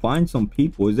gotta go find some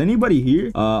people. Is anybody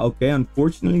here? Okay,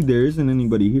 unfortunately there isn't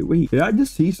anybody here. Wait, did I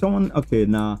just see someone? Okay,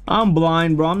 nah, I'm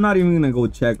blind, bro. I'm not even gonna go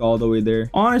check all the way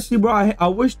there. Honestly, bro, I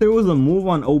wish there was a move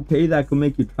on Ope that could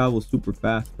make you travel super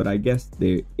fast, but I guess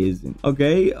there isn't.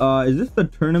 Okay, is this the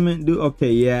tournament, dude?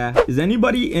 Okay, yeah. Is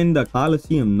anybody in the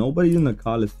Coliseum? Nobody's in the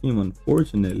Coliseum,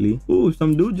 unfortunately. Ooh,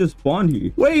 some dude just spawned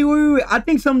here. Wait. I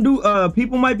think some dude,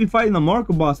 people might be fighting the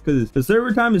Marco boss because the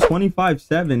server time is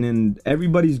 25/7 and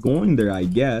everybody's going there, I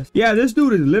guess. Yeah, this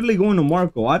dude is literally going to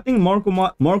Marco. I think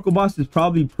Marco boss is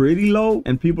probably pretty low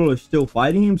and people are still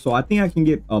fighting him, so I think I can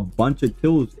get a bunch of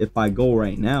kills if I go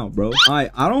right now, bro. I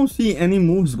don't see any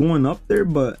moves going up there,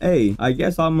 but hey, I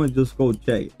guess I'm gonna just go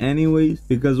check anyways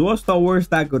because what's the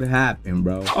worst that could happen,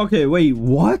 bro? Okay, wait,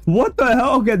 what the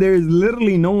hell? Okay, there's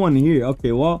literally no one here.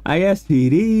 Okay, well, I guess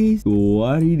it is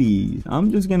what it is.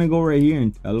 I'm just gonna go right here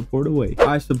and teleport away.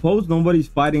 I suppose nobody's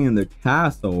fighting in the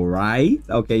castle, right?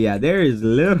 Okay, yeah, there is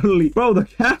literally, bro, the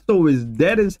castle is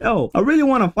dead as hell. I really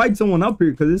want to fight someone up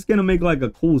here because it's gonna make like a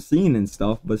cool scene and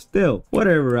stuff, but still,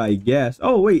 whatever, I guess.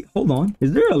 Oh wait, hold on,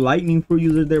 is there a lightning fruit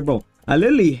user there, bro? I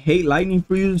literally hate lightning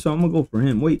fruit users, so I'm gonna go for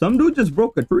him. Wait, some dude just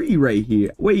broke a tree right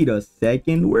here. Wait a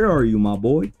second, where are you, my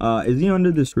boy? Is he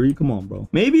under this tree? Come on, bro.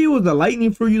 Maybe it was the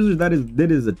lightning fruit user that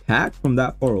did his attack from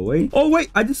that far away. Oh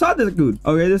wait, I just saw this dude.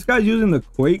 Okay, this guy's using the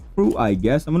quake fruit, I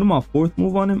guess. I'm gonna do my 4th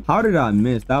move on him. How did I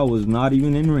miss? That was not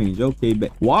even in range. Okay,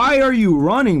 bet. Why are you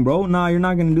running, bro? Nah, you're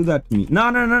not gonna do that to me. Nah.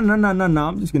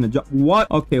 I'm just gonna jump. What?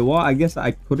 Okay, well, I guess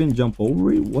I couldn't jump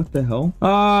over it. What the hell?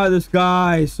 This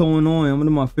guy is so annoying. I'm gonna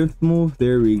do my 5th move.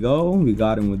 There we go. We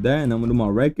got him with that. And I'm gonna do my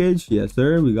wreckage. Yes,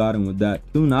 sir. We got him with that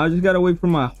too. Now I just gotta wait for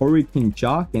my hurricane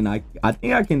shock, and I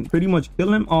think I can pretty much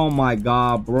kill him. Oh my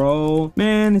god, bro.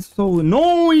 Man, it's so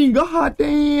annoying. God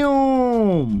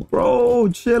damn. Bro,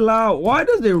 chill out. Why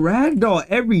does it ragdoll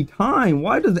every time?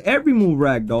 Why does every move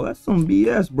ragdoll? That's some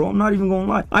BS, bro. I'm not even gonna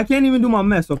lie. I can't even do my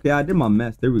mess. Okay, I did my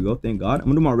mess. There we go. Thank God. I'm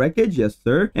gonna do my wreckage. Yes,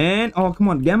 sir. And oh, come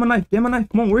on. Gamma knife. Gamma knife.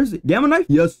 Come on. Where is it? Gamma knife.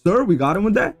 Yes, sir. We got him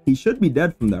with that. He should be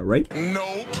dead from that, right?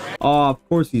 Nope. Oh, of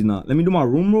course he's not. Let me do my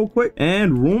room real quick.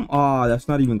 And room. Ah, that's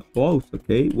not even close.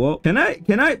 Okay, well, can I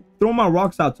throw my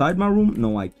rocks outside my room?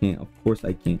 No, I can't. Of course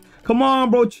I can't. Come on,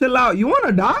 bro, chill out. You want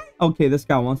to die? Okay, this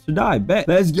guy wants to die. Bet.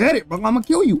 Let's get it, bro. I'm gonna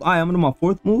kill you. All right, I'm gonna do my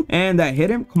 4th move, and that hit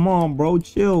him. Come on, bro,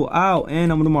 chill out.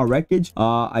 And I'm gonna do my wreckage.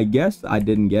 I guess I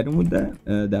didn't get him with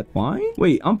that. That's fine.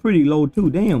 Wait, I'm pretty low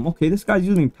too. Damn. Okay, this guy's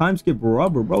using time skip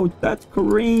rubber, bro. That's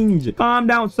cringe. Calm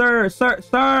down, sir. Sir.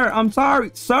 I'm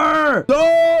sorry, sir.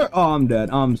 Oh, I'm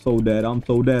dead. I'm so dead. I'm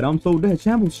so dead.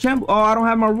 Shambles. Oh, I don't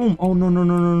have my room. Oh,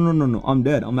 no. I'm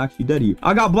dead. I'm actually dead here.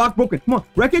 I got block broken. Come on,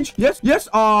 wreckage. Yes.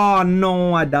 Oh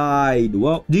no, I died.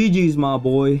 Well, GG's, my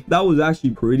boy. That was actually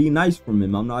pretty nice from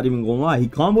him. I'm not even gonna lie. He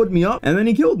comboed me up and then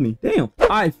he killed me. Damn. All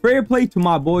right, fair play to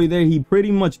my boy there. He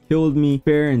pretty much killed me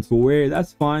fair and square.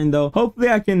 That's fine though. Hopefully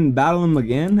I can battle him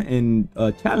again and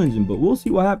challenge him, but we'll see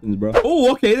what happens, bro.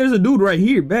 Oh, okay, there's a dude right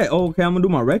here. Bet. Oh, okay, I'm gonna do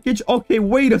my wreckage. Okay,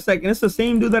 wait a second. It's the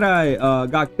same dude that I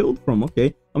got killed from.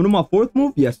 Okay, I'm gonna do my 4th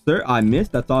move. Yes, sir. I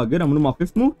missed. That's all good. I'm gonna do my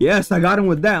 5th move. Yes, I got him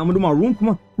with that. I'm gonna do my room. Come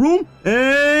on, room.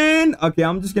 And okay,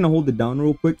 I'm just gonna hold it down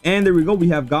real quick. And there we go. We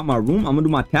have got my room. I'm gonna do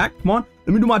my attack. Come on,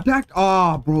 let me do my attack.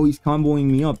 Ah, bro, he's comboing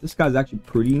me up. This guy's actually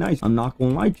pretty nice. I'm not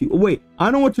gonna lie to you. Oh, wait,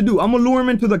 I know what to do. I'm gonna lure him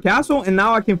into the castle, and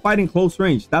now I can fight in close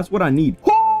range. That's what I need.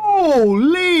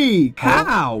 Holy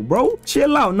cow, bro,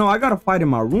 chill out. No, I gotta fight in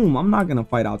my room. I'm not gonna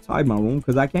fight outside my room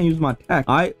because I can't use my attack.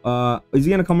 Is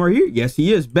he gonna come right here? Yes,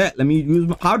 he is. Bet. Let me use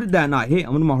my... How did that not hit?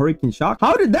 I'm gonna do my hurricane shock.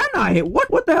 How did that not hit?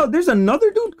 What the hell? There's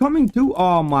another dude coming too.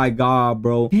 Oh my god,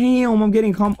 bro. Damn, I'm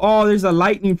getting oh, there's a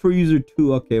lightning fruit user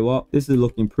too. Okay, well, this is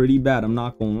looking pretty bad. I'm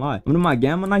not gonna lie. I'm gonna do my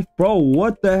gamma knife. Bro,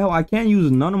 what the hell? I can't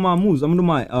use none of my moves. I'm gonna do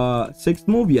my 6th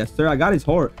move. Yes, sir. I got his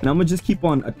heart, and I'm gonna just keep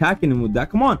on attacking him with that.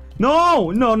 Come on.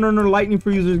 No. Lightning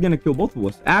fruit user is gonna kill both of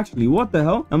us. Actually, what the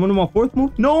hell? I'm gonna do my 4th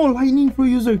move. No, lightning fruit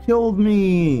user killed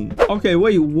me. Okay,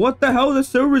 wait, what the hell? The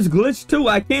server's glitched too.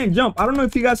 I can't jump. I don't know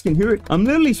if you guys can hear it. I'm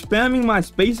literally spamming my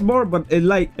space bar, but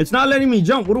it's not letting me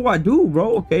jump. What do I do,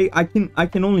 bro? Okay, I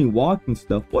can only walk and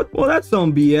stuff. What? Well, that's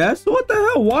some BS. What the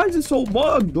hell? Why is it so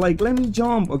bugged? Like, let me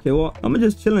jump. Okay, well, I'm gonna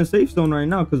just chill in safe zone right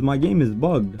now because my game is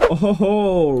bugged.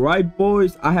 Oh, right,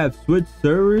 boys, I have switched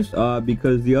servers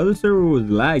because the other server was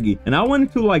laggy, and I went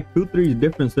into like 2-3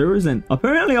 different servers, and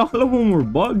apparently all of them were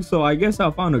bugged. So I guess I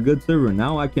found a good server.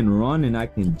 Now I can run and I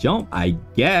can jump, I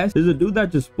guess. There's a dude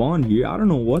that just spawned here. I don't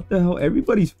know what the hell.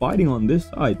 Everybody's fighting on this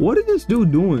side. What is this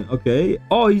dude doing? Okay,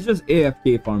 oh, he's just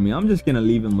AFK farming. I'm just gonna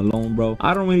leave him alone, bro.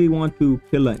 I don't really want to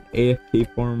kill an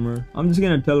AFK farmer. I'm just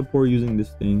gonna teleport using this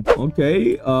thing.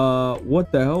 Okay,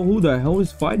 what the hell? Who the hell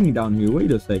is fighting down here?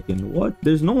 Wait a second. What?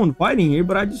 There's no one fighting here,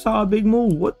 but I just saw a big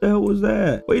move. What the hell was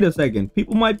that? Wait a second.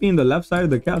 People might be in the left side of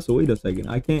the castle. Wait a second.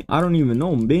 I don't even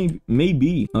know.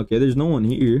 Maybe. Okay, there's no one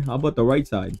here. How about the right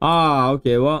side? Ah,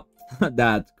 okay, well,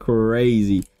 that's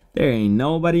crazy. There ain't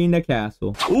nobody in the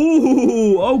castle.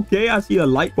 Ooh, okay, I see a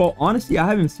light. Well, honestly, I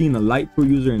haven't seen a light fruit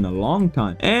user in a long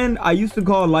time. And I used to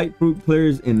call light fruit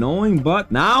players annoying,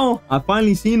 but now I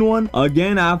finally seen one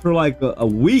again after like a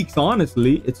weeks.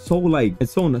 Honestly, it's so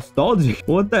nostalgic.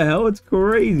 What the hell? It's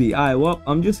crazy. All right, well,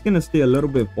 I'm just gonna stay a little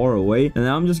bit far away, and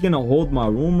I'm just gonna hold my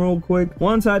room real quick.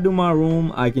 Once I do my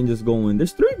room, I can just go in.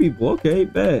 There's 3 people. Okay,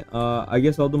 bet. I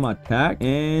guess I'll do my attack.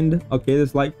 And okay,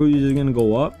 this light fruit user is gonna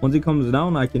go up. Once it comes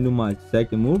down, I can can do my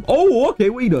second move. Oh, okay.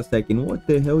 Wait a second. What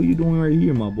the hell are you doing right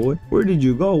here, my boy? Where did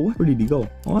you go? Where did he go?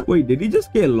 What? Wait, did he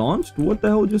just get launched? What the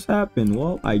hell just happened?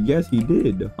 Well, I guess he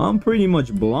did. I'm pretty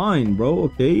much blind, bro.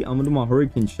 Okay, I'm gonna do my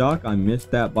hurricane shock. I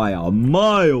missed that by a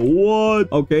mile.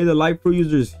 What? Okay, the light pro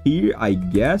user's here, I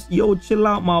guess. Yo, chill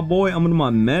out, my boy. I'm gonna do my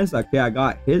mess. Okay, I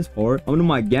got his heart. I'm gonna do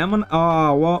my gamma.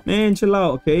 Well, man, chill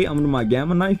out. Okay, I'm gonna do my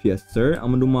gamma knife. Yes, sir.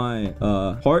 I'm gonna do my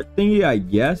heart thingy, I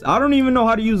guess. I don't even know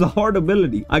how to use a heart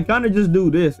ability. I kind of just do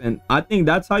this, and I think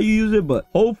that's how you use it, but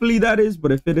hopefully that is.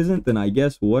 But if it isn't, then I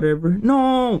guess whatever.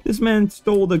 No, this man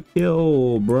stole the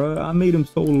kill, bruh. I made him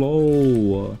so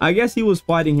low. I guess he was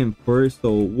fighting him first,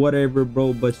 so whatever,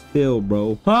 bro. But still,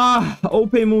 bro.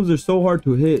 Ope moves are so hard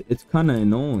to hit. It's kind of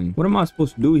annoying. What am I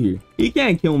supposed to do here? He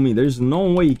can't kill me. There's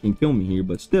no way he can kill me here,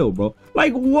 but still, bro.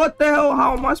 Like, what the hell?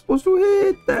 How am I supposed to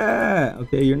hit that?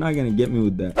 Okay, you're not gonna get me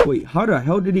with that. Wait, how the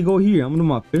hell did he go here? I'm gonna do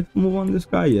my fifth move on this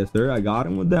guy. Yes, sir. I got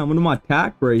him with that. I'm gonna do my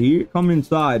attack right here. Come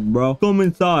inside, bro. Come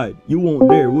inside. You won't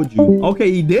dare, would you?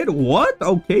 Okay, he did. What?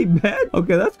 Okay, bet.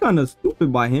 Okay, that's kind of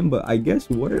stupid by him, but I guess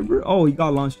whatever. Oh, he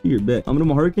got launched here. Bet. I'm gonna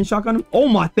do my hurricane shock on him. Oh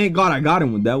my, thank God I got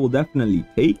him with that. We'll definitely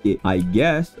take it, I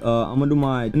guess. I'm gonna do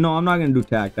my... No, I'm not gonna do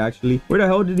tact, actually. Where the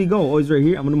hell did he go? Oh, he's right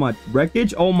here. I'm gonna do my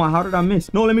wreckage. Oh my, how did I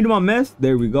miss? No, let me do my mess.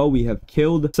 There we go. We have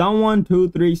killed someone, 2,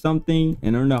 3 something,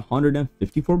 and earned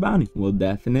 154 bounty. We'll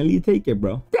definitely take it,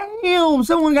 bro. Damn,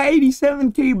 someone got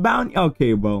 87k bounty.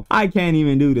 Okay, bro, I can't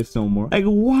even do this no more. Like,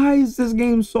 why is this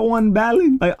game so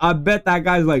unbalanced? Like, I bet that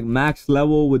guy's like max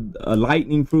level with a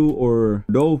lightning fruit or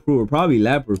Ope Fruit or probably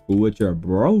leopard fruit, which are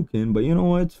broken, but you know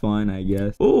what, it's fine, I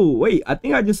guess. Oh wait, I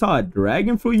think I just saw a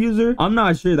dragon fruit user. I'm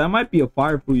not sure. That might be a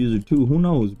fire fruit user too. Who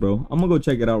knows, bro? I'm gonna go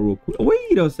check it out real quick.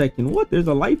 Wait a second. What? There's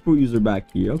a light fruit user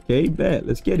back here. Okay, bet.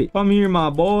 Let's get it. Come here,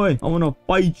 my boy. I want to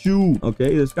fight you.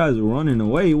 Okay, this guy's running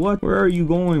away. What? Where are you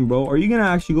going, bro? Are you gonna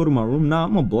actually go to my room? Nah,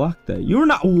 I'm gonna block that. You're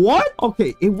not... What?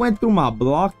 Okay, it went through my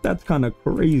block. That's kind of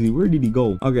crazy. Where did he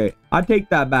go? Okay, I take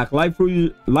that back. Light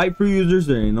fruit users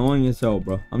are annoying as hell,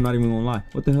 bro. I'm not even gonna lie.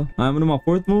 What the hell? I'm gonna do my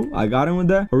fourth move. I got him with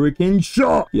that hurricane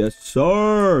shot. Yes,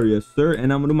 sir. Yes, sir.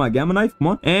 And I'm gonna do my gamma knife. Come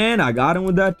on. And I got him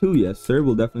with that too. Yes, sir.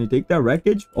 We'll definitely take that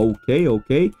wreckage. Okay,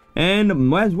 okay. And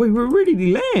Mez, wait, where did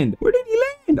he land? Where did he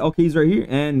land? Okay, he's right here,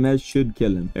 and Mez should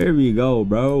kill him. There we go,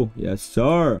 bro. Yes,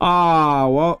 sir.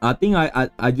 Well, I think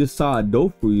I just saw a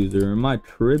Ope Fruit user. Am I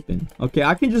tripping? Okay,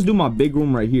 I can just do my big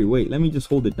room right here. Wait, let me just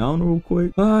hold it down real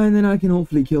quick. And then I can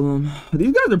hopefully kill him.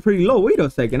 These guys are pretty low. Wait a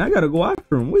second. I gotta go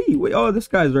after him. Wait. Oh, this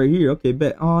guy's right here. Okay,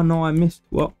 bet. Oh, no, I missed.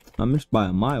 Well, I missed by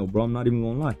a mile, bro. I'm not even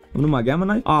gonna lie. I'm doing my gamma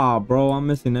knife. Bro, I'm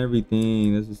missing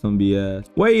everything. This is some BS.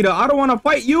 Wait, I don't want to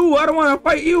fight you. I don't want to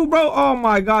fight you, bro. Oh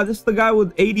my God, this is the guy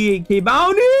with 88k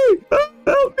bounty.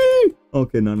 Help me.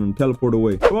 Okay, no, teleport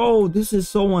away. Bro, this is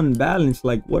so unbalanced.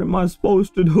 Like, what am I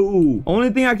supposed to do? Only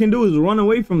thing I can do is run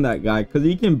away from that guy, because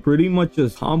he can pretty much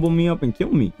just combo me up and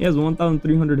kill me. He has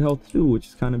 1,300 health too, which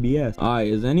is kind of BS. All right,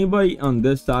 is anybody on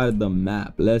this side of the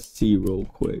map? Let's see real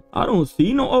quick. I don't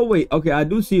see no... Oh, wait. Okay, I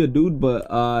do see a dude, but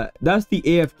that's the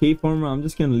AFK farmer. I'm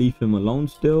just gonna leave him alone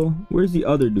still. Where's the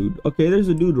other dude? Okay, there's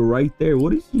a dude right there.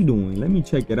 What is he doing? Let me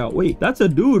check it out. Wait, that's a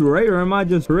dude, right? Or am I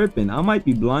just tripping? I might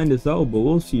be blind as hell, but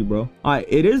we'll see, bro. All right,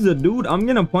 it is a dude. I'm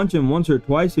gonna punch him once or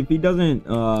twice. If he doesn't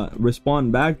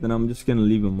respond back, then I'm just gonna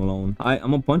leave him alone. I'm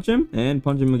gonna punch him and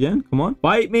punch him again. Come on,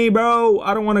 fight me, bro.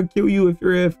 I don't want to kill you if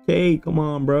you're AFK. Come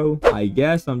on, bro. I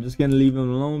guess I'm just gonna leave him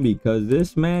alone because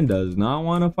this man does not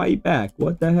want to fight back.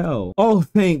 What the hell? Oh,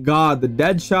 thank God the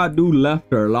dead shot dude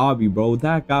left our lobby, bro.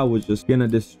 That guy was just gonna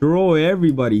destroy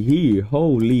everybody here.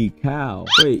 Holy cow.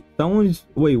 Wait,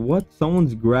 what?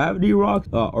 Someone's gravity rocks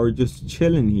are just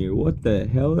chilling here. What the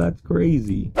hell? That's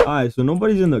crazy. All right, so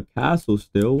nobody's in the castle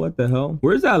still. What the hell?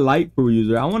 Where's that light fruit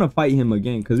user? I want to fight him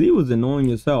again because he was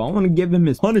annoying as hell. I want to give him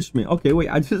his punishment. Okay, wait,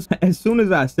 as soon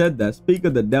as I said that, speak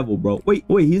of the devil, bro. Wait,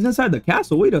 he's inside the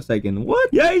castle. Wait a second. What?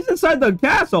 Yeah, he's inside the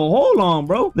castle. Hold on,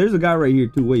 bro. There's a guy right here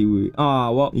too. Wait.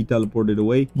 Well, he teleported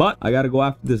away, but I gotta go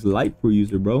after this light fruit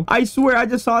user, bro. I swear I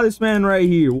just saw this man right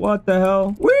here. What the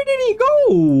hell? Where did he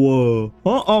go?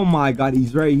 Oh my God,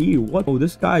 he's right here. What? Oh,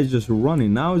 this guy's just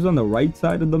running. Now he's on the right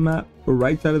side of the map. Or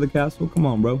right side of the castle. Come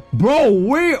on, bro. Bro,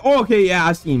 where? Okay, yeah,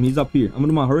 I see him. He's up here. I'm gonna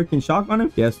do my hurricane shock on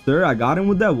him. Yes, sir. I got him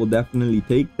with that. We'll definitely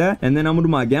take that. And then I'm gonna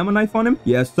do my gamma knife on him.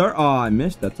 Yes, sir. I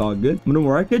missed. That's all good. I'm gonna do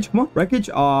my wreckage. Come on,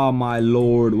 wreckage. Oh, my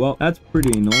lord. Well, that's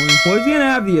pretty annoying. Well, he's gonna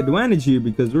have the advantage here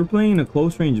because we're playing a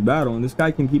close range battle, and this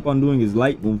guy can keep on doing his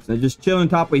light moves and just chill on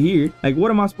top of here. Like, what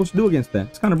am I supposed to do against that?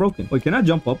 It's kind of broken. Wait, can I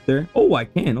jump up there? Oh, I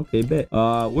can. Okay, bet.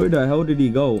 Where the hell did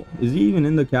he go? Is he even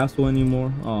in the castle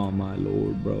anymore? Oh, my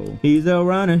lord, bro. He's a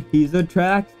runner. He's a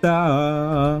track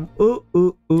star. Ooh,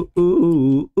 ooh, ooh,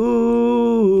 ooh,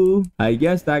 ooh. I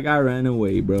guess that guy ran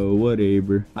away, bro.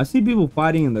 Whatever. I see people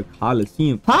fighting in the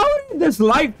Coliseum. How did this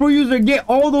Light Fruit user get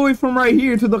all the way from right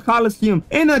here to the Coliseum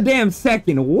in a damn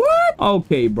second? What?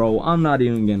 Okay, bro. I'm not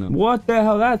even gonna. What the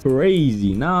hell? That's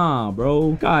crazy. Nah,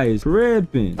 bro. Guy is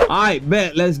tripping. I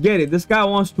bet. Let's get it. This guy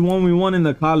wants to 1v1 in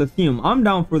the Coliseum. I'm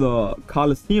down for the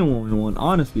Coliseum 1v1.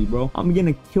 Honestly, bro. I'm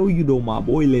gonna kill you though, my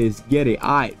boy. Let's get it.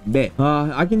 I bet.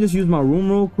 I can just use my room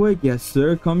real quick. Yes,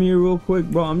 sir. Come here real quick,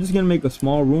 bro. I'm just gonna make a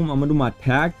small room. I'm gonna do my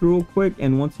tact real quick.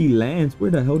 And once he lands,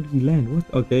 where the hell did he land?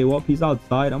 What? Okay, well, he's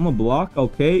outside. I'm gonna block.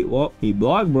 Okay, well, he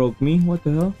block broke me. What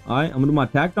the hell? All right, I'm gonna do my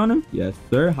tact on him. Yes,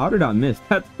 sir. How did I miss?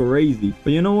 That's crazy.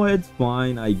 But you know what? It's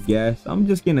fine, I guess. I'm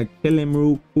just gonna kill him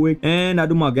real quick. And I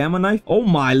do my gamma knife. Oh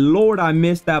my lord, I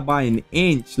missed that by an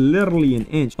inch. Literally an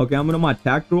inch. Okay, I'm gonna do my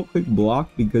tact real quick. Block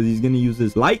because he's gonna use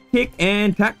his light kick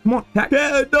and tact. Come on, tact.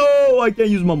 Yeah, no, I can't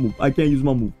use my move. I can't use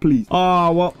my move, please.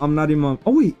 Oh, well, I'm not even.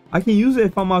 Oh, wait. I can use it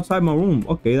if I'm outside my room.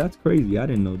 Okay, that's crazy. I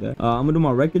didn't know that. I'm gonna do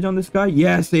my wreckage on this guy.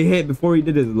 Yes, it hit before he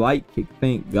did his light kick.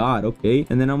 Thank God. Okay,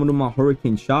 and then I'm gonna do my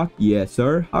hurricane shock. Yes,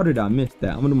 sir. How did I miss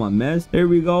that? I'm gonna do my mess. There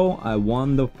we go. I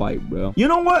won the fight, bro. You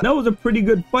know what? That was a pretty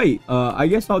good fight. I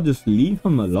guess I'll just leave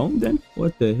him alone then.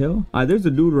 What the hell? There's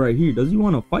a dude right here. Does he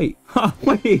want to fight?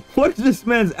 Wait, what is this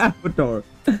man's avatar?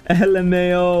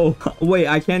 LMAO. Wait,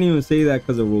 I can't even say that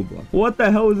because of Roblox. What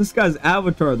the hell is this guy's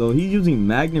avatar though? He's using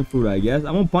Magnet Fruit, I guess.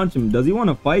 I'm gonna punch him. Does he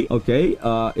want to fight? Okay,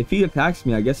 if he attacks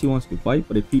me, I guess he wants to fight.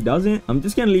 But if he doesn't, I'm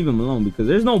just gonna leave him alone because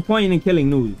there's no point in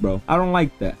killing Noobs, bro. I don't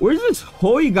like that. Where's this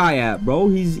Hoy guy at, bro?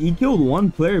 He killed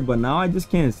one player, but now I just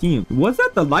can't see him. Was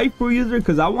that the Light Fruit user?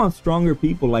 Because I want stronger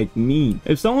people like me.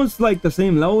 If someone's like the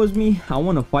same level as me, I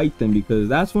want to fight them because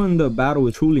that's when the battle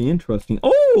is truly interesting.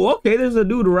 Oh, okay, there's a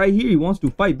dude right here. He wants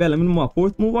to fight. Bet. Let me do my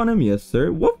fourth move on him. Yes,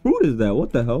 sir. What fruit is that?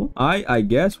 What the hell? I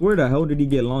guess. Where the hell did he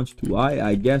get launched to?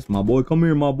 I guess. My boy, come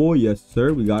here, my boy. Yes,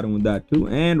 sir. We got him with that too.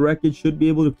 And Wreckage should be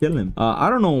able to kill him. I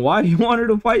don't know why he wanted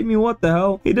to fight me. What the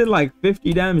hell? He did like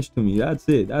 50 damage to me. That's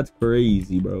it. That's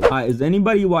crazy, bro. Is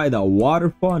anybody by the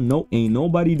waterfall? Nope. Ain't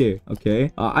nobody there.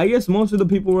 Okay. I guess most of the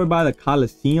people were by the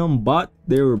Coliseum, but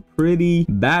they were pretty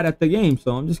bad at the game,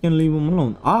 so I'm just gonna leave them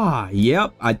alone.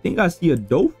 Yep, I think I see a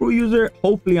dope fruit user.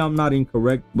 Hopefully I'm not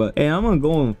incorrect, but hey, I'm gonna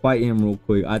go and fight him real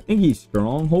quick. I think he's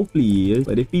strong. Hopefully he is,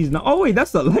 but if he's not, oh wait,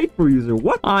 that's the light fruit user.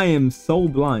 What? I am so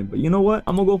blind, but you know what,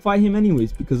 I'm gonna go fight him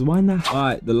anyways because why not? All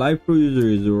right, the light fruit user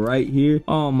is right here.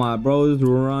 Oh, my bro's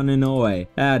running away.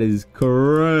 That is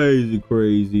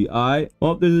crazy. All right,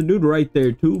 well, there's a dude right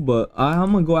there too, but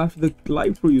I'm gonna go after the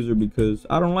light fruit user because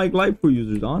I don't like light fruit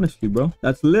users, honestly, bro.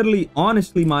 That's literally,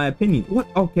 honestly, my opinion. What?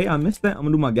 Okay, I missed that. I'm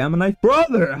gonna do my gamma knife.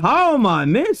 Brother, how am I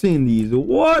missing these?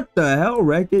 What the hell,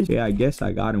 Wreckage? Yeah, I guess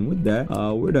I got him with that.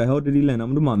 Where the hell did he land?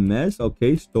 I'm gonna do my mess.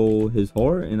 Okay, stole his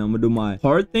heart, and I'm gonna do my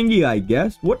heart thingy, I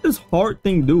guess. What does heart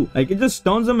thing do? Like, it just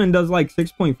stuns him and does like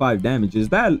 6.5 damage. Is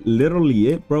that literally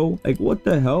it, bro? Like, what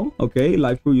the hell? Okay,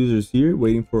 light fruit users here,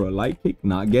 waiting for a light kick.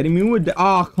 Not getting me with that.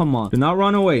 Oh, come on. Do not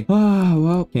run away.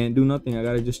 Well, can't do nothing. I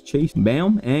gotta just chase.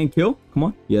 Bam, and kill. Come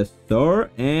on. Yes, sir.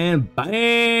 And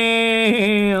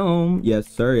bam. Yes,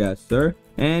 sir. Yes, sir.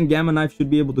 And Gamma Knife should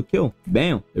be able to kill.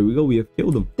 Bam. There we go. We have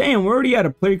killed him. Damn, we're already at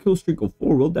a player kill streak of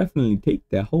 4. We'll definitely take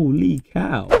that. Holy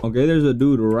cow. Okay, there's a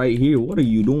dude right here. What are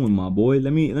you doing, my boy?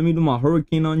 Let me do my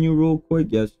hurricane on you real quick.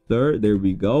 Yes, sir. There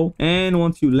we go. And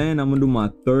once you land, I'm gonna do my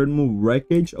third move,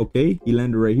 Wreckage. Okay, he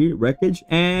landed right here. Wreckage.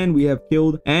 And we have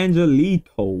killed Angelito.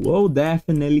 We'll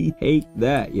definitely take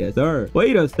that. Yes, sir.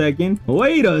 Wait a second.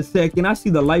 I see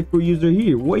the light fruit user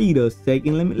here. Wait a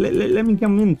second. Let me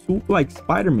come in swoop like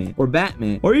Spider-Man or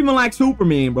Batman. Or even like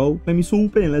Superman, bro. Let me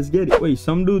swoop in. Let's get it. Wait,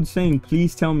 some dude saying,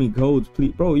 please tell me codes,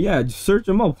 please. Bro, yeah, just search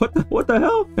them up. What the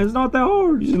hell? It's not that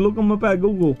hard. You just look them up at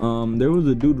Google. There was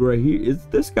a dude right here. Is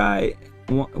this guy...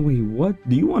 Wait, what?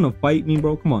 Do you want to fight me,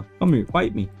 bro? Come on. Come here.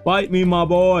 Fight me. Fight me, my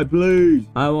boy, please.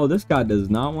 Well, this guy does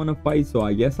not want to fight, so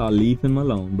I guess I'll leave him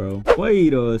alone, bro.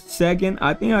 Wait a second.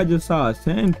 I think I just saw a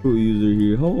sand fruit user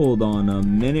here. Hold on a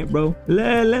minute, bro.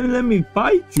 Let me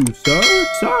fight you,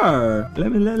 sir.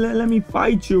 Let me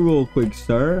fight you real quick,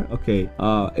 sir. Okay.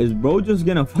 Is bro just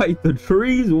gonna fight the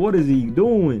trees? What is he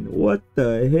doing? What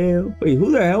the hell? Wait, who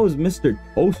the hell is Mr.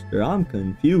 Toaster? I'm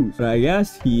confused. But I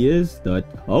guess he is the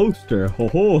toaster.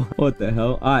 What the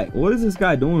hell? All right, what is this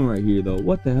guy doing right here though?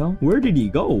 What the hell? Where did he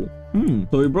go?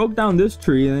 So he broke down this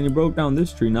tree and then he broke down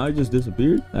this tree. Now he just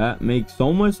disappeared. That makes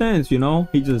so much sense, you know?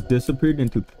 He just disappeared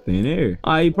into thin air.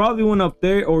 He probably went up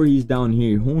there or he's down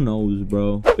here. Who knows,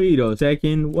 bro? Wait a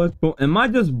second. What? Am I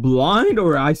just blind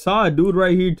or I saw a dude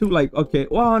right here too? Like, okay.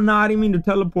 Well, no, I didn't mean to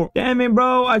teleport. Damn it,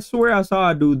 bro. I swear I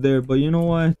saw a dude there, but you know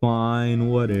what? Fine,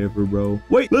 whatever, bro.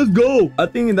 Wait, let's go. I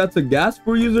think that's a gas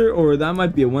fruit user or that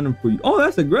might be a Venom fruit. Oh,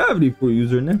 that's a gravity fruit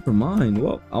user. Never mind.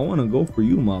 Well, I want to go for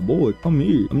you, my boy. Come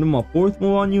here. I'm doing my 4th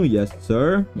move on you. Yes,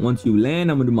 sir. Once you land,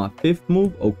 I'm gonna do my 5th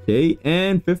move. Okay,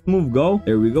 and 5th move go.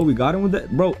 There we go. We got him with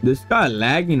that. Bro, this guy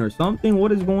lagging or something.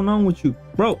 What is going on with you,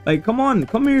 bro? Like, come on,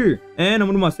 come here. And I'm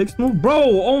gonna do my 6th move. Bro,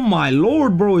 oh my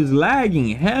lord, bro, is lagging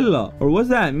hella. Or was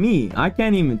that me? I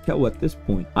can't even tell at this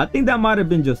point. I think that might have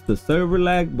been just the server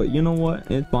lag, but you know what?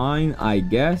 It's fine, I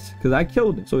guess, because I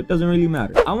killed it, so it doesn't really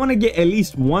matter. I want to get at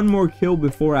least one more kill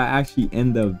before I actually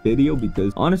end the video,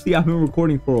 because honestly, I've been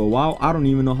recording for a while. I don't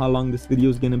even know how long this video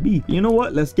is gonna be. But you know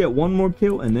what? Let's get one more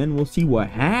kill and then we'll see what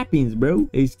happens, bro.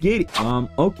 Let's get it.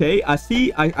 Okay, I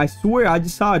swear I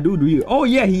just saw a dude here. Oh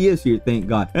yeah, he is here, thank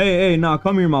God. Hey, nah,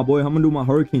 come here, my boy. I'm gonna do my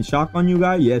hurricane shock on you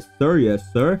guy. Yes sir,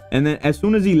 yes sir. And then as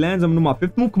soon as he lands, I'm gonna do my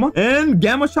 5th move. Come on, and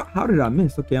gamma shot. How did I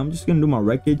miss? Okay, I'm just gonna do my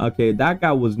wreckage. Okay, that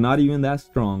guy was not even that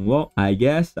strong. Well, I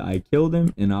guess I killed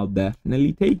him and I'll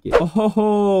definitely take it.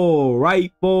 Oh,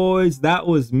 right, boys, that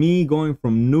was me going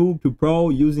from noob to pro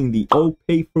using the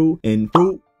Ope Fruit and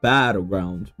Fruit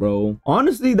Battlegrounds, bro.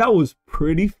 Honestly, that was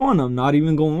pretty fun. I'm not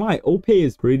even gonna lie. Ope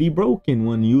is pretty broken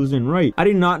when using right. I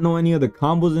did not know any of the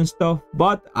combos and stuff,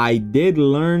 but I did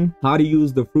learn how to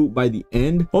use the fruit by the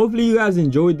end. Hopefully you guys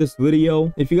enjoyed this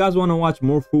video. If you guys want to watch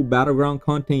more Fruit Battleground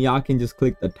content, y'all can just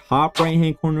click the top right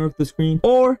hand corner of the screen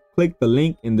or click the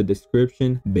link in the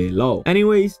description below.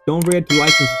 Anyways, don't forget to like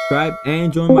and subscribe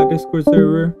and join my Discord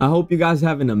server. I hope you guys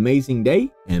have an amazing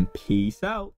day and peace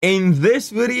out. In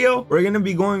this video, we're gonna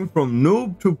be going from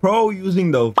noob to pro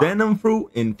using the Venom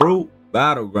Fruit and Fruit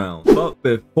Battlegrounds. But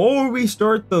before we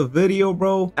start the video,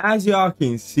 bro, as y'all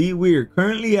can see, we are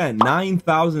currently at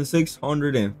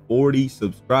 9,640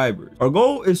 subscribers. Our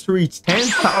goal is to reach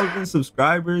 10,000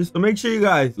 subscribers, so make sure you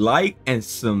guys like and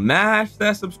smash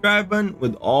that subscribe button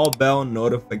with all bell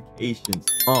notifications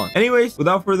on. Anyways,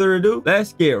 without further ado,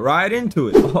 let's get right into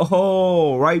it.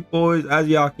 Oh, right, boys, as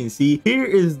y'all can see, here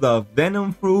is the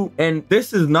Venom Fruit, and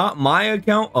this is not my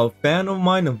account. A fan of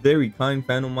mine, a very kind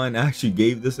fan of mine, actually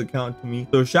gave this account to me,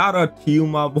 so shout out to you,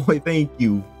 my boy. Thank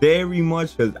you very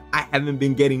much, because I haven't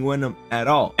been getting Venom at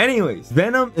all. Anyways,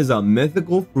 Venom is a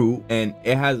mythical fruit and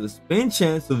it has a spin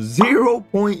chance of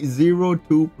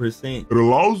 0.02%. It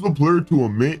allows the player to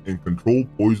emit and control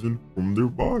poison from their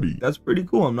body. That's pretty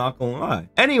cool, I'm not gonna lie.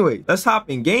 Anyway, let's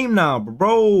hop in game now,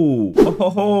 bro.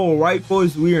 Oh, right,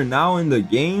 boys, we are now in the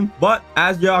game, but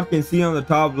as y'all can see on the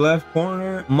top left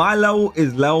corner, my level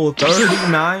is level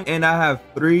 39 and I have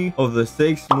 3 of the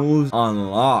 6 moves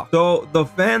unlocked. So the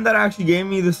fan that actually gave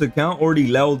me this account already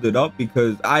leveled it up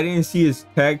because I didn't see his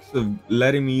text of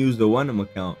letting me use the Venom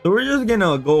account, so we're just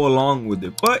gonna go along with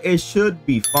it, but it should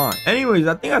be fine. Anyways,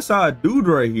 I think I saw a dude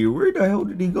right here. Where the hell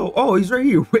did he go? Oh, he's right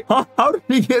here. Wait, how did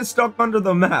he get stuck under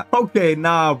the map? Okay,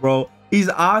 nah, bro, he's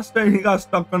Asta and he got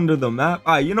stuck under the map.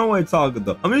 All right, you know what, it's all good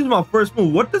though. I'm gonna use my first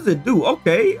move. What does it do?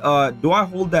 Okay, do I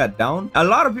hold that down? A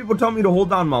lot of people tell me to hold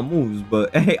down my moves,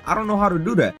 but hey, I don't know how to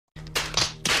do that.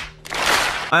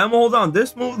 I am gonna hold on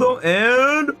this move though,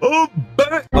 and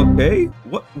back. Okay,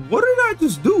 what did I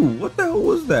just do? What the hell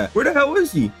was that? Where the hell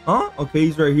is he? Huh? Okay,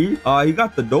 he's right here. He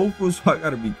got the tofu, so I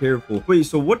gotta be careful. Wait,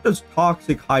 so what does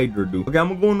Toxic Hydra do? Okay, I'm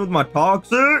gonna go in with my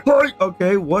Toxic.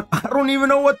 Okay, what? I don't even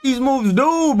know what these moves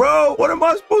do, bro. What am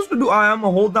I supposed to do? I'm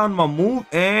gonna hold down my move,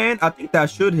 and I think that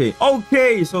should hit.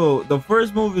 Okay, so the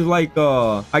first move is like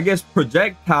I guess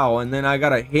projectile, and then I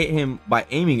gotta hit him by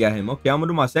aiming at him. Okay, I'm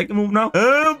gonna do my second move now.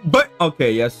 But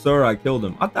okay, yes sir, I killed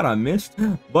him. I thought I missed,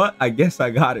 but I guess I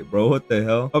got it, bro. What the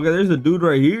hell? Okay, there's a dude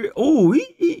right here. Oh,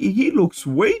 he looks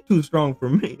way too strong for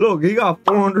me. Look, he got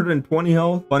 420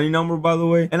 health. Funny number, by the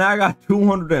way. And I got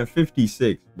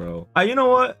 256, bro. You know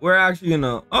what? We're actually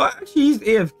gonna... Oh, actually, he's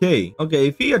AFK. Okay,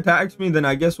 if he attacks me, then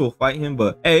I guess we'll fight him.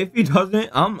 But hey, if he doesn't,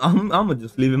 I'm gonna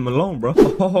just leave him alone, bro.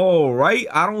 Oh, right?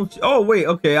 I don't... Oh, wait.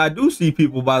 Okay, I do see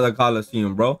people by the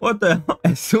Coliseum, bro. What the hell?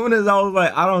 As soon as I was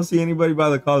like, I don't see anybody by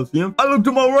the Coliseum, I look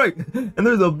to my right, and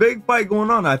there's a big fight going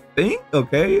on, I think.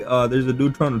 Okay, there's a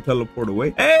dude trying to teleport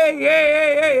away.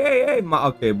 Hey,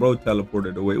 okay, bro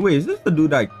teleported away. Wait, is this the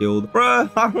dude I killed? Bruh,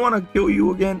 I don't want to kill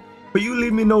you again, but you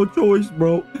leave me no choice,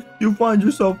 bro. You find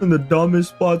yourself in the dumbest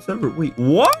spots ever. Wait,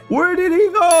 what? Where did he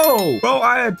go? Bro,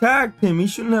 I attacked him. He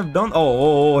shouldn't have done...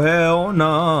 Oh, hell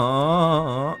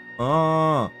nah.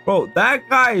 Bro, that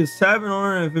guy is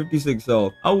 756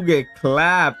 health. I will get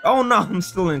clapped. Oh no, I'm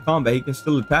still in combat. He can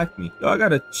still attack me. Yo, I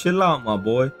gotta chill out, my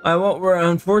boy. Well, we're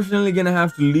unfortunately gonna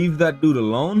have to leave that dude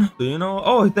alone. So, you know,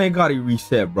 oh, thank God he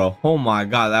reset, bro. Oh my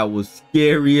God, that was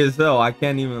scary as hell. I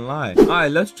can't even lie. All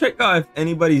right, let's check out if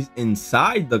anybody's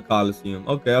inside the Coliseum.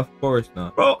 Okay, of course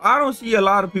not. Bro, I don't see a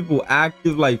lot of people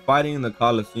active, like, fighting in the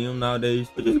Coliseum nowadays,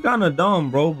 which is kind of dumb,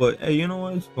 bro. But hey, you know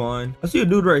what? It's fine. I see a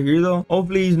dude right here, though.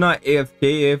 Hopefully, he's not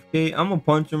AFK. I'm gonna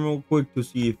punch him real quick to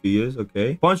see if he is.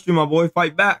 Okay. Punched you, my boy.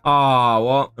 Fight back.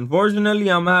 Well, unfortunately,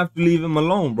 I'm gonna have to leave him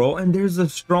alone, bro. And there's a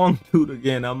strong dude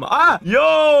again.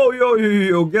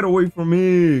 Yo, get away from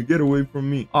me. Get away from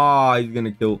me. He's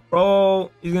gonna kill.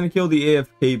 Bro, he's gonna kill the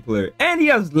AFK player. And he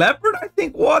has Leopard, I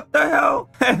think. What the hell?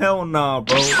 Hell nah,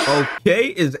 bro. Okay,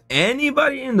 is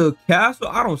anybody in the castle?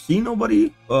 I don't see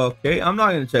nobody. Okay, I'm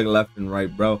not gonna check left and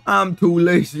right, bro. I'm too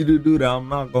lazy to do that. I'm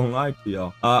not gonna lie to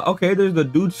y'all. Okay, there's the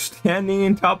dude standing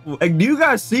in top of, like, do you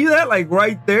guys see that? Like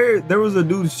right there was a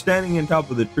dude standing in top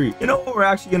of the tree. You know what, we're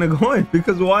actually gonna go in,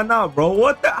 because why not, bro?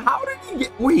 What the, how did he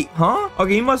get, wait, huh?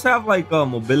 Okay, he must have like a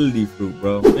mobility fruit,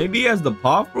 bro. Maybe he has the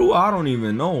paw fruit. I don't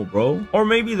even know, bro. Or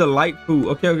maybe the light fruit.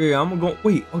 Okay, I'm gonna go,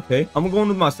 wait, okay, I'm gonna go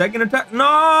into my second attack.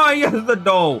 No, he has the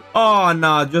dough. Oh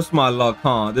nah, just my luck,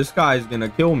 huh? This guy's gonna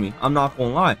kill me. I'm not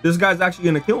gonna lie, this guy's actually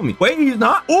gonna kill me. Wait, he's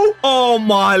not. Oh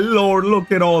my lord,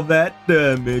 look at all that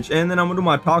damage. And then I'm gonna do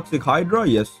my toxic hydra.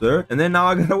 Yes sir. And then now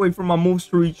I gotta wait for my moves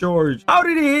to recharge. How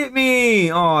did he hit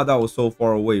me? Oh, that was so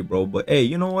far away, bro. But hey,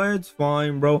 you know what, it's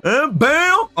fine, bro. And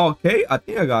bam. Okay, I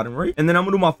think I got him right. And then I'm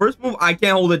gonna do my first move. I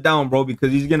can't hold it down, bro,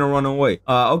 because he's gonna run away.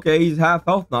 Okay, he's half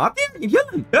health now. I think I can kill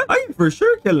him. Yeah, I can for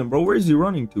sure kill him, bro. Where is he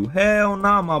running to? Hell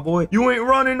nah, my boy. You ain't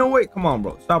running away. Come on,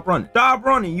 bro. Stop running. Stop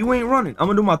running. You ain't running. I'm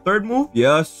gonna do my third move.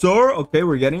 Yes sir. Okay,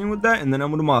 we're getting in with that. And then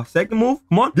I'm gonna do my second move.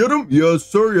 Come on, get him. Yes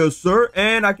sir. Yes sir.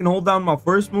 And I can hold down my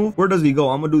first move. Where does he go?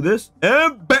 I'm gonna do this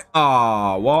and bam.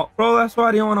 Well, bro, that's why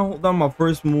I didn't want to hold down my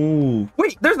first move.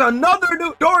 Wait, there's another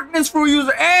dude. Darkness Fruit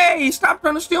user. Hey, stop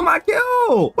trying to steal my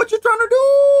kill. What you trying to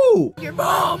do? Your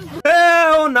mom.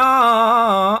 Hell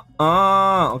nah.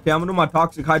 Okay, I'm gonna do my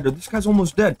toxic hydra. This guy's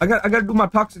almost dead. I gotta do my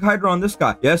toxic hydra on this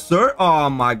guy. Yes sir. Oh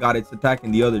my god, it's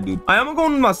attacking the other dude. I'm gonna go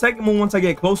into my second move once I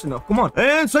get close enough. Come on.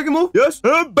 And second move. Yes.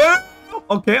 And bam.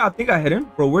 Okay, I think I hit him.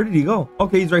 Bro, where did he go?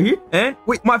 Okay, he's right here. And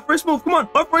wait, my first move. Come on.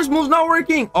 My first move's not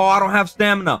working. Oh, I don't have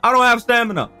stamina. I don't have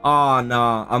stamina. Oh,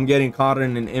 nah. I'm getting caught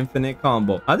in an infinite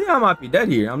combo. I think I might be dead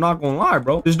here. I'm not gonna lie,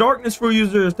 bro. This Darkness Fruit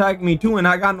user is attacking me too, and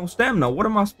I got no stamina. What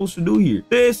am I supposed to do here?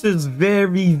 This is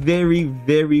very, very,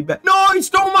 very bad. No, he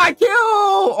stole my kill.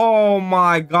 Oh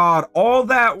my god. All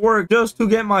that work just to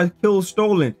get my kill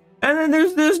stolen. And then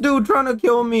there's this dude trying to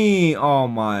kill me. Oh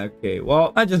my. Okay,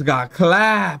 well, I just got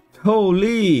clapped.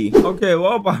 Holy. Okay,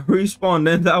 well, if I respawned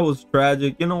then, that was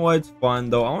tragic. You know what, it's fine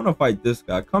though. I want to fight this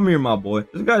guy. Come here, my boy.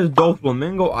 This guy's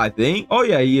Doflamingo, I think. Oh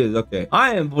yeah, he is. Okay,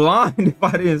 I am blind if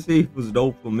I didn't see it was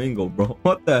Doflamingo, bro.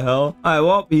 What the hell? All right,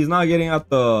 well, he's not getting out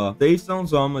the safe zone,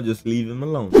 so I'm gonna just leave him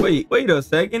alone. Wait a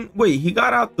second. Wait, he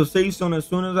got out the safe zone as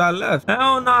soon as I left.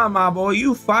 Hell nah, my boy.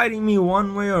 You fighting me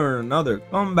one way or another.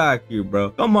 Come back here, bro.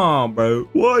 Come on, bro.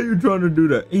 Why are you trying to do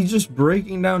that? He's just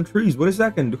breaking down trees. What is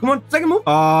that gonna do? Come on, second move.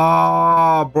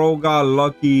 Bro got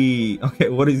lucky. Okay,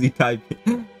 what is he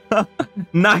typing?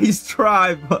 Nice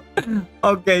try, but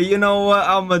okay, you know what?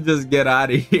 I'm gonna just get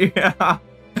out of here.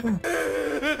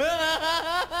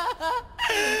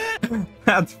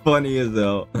 That's funny as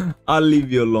hell. I'll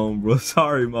leave you alone, bro.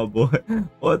 Sorry, my boy.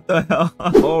 What the hell?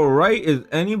 All right, is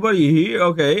anybody here?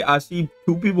 Okay, I see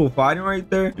two people fighting right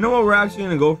there. You know what? We're actually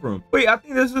gonna go for him. Wait, I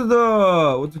think this is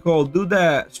the, what's it called, dude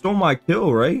that stole my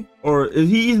kill, right? Or is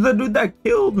he's the dude that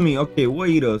killed me? Okay,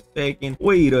 wait a second.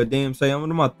 Wait a damn second. I'm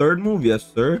gonna do my third move.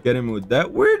 Yes, sir. Get him with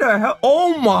that. Where the hell?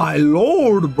 Oh my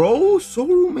lord, bro.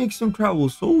 Soru makes him travel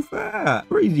so fast.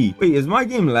 Crazy. Wait, is my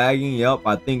game lagging? Yep,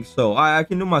 I think so. I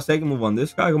can do my second move on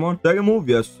this guy. Come on. Second move.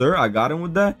 Yes, sir. I got him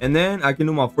with that. And then I can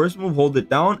do my first move. Hold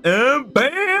it down. And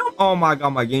bam. Oh my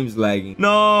god, my game's lagging.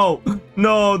 No.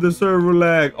 No, the server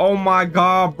lag. Oh my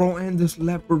god, bro. And this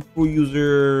Leopard Fruit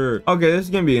user. Okay, this is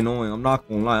gonna be annoying. I'm not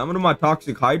gonna lie. I'm gonna do my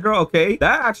toxic hydra. Okay,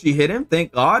 that actually hit him,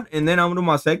 thank god. And then I'm gonna do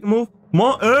my second move. Come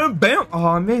on, and bam. Oh,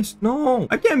 I missed. No,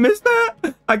 I can't miss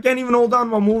that. I can't even hold down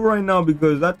my move right now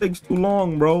because that takes too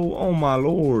long, bro. Oh my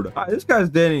lord. All right, this guy's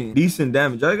dealing decent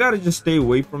damage. I gotta just stay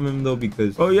away from him though,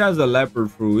 because he has a Leopard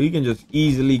Fruit. He can just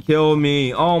easily kill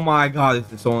me. Oh my god,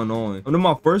 this is so annoying. I'm doing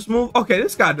my first move. Okay,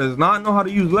 this guy does not know how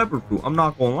to use Leopard Fruit. I'm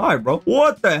not gonna lie, bro.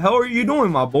 What the hell are you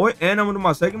doing, my boy? And I'm gonna do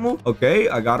my second move. Okay,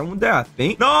 I got him with that, I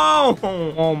think. No.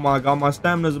 Oh my god, my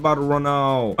stamina's about to run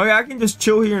out. Okay, I can just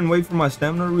chill here and wait for my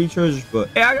stamina to recharge. push, but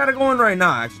hey, I gotta go in right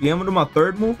now. Actually, I'm gonna do my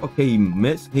third move. Okay, he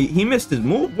missed. He missed his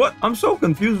move. What? I'm so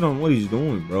confused on what he's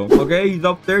doing, bro. Okay, he's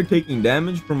up there taking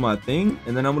damage from my thing,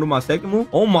 and then I'm gonna do my second move.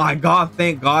 Oh my god,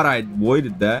 thank god I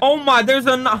avoided that. Oh my, there's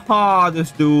a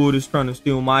this dude is trying to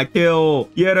steal my kill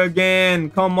yet again.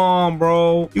 Come on,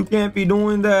 bro, you can't be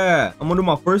doing that. I'm gonna do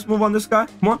my first move on this guy.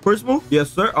 Come on, first move. Yes,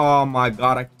 sir. Oh my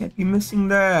god, I can't be missing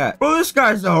that, bro. This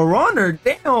guy's a runner.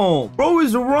 Damn, bro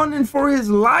is running for his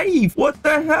life. What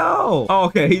the hell? Oh,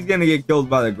 okay, he's gonna get killed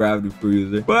by the gravity fruit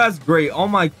user. Well, that's great. All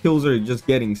my kills are just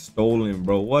getting stolen,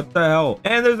 bro. What the hell?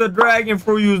 And there's a dragon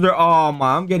fruit user. Oh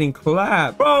my, I'm getting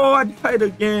clapped, bro. I died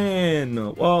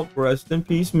again. Well, rest in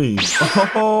peace me.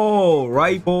 Oh,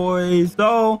 right, boys.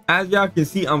 So as y'all can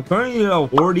see, I'm currently at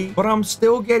 40, but I'm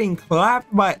still getting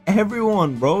clapped by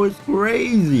everyone, bro. It's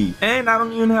crazy. And I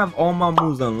don't even have all my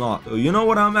moves unlocked. So you know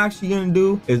what I'm actually gonna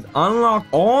do is unlock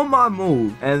all my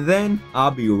moves, and then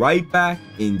I'll be right back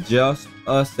in just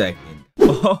a second.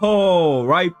 Oh,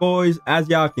 right, boys, as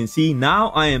y'all can see, now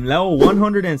I am level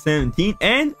 117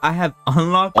 and I have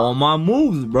unlocked all my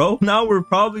moves, bro. Now we're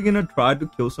probably gonna try to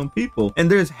kill some people, and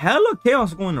there's hella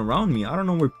chaos going around me. I don't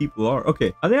know where people are.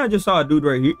 Okay, I think I just saw a dude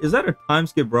right here. Is that a time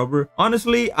skip rubber?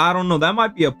 Honestly, I don't know. That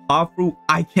might be a pop fruit.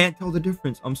 I can't tell the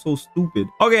difference. I'm so stupid.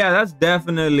 Okay, yeah, that's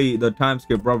definitely the time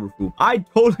skip rubber fruit. I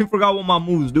totally forgot what my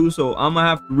moves do, so I'm gonna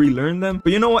have to relearn them,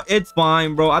 but you know what, it's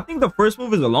fine, bro. I think the first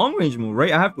move is a long range move,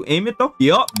 right? I have to aim it though.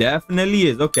 Yup, definitely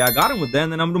is. Okay, I got him with that,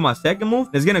 and then I'm gonna do my second move.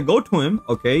 It's gonna go to him.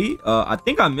 Okay, I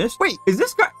think I missed. Wait, is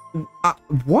this guy...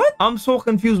 what? I'm so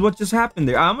confused. What just happened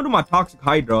there? I'm gonna do my toxic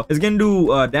hydra. It's gonna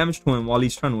do damage to him while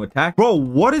he's trying to attack. Bro,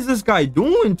 what is this guy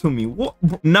doing to me? What?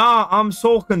 Nah, I'm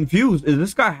so confused. Is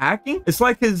this guy hacking? It's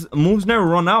like his moves never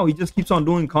run out. He just keeps on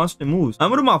doing constant moves. I'm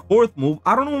gonna do my fourth move.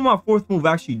 I don't know what my fourth move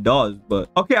actually does, but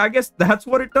okay, I guess that's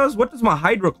what it does. What does my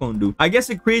hydra clone do? I guess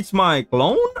it creates my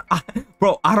clone.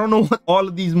 Bro, I don't know what all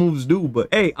of these moves do, but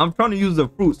hey, I'm trying to use the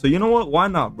fruit, so you know what, why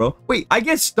not, bro? Wait, I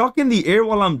get stuck in the air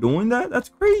while I'm doing that? That's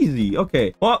crazy.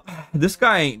 Okay, well, this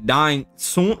guy ain't dying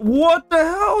soon. What the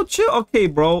hell? Chill. Okay,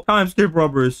 bro, time skip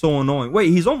rubber is so annoying. Wait,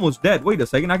 he's almost dead. Wait a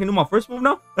second, I can do my first move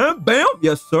now, and bam.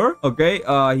 Yes, sir. Okay,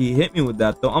 he hit me with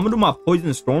that though. I'm gonna do my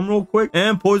poison storm real quick,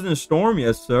 and poison storm.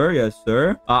 Yes, sir. Yes,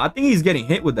 sir. I think he's getting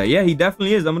hit with that. Yeah, he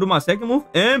definitely is. I'm gonna do my second move,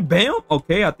 and bam.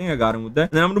 Okay, I think I got him with that.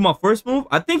 And then I'm gonna do my first move.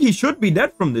 I think he should be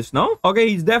dead from this. No, okay,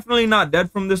 he's definitely not dead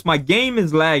from this. My game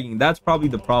is lagging. That's probably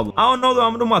the problem. I don't know though.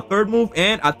 I'm gonna do my third move,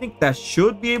 and I think that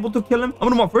should be able to kill him. I'm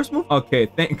gonna do my first move. Okay,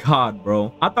 thank god,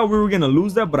 bro. I thought we were gonna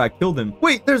lose that, but I killed him.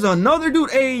 Wait, there's another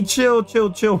dude. Hey, chill,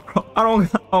 bro. I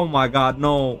don't... oh my god,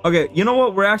 no. Okay, you know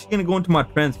what, we're actually gonna go into my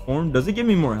transform. Does it give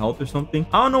me more health or something?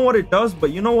 I don't know what it does,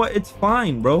 but you know what, it's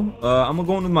fine, bro. I'm gonna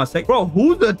go into my second... bro,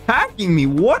 who's attacking me?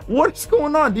 What's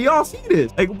going on? Do y'all see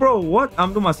this? Like, bro, what?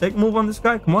 I'm doing my second move on this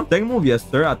guy. Come on, second move. Yes,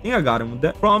 sir. I think I got him with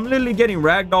that. Bro, I'm literally getting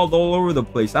ragdolled all over the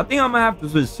place. I think I'm gonna have to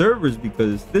switch servers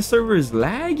because this server is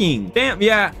lagging. Damn,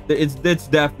 yeah, it's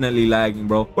definitely lagging,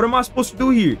 bro. What am I supposed to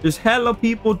do here? There's hella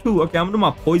people too. Okay, I'm gonna do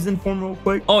my poison form real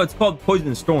quick. Oh, it's called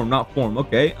poison storm, not form.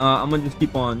 Okay, I'm gonna just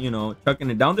keep on, you know, chucking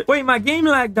it down there. Wait, my game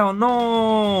lagged out.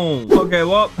 No. Okay,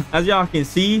 well, as y'all can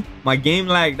see, my game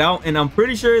lagged out, and I'm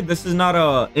pretty sure this is not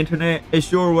a internet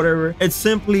issue or whatever. It's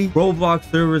simply Roblox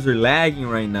servers are lagging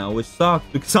right now, which sucks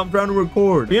because I'm trying to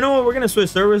record. But you know what, we're gonna switch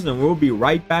servers and we'll be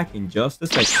right back in just a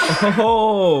second.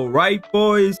 Oh, right,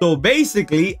 boys, so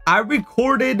basically I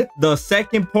recorded the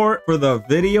second part for the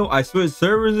video. I switched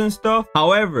servers and stuff.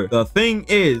 However, the thing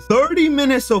is, 30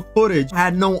 minutes of footage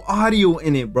had no audio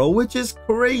in it, bro, which is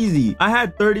crazy. I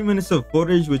had 30 minutes of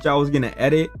footage which I was gonna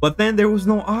edit, but then there was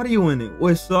no audio in it,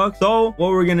 which sucks. So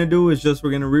what we're gonna do is just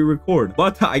we're gonna re-record,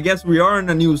 but I guess we are in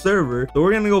a new server, so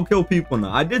we're gonna go kill people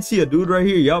now. I did see a dude right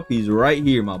here. Yup, he's right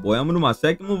here, my boy. I'm gonna do my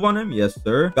second move on him. Yes,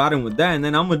 sir. Got him with that, and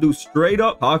then I'm gonna do straight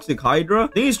up toxic hydra. I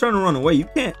think he's trying to run away. You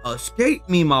can't escape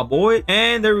me, my boy.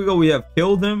 And there we go, we have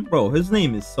killed him. Bro, his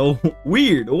name is so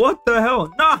weird. What the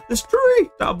hell? Nah, this tree,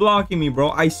 stop blocking me, bro.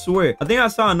 I swear, I think I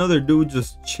saw another dude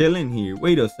just chilling here.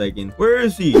 Wait a second, where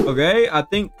is he? Okay, I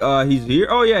think he's here.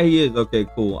 Oh yeah, he is. Okay,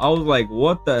 cool. I was like,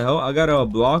 what the hell? I gotta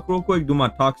block real quick, do my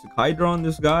toxic hydra on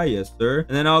this guy. Yes, sir. And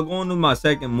then I'll go into my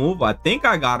second move. I think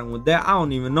I got him with that. I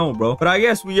don't even know, bro, but I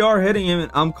guess we are hitting him,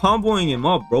 and I'm comboing him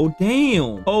up, bro.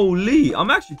 Damn, holy, I'm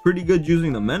actually pretty good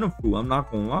using the Venom Fruit, I'm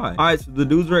not gonna lie. All right, so the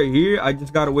dude's right here. I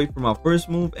just gotta wait for my first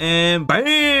move, and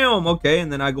bam. Okay,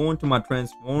 and then I go into my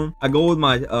transform. I go with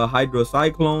my hydro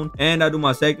cyclone, and I do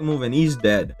my second move, and he's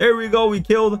dead. There we go, we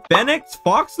killed Phoenix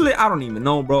Foxlet. I don't even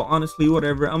know, bro, honestly,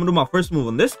 whatever. I'm gonna do my first move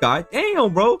on this guy.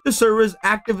 Damn, bro, bro. This server is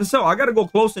active as hell. I gotta go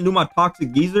close and do my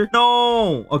toxic geyser.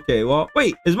 No. Okay, well,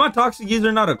 wait. Is my toxic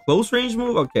geyser not a close range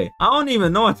move? Okay. I don't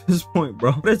even know at this point,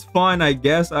 bro. But it's fine, I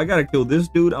guess. I gotta kill this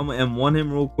dude. I'm gonna M1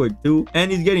 him real quick, too.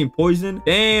 And he's getting poisoned.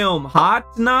 Damn.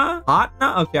 Hotna?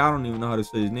 Okay, I don't even know how to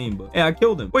say his name, but hey, I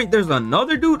killed him. Wait, there's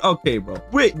another dude? Okay, bro.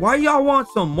 Wait, why y'all want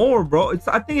some more, bro?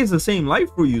 I think it's the same life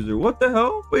fruit user. What the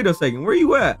hell? Wait a second. Where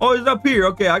you at? Oh, he's up here.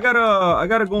 Okay, I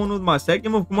gotta go in with my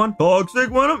second move. Come on. Toxic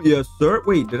Venom. Yes, sir.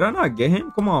 Wait, did I not get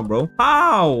him? Come on, bro.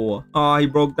 How? Oh, he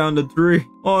broke down the tree.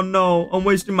 Oh no, I'm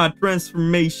wasting my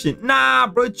transformation. Nah,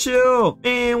 bro, chill.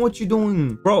 Man, what you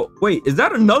doing? Bro, wait, is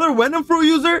that another Venom Fruit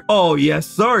user? Oh, yes,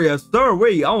 sir. Yes, sir.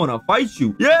 Wait, I want to fight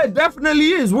you. Yeah, it definitely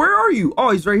is. Where are you?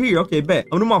 Oh, he's right here. Okay, bet.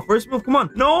 I'm doing my first move. Come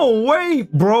on. No,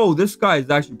 wait. Bro, this guy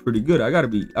is actually pretty good. I gotta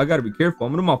be careful.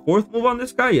 I'm gonna do my fourth move on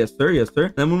this guy. Yes, sir. Yes,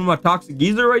 sir. Then I'm doing my toxic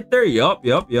geyser right there. Yup.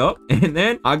 And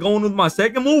then I go in with my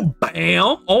second move.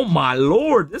 Bam. Oh, my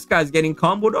Lord. This guy's getting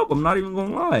comboed up. I'm not even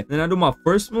gonna lie. Then I do my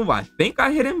first move. I think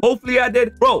I hit him. Hopefully I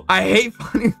did. Bro, I hate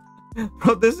fighting.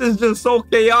 Bro, this is just so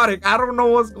chaotic. I don't know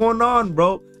what's going on,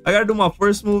 bro. I gotta do my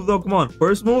first move though. Come on.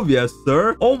 First move. Yes,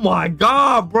 sir. Oh my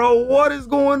god, bro. What is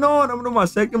going on? I'm gonna do my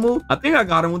second move. I think I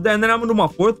got him with that. And then I'm gonna do my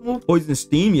fourth move. Poison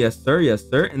steam. Yes, sir. Yes,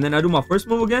 sir. And then I do my first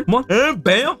move again. Come on. And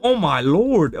bam. Oh my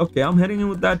Lord. Okay, I'm heading in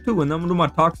with that too. And then I'm gonna do my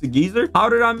toxic geyser. How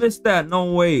did I miss that?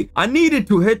 No way. I needed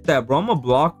to hit that, bro. I'm a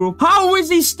block, bro. How is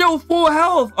he still full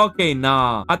health? Okay,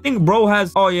 nah. I think bro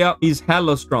has, oh yeah, he's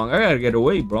hella strong. I gotta get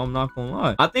away, bro. I'm not gonna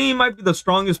lie. I think he might be the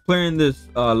strongest player in this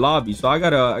lobby. So I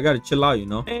gotta chill out, you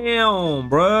know. Damn,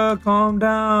 bro, calm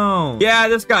down. Yeah,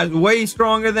 this guy's way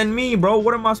stronger than me, bro.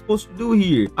 What am I supposed to do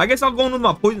here? I guess I'll go in with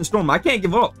my poison storm. I can't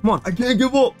give up. Come on, I can't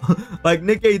give up. Like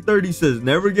Nika 30 says,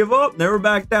 never give up, never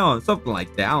back down. Something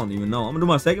like that. I don't even know. I'm gonna do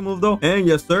my second move though. And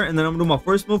yes, sir. And then I'm gonna do my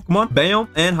first move. Come on, bam.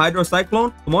 And Hydra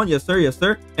Cyclone. Come on, yes, sir. Yes,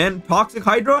 sir. And Toxic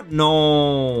Hydra.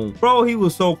 No, bro, he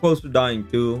was so close to dying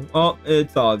too. Oh,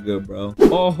 it's all good, bro.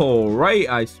 Oh, right.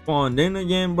 I spawned in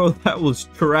again, bro. That was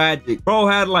tragic. Bro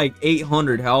had like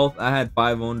 800 health. I had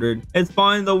 500. It's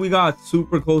fine though. We got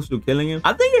super close to killing him.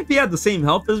 I think if he had the same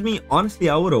health as me, honestly,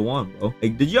 I would have won, bro.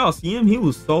 Like, did y'all see him? He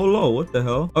was so low. What the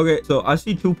hell? Okay, so I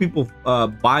see two people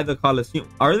by the Coliseum.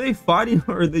 Are they fighting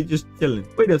or are they just chilling?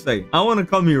 Wait a second. I want to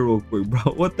come here real quick,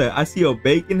 bro. What the? I see a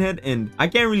bacon head and I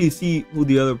can't really see who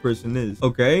the other person is.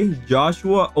 Okay,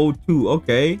 Joshua 02.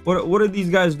 Okay, what are these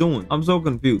guys doing? I'm so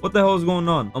confused. What the hell is going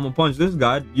on? I'm gonna punch this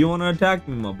guy. You want to attack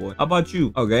me, my boy? How about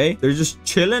you? Okay, they're just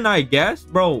chilling, I guess,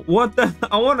 bro. What the?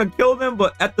 I want to kill them,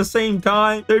 but at the same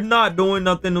time, they're not doing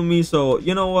nothing to me. So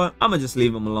you know what? I'm gonna just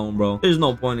leave them alone, bro. There's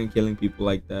no point in killing people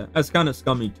like that. That's kind of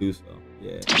scummy too, so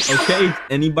yeah. Okay,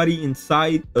 anybody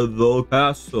inside of the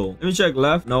castle? Let me check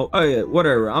left. No. Oh yeah,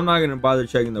 whatever. I'm not gonna bother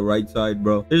checking the right side,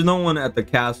 bro. There's no one at the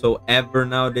castle ever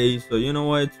nowadays, so you know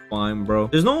what? It's fine, bro.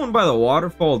 There's no one by the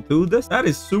waterfall too. That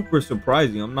is super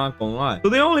surprising. I'm not gonna lie. So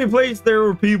the only place there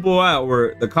were people at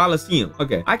were the Coliseum.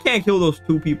 Okay, I can't kill those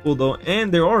two people though,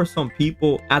 and there are some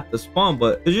people at the spawn,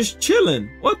 but they're just chilling.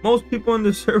 What? Most people in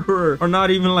the server are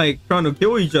not even like trying to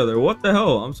kill each other. What the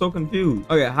hell? I'm so confused.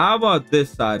 Okay, how about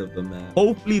this side of the map?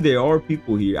 Hopefully there are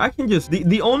people here. I can just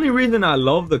the only reason I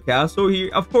love the castle here,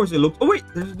 of course it looks, oh wait,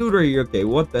 there's a dude right here. Okay,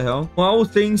 what the hell? Well, I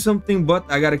was saying something, but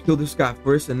I gotta kill this guy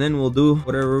first and then we'll do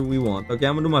whatever we want. Okay,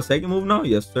 I'm gonna do my second move now.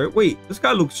 Yes, sir. Wait, this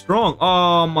guy looks strong.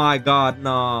 Oh my god,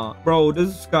 nah, bro,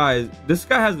 this guy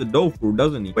has the dough fruit,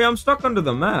 doesn't he? Wait, I'm stuck under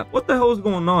the map. What the hell is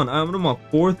going on? I'm gonna do my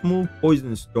fourth move,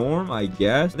 poison storm, I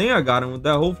guess. I think I got him with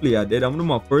that. Hopefully I did. I'm gonna do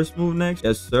my first move next.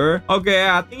 Yes, sir. Okay,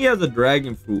 I think he has a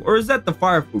dragon fruit, or is that the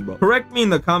fire fruit, bro? Correct me in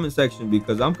the comment section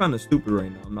because I'm kind of stupid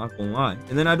right now. I'm not gonna lie.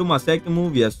 And then I do my second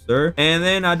move. Yes, sir. And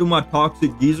then I do my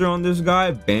toxic geyser on this guy.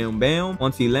 Bam, bam.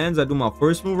 Once he lands, I do my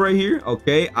first move right here.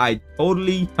 Okay, I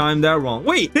totally timed that wrong.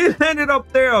 Wait, he landed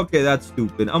up there. Okay, that's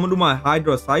stupid. I'm gonna do my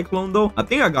Hydra Cyclone though. I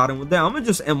think I got him with that. I'm gonna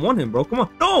just M1 him, bro. Come on.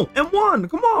 No, M1.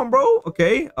 Come on, bro.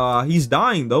 Okay, he's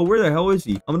dying though. Where the hell is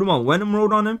he? I'm gonna do my Venom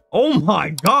Road on him. Oh my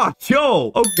god,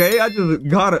 yo. Okay,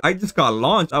 I just got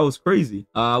launched. That was crazy.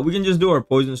 We can just do our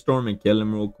poison storm and kill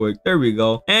him real quick. There we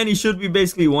go. And he should be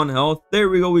basically 1 health. There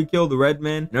we go. We killed the red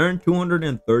man and earned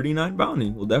 239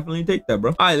 bounty. We'll definitely take that,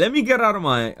 bro. All right, let me get out of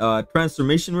my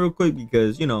transformation real quick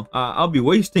because, you know, I'll be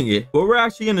wasting it. What we're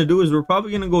actually going to do is we're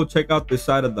probably going to go check out this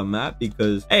side of the map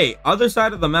because, hey, other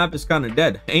side of the map is kind of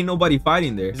dead. Ain't nobody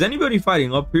fighting there. Is anybody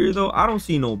fighting up here, though? I don't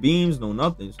see no beams, no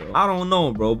nothing. So I don't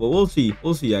know, bro, but we'll see.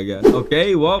 We'll see, I guess.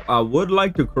 Okay, well, I would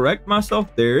like to correct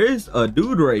myself. There is a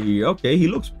dude right here. Okay, he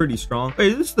looks pretty strong.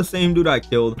 Wait, is this the same same dude I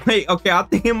killed? Wait, okay, I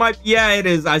think it might. Yeah, it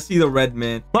is. I see the red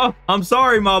man. Oh, I'm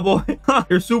sorry, my boy.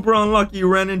 You're super unlucky you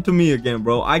ran into me again,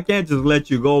 bro. I can't just let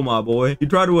you go, my boy. You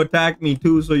tried to attack me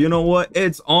too, so you know what?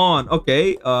 It's on.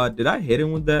 Okay, did I hit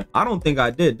him with that? I don't think I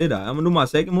did I? I'm gonna do my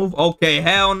second move. Okay,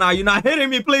 hell nah, you're not hitting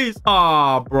me, please.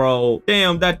 Ah, bro.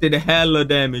 Damn, that did hella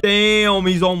damage. Damn,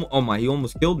 he's almost. Oh my, he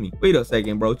almost killed me. Wait a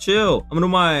second, bro. Chill. I'm gonna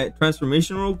do my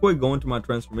transformation real quick. Go into my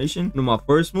transformation. Do my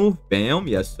first move. Bam.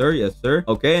 Yes, sir. Yes, sir.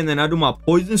 Okay, and then I do my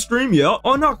poison stream. Yeah.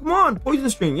 Oh no, come on. Poison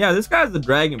stream. Yeah, this guy's the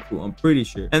dragon fruit. I'm pretty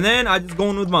sure. And then I just go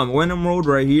in with my Venom road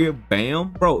right here.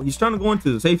 Bam. Bro, he's trying to go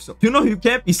into the safe zone. You know you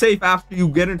can't be safe after you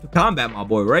get into combat, my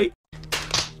boy, right?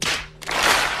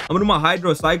 I'm gonna do my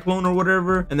Hydro Cyclone or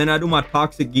whatever, and then I do my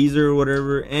Toxic Geyser or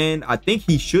whatever, and I think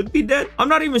he should be dead. I'm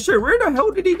not even sure. Where the hell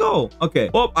did he go? Okay,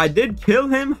 well, I did kill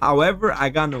him. However, I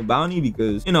got no bounty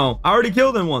because, you know, I already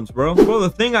killed him once, bro. Bro, the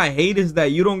thing I hate is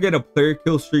that you don't get a player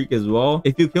kill streak as well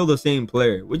if you kill the same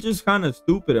player, which is kind of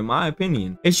stupid in my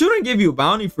opinion. It shouldn't give you a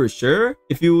bounty for sure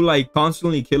if you like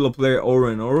constantly kill a player over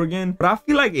and over again, but I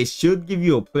feel like it should give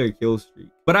you a player kill streak.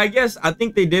 But I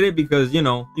think they did it because, you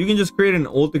know, you can just create an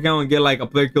ult account and get like a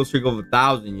player kill streak of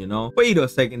 1,000, you know. Wait a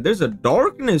second, there's a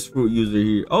darkness fruit user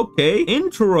here. Okay,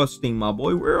 interesting, my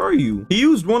boy. Where are you? He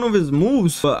used one of his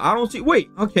moves, but I don't see. Wait,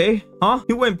 okay, huh?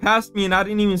 He went past me and I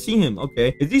didn't even see him.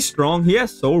 Okay, is he strong? He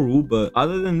has Soru, but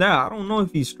other than that, I don't know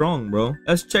if he's strong, bro.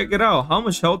 Let's check it out. How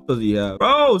much health does he have?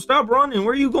 Bro, stop running.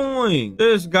 Where are you going?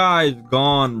 This guy's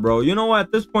gone, bro. You know what?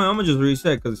 At this point, I'm gonna just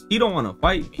reset because he don't want to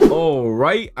fight me. All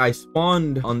right, I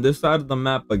spawned on this side of the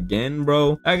map again,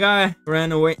 bro. That guy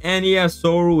ran away and he has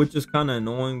Soru, which is kind of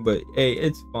annoying, but hey,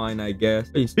 it's fine, I guess.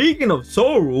 Hey, speaking of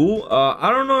Soru, I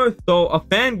don't know if a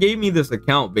fan gave me this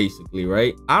account basically,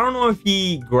 right? I don't know if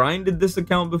he grinded this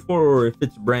account before or if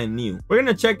it's brand new. We're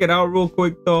gonna check it out real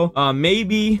quick though.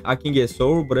 Maybe I can get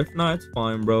Soru, but if not, it's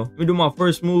fine, bro. Let me do my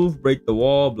first move, break the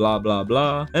wall, blah blah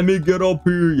blah. Let me get up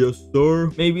here, yes sir.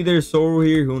 Maybe there's Soru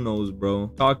here, who knows, bro.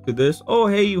 Talk to this. Oh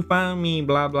hey, you found me,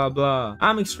 blah blah blah.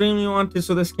 I'm extremely wanted,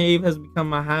 so this cave has become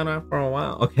my hideout for a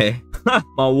while. Okay. My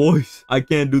voice. I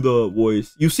can't do the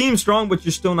voice. You seem strong, but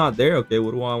you're still not there. Okay,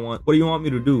 what do I want? What do you want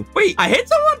me to do? Wait, I hit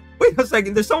someone? Wait a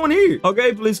second, there's someone here.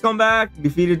 Okay, please come back.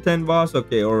 Defeated 10 boss.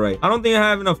 Okay, all right. I don't think I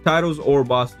have enough titles or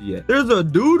bosses yet. There's a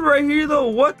dude right here though.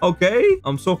 What? Okay,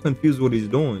 I'm so confused what he's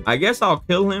doing. I guess I'll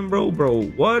kill him, bro.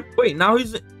 What? Wait, now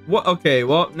he's what? Okay,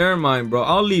 well, never mind, bro.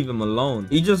 I'll leave him alone.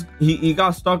 He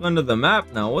got stuck under the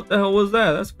map now. What the hell was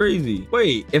that? That's crazy.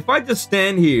 Wait, if I just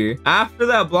stand here after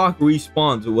that block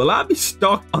respawns, will I be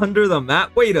stuck under the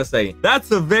map? Wait a second.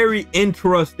 That's a very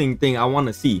interesting thing I want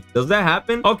to see. Does that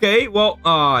happen? Okay, well,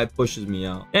 it pushes me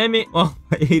out. Damn it. Well,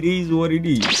 it is what it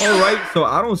is. All right, so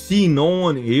I don't see no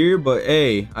one here, but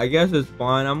hey, I guess it's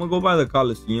fine. I'm gonna go by the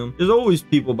Coliseum. There's always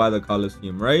people by the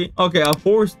Coliseum, right? Okay, of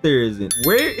course there isn't.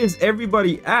 Where is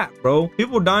everybody at, bro?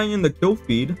 People dying in the kill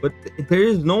feed, but there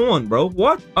is no one, bro.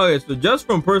 What? Okay, so just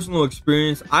from personal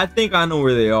experience, I think I know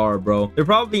where they are, bro. They're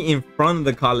probably in front of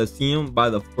the Coliseum by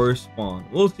the first spawn.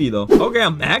 We'll see though. Okay, a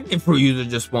magnet fruit user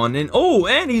just spawned in. Oh,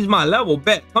 and he's my level.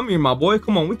 Bet. Come here, my boy.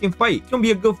 Come on, we can fight. It's gonna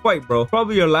be a good fight, bro.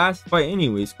 Probably your last fight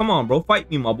anyways. Come on, bro. Fight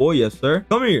me, my boy. Yes, sir.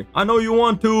 Come here. I know you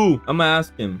want to. I'm gonna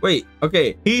ask him. Wait,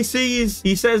 okay. He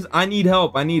says, I need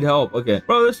help. I need help. Okay.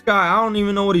 Bro, this guy, I don't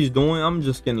even know what he's doing. I'm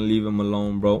just gonna leave him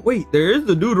alone, bro. Wait, there is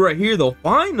the dude right here, though.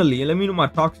 Finally. Let me do my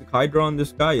Toxic Hydra on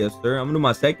this guy. Yes, sir. I'm gonna do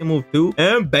my second move, too.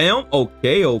 And bam.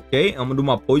 Okay, okay. I'm gonna do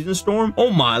my Poison Storm. Oh,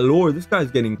 my lord. This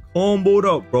guy's getting comboed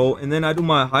up, bro. And then I do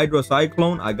my Hydra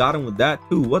Cyclone. I got him with that,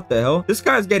 too. What the hell? This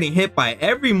guy's getting hit by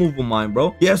every move of mine,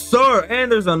 bro. Yes, sir.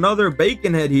 And there's another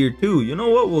bacon head here, too. You know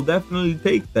what? We'll definitely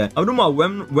take that. I'm gonna do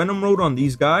my Venom Road on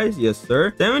these guys. Yes,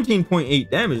 sir. 17.8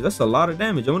 damage. That's a lot of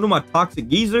damage. I'm gonna do my Toxic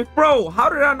Geyser. Bro, how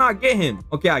did I not get him?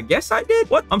 Okay, I guess I did.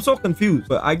 What? I'm so confused,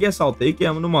 but I guess I'll take it.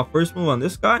 I'm gonna do my first move on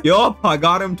this guy. Yup, I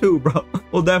got him too, bro.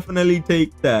 We'll definitely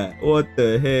take that. What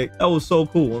the heck? That was so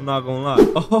cool. I'm not gonna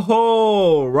lie.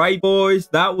 Oh, right, boys.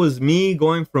 That was me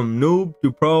going from noob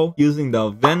to pro using the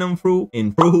Venom Fruit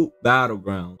in Fruit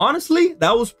Battlegrounds. Honestly,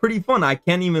 that was pretty fun. I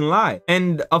can't even lie.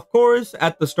 And of course,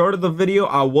 at the start of the video,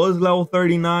 I was level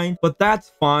 39, but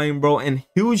that's fine, bro. And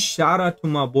huge shout out to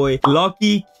my boy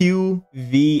Lucky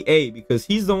QVA because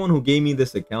he's the one who gave me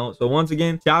this account. So once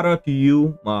again, shout out to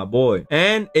you, my boy.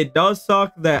 And it does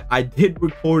suck that I did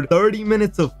record 30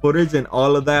 minutes of footage and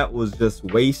all of that was just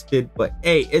wasted, but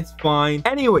hey, it's fine.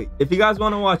 Anyway, if you guys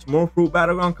want to watch more Fruit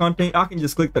Battleground content, y'all can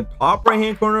just click the top right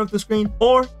hand corner of the screen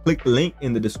or click the link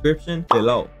in the description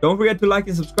below. Don't forget to like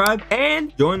and subscribe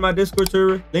and join my Discord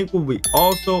server. Link will be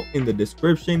also in the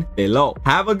description below.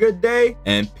 Have a good day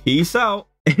and peace out.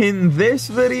 in this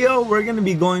video, we're gonna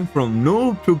be going from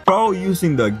noob to pro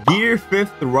using the Gear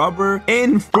 5th rubber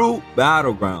in Fruit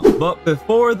Battlegrounds. But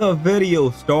before the video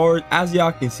starts, as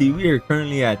y'all can see, we are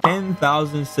currently at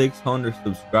 10,600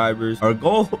 subscribers. Our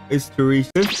goal is to reach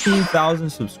 15,000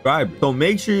 subscribers. So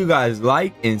make sure you guys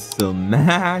like and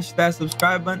smash that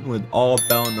subscribe button with all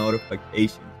bell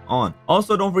notifications on.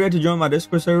 Also, don't forget to join my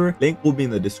Discord server. Link will be in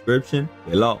the description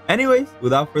below. Anyways,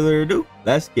 without further ado,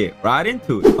 let's get right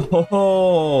into it.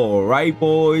 Oh, right,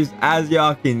 boys. As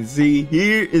y'all can see,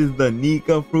 here is the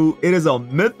Nika Fruit. It is a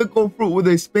mythical fruit with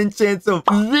a spin chance of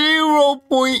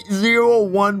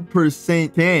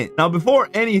 0.01% chance. Now, before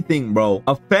anything, bro,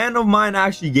 a fan of mine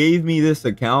actually gave me this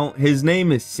account. His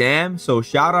name is Sam. So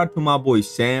shout out to my boy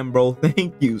Sam, bro.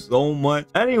 Thank you so much.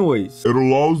 Anyways, it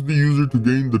allows the user to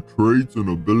gain the traits and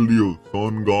ability of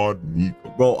Sun God Nika.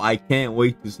 Bro, I can't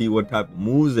wait to see what type of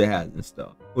moves it has and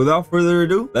stuff. Without further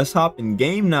ado, let's hop in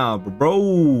game now,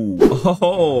 bro.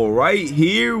 Oh, right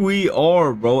here we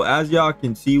are, bro. As y'all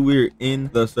can see, we're in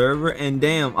the server, and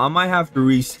damn, I might have to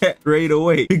reset straight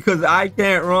away because I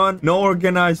can't run, nor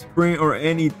can I sprint or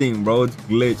anything, bro. It's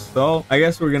glitched. So I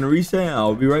guess we're gonna reset.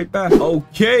 I'll be right back.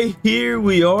 Okay, here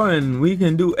we are, and we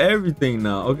can do everything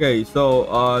now. Okay,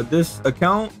 so this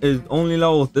account is only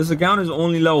level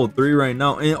 3 right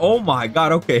now, and oh my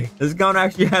god, okay, this account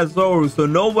actually has Soru, so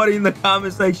nobody in the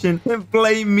comments section can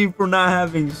blame me for not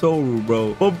having Soru,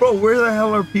 bro. But bro, where the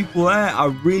hell are people at? I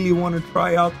really want to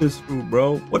try out this fruit,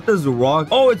 bro. What does the rock?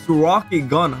 Oh, it's rocket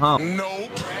gun, huh? No.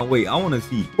 Oh, wait, I want to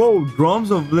see, bro.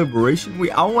 Drums of liberation. Wait,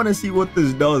 I want to see what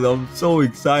this does. I'm so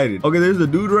excited. Okay, there's a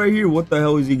dude right here. What the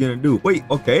hell is he gonna do? Wait,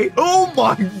 okay. Oh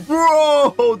my,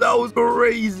 bro, that was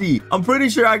crazy. I'm pretty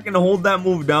sure I can hold that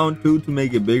move down too to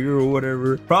make it bigger or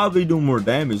whatever. Probably do more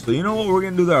damage. So you know what? We're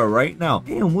gonna do that right now.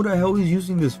 Damn, who the hell is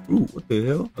using this fruit? What the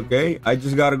hell? Okay, I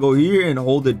just gotta go here and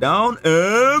hold it down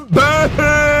and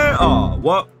bang! Oh,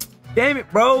 what? Damn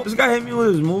it, bro. This guy hit me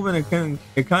with his move and it kind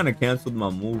of canceled my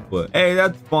move, but hey,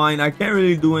 that's fine. I can't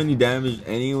really do any damage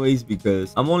anyways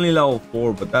because I'm only level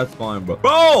 4, but that's fine, bro.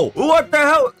 Bro, what the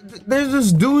hell? There's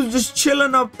this dude just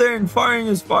chilling up there and firing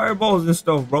his fireballs and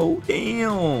stuff, bro. Damn.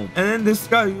 And then this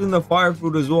guy's using the fire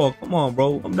fruit as well. Come on,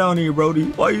 bro. Come down here, Brody.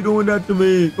 Why are you doing that to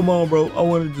me? Come on, bro. I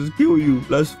want to just kill you.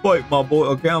 Let's fight, my boy.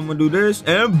 Okay, I'm gonna do this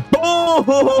and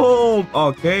boom.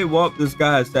 Okay, well, this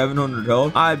guy has 700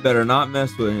 health. I better not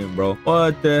mess with him, bro.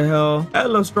 What the hell?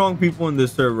 Hella strong people in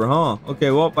this server, huh?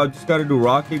 Okay, well, I just gotta do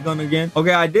rocket gun again.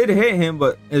 Okay, I did hit him,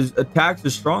 but his attacks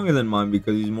are stronger than mine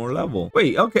because he's more level.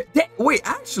 Wait, okay. Wait,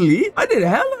 actually, I did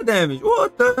hella damage.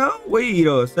 What the hell? Wait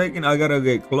a second. I gotta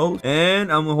get close and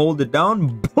I'm gonna hold it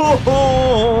down. Boom.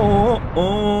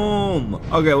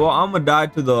 Okay, well, I'm gonna die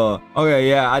to the... Okay,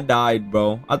 yeah, I died,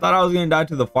 bro. I thought I was gonna die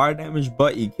to the fire damage,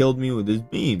 but he killed me with his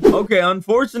beam. Okay,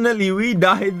 unfortunately, we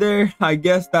died there. I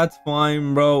guess that's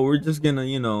fine, bro. We're just gonna,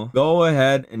 you know, go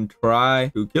ahead and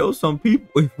try to kill some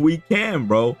people if we can,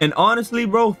 bro. And honestly,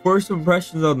 bro, first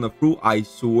impressions on the fruit, I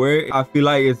swear, I feel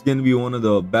like it's gonna be one of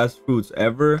the best fruits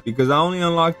ever because I only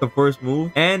unlocked the first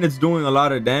move and it's doing a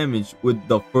lot of damage with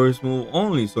the first move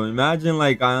only. So imagine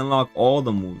like I unlock all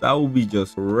the moves. That would be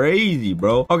just crazy,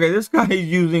 bro. Okay, this guy is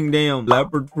using damn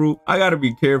leopard fruit. I gotta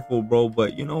be careful, bro,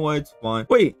 but you know what? It's fine.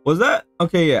 Wait, was that?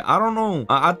 Okay, yeah, I don't know.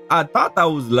 I thought that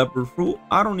was leopard fruit.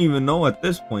 I don't even know at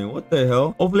this point. What the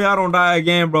hell? Hopefully I don't die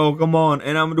again, bro. Come on.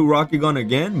 And I'm gonna do rocket gun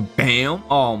again. Bam.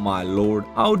 Oh my lord.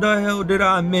 How the hell did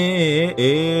I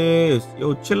miss?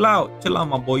 Yo, chill out. Chill out,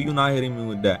 my boy. You're not hitting me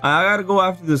with that. I gotta go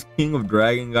after this king of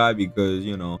dragon guy because,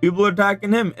 you know, people are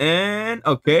attacking him. And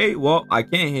okay, well, I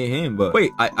can't hit him, but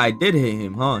wait, I did hit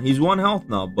him, huh? He's 1 health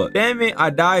now, but damn it,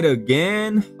 I died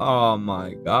again. Oh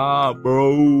my god,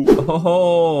 bro.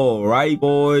 Oh, right,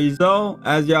 boys. So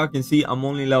as y'all can see, I'm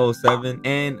only level 7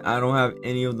 and I don't have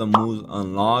any of the moves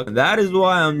unlocked. And that is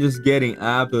why I'm just getting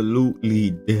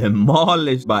absolutely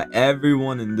demolished by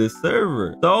everyone in this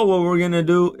server. So what we're gonna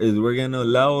do is we're gonna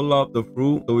level up the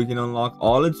fruit so we can unlock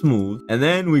all its moves, and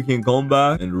then we can come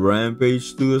back and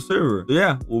rampage to the server. So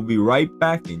yeah, we'll be right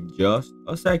back in just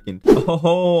a second.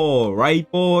 Oh, right,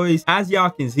 boys. As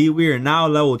y'all can see, we are now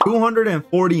level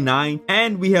 249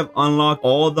 and we have unlocked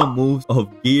all the moves of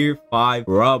Gear 5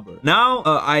 rubber. Now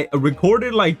I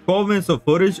recorded like 12 minutes of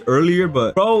footage earlier,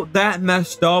 but Bro, that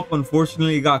messed up.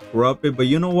 Unfortunately, it got corrupted. But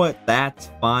you know what?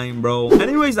 That's fine, bro.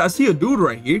 Anyways, I see a dude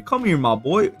right here. Come here, my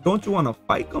boy. Don't you want to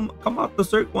fight? Come out the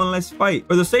circle and let's fight.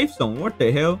 For the safe zone. What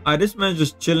the hell? This man's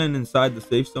just chilling inside the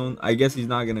safe zone. I guess he's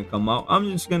not going to come out.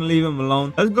 I'm just going to leave him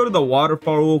alone. Let's go to the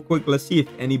waterfall real quick. Let's see if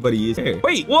anybody is there.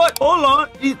 Wait, what? Hold on.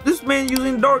 This man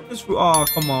using darkness. Oh,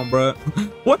 come on, bro.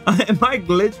 What? Am I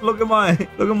glitched? Look at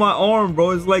my arm,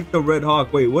 bro. It's like the Red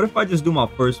Hawk. Wait, what if I just do my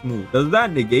first move? Does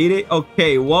that negate it?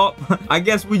 Okay, well, I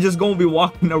guess we just gonna be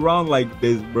walking around like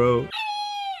this, bro.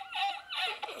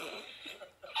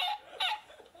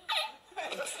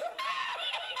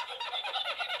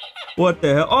 What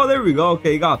the hell? Oh, there we go.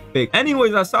 Okay, he got fixed.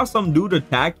 Anyways, I saw some dude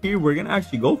attack here. We're gonna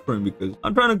actually go for him because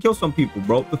I'm trying to kill some people,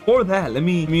 bro. Before that, let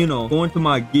me, you know, go into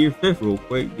my gear 5th real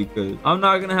quick because I'm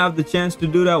not gonna have the chance to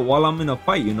do that while I'm in a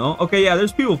fight, you know? Okay, yeah,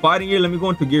 there's people fighting here. Let me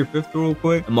go into gear 5th real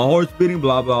quick. And my heart's beating,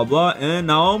 blah, blah, blah. And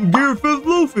now I'm gear 5th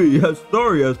Luffy. Yes,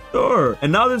 sir. Yes, sir.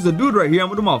 And now there's a dude right here. I'm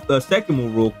gonna do my second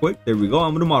move real quick. There we go.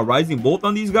 I'm gonna do my rising bolt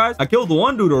on these guys. I killed the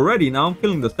one dude already. Now I'm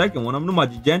killing the second one. I'm gonna do my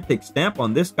gigantic stamp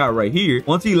on this guy right here.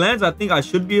 Once he lands, I think I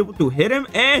should be able to hit him.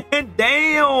 And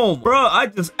damn, bro, I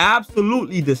just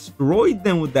absolutely destroyed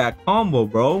them with that combo,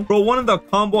 bro. Bro, one of the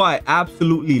combo I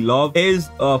absolutely love is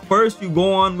first you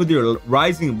go on with your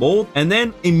rising bolt and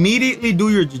then immediately do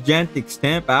your gigantic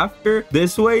stamp after.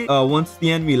 This way, once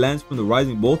the enemy lands from the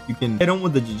rising bolt, you can hit him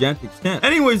with the gigantic stamp.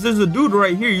 Anyways, there's a dude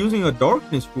right here using a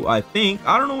darkness fruit, I think.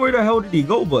 I don't know where the hell did he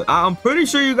go, but I'm pretty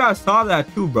sure you guys saw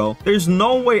that too, bro. There's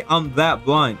no way I'm that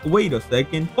blind. Wait a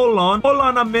second. Hold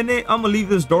on a minute. I'm gonna leave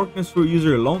this darkness fruit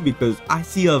user alone because I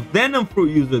see a Venom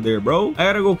Fruit user there, bro. I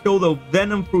gotta go kill the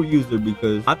Venom Fruit user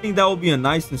because I think that would be a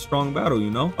nice and strong battle, you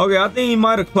know? Okay, I think he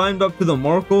might have climbed up to the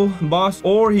Marco boss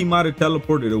or he might have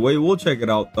teleported away. We'll check it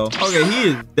out though. Okay, he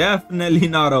is definitely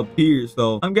not up here,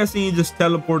 so I'm guessing he just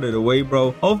teleported away,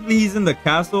 bro. Hopefully he's in the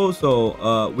castle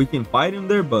so we can fight him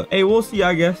there, but hey, we'll see.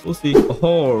 I guess we'll see.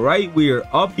 All right, we are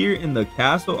up here in the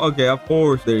castle. Okay, of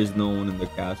course there's no one in the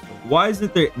castle. Why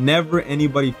isn't there never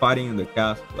anybody fighting in the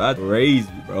castle? That's crazy,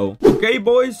 bro. Okay,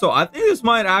 boys, so I think this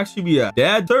might actually be a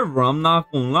dead server. I'm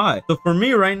not gonna lie. So for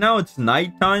me right now, it's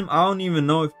nighttime. I don't even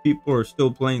know if people are still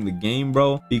playing the game,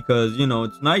 bro, because you know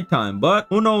it's nighttime. But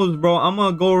who knows, bro? I'm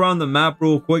gonna go around the map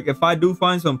real quick. If I do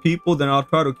find some people, then I'll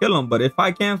try to kill them. But if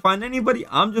I can't find anybody,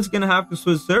 I'm just gonna have to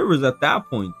switch servers at that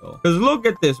point, though. Because look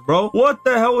at this, bro. What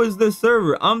the hell is this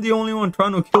server? I'm the only one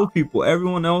trying to kill people.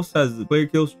 Everyone else has the player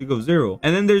kill streak of 0.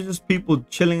 And then there's just people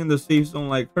chilling in the safe zone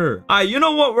like her. Alright, you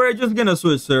know what? We're just gonna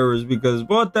switch servers because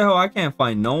what the hell? I can't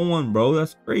find no one, bro.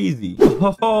 That's crazy.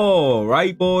 Oh,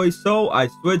 right, boys. So I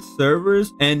switched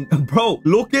servers and bro,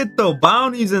 look at the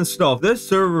bounties and stuff. This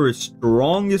server is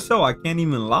strong as hell. I can't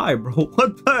even lie, bro.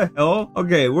 What the hell?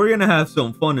 Okay, we're gonna have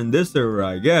some fun in this server,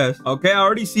 I guess. Okay, I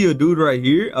already see a dude right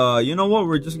here. You know what?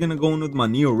 We're just gonna go in with my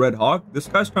Neo Red Hawk. This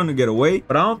guy's trying to get away,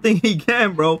 but I don't think he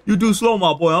can, bro. You too slow,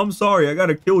 my boy. I'm sorry. I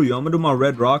gotta kill you. I'm gonna do my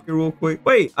Red Rocket real quick.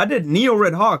 Wait, I did Neo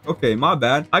Red Hawk. Okay, my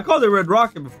bad. I called it Red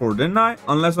Rocket before, didn't I?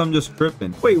 Unless I'm just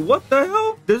tripping. Wait, what the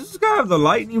hell? Does this guy have the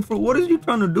lightning fruit? What is you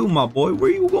trying to do, my boy?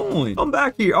 Where you going? Come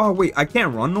back here. Oh, wait, I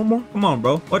can't run no more? Come on,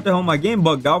 bro. What the hell? My game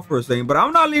bugged out for a second, but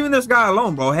I'm not leaving this guy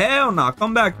alone, bro. Hell nah.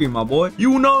 Come back here, my boy.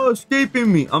 You not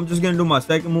escaping me. I'm just gonna do my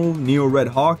second move, Neo Red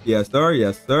Hawk. Yes, sir.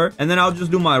 Yes, sir. And then I'll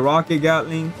just do my Rocket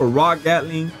Gatling or Rock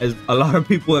Gatling, as a lot of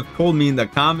people have told me in the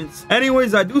comments.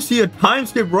 Anyways, I do see a time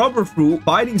skip Rubber Fruit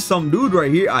fighting some dude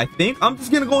right here, I think. I'm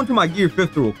just gonna go into my gear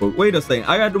 5th real quick. Wait a second.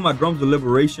 I gotta do my drums of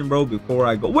liberation, bro, before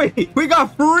I go. Wait, we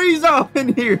got Frieza up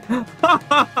in here.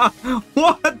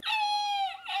 What?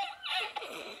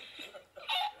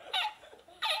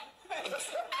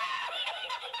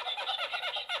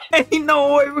 Ain't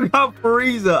no way we got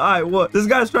Frieza. Alright, what? This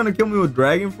guy's trying to kill me with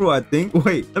Dragon Fruit, I think.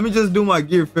 Wait, let me just do my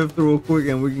gear 5th real quick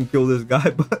and we can kill this guy.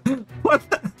 But what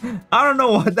the? I don't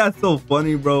know why that's so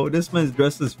funny, bro. This man's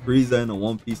dressed as Frieza in a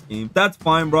One Piece game. That's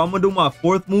fine, bro. I'm gonna do my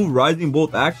 4th move, Rising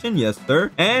Bolt action. Yes,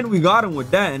 sir. And we got him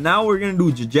with that. And now we're gonna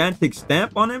do Gigantic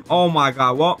Stamp on him. Oh my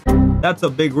god. Well, that's a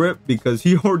big rip because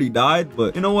he already died.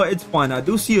 But you know what? It's fine. I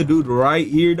do see a dude right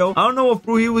here, though. I don't know what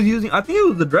fruit he was using. I think it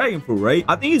was the Dragon Fruit, right?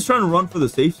 I think he's trying to run for the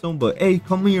safe zone. But hey,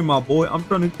 come here, my boy. I'm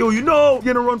trying to kill you. No, he's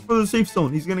gonna run for the safe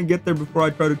zone. He's gonna get there before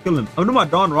I try to kill him. I'm gonna do my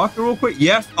Dawn Rocket real quick.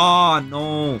 Yes. Ah,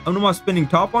 no. I'm gonna do my spinning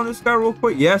top on this guy real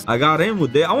quick. Yes, I got him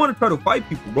with it. I want to try to fight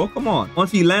people, bro. Come on.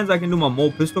 Once he lands, I can do my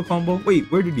Mole Pistol combo.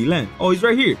 Wait, where did he land? Oh, he's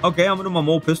right here. Okay, I'm gonna do my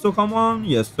Mole Pistol combo on him.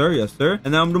 Yes, sir. Yes, sir.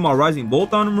 And then I'm gonna do my Rising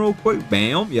Bolt on him real quick.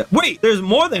 Bam. Yeah. Wait. Wait, there's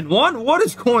more than one? What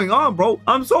is going on, bro?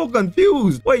 I'm so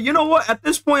confused. Wait, you know what? At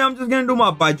this point, I'm just gonna do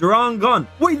my Battleground gun.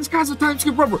 Wait, this guy's a time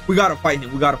skip rubber. We gotta fight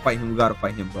him. We gotta fight him. We gotta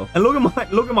fight him, bro. And look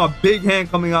at my big hand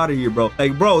coming out of here, bro.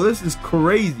 Like, bro, this is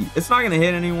crazy. It's not gonna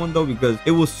hit anyone though because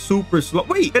it was super slow.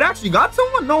 Wait, it actually got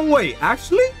someone? No way.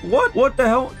 Actually, what the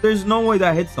hell? There's no way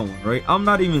that hit someone, right? I'm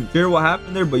not even sure what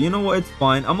happened there, but you know what? It's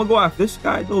fine. I'm gonna go after this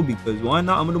guy though because why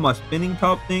not? I'm gonna do my spinning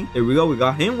top thing. There we go. We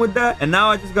got him with that, and now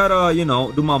I just gotta, you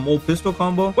know, do my mole pistol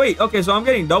combo. Wait, okay, so I'm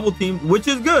getting double teamed, which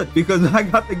is good because I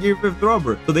got the gear 5th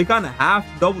rubber, so they kind of have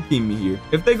to double team me here.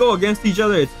 If they go against each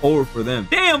other, it's over for them.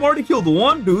 Damn, already killed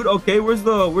one dude. Okay, where's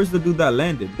the dude that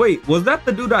landed? Wait, was that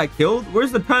the dude I killed?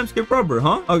 Where's the time skip rubber,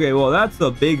 huh? Okay, well, that's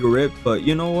a big rip, but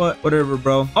you know what? Whatever,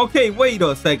 bro. Okay, wait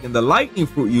a second. The lightning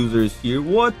fruit user is here.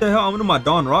 What the hell? I'm gonna do my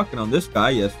Dawn rocket on this guy.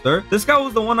 Yes, sir. This guy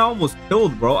was the one I almost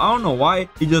killed, bro. I don't know why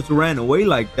he just ran away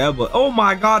like that, but oh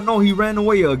my god, no, he ran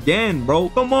away again, bro.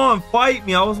 Come on, fight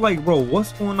me. I was like, bro,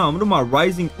 what's going on? I'm gonna do my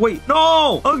rising. Wait,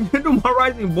 no, I'm gonna do my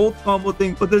rising bolt combo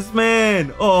thing with this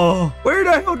man. Oh, where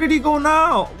the hell did he go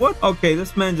now? What? Okay,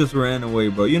 this man just ran away,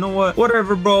 bro. You know what?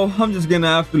 Whatever, bro. I'm just gonna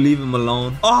have to leave him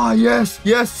alone. Ah, yes,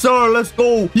 sir. Let's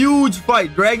go. Huge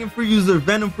fight. Dragon fruit user,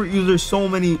 venom fruit user, so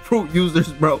many fruit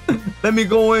users, bro. Let me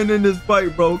go in this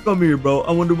fight, bro. Come here, bro.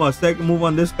 I'm gonna do my second move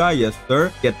on this guy. Yes,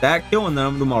 sir. Get that kill, and then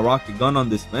I'm gonna do my rocket gun on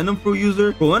this venom fruit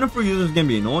user. Bro, venom fruit user is gonna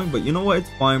be annoying, but you know what? It's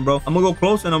fine, bro. I'm gonna go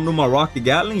close, and I'm gonna do my rocket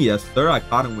gatling. Yes, sir. I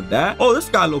caught him with that. Oh, this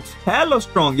guy looks hella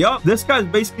strong. Yup. This guy's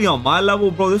basically on my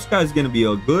level, bro. This guy's gonna be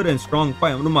a good and strong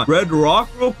fight. I'm gonna do my red rock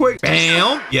real quick.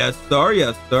 Bam. Yes, sir.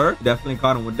 Yes, sir. Definitely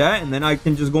caught him with that, and then I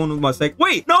can just go in with my second.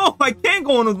 Wait, no, I can't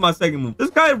go in with my second move.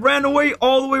 This guy ran away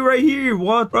all the way right here.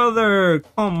 What, brother?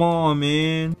 Come on,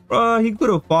 man. Bro, he could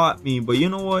have fought me, but you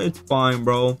know what? It's fine,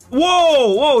 bro.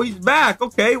 Whoa, he's back.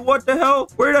 Okay, what the hell?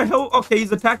 Where the hell? Okay,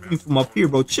 he's attacking me from up here,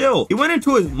 bro. Chill. He went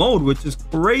into his mode, which is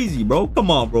crazy, bro. Come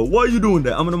on, bro. Why are you doing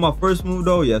that? I'm gonna do my first move,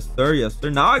 though. Yes, sir. Yes, sir.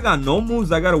 Now I got no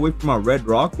moves. I gotta wait for my red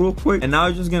rock real quick, and now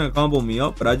he's just gonna combo me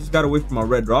up, but I just gotta wait for my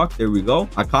red rock. There we go.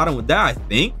 I caught him with that, I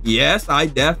think. Yes, I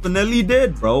definitely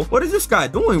did, bro. What is this guy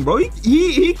doing, bro?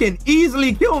 He can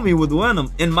easily kill me with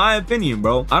Venom, in my opinion,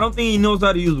 bro. I don't think he knows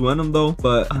how to use Venom, though,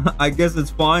 but I guess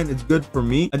it's fine. It's good for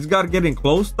me. I just gotta get in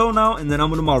close, though, now, and then I'm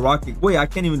gonna do my rocket. Wait, I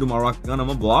can't even do my rocket gun. I'm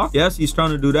gonna block. Yes, he's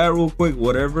trying to do that real quick,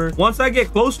 whatever. Once I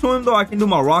get close to him, though, I can do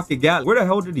my rocket gat. Where the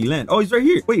hell did he land? Oh, he's right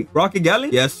here. Wait, rocket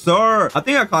gatling? Yes, sir. I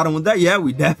think I caught him with that. Yeah,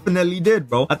 we definitely did,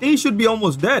 bro. I think he should be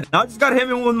almost dead. Now I just gotta hit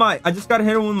him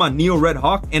with my Neo Red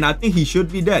Hawk, and I think he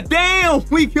should be dead. Damn,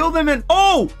 we killed him, and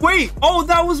oh, wait. Oh,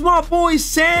 that was my boy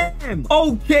Sam.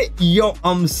 Okay, yo,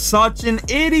 I'm such an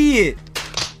idiot.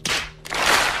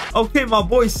 Okay, my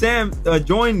boy Sam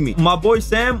joined me. My boy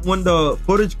Sam, when the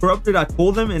footage corrupted, I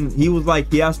told him, and he was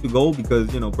like, he has to go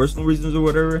because, you know, personal reasons or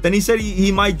whatever. Then he said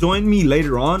he might join me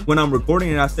later on when I'm recording,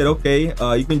 and I said, okay,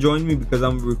 you can join me because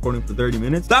I'm recording for 30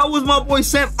 minutes. That was my boy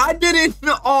Sam. I didn't.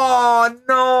 Oh,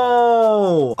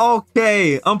 no.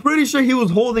 Okay, I'm pretty sure he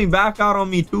was holding back out on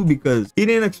me too because he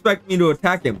didn't expect me to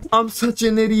attack him. I'm such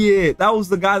an idiot. That was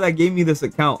the guy that gave me this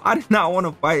account. I did not want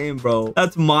to fight him, bro.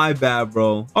 That's my bad,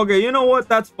 bro. Okay, you know what?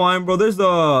 That's fine, bro. There's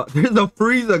a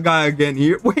Frieza guy again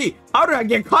here. Wait, how did I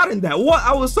get caught in that? What?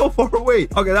 I was so far away.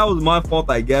 Okay, that was my fault,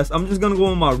 I guess. I'm just gonna go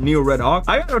with my Neo Red Hawk.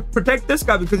 I gotta protect this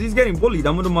guy because he's getting bullied.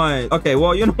 I'm gonna do my... Okay,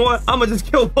 well, you know what? I'm gonna just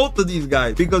kill both of these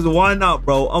guys because why not,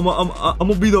 bro? I'm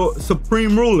gonna be the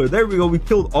supreme ruler. There we go. We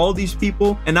killed all these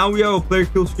people, and now we have a player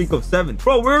kill streak of 7.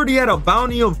 Bro, we already had a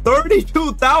bounty of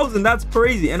 32,000. That's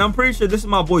crazy, and I'm pretty sure this is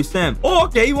my boy Sam. Oh,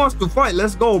 okay, he wants to fight.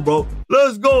 Let's go, bro.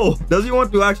 Let's go. Does he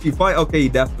want to actually fight? Okay, he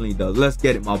definitely does. Let's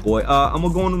get it, my boy. I'm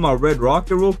gonna go into my red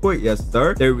rocket real quick. Yes,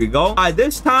 sir. There we go. All right,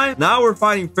 this time, now we're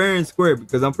fighting fair and square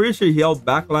because I'm pretty sure he held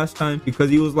back last time because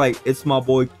he was like, it's my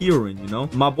boy Kiyoren, you know?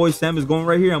 My boy Sam is going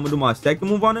right here. I'm gonna do my second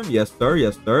move on him. Yes, sir.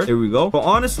 Yes, sir. There we go. But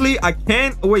honestly, I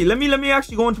can't... Wait, let me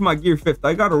actually go into my gear 5th.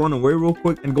 I gotta run away real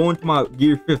quick and go into my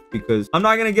gear 5th because I'm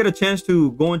not gonna get a chance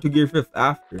to go into gear 5th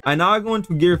after. All right, now I go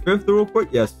into gear 5th real quick.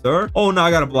 Yes, sir. Oh, now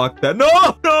I gotta block that. No,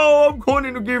 I'm going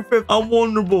into gear 5th. I'm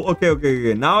vulnerable.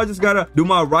 Okay. Now I just gotta do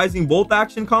my rising bolt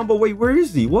action combo. Wait, where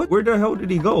is he? What? Where the hell did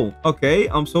he go? Okay,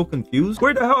 I'm so confused.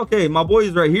 Where the hell? Okay, my boy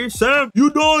is right here. Sam, you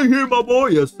dying here, my boy.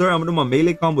 Yes, sir. I'm gonna do my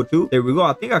melee combo too. There we go.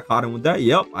 I think I caught him with that.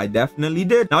 Yep, I definitely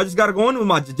did. Now I just gotta go in with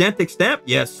my gigantic stamp.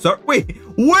 Yes, sir. Wait,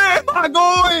 where am I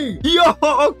going?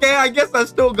 Yo, okay, I guess I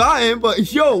still got him,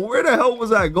 but yo, where the hell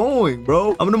was I going,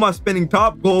 bro? I'm gonna do my spinning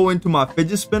top, go into my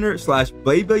fidget spinner /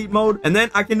 blade mode, and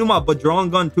then I can do my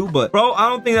Battleground gun too, but bro, I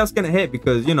don't think that's gonna hit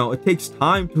because, you know, it takes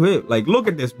time to hit. Like, look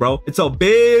at this, bro. It's a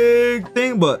big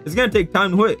thing, but It's gonna take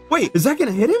time to hit. Wait, is that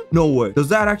gonna hit him? No way. Does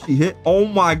that actually hit? Oh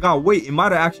my god, wait, it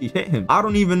might have actually hit him. I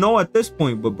don't even know at this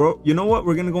point, but bro, you know what?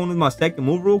 We're gonna go into my second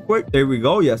move real quick. There we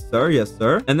go. Yes sir, yes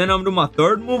sir. And then I'm gonna do my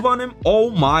third move on him. Oh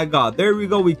my god, there we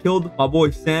go. We killed my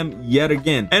boy Sam yet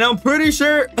again. And I'm pretty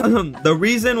sure the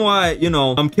reason why, you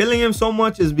know, I'm killing him so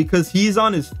much is because he's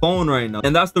on his phone right now,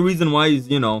 and that's the reason why he's,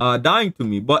 you know, dying to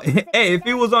me. But hey, if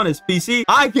he was on his PC,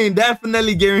 I can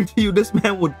definitely guarantee you this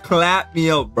man would clap me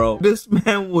up, bro. This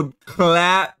man would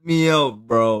clap me up,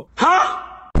 bro. Huh?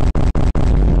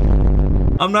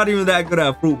 I'm not even that good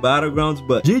at Fruit Battlegrounds,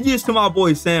 but GG's to my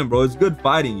boy Sam, bro. It's good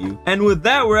fighting you. And with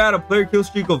that, we're at a player kill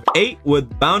streak of 8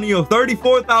 with bounty of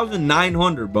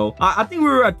 34,900, bro. I think we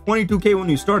were at 22k when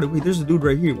we started. Wait, there's a dude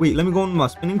right here. Wait, let me go into my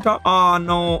spinning top. Oh,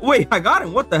 no. Wait, I got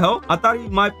him. What the hell? I thought he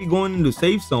might be going into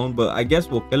safe zone, but I guess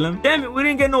we'll kill him. Damn it, we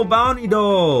didn't get no bounty,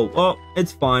 though. Well,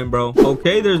 it's fine, bro.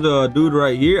 Okay, there's a dude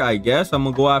right here, I guess. I'm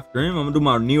gonna go after him. I'm gonna do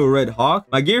my Neo Red Hawk.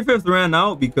 My Gear 5th ran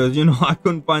out because, you know, I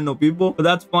couldn't find no people, but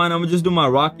that's fine. I'm gonna just do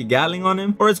my Rocket Gatling on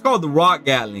him, or it's called the Rock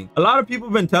Gatling. A lot of people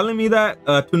have been telling me that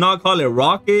to not call it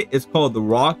Rocket, it's called the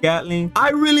Rock Gatling.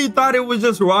 I really thought it was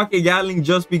just Rocket Gatling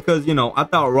just because, you know, I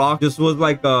thought Rock just was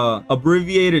like a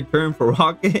abbreviated term for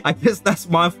rocket. I guess that's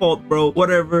my fault, bro.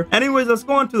 Whatever. Anyways, let's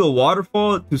go on to the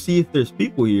waterfall to see if there's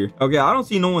people here. Okay, I don't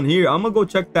see no one here. I'm gonna go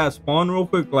check that spawn real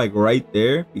quick, like right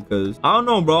there, because I don't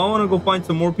know, bro. I want to go find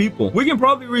some more people. We can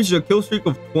probably reach a kill streak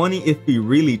of 20 if we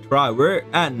really try. We're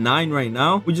at 9 right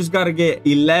now. We just gotta get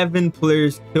 11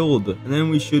 players killed and then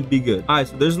we should be good. All right,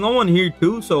 so there's no one here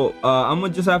too, so I'm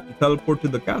gonna just have to teleport to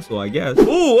the castle, I guess.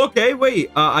 Oh, okay, wait,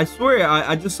 I swear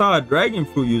I just saw a dragon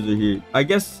fruit user here. I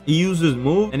guess he used his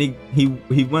move and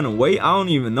he went away. I don't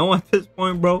even know at this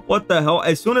point, bro. What the hell?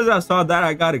 As soon as I saw that,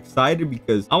 I got excited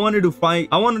because I wanted to fight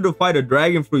a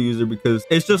dragon fruit user, because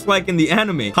it's just like in the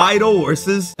anime, Kaido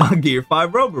versus Gear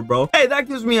 5 Rubber, bro. Hey, that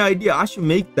gives me an idea. I should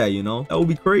make that, you know. That would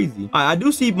be crazy. I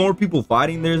do see more people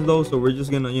fighting there though, so we're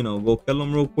just gonna, you know, go kill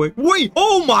him real quick. Wait,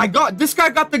 oh my god, this guy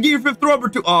got the Gear 5th Rubber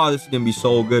too. Oh, this is gonna be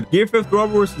so good. Gear 5th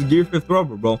Rubber versus Gear 5th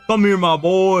Rubber, bro. Come here, my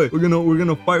boy. We're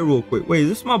gonna fight real quick. Wait, is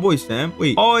this my boy Sam?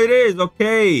 Wait, oh, it is.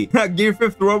 Okay. Gear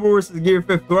 5th Rubber versus Gear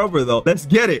 5th Rubber, though. Let's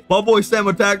get it. My boy Sam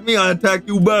attacked me, I attacked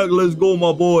you back. Let's go,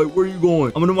 my boy. Where you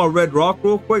going? I'm gonna do my red rock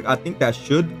real quick. I think that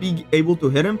should be able to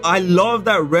hit him. I love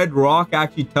that red rock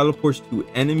actually teleports to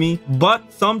enemy,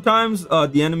 but sometimes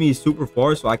the enemy is super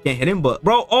far, so I can't hit him. But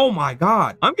bro, oh my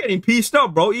god, I'm getting pieced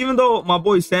up, bro. Even though my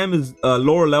boy Sam is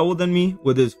lower level than me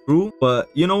with his fruit, but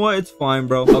you know what, it's fine,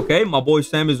 bro. Okay, my boy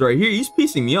Sam is right here. He's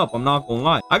piecing me up, I'm not gonna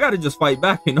lie. I gotta just fight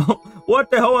back, you know. What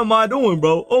the hell am I doing,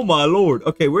 bro? Oh my lord.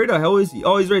 Okay, where the hell is he?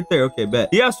 Oh, he's right there. Okay, bet.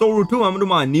 He has Soul Root too. I'm gonna do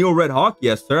my Neo Red Hawk.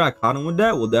 Yes sir, I caught him with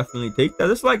that. We'll definitely take that.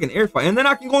 This is like an air fight, and then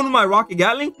I can go into my Rocket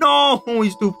Gatling. No,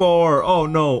 he's too far. Oh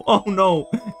no, oh no,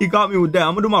 he got me with that.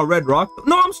 I'm gonna do my red rock.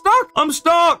 No, I'm stuck. I'm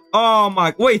stuck. Oh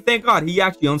my, wait, thank god he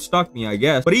actually unstuck me, I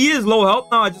guess. But he is low health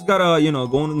now. I just gotta, you know,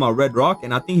 go into my red rock,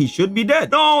 and I think he should be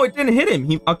dead. No, it didn't hit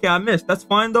him. Okay, I missed. That's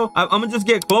fine though. I'm gonna just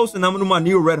get close, and I'm gonna do my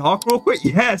Neo Red Hawk real quick.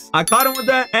 Yes, I caught him with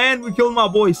that, and we killed my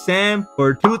boy Sam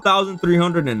for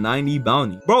 2,390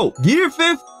 bounty. Bro, Gear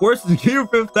 5th versus Gear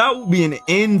 5th, that would be an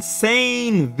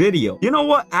insane video. You know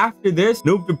what, after this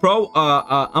Noob to Pro,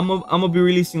 I'm gonna be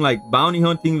releasing like bounty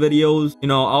hunting videos. You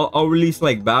know, I'll release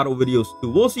like battle videos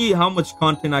too. We'll see how much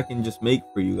content I can just make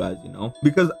for you guys, you know,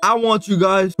 because I want you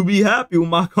guys to be happy with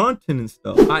my content and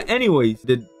stuff. Anyways,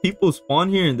 did people spawn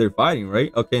here and they're fighting,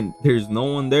 right? Okay, there's no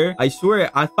one there. I swear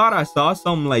I thought I saw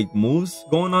some like moves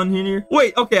going on here.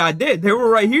 Wait, okay, I did. They were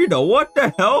right here though. What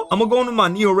the hell? I'm gonna go into my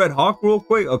Neo Red Hawk real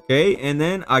quick. Okay, and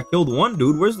then I killed one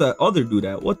dude. Where's the other dude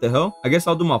at? What the hell? I guess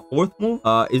I'll do my fourth move.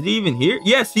 Is he even here?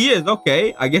 Yes, he is.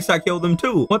 Okay, I guess I killed him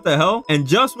too. What the hell? And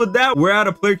just with that, we're at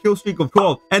a player kill streak of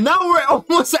 12, and now we're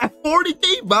almost at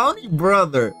 40k bounty,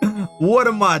 brother. What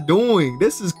am I doing?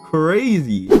 This is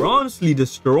crazy. We're honestly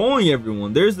destroying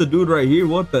everyone. There's the dude right here.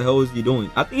 What the hell is he doing?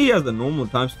 I think he has the normal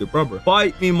time skip rubber.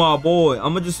 Fight me, my boy.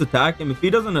 I'm gonna just attack him. If he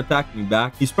doesn't attack me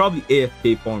back, he's probably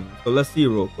AFK farming. So let's see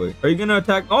real quick. Are you gonna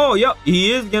attack? Oh, yep,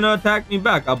 he is gonna attack me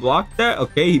back. I blocked that.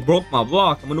 Okay, he broke my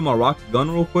block. I'm gonna do my rocket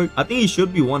gun real quick. I think he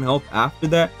should be 1 health after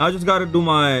that. I just gotta do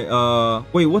my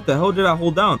wait, what the hell did I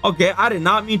hold down? Okay, I did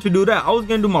not mean to do that. I was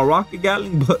gonna do my Rocket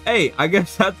Gatling, but hey, I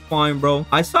guess that's fine, bro.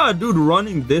 I saw a dude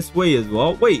running this way as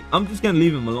well. Wait, wait, I'm just gonna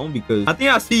leave him alone because I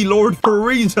think I see Lord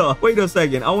Frieza. Wait a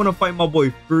second, I want to fight my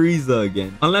boy Frieza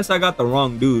again, unless I got the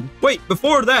wrong dude. Wait,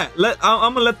 before that,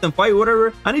 I'm gonna let them fight,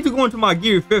 whatever. I need to go into my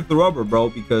Gear 5th rubber, bro,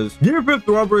 because Gear 5th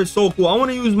rubber is so cool. I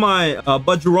want to use my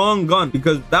Bajrang gun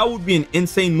because that would be an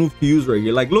insane move to use right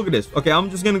here. Like, look at this. Okay, I'm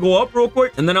just gonna go up real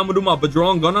quick, and then I'm gonna do my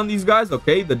Bajrang gun on these guys.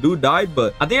 Okay, the dude died,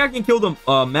 but I think I can kill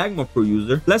the Magma Fruit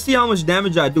user. Let's see how much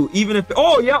damage I do, even if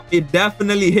oh yeah, it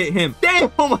definitely hit him.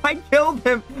 Damn, I killed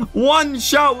him one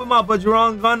shot with my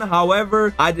Bajrang gun.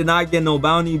 However, I did not get no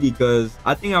bounty because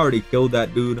I think I already killed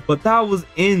that dude, but that was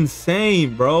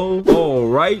insane, bro. All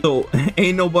right, so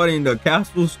ain't nobody in the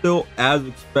castle still as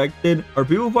expected. Are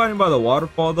people fighting by the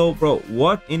waterfall though, bro?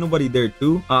 What? Ain't nobody there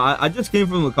too? I just came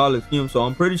from the Coliseum, so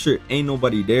I'm pretty sure ain't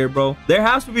nobody there, bro. There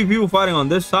has to be people fighting on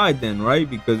this side then, right?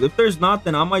 Because if there's not,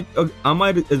 then I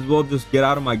might as well just get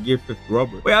out of my Gear 5th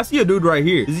rubber. Wait, I see a dude right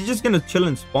here. Is he just gonna chill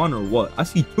and spawn or what? I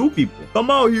see two people. Come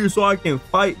out here so I can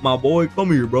fight, my boy.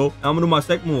 Come here, bro. I'm gonna do my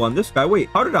second move on this guy. Wait,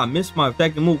 how did I miss my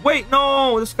second move? Wait,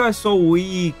 no, this guy's so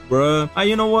weak, bruh.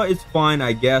 You know what? It's fine,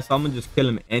 I guess. I'm gonna just kill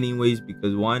him anyways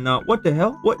because why not? What the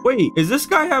hell? What? Wait, is this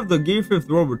guy have the Gear 5th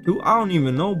rubber too? I don't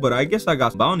even know, but I guess I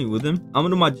got bounty with him. I'm gonna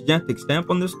do my gigantic stamp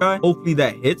on this guy. Hopefully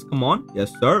that hits. Come on.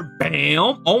 Yes, sir.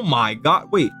 Bam. Oh my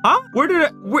god. Wait, huh?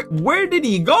 Where did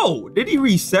he go? Did he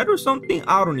reset or something?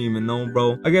 I don't even know,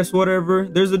 bro. I guess whatever.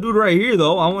 There's a dude right here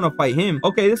though. I want to fight him.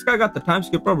 Okay, this guy got the time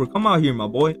skip rubber. Come out here, my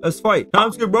boy. Let's fight.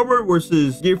 Time skip rubber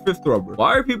versus Gear 5th rubber.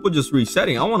 Why are people just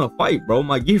resetting? I want to fight, bro.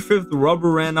 My Gear 5th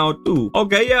rubber ran out too.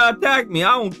 Okay, yeah, attack me.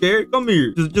 I don't care. Come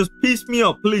here. Just piece me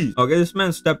up, please. Okay, this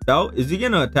man stepped out. Is he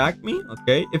gonna attack me?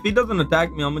 Okay, if he doesn't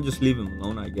attack me, I'm gonna just leave him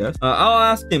alone, I guess. I'll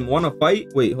ask him. Want to fight?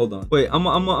 Wait, hold on. Wait, I'm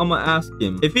gonna ask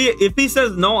him. If he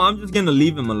says no, I'm just gonna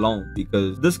leave him alone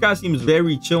because this guy seems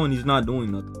very chill and he's not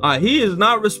doing nothing. He is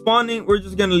not responding. We're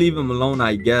just gonna leave him alone,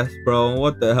 I guess, bro.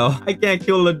 What the hell? I can't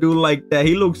kill a dude like that.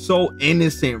 He looks so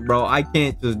innocent, bro. I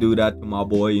can't just do that to my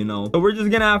boy, you know. So we're just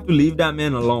gonna have to leave that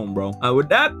man alone, bro. With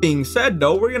that being said,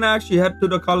 though, we're gonna actually head to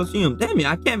the Coliseum. Damn it,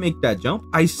 I can't make that jump.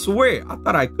 I swear, I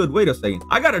thought I could. Wait a second.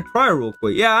 I gotta try real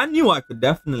quick. Yeah, I knew I could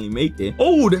definitely make it.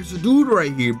 Oh, there's a dude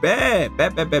right here. Bad.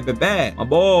 My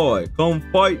boy, come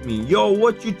fight me. Yo,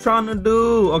 what you trying to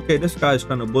do? Okay, this guy's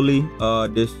trying to bully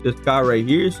this guy right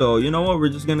here. So you know what? We're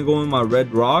just gonna go in my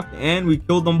red rock and we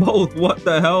killed them both. What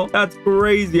the hell? That's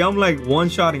crazy. I'm like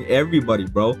one-shotting everybody,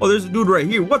 bro. Oh, there's a dude right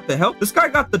here. What the hell? This guy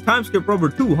got the time skip rubber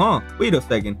too, huh? Wait a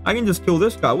second. I can just kill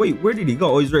this guy. Wait, where did he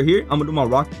go? Oh, he's right here. I'm gonna do my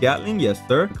rocket gatling. Yes,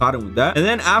 sir. Caught him with that. And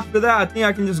then after that, I think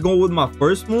I can just go with my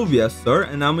first move. Yes, sir.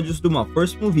 And I'm gonna just do my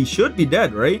first move. He should be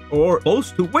dead, right? Or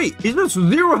close to. Wait, he's just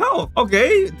 0 health.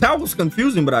 Okay, that was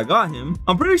confusing, but I got him.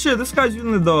 I'm pretty sure this guy's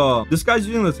using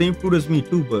the same fruit as me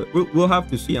too, but we'll have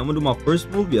to see. I'm gonna do my first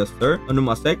move. Yes, sir. I'm gonna do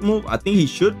my second move. I think he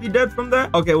should be dead from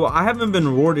that. Okay, well, I haven't been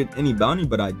rewarded any bounty,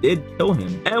 but I did kill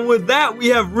him. And with that, we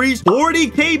have reached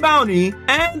 40k bounty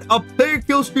and a player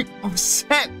kill streak of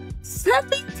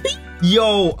 17.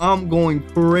 Yo, I'm going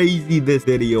crazy this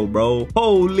video, bro.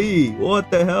 Holy,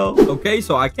 what the hell? Okay,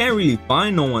 so I can't really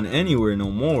find no one anywhere no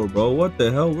more, bro. What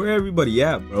the hell? Where everybody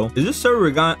at, bro? Is this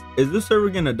server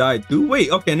gonna die too?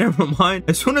 Wait, okay, never mind.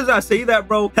 As soon as I say that,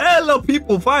 bro, hella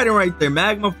people fighting right there.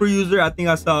 Magma Fruit user. I think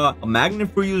I saw a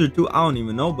Magnet Fruit user too. I don't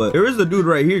even know, but there is a dude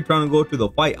right here trying to go to the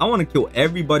fight. I want to kill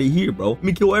everybody here, bro. Let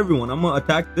me kill everyone. I'm gonna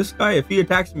attack this guy. If he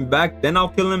attacks me back, then I'll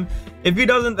kill him. If he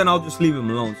doesn't, then I'll just leave him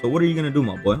alone. So what are you gonna do,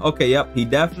 my boy? Okay, yep, he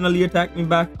definitely attacked me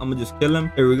back. I'm gonna just kill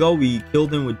him. Here we go. We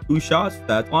killed him with 2 shots.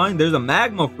 That's fine. There's a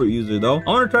Magma Fruit user though. I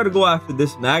want to try to go after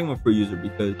this Magma Fruit user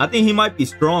because I think he might be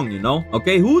strong, you know.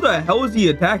 Okay, who the hell is he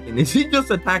attacking? Is he just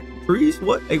attacking trees?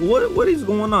 What is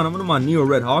going on? I'm gonna do my Neo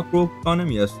Red Hawk rope on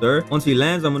him. Yes, sir. Once he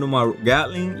lands, I'm gonna do my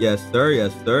Gatling. Yes, sir.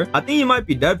 Yes, sir. I think he might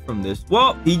be dead from this.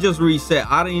 Well, he just reset.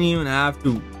 I didn't even have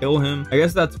to kill him. I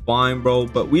guess that's fine, bro.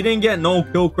 But we didn't get no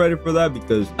kill credit for that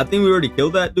because I think we already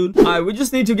killed that dude. All right, we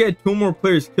just need to get 2 more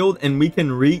players killed and we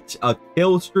can reach a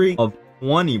kill streak of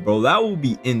 20, bro. That would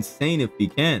be insane if we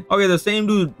can. Okay, the same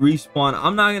dude respawn.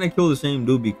 I'm not gonna kill the same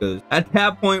dude because at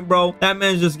that point, bro, that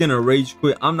man's just gonna rage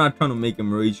quit. I'm not trying to make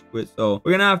him rage quit, so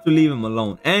we're gonna have to leave him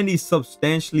alone. And he's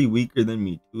substantially weaker than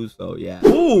me too, so yeah.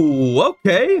 Ooh,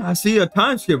 okay, I see a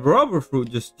time skip rubber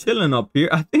fruit just chilling up here.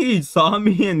 I think he saw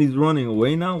me and he's running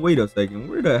away now. Wait a second,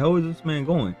 where the hell is this man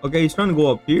going? Okay, he's trying to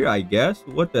go up here, I guess.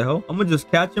 What the hell? I'm gonna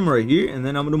just catch him right here and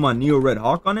then I'm gonna do my Neo Red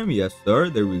Hawk on him. Yes, sir.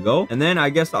 There we go. And then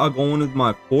I guess I'll go into with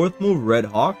my fourth move, Red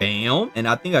Hawk. Bam. And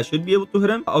I think I should be able to hit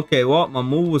him. Okay, well, my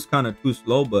move was kind of too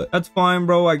slow, but that's fine,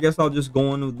 bro. I guess I'll just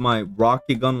go in with my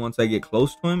rocket gun once I get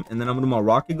close to him. And then I'm gonna do my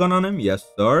rocket gun on him. Yes,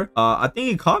 sir. I think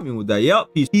he caught me with that. Yep,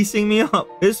 he's piecing me up.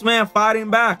 This man fighting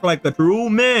back like a true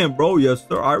man, bro. Yes,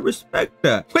 sir. I respect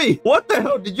that. Wait, what the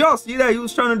hell? Did y'all see that? He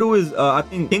was trying to do his, I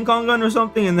think, King Kong gun or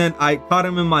something. And then I caught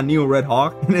him in my Neo Red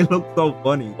Hawk. And it looked so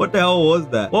funny. What the hell was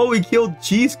that? Well, we killed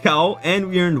Cheese Cow and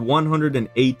we earned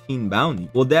 118 bounty.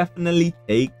 We'll definitely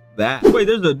take that. Wait,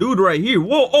 there's a dude right here.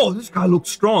 Whoa, oh, this guy looks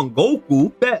strong.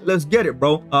 Goku. Bet, let's get it,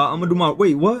 bro. I'm gonna do my,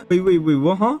 wait, what? Wait,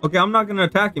 what, huh? Okay, I'm not gonna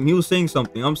attack him. He was saying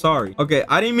something. I'm sorry. Okay,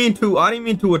 I didn't mean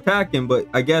to attack him, but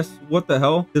I guess, what the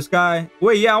hell? This guy,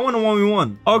 wait, yeah, I want a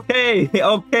 1v1. Okay,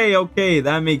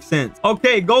 that makes sense.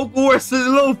 Okay, Goku versus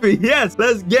Luffy. Yes,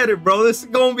 let's get it, bro. This is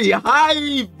gonna be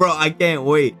hype, bro. I can't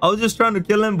wait. I was just trying to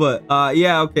kill him, but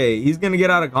yeah, okay. He's gonna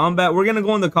get out of combat. We're gonna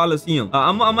go in the Coliseum.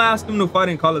 I'm gonna ask him to fight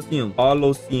in Coliseum.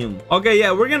 Okay,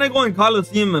 yeah, we're gonna go in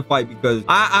Coliseum and fight because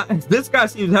this guy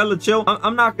seems hella chill.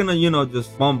 I'm not gonna, you know,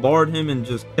 just bombard him and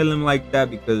just kill him like that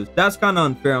because that's kind of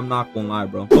unfair. I'm not gonna lie,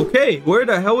 bro. Okay, where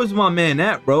the hell is my man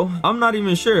at, bro? I'm not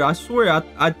even sure. I swear,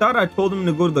 I thought I told him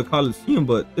to go to the Coliseum,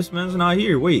 but this man's not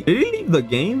here. Wait, did he leave the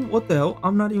game? What the hell?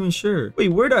 I'm not even sure. Wait,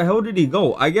 where the hell did he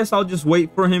go? I guess I'll just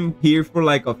wait for him here for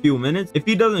like a few minutes. If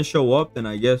he doesn't show up, then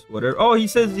I guess whatever. Oh, he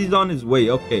says he's on his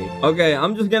way. Okay,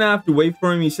 I'm just gonna have to wait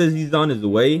for him. He says he's on his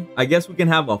way. I guess we can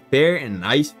have a fair and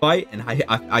nice fight. And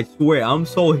I swear, I'm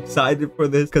so excited for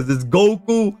this because it's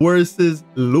Goku versus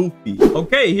Luffy.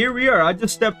 Okay, here we are. I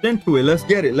just stepped into it. Let's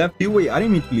get it. Left you. Wait, I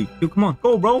didn't mean to leave. Dude, come on.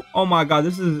 Go, bro. Oh my God,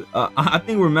 this is, I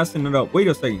think we're messing it up. Wait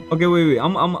a second. Okay, wait.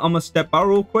 I'm gonna step out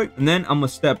real quick and then I'm gonna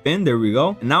step in. There we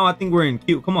go. And now I think we're in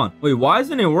queue. Come on. Wait, why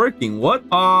isn't it working? What?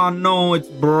 Oh, no, it's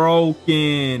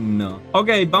broken.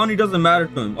 Okay, bounty doesn't matter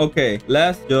to him. Okay,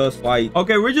 let's just fight.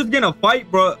 Okay, we're just gonna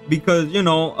fight, bro, because, you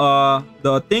know,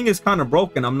 the thing is kind of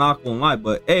broken. I'm not gonna lie,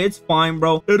 but hey, it's fine,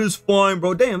 bro. It is fine,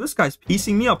 bro. Damn, this guy's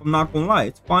piecing me up. I'm not gonna lie.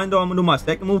 It's fine, though. I'm gonna do my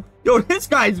second move. Yo, this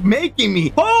guy's making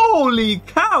me. Holy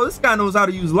cow, this guy knows how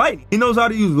to use lightning. He knows how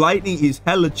to use lightning. He's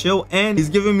hella chill and he's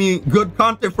giving me good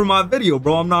content for my video,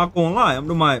 bro. I'm not gonna lie. I'm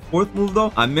doing my fourth move,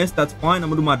 though. I missed. That's fine. I'm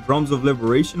gonna do my drums of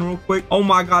liberation real quick. Oh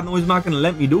my God, no, he's not gonna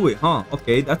let me do it, huh?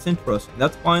 Okay, that's interesting.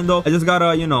 That's fine, though. I just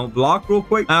gotta, you know, block real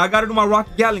quick. And I gotta do my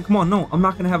rocket gatling. Come on, no, I'm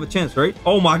not gonna have a chance, right?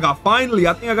 Oh my God, finally,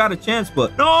 I think I got a chance,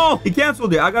 but no, he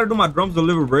canceled it. I gotta do my drums of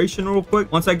liberation real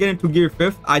quick. Once I get into gear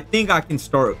 5th, I think I can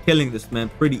start killing this man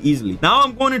pretty easily. Now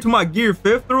I'm going into my gear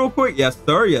 5th real quick. Yes,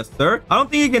 sir. Yes, sir. I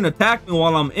don't think he can attack me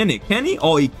while I'm in it. Can he?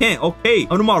 Oh, he can't. Okay. I'm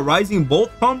gonna do my rising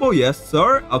bolt combo. Yes,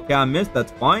 sir. Okay, I missed.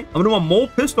 That's fine. I'm gonna do my mole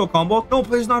pistol combo. No,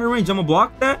 player's not in range. I'm gonna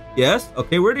block that. Yes.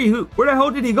 Okay, where the hell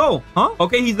did he go? Huh?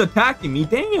 Okay, he's attacking me.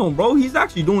 Damn, bro. He's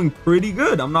actually doing pretty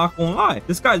good. I'm not gonna lie.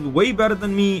 This guy's way better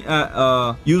than me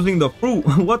at using the fruit.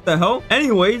 What the hell?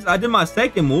 Anyways, I did my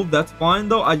second move. That's fine,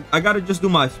 though. I gotta just do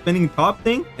my spinning top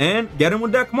thing and get him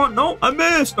with that. Come on. No, I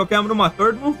missed. Okay, I'm gonna do my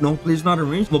third move. No, please not in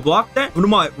range. I'm gonna block that. I'm gonna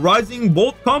do my rising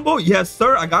bolt combo. Yes,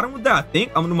 sir. I got him with that, I think.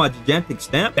 I'm gonna do my gigantic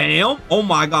stamp. Bam. Oh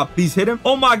my God, please hit him.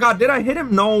 Oh my God, did I hit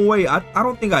him? No way. I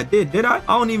don't think I did I?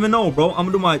 I don't even know, bro. I'm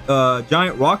gonna do my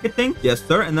giant rocket thing. Yes,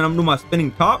 sir. And then I'm gonna do my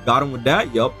spinning top. Got him with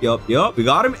that. Yup. We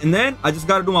got him. And then I just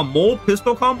gotta do my mole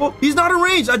pistol combo. He's not in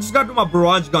range. I just gotta do my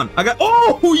barrage gun.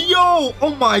 Oh, yo.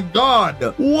 Oh my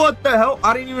God. What the hell?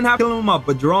 I didn't even have to kill him with my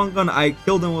Badron gun. I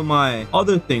killed him with my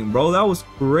other thing, bro. That was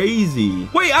crazy.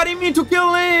 Wait, I didn't mean to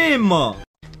kill him.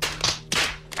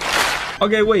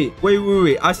 Okay, wait.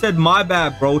 I said my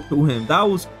bad, bro, to him. That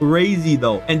was crazy,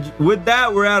 though. And with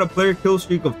that, we're at a player kill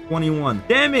streak of 21.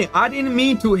 Damn it. I didn't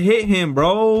mean to hit him,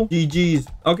 bro. GG's.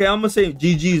 Okay, I'm gonna say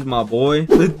GG's, my boy.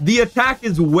 The attack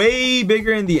is way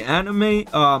bigger in the anime.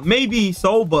 Maybe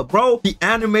so, but bro, the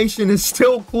animation is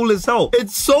still cool as hell.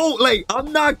 It's so, like,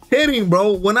 I'm not kidding,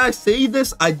 bro. When I say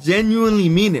this, I genuinely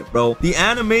mean it, bro. The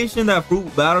animation that Fruit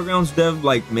Battlegrounds dev,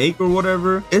 like, make or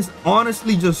whatever, is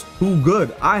honestly just too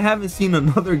good. I haven't seen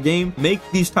another game make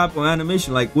these type of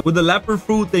animation. Like, with the Leopard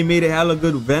Fruit, they made it hella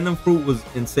good. Venom Fruit was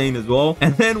insane as well.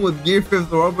 And then with Gear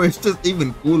 5th Rubber, it's just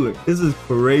even cooler. This is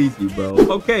crazy, bro.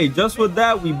 Okay, just with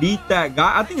that, we beat that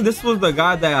guy. I think this was the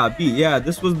guy that I beat. Yeah,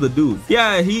 this was the dude.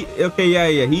 Yeah, he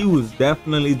was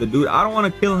definitely the dude. I don't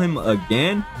want to kill him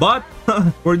again, but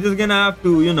we're just gonna have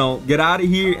to, you know, get out of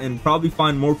here and probably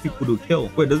find more people to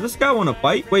kill. Wait, does this guy want to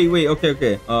fight? Wait,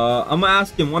 okay. I'm gonna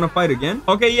ask him, want to fight again?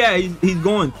 Okay, yeah, he's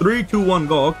going. 3, 2, 1,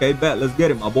 go. Okay, bet. Let's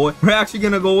get it, my boy. We're actually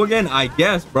gonna go again, I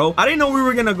guess, bro. I didn't know we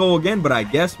were gonna go again, but I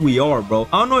guess we are, bro.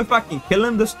 I don't know if I can kill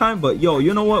him this time, but yo,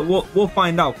 you know what? We'll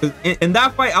find out. Because in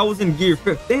that fight, I was in gear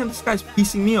 5th. Damn, this guy's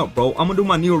piecing me up, bro. I'm gonna do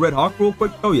my Neo Red Hawk real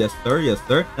quick. Oh, yes, sir. Yes,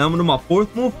 sir. And I'm gonna do my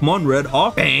 4th move. Come on, Red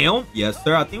Hawk. Bam. Yes,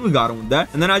 sir. I think we got him with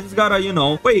that. And then I just gotta, you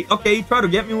know, wait. Okay, he tried to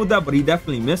get me with that, but he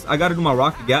definitely missed. I gotta do my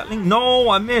Rocket Gatling. No,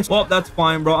 I missed. Well, that's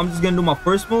fine, bro. I'm just gonna do my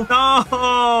 1st move.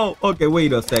 No. Okay,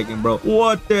 wait a second, bro.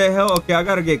 What the hell? Okay, I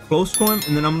gotta get close to him,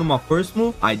 and then I'm gonna do my 1st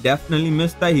move. I definitely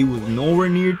missed that. He was nowhere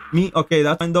near me. Okay,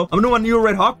 that's fine though. I'm gonna do my Neo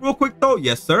Red Hawk real quick though.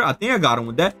 Yes, sir. I think I got him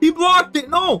with that. He blocked it.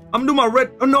 No, I'm gonna do my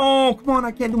red. Oh, no, come on.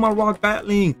 I can't do my Rock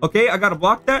Gatling. Okay, I gotta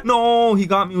block that. No, he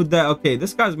got me with that. Okay,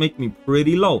 this guy's making me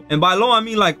pretty low. And by low, I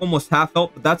mean like almost half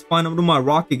health, but that's fine. I'm gonna do my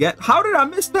Rocket Gat. How did I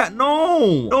miss that?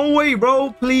 No way,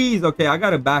 bro. Please. Okay, I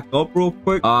gotta back up real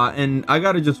quick. And I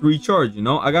gotta just recharge, you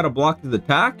know. I gotta block his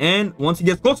attack. And once he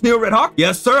gets close, Neo Red Hawk.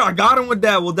 Yes, sir. I got him with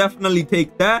that. We'll definitely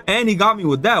take that. And he got me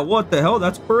with that. What the hell?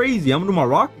 That's crazy. I'm gonna do my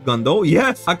rocket gun though.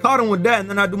 Yes, I caught him with that. And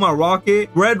then I do my rocket,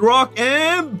 red rock,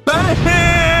 and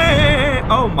bang!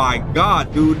 Oh my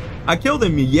god, dude. I killed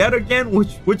him yet again,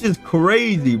 which is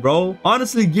crazy, bro.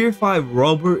 Honestly, Gear 5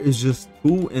 Rubber is just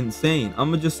too insane. I'm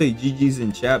gonna just say GG's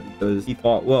in chat because he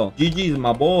fought well. GG's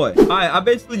my boy. I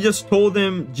basically just told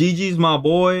him GG's my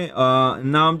boy.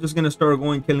 And now I'm just gonna start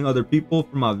going killing other people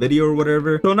for my video or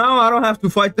whatever. So now I don't have to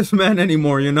fight this man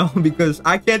anymore, you know, because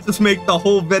I can't just make the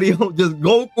whole video just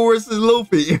Goku versus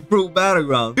Luffy in Fruit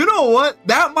Battlegrounds. You know what?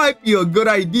 That might be a good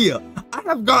idea. I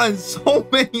have gotten so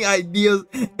many ideas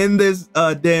in this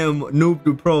damn Noob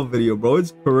to Pro video, bro.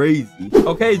 It's crazy.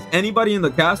 Okay, is anybody in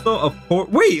the castle? Of course.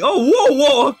 Wait, oh,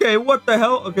 whoa. Okay, what the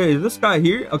hell? Okay, is this guy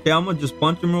here? Okay, I'm gonna just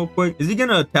punch him real quick. Is he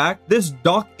gonna attack? This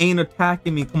duck ain't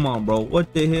attacking me. Come on, bro.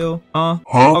 What the hell? Huh?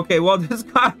 Okay, well, this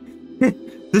guy...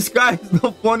 This guy is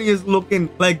the funniest looking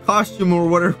like costume or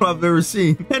whatever I've ever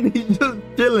seen. And he's just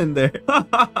chilling there.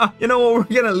 You know what?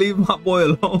 We're gonna leave my boy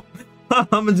alone. I'm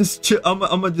gonna just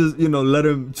you know, let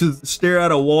him just stare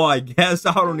at a wall, I guess.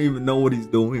 I don't even know what he's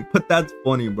doing, but that's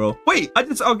funny, bro. Wait,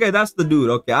 okay, that's the dude.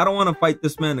 Okay, I don't want to fight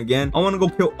this man again. I want to go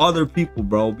kill other people,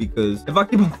 bro, because if I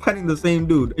keep on fighting the same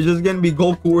dude, it's just gonna be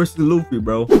Goku versus Luffy,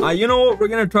 bro. You know what? We're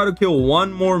gonna try to kill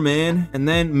one more man, and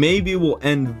then maybe we'll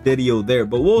end the video there,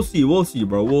 but we'll see,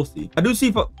 bro. We'll see. I do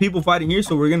see people fighting here,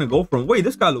 so we're gonna go from... Wait,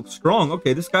 this guy looks strong.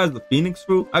 Okay, this guy's the Phoenix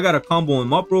Fruit. I gotta combo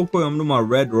him up real quick. I'm gonna do my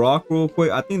Red Rock real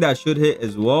quick. I think that should hit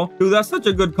as well. Dude, that's such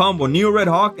a good combo. Neo Red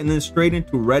Hawk and then straight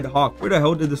into Red Hawk. Where the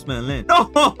hell did this man land?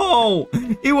 No,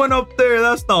 he went up there.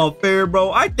 That's not fair,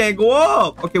 bro. I can't go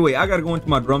up. Okay, wait, I gotta go into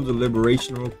my Drums of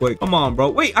Liberation real quick. Come on,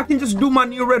 bro. Wait, I can just do my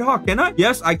Neo Red Hawk, can I?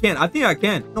 Yes, I can. I think I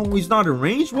can. No, he's not in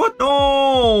range. What?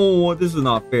 No, this is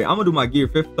not fair. I'm gonna do my Gear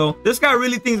 5th though. This guy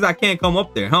really thinks I can't come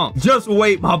up there, huh? Just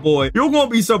wait, my boy. You're gonna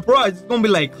be surprised. It's gonna be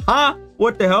like, huh?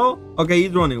 What the hell? Okay,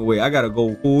 he's running away. I gotta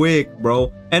go quick,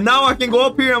 bro. And now I can go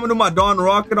up here. I'm gonna do my Dawn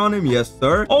Rocket on him. Yes,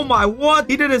 sir. Oh my, what?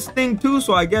 He did his thing too,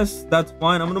 so I guess that's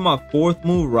fine. I'm gonna do my 4th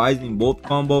move, Rising Bolt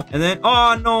combo. And then,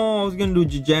 oh no, I was gonna do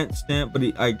Gigant Stamp, but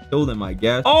I killed him, I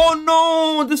guess. Oh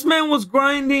no, this man was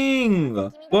grinding.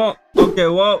 Well, okay,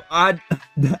 well,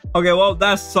 okay, well,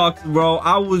 that sucks, bro.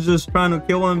 I was just trying to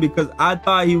kill him because I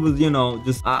thought he was, you know,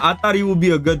 just, I thought he would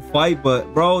be a good fight,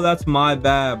 but bro, that's my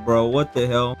bad, bro. What the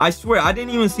hell? I swear, I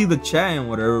didn't even see the chat and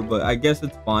whatever, but I guess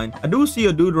it's fine. I do see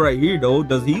a dude right here though.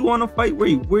 Does he want to fight?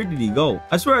 Wait, where did he go?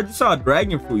 I swear I just saw a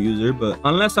Dragon Fruit user, but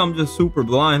unless I'm just super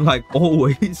blind like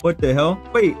always. What the hell?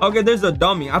 Wait, okay, there's a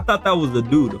dummy. I thought that was the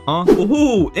dude, huh?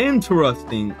 Ooh,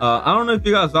 interesting. I don't know if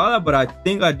you guys saw that, but I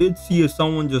think I did see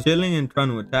someone just chilling and trying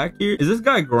to attack here. Is this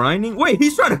guy grinding? Wait,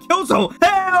 he's trying to kill someone.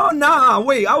 Hell nah.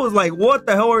 Wait, I was like, what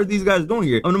the hell are these guys doing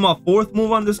here? I'm doing my 4th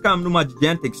move on this guy. I'm doing my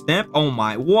Gigantic Stamp. Oh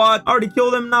my, what? I already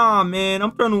killed him. Nah, man.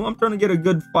 I'm trying to get a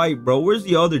good fight, bro. Where's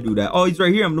the other dude at? Oh, he's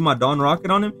right here. I'm doing my Dawn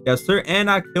Rocket on him. Yes, sir. And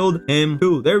I killed him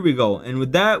too. There we go. And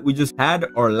with that, we just had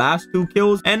our last 2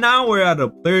 kills. And now we're at a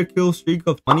player kill streak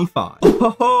of 25.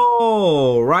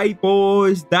 Oh, right,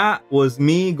 boys. That was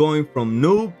me going from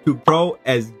Noob to Pro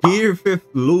as Gear 5th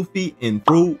Luffy in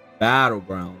Fruit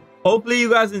Battlegrounds. Hopefully you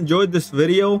guys enjoyed this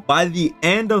video. By the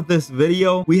end of this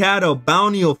video, we had a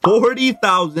bounty of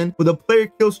 40,000 with a player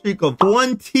kill streak of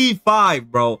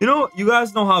 25, bro. You know, you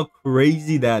guys know how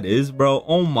crazy that is, bro.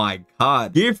 Oh my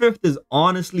god. Gear 5th is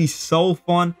honestly so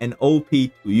fun and OP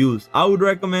to use. I would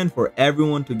recommend for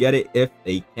everyone to get it if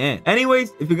they can.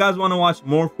 Anyways, if you guys want to watch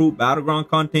more Fruit Battleground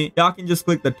content, y'all can just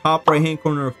click the top right hand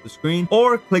corner of the screen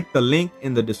or click the link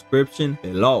in the description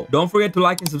below. Don't forget to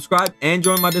like and subscribe and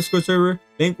join my Discord server.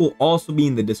 Link will also be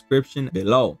in the description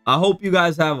below. I hope you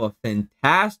guys have a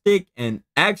fantastic and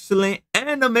excellent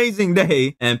and amazing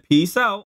day, and peace out.